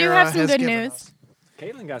 modern I do era have some has good given news. us.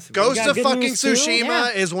 Caitlin got some. Ghost you got of good fucking news too? Tsushima Yeah.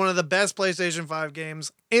 is one of the best PlayStation 5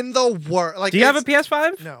 games in the world. Like, Do you have a it's-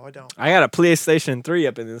 PS5? No, I don't. I got a PlayStation 3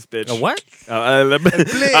 up in this bitch. A what?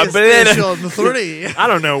 PlayStation 3. I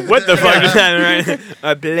don't know what the fuck is that, right?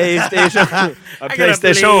 A PlayStation. A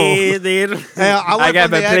PlayStation. Hey, I went I got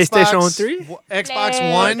from the my PlayStation Xbox, 3.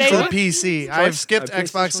 Xbox One to the PlayStation? PC. I've skipped A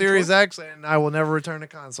PlayStation Xbox Series X, and I will never return to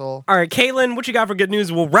console. All right, Caitlin, what you got for good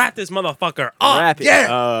news? We'll wrap this motherfucker up. Wrap it. yeah.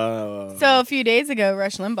 So a few days ago,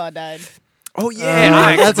 Rush Limbaugh died. Oh yeah,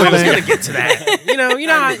 Uh, that's a I was thing. gonna get to that. You know how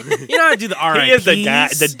I do the RIPs. he is the guy,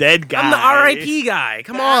 the dead guy. I'm the RIP guy.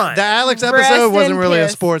 Come on. The Alex Rest episode wasn't in really a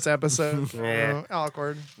peace. sports episode. Yeah.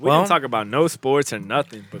 Awkward. We Well- didn't talk about no sports or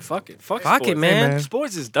nothing, but fuck it, fuck Fuck it, sports. man. man.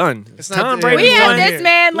 Sports is done. It's not Tom the- Brady We Hey, had won. this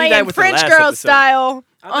man We laying died with the French last girl episode. style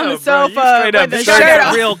I on know, the bro. You sofa straight up with the been Shirt shirt straight got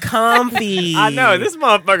off. real comfy. I know this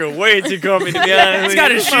motherfucker way too comfy to be honest. He's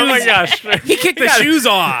got his This motherfucker shoes- got straight- He kicked the got- shoes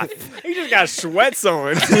off. He just got sweats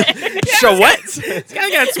on. Sweats. This guy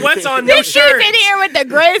got sweats on, no This dude's shirt. in here with the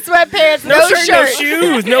gray sweatpants, No no shirt, shirt. no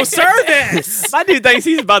shoes, no service. My dude thinks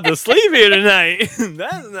he's about to sleep here tonight.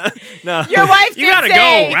 That's not, no. Your wife You did gotta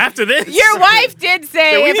say. go after this. Your wife did Yeah,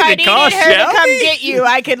 say we if need I to needed call her to come Shelby. get you,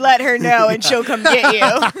 I could let her know and she'll come get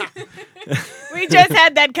you. We just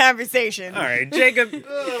had that conversation. All right, Jacob,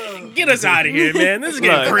 get us out of here, man. This is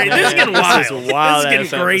getting Look, crazy. This is getting wild. This is wild. This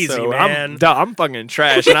is getting crazy, episode. man. I'm fucking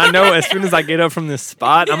trash, and I know as soon as I get up from this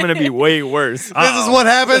spot, I'm gonna be way worse. This is what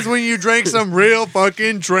happens when you drink some real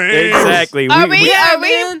fucking drink. Exactly. Are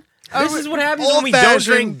we? This is what happens when we don't Old-fashioned-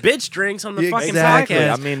 drink bitch drinks on the fucking Exactly.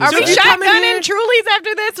 podcast. I mean, Are we So you come in shotgunning here- Trulies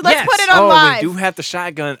after this? Let's Yes. put it on Oh, live. we do have the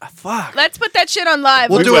shotgun. Fuck. Let's put that shit on live.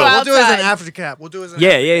 We'll do it. go We'll do it as an outside. after cap. We'll do it as an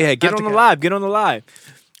Yeah. Get on the After live. Get on the live.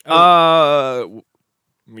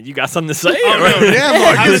 You got something to say? Oh, no. Yeah,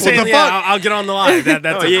 Mark, I what was saying, the yeah, fuck? I'll get on the live. That's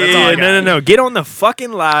Oh, it. yeah, That's all I got. no. Get on the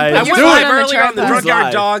fucking live. I Put went your live phone on the earlier on the tripod. Drunk Yard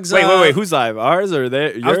live? Dogs. Wait. Who's live? Ours or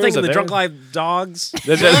there? I was thinking the Drunk Live Dogs.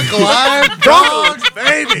 Drunk Live Dogs,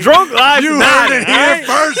 baby. Drunk live. You heard it here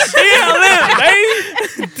first. DLM,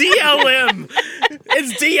 baby. DLM.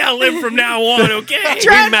 It's DLM from now on, okay?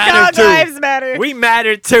 Drunk matter dog too. lives matter. We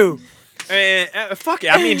matter too. And fuck it.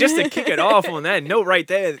 I mean, just to kick it off on that note right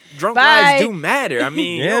there, drunk Bye. lives do matter. I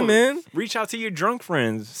mean, Yeah, man. reach out to your drunk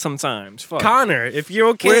friends sometimes. Fuck. Connor, if you're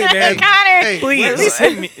okay, man. Connor. Hey, Please, we're- at least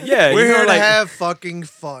hit me. Yeah, We're you know, here like, to have fucking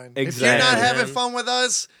fun. If you're not Exactly, having man. fun with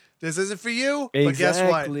us, this isn't for you. But guess what?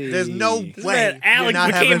 Exactly. There's no Isn't way that Alec you're not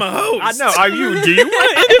became having a host. I know. Do you want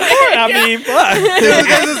to end it for it? I mean, fuck. Dude,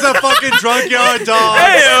 this is a fucking drunk yard dog.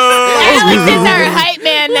 Alex is our hype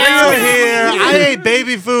man We're now. here. I ate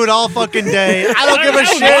baby food all fucking day. I don't give a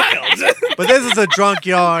shit. But this is a drunk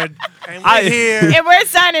yard. And we're here And we're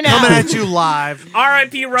signing out. coming at you live.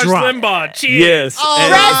 R.I.P. Rush Drunk. Limbaugh. Cheers. Yes. Oh,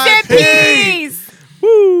 And- Rest in R.I.P. peace.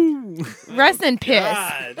 Woo. Rest in piss.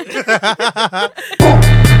 God.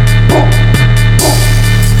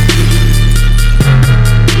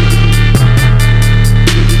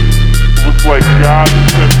 Looks like God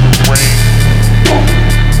sent the rain.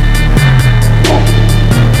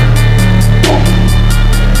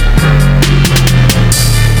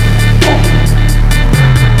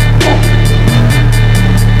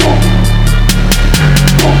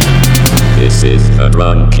 This is the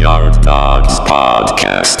Drunk Yard Dogs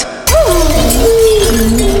podcast.